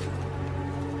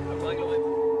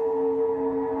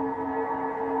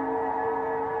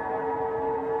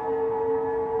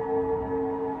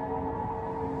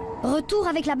 Retour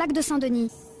avec la BAC de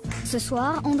Saint-Denis. Ce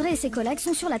soir, André et ses collègues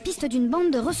sont sur la piste d'une bande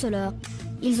de receleurs.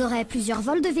 Ils auraient plusieurs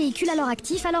vols de véhicules à leur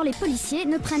actif, alors les policiers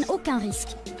ne prennent aucun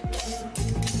risque.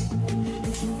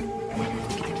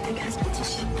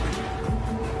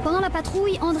 Pendant la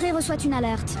patrouille, André reçoit une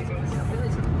alerte.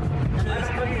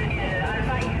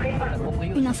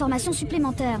 Une information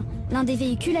supplémentaire. L'un des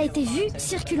véhicules a été vu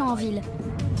circulant en ville.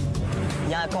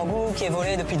 Il y a un kangou qui est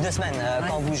volé depuis 2 semaines, un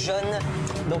kangou jeune.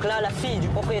 Donc là, la fille du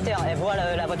propriétaire, elle voit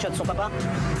la voiture de son papa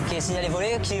qui est signalée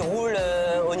volée, qui roule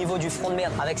au niveau du front de mer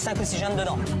avec 5 ou 6 jeunes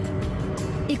dedans.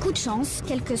 Et coup de chance,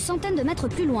 quelques centaines de mètres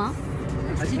plus loin,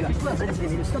 Vas-y,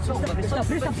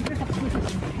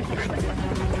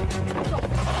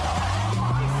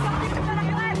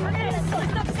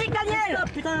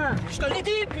 putain, je te l'ai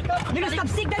dit, putain. Mais le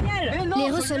stop-stick, Daniel.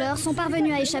 les receleurs sont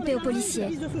parvenus à échapper aux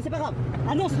policiers. C'est pas grave.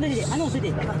 Annonce,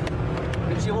 aidez.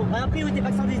 Jérôme, a priorité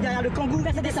pas que derrière le kangou,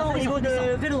 ça descend au niveau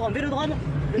de Vélodrome.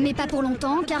 Mais pas pour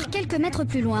longtemps, car quelques mètres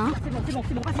plus loin, C'est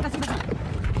bon, vas-y.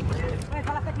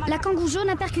 la kangou jaune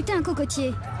a percuté un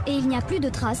cocotier. Et il n'y a plus de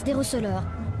traces des receleurs.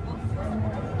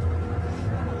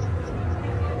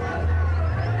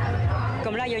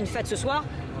 Comme là, il y a une fête ce soir,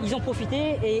 ils ont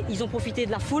profité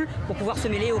de la foule pour pouvoir se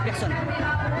mêler aux personnes.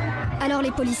 Alors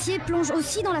les policiers plongent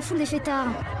aussi dans la foule des fêtards.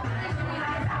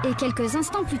 Et quelques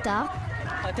instants plus tard,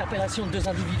 Interpellation de 2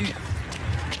 individus.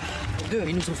 2,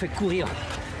 ils nous ont fait courir.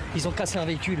 Ils ont cassé un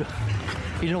véhicule.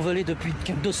 Ils l'ont volé depuis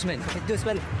 2 semaines. Ça fait 2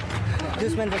 semaines. 2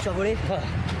 semaines voiture volée.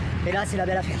 Et là, c'est la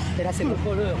belle affaire. Et là, c'est bon.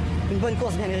 Une bonne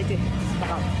course bien méritée. C'est pas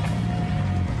grave.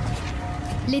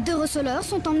 les 2 receleurs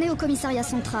sont emmenés au commissariat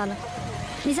central.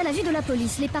 Mais à la vue de la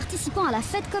police, les participants à la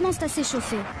fête commencent à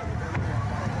s'échauffer.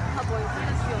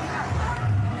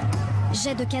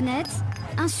 Jets de canettes,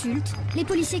 insultes, les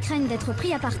policiers craignent d'être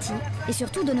pris à partie et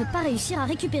surtout de ne pas réussir à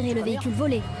récupérer le véhicule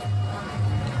volé.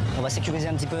 On va sécuriser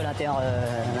un petit peu l'intérieur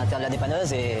de la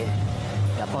dépanneuse et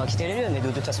après on va quitter les lieux. Mais de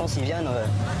toute façon, s'ils viennent,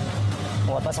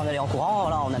 on va pas s'en aller en courant.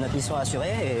 Là, on a notre mission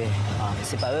assurée et voilà,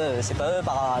 c'est pas eux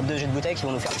par 2 jets de bouteilles qui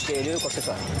vont nous faire quitter les lieux ou quoi que ce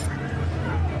soit.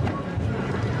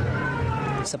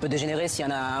 Ça peut dégénérer s'il y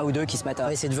en a 1 ou 2 qui se mettent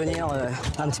à essayer de venir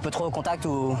un petit peu trop au contact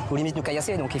ou limite nous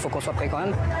caillasser, donc il faut qu'on soit prêt quand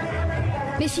même.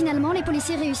 Mais finalement, les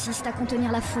policiers réussissent à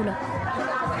contenir la foule.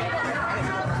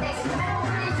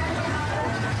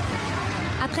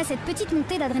 Après cette petite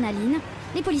montée d'adrénaline,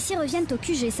 les policiers reviennent au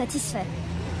QG satisfaits.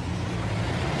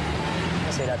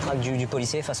 C'est la traque du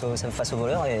policier face au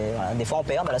voleur et voilà, des fois on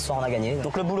perd, là ce soir on a gagné.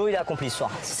 Donc le boulot il est accompli ce soir,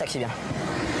 c'est ça qui est bien.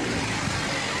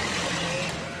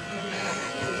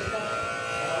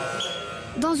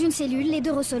 Dans une cellule, les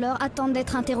 2 receleurs attendent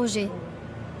d'être interrogés.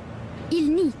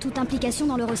 Ils nient toute implication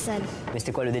dans le recel. Mais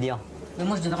c'était quoi le délire? Mais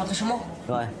moi je devais rentrer chez moi.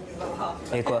 Ouais.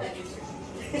 Et quoi?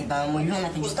 Bah moi lui on a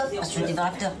fait du stop parce que j'étais dans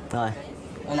l'after. Ouais.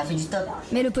 On a fait du stop.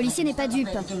 Mais le policier n'est pas dupe.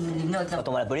 Quand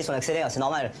on voit la police, on accélère, c'est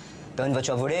normal. Quand une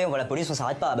voiture volée, on voit la police, on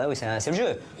s'arrête pas. Bah oui, c'est le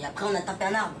jeu. Et après on a tapé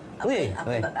un arbre.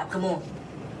 Après moi,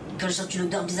 quand j'ai senti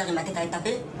l'odeur bizarre et ma tête avait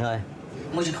tapé, Ouais.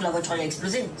 moi j'ai cru la voiture allait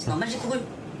exploser. C'est normal, j'ai couru.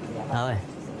 Ah ouais.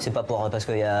 C'est pas parce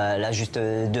qu'il y a là juste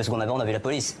 2 secondes avant, on a vu la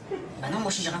police. Bah non, moi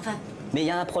aussi j'ai rien fait. Mais il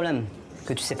y a un problème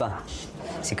que tu sais pas.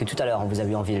 C'est que tout à l'heure, on vous a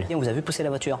vu en ville et on vous a vu pousser la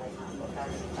voiture.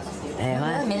 Eh ouais.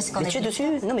 Mais là, c'est quand tu es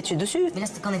dessus. Non, mais tu es dessus. Mais là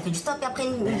c'était quand on a fait du stop et après.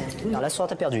 Alors là, ce soir,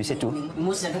 t'as perdu, c'est tout.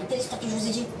 Moi c'est la vérité, l'histoire que je vous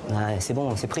ai dit. Ouais, c'est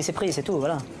bon, c'est pris, c'est tout,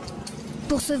 voilà.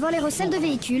 Pour ce vol et recel de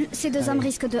véhicules, ces 2 hommes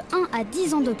risquent de 1 à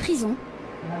 10 ans de prison.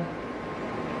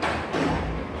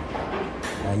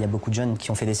 Il y a beaucoup de jeunes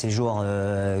qui ont fait des séjours,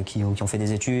 qui ont fait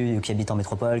des études, qui habitent en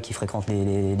métropole, qui fréquentent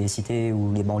les cités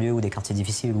ou les banlieues ou des quartiers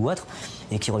difficiles ou autres,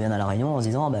 et qui reviennent à La Réunion en se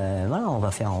disant ben voilà, on va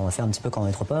faire un petit peu comme en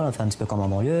métropole, on va faire un petit peu comme en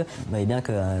banlieue. Et bien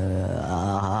qu'à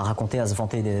raconter, à se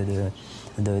vanter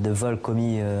de vols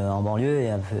commis en banlieue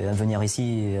et à venir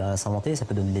ici à s'inventer, ça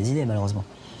peut donner des idées malheureusement.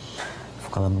 Il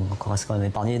faut qu'on reste quand même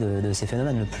épargné de ces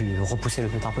phénomènes, repoussé le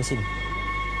plus tard possible.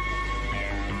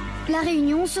 La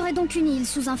Réunion serait donc une île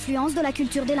sous influence de la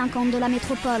culture délinquante de la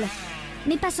métropole.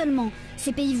 Mais pas seulement,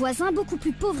 ces pays voisins, beaucoup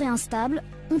plus pauvres et instables,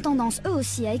 ont tendance eux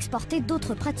aussi à exporter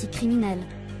d'autres pratiques criminelles.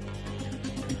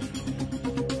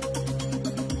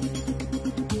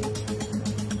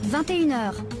 «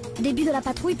 21h, début de la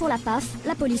patrouille pour la PAF,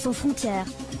 la police aux frontières.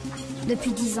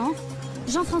 Depuis 10 ans,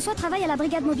 Jean-François travaille à la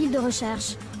brigade mobile de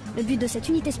recherche. Le but de cette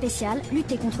unité spéciale,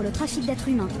 lutter contre le trafic d'êtres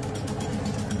humains.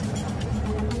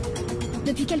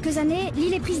 Depuis quelques années,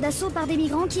 l'île est prise d'assaut par des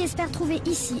migrants qui espèrent trouver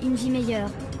ici une vie meilleure.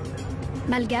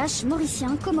 Malgaches,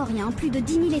 Mauriciens, Comoriens, plus de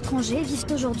 10 000 étrangers vivent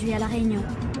aujourd'hui à La Réunion.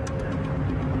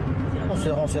 On se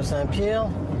rend sur Saint-Pierre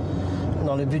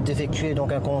dans le but d'effectuer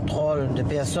donc un contrôle de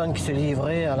personnes qui se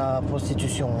livraient à la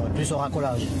prostitution, plus au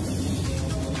racolage.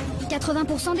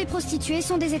 80% des prostituées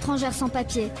sont des étrangères sans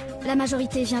papier. La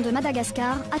majorité vient de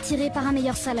Madagascar, attirée par un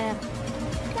meilleur salaire.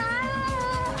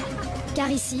 Car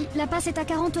ici, la passe est à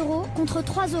 40 € contre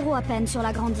 3 € à peine sur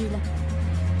la grande île.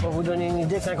 Pour vous donner une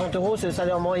idée, 50 €, c'est le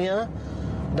salaire moyen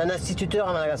d'un instituteur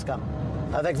à Madagascar.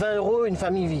 Avec 20 €, une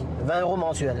famille vit, 20 €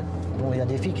 mensuels. Bon, il y a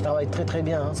des filles qui travaillent très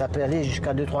bien, hein. Ça peut aller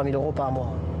jusqu'à 2-3 000 € par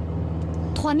mois.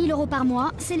 3 000 € par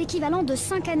mois, c'est l'équivalent de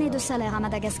 5 années de salaire à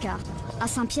Madagascar. À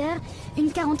Saint-Pierre,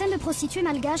 une quarantaine de prostituées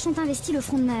malgaches ont investi le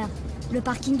front de mer. Le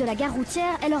parking de la gare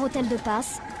routière est leur hôtel de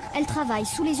passe. Elles travaillent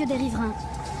sous les yeux des riverains.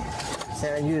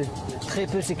 C'est un lieu très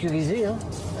peu sécurisé, hein.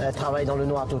 Elles travaillent dans le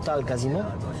noir total quasiment.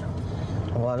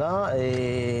 Voilà,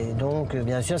 et donc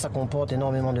bien sûr ça comporte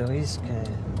énormément de risques,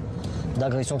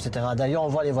 d'agressions, etc. D'ailleurs on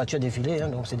voit les voitures défiler, hein,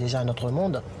 donc c'est déjà un autre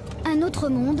monde. Un autre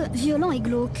monde, violent et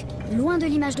glauque, loin de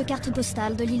l'image de carte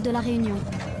postale de l'île de la Réunion.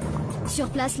 Sur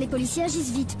place, les policiers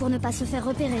agissent vite pour ne pas se faire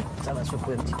repérer. Ça va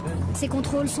secouer un petit peu. Ces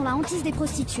contrôles sont la hantise des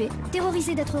prostituées,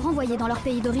 terrorisées d'être renvoyées dans leur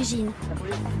pays d'origine.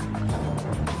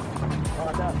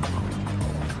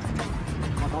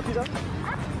 M'entends-tu là?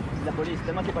 C'est la police,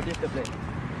 donne-moi tes papiers s'il te plaît.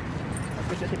 Est-ce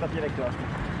que tu as tes papiers avec toi?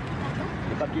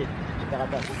 Les papiers, super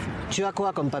attache. Tu as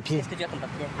quoi comme papier? Qu'est-ce que tu as comme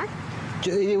papier?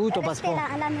 Il est où ton passeport?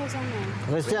 Rester à la maison.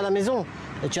 Rester à la maison?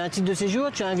 Et tu as un titre de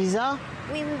séjour? Tu as un visa?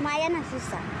 Oui, moyenne,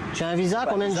 c'est ça. Tu as un visa?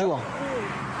 Combien de jours?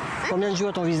 Oui. Combien de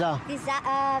jours ton visa? Visa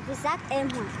 1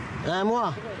 mois. 1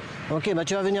 mois? Ok, bah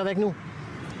tu vas venir avec nous.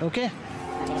 Ok?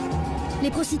 Les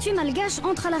prostituées malgaches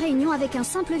entrent à La Réunion avec un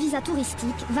simple visa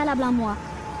touristique valable 1 mois.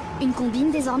 Une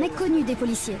combine désormais connue des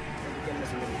policiers.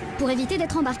 Pour éviter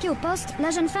d'être embarquée au poste,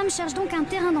 la jeune femme cherche donc un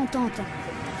terrain d'entente.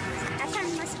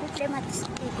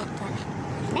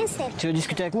 Tu veux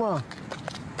discuter avec moi?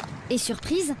 Et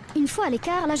surprise, une fois à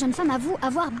l'écart, la jeune femme avoue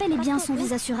avoir bel et bien son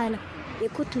visa sur elle.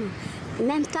 Écoute-moi,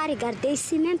 même toi, regardez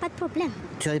ici, même pas de problème.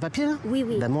 Tu as les papiers là? Oui,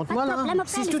 oui. Ben montre-moi là.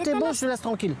 Si tout est bon, je te laisse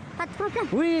tranquille. Pas de problème.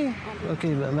 Oui. Ok,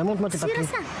 ben montre-moi tes papiers.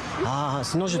 Ah,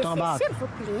 sinon je t'embarque. S'il vous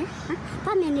plaît, hein?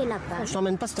 Pas mener là-bas. Je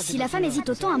t'emmène pas si la femme hésite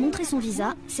autant à montrer son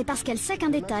visa, c'est parce qu'elle sait qu'un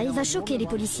détail va choquer les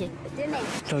policiers.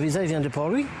 Ton visa, il vient de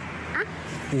Port-Louis? Hein?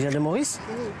 Il vient de Maurice?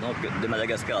 Donc de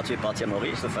Madagascar, tu es parti à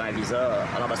Maurice, tu fais un visa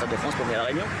à l'ambassade de France pour venir à La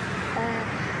Réunion?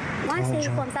 Moi, c'est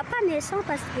comme ça, pas méchant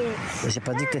parce que... J'ai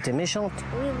pas dit que t'étais méchante.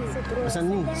 Oui, oui, c'est trop...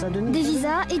 Saint-Denis. Des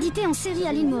visas édités en série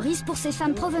à l'île Maurice pour ces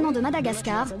femmes provenant de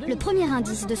Madagascar, le premier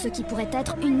indice de ce qui pourrait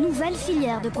être une nouvelle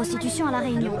filière de prostitution à La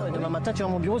Réunion. Demain matin, tu vas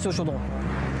à mon bureau, c'est au chaudron.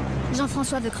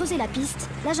 Jean-François veut creuser la piste,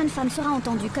 la jeune femme sera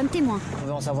entendue comme témoin. On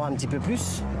veut en savoir un petit peu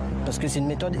plus, parce que c'est une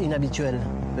méthode inhabituelle.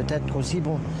 Peut-être aussi,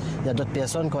 bon, il y a d'autres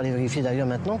personnes qu'on va aller vérifier d'ailleurs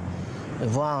maintenant,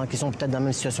 voir qui sont peut-être dans la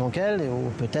même situation qu'elle, ou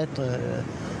peut-être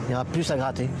il y aura plus à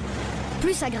gratter.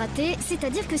 Plus à gratter,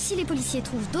 c'est-à-dire que si les policiers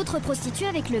trouvent d'autres prostituées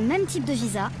avec le même type de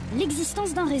visa,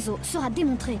 l'existence d'un réseau sera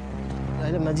démontrée.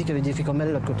 Elle m'a dit qu'il y avait des filles comme elle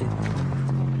de l'autre côté.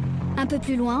 Un peu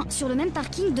plus loin, sur le même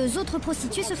parking, 2 autres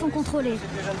prostituées se font contrôler.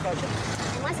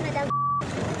 Moi, c'est madame...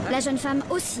 La jeune femme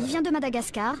aussi vient de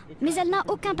Madagascar, mais elle n'a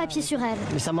aucun papier sur elle.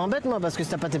 Mais ça m'embête moi, parce que si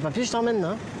t'as pas tes papiers, je t'emmène,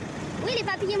 hein. Oui, les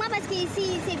papiers, moi, parce que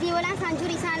ici, c'est violent, sans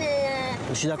jury, sans...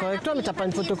 Je suis d'accord avec toi, mais t'as pas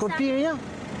une photocopie, rien?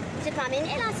 Je peux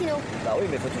amener là, sinon. Bah oui,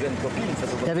 mais faut toujours une copie, une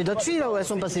photocopie. Il y avait d'autres filles là, où elles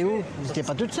sont passées où? Vous n'étiez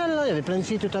pas toutes seules là, il y avait plein de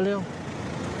filles tout à l'heure.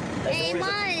 Et moi,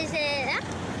 j'ai... Hein?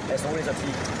 Elles sont où les autres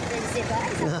filles? Je sais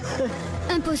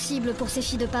pas. Impossible pour ces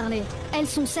filles de parler. Elles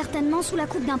sont certainement sous la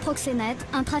coupe d'un proxénète,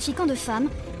 un trafiquant de femmes,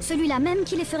 celui-là même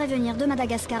qui les ferait venir de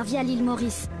Madagascar via l'île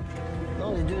Maurice.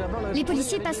 Les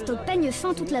policiers passent au peigne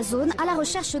fin toute la zone à la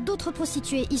recherche d'autres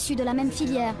prostituées issues de la même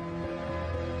filière.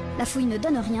 La fouille ne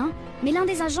donne rien, mais l'un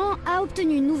des agents a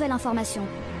obtenu une nouvelle information.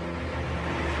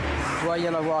 Il doit y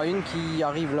en avoir une qui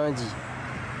arrive lundi,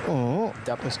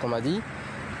 d'après ce qu'on m'a dit.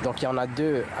 Donc il y en a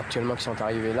 2 actuellement qui sont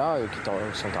arrivés là,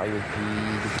 qui sont arrivés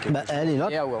depuis elle est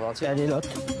l'autre. Elle est l'autre.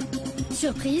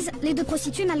 Surprise, les 2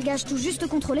 prostituées malgaches tout juste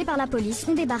contrôlées par la police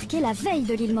ont débarqué la veille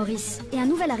de l'île Maurice. Et un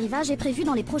nouvel arrivage est prévu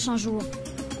dans les prochains jours.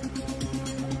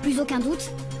 Plus aucun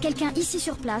doute, quelqu'un ici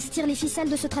sur place tire les ficelles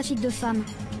de ce trafic de femmes.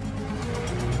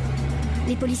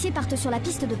 Les policiers partent sur la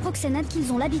piste de proxénètes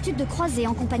qu'ils ont l'habitude de croiser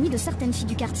en compagnie de certaines filles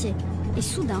du quartier. Et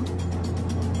soudain...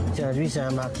 Tiens, lui, c'est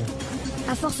un Mac.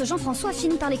 À force, Jean-François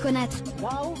finit par les connaître.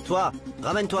 Toi,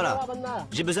 ramène-toi là.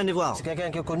 J'ai besoin de les voir. C'est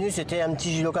quelqu'un qui est connu, c'était un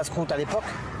petit gilet casse-croûte à l'époque.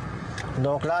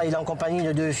 Donc là, il est en compagnie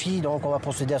de 2 filles, donc on va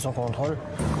procéder à son contrôle.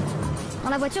 Dans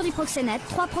la voiture du proxénète,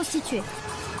 3 prostituées.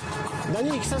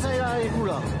 Danick, ça les coups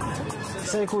là.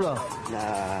 C'est les coups là.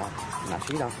 La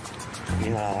fille là.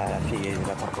 La fille, elle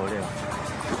va pas coller.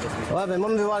 Ouais, ben moi,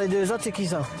 je veux voir les 2 autres, c'est qui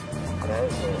ça?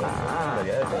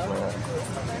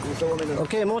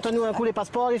 Ok, montre-nous un coup les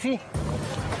passeports, les filles.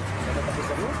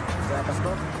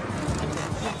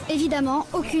 Évidemment,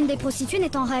 aucune des prostituées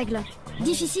n'est en règle.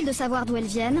 Difficile de savoir d'où elles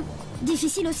viennent.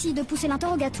 Difficile aussi de pousser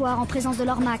l'interrogatoire en présence de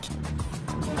leur Mac.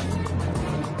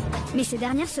 Mais ces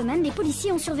dernières semaines, les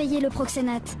policiers ont surveillé le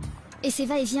proxénète. Et ses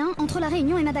va-et-vient entre La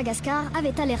Réunion et Madagascar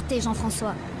avaient alerté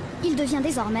Jean-François. Il devient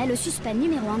désormais le suspect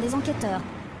numéro 1 des enquêteurs.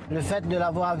 Le fait de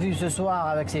l'avoir vu ce soir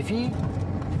avec ses filles,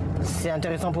 c'est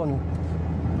intéressant pour nous.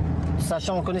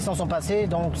 Sachant, connaissant son passé,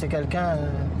 donc c'est quelqu'un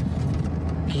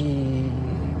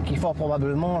qui fort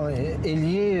probablement est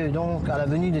lié donc à la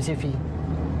venue de ses filles.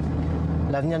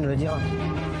 L'avenir nous le dira.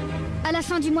 À la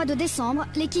fin du mois de décembre,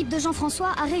 l'équipe de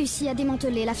Jean-François a réussi à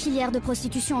démanteler la filière de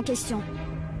prostitution en question.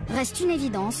 Reste une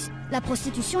évidence, la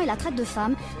prostitution et la traite de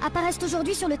femmes apparaissent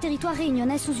aujourd'hui sur le territoire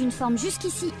réunionnais sous une forme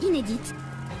jusqu'ici inédite.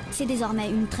 C'est désormais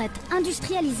une traite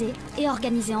industrialisée et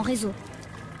organisée en réseau.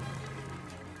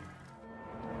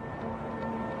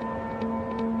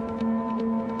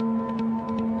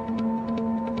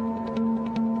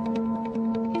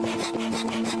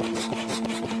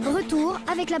 Retour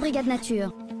avec la brigade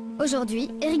nature.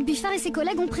 Aujourd'hui, Éric Buffard et ses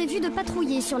collègues ont prévu de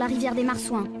patrouiller sur la rivière des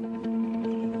Marsouins.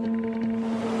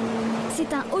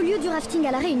 C'est un haut lieu du rafting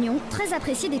à La Réunion, très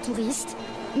apprécié des touristes,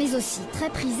 mais aussi très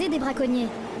prisé des braconniers.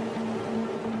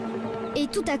 Et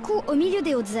tout à coup, au milieu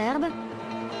des hautes herbes...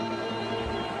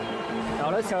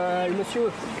 Alors là, c'est le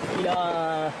monsieur, il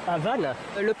a un van.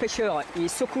 Le pêcheur, il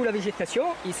secoue la végétation,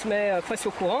 il se met face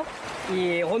au courant,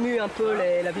 il remue un peu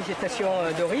la végétation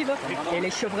de rive, et les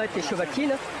chevrettes et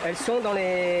chevatines, elles sont dans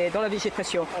la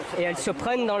végétation. Et elles se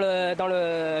prennent dans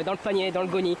le panier, dans le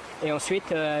goni. Et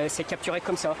ensuite, c'est capturé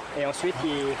comme ça. Et ensuite,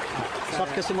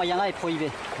 Sauf que ce moyen-là est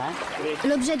prohibé. Hein.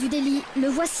 L'objet du délit, le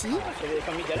voici.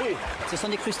 Ce sont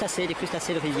des crustacés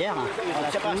de rivière.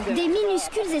 Des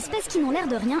minuscules espèces qui n'ont l'air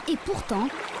de rien, et pourtant...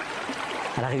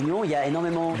 À La Réunion, il y a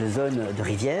énormément de zones de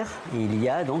rivières et il y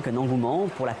a donc un engouement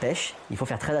pour la pêche. Il faut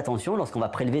faire très attention lorsqu'on va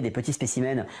prélever des petits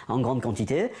spécimens en grande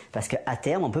quantité parce qu'à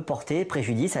terme, on peut porter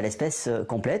préjudice à l'espèce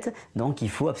complète. Donc il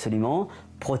faut absolument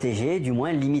protéger, du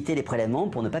moins limiter les prélèvements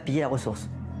pour ne pas piller la ressource.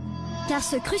 Car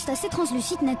ce crustacé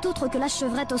translucide n'est autre que la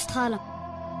chevrette australe.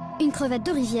 Une crevette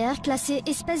de rivière classée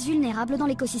espèce vulnérable dans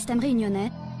l'écosystème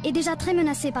réunionnais et déjà très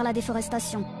menacée par la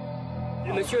déforestation.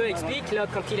 le monsieur explique, là,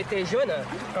 quand il était jeune,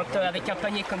 avec un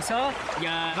panier comme ça, il y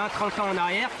a 20-30 ans en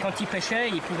arrière, quand il pêchait,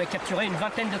 il pouvait capturer une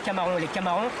vingtaine de camarons. Les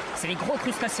camarons, c'est des gros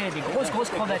crustacés, des grosses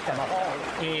crevettes.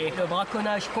 Et le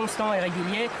braconnage constant et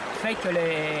régulier fait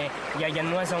qu'il y a de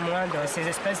moins en moins de ces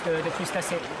espèces de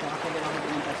crustacés.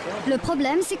 Le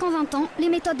problème, c'est qu'en 20 ans, les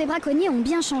méthodes des braconniers ont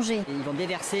bien changé. Ils vont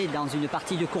déverser dans une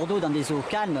partie du cours d'eau, dans des eaux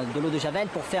calmes, de l'eau de javel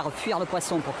pour faire fuir le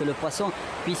poisson, pour que le poisson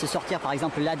puisse sortir par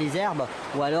exemple là des herbes,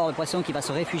 ou alors le poisson qui va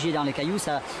se réfugier dans les cailloux,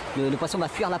 le poisson va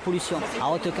fuir la pollution. À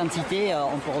haute quantité,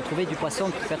 on peut retrouver du poisson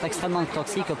qui peut être extrêmement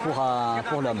toxique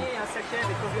pour l'homme.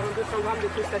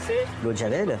 L'eau de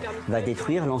javel va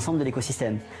détruire l'ensemble de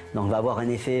l'écosystème. Donc va avoir un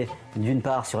effet d'une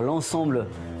part sur l'ensemble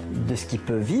de ce qui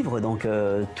peut vivre, donc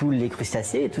tous les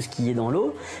crustacés, tout ce qui est dans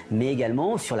l'eau, mais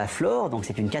également sur la flore, donc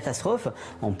c'est une catastrophe.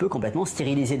 On peut complètement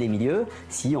stériliser des milieux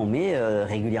si on met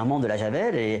régulièrement de la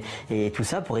javel et tout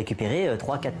ça pour récupérer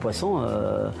 3-4 poissons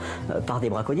par des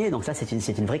braconniers. Donc ça c'est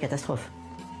une vraie catastrophe.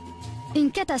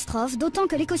 Une catastrophe, d'autant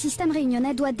que l'écosystème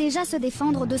réunionnais doit déjà se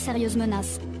défendre de sérieuses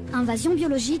menaces. Invasion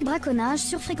biologique, braconnage,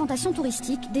 surfréquentation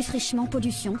touristique, défrichement,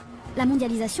 pollution. La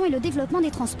mondialisation et le développement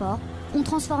des transports ont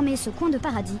transformé ce coin de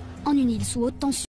paradis en une île sous haute tension.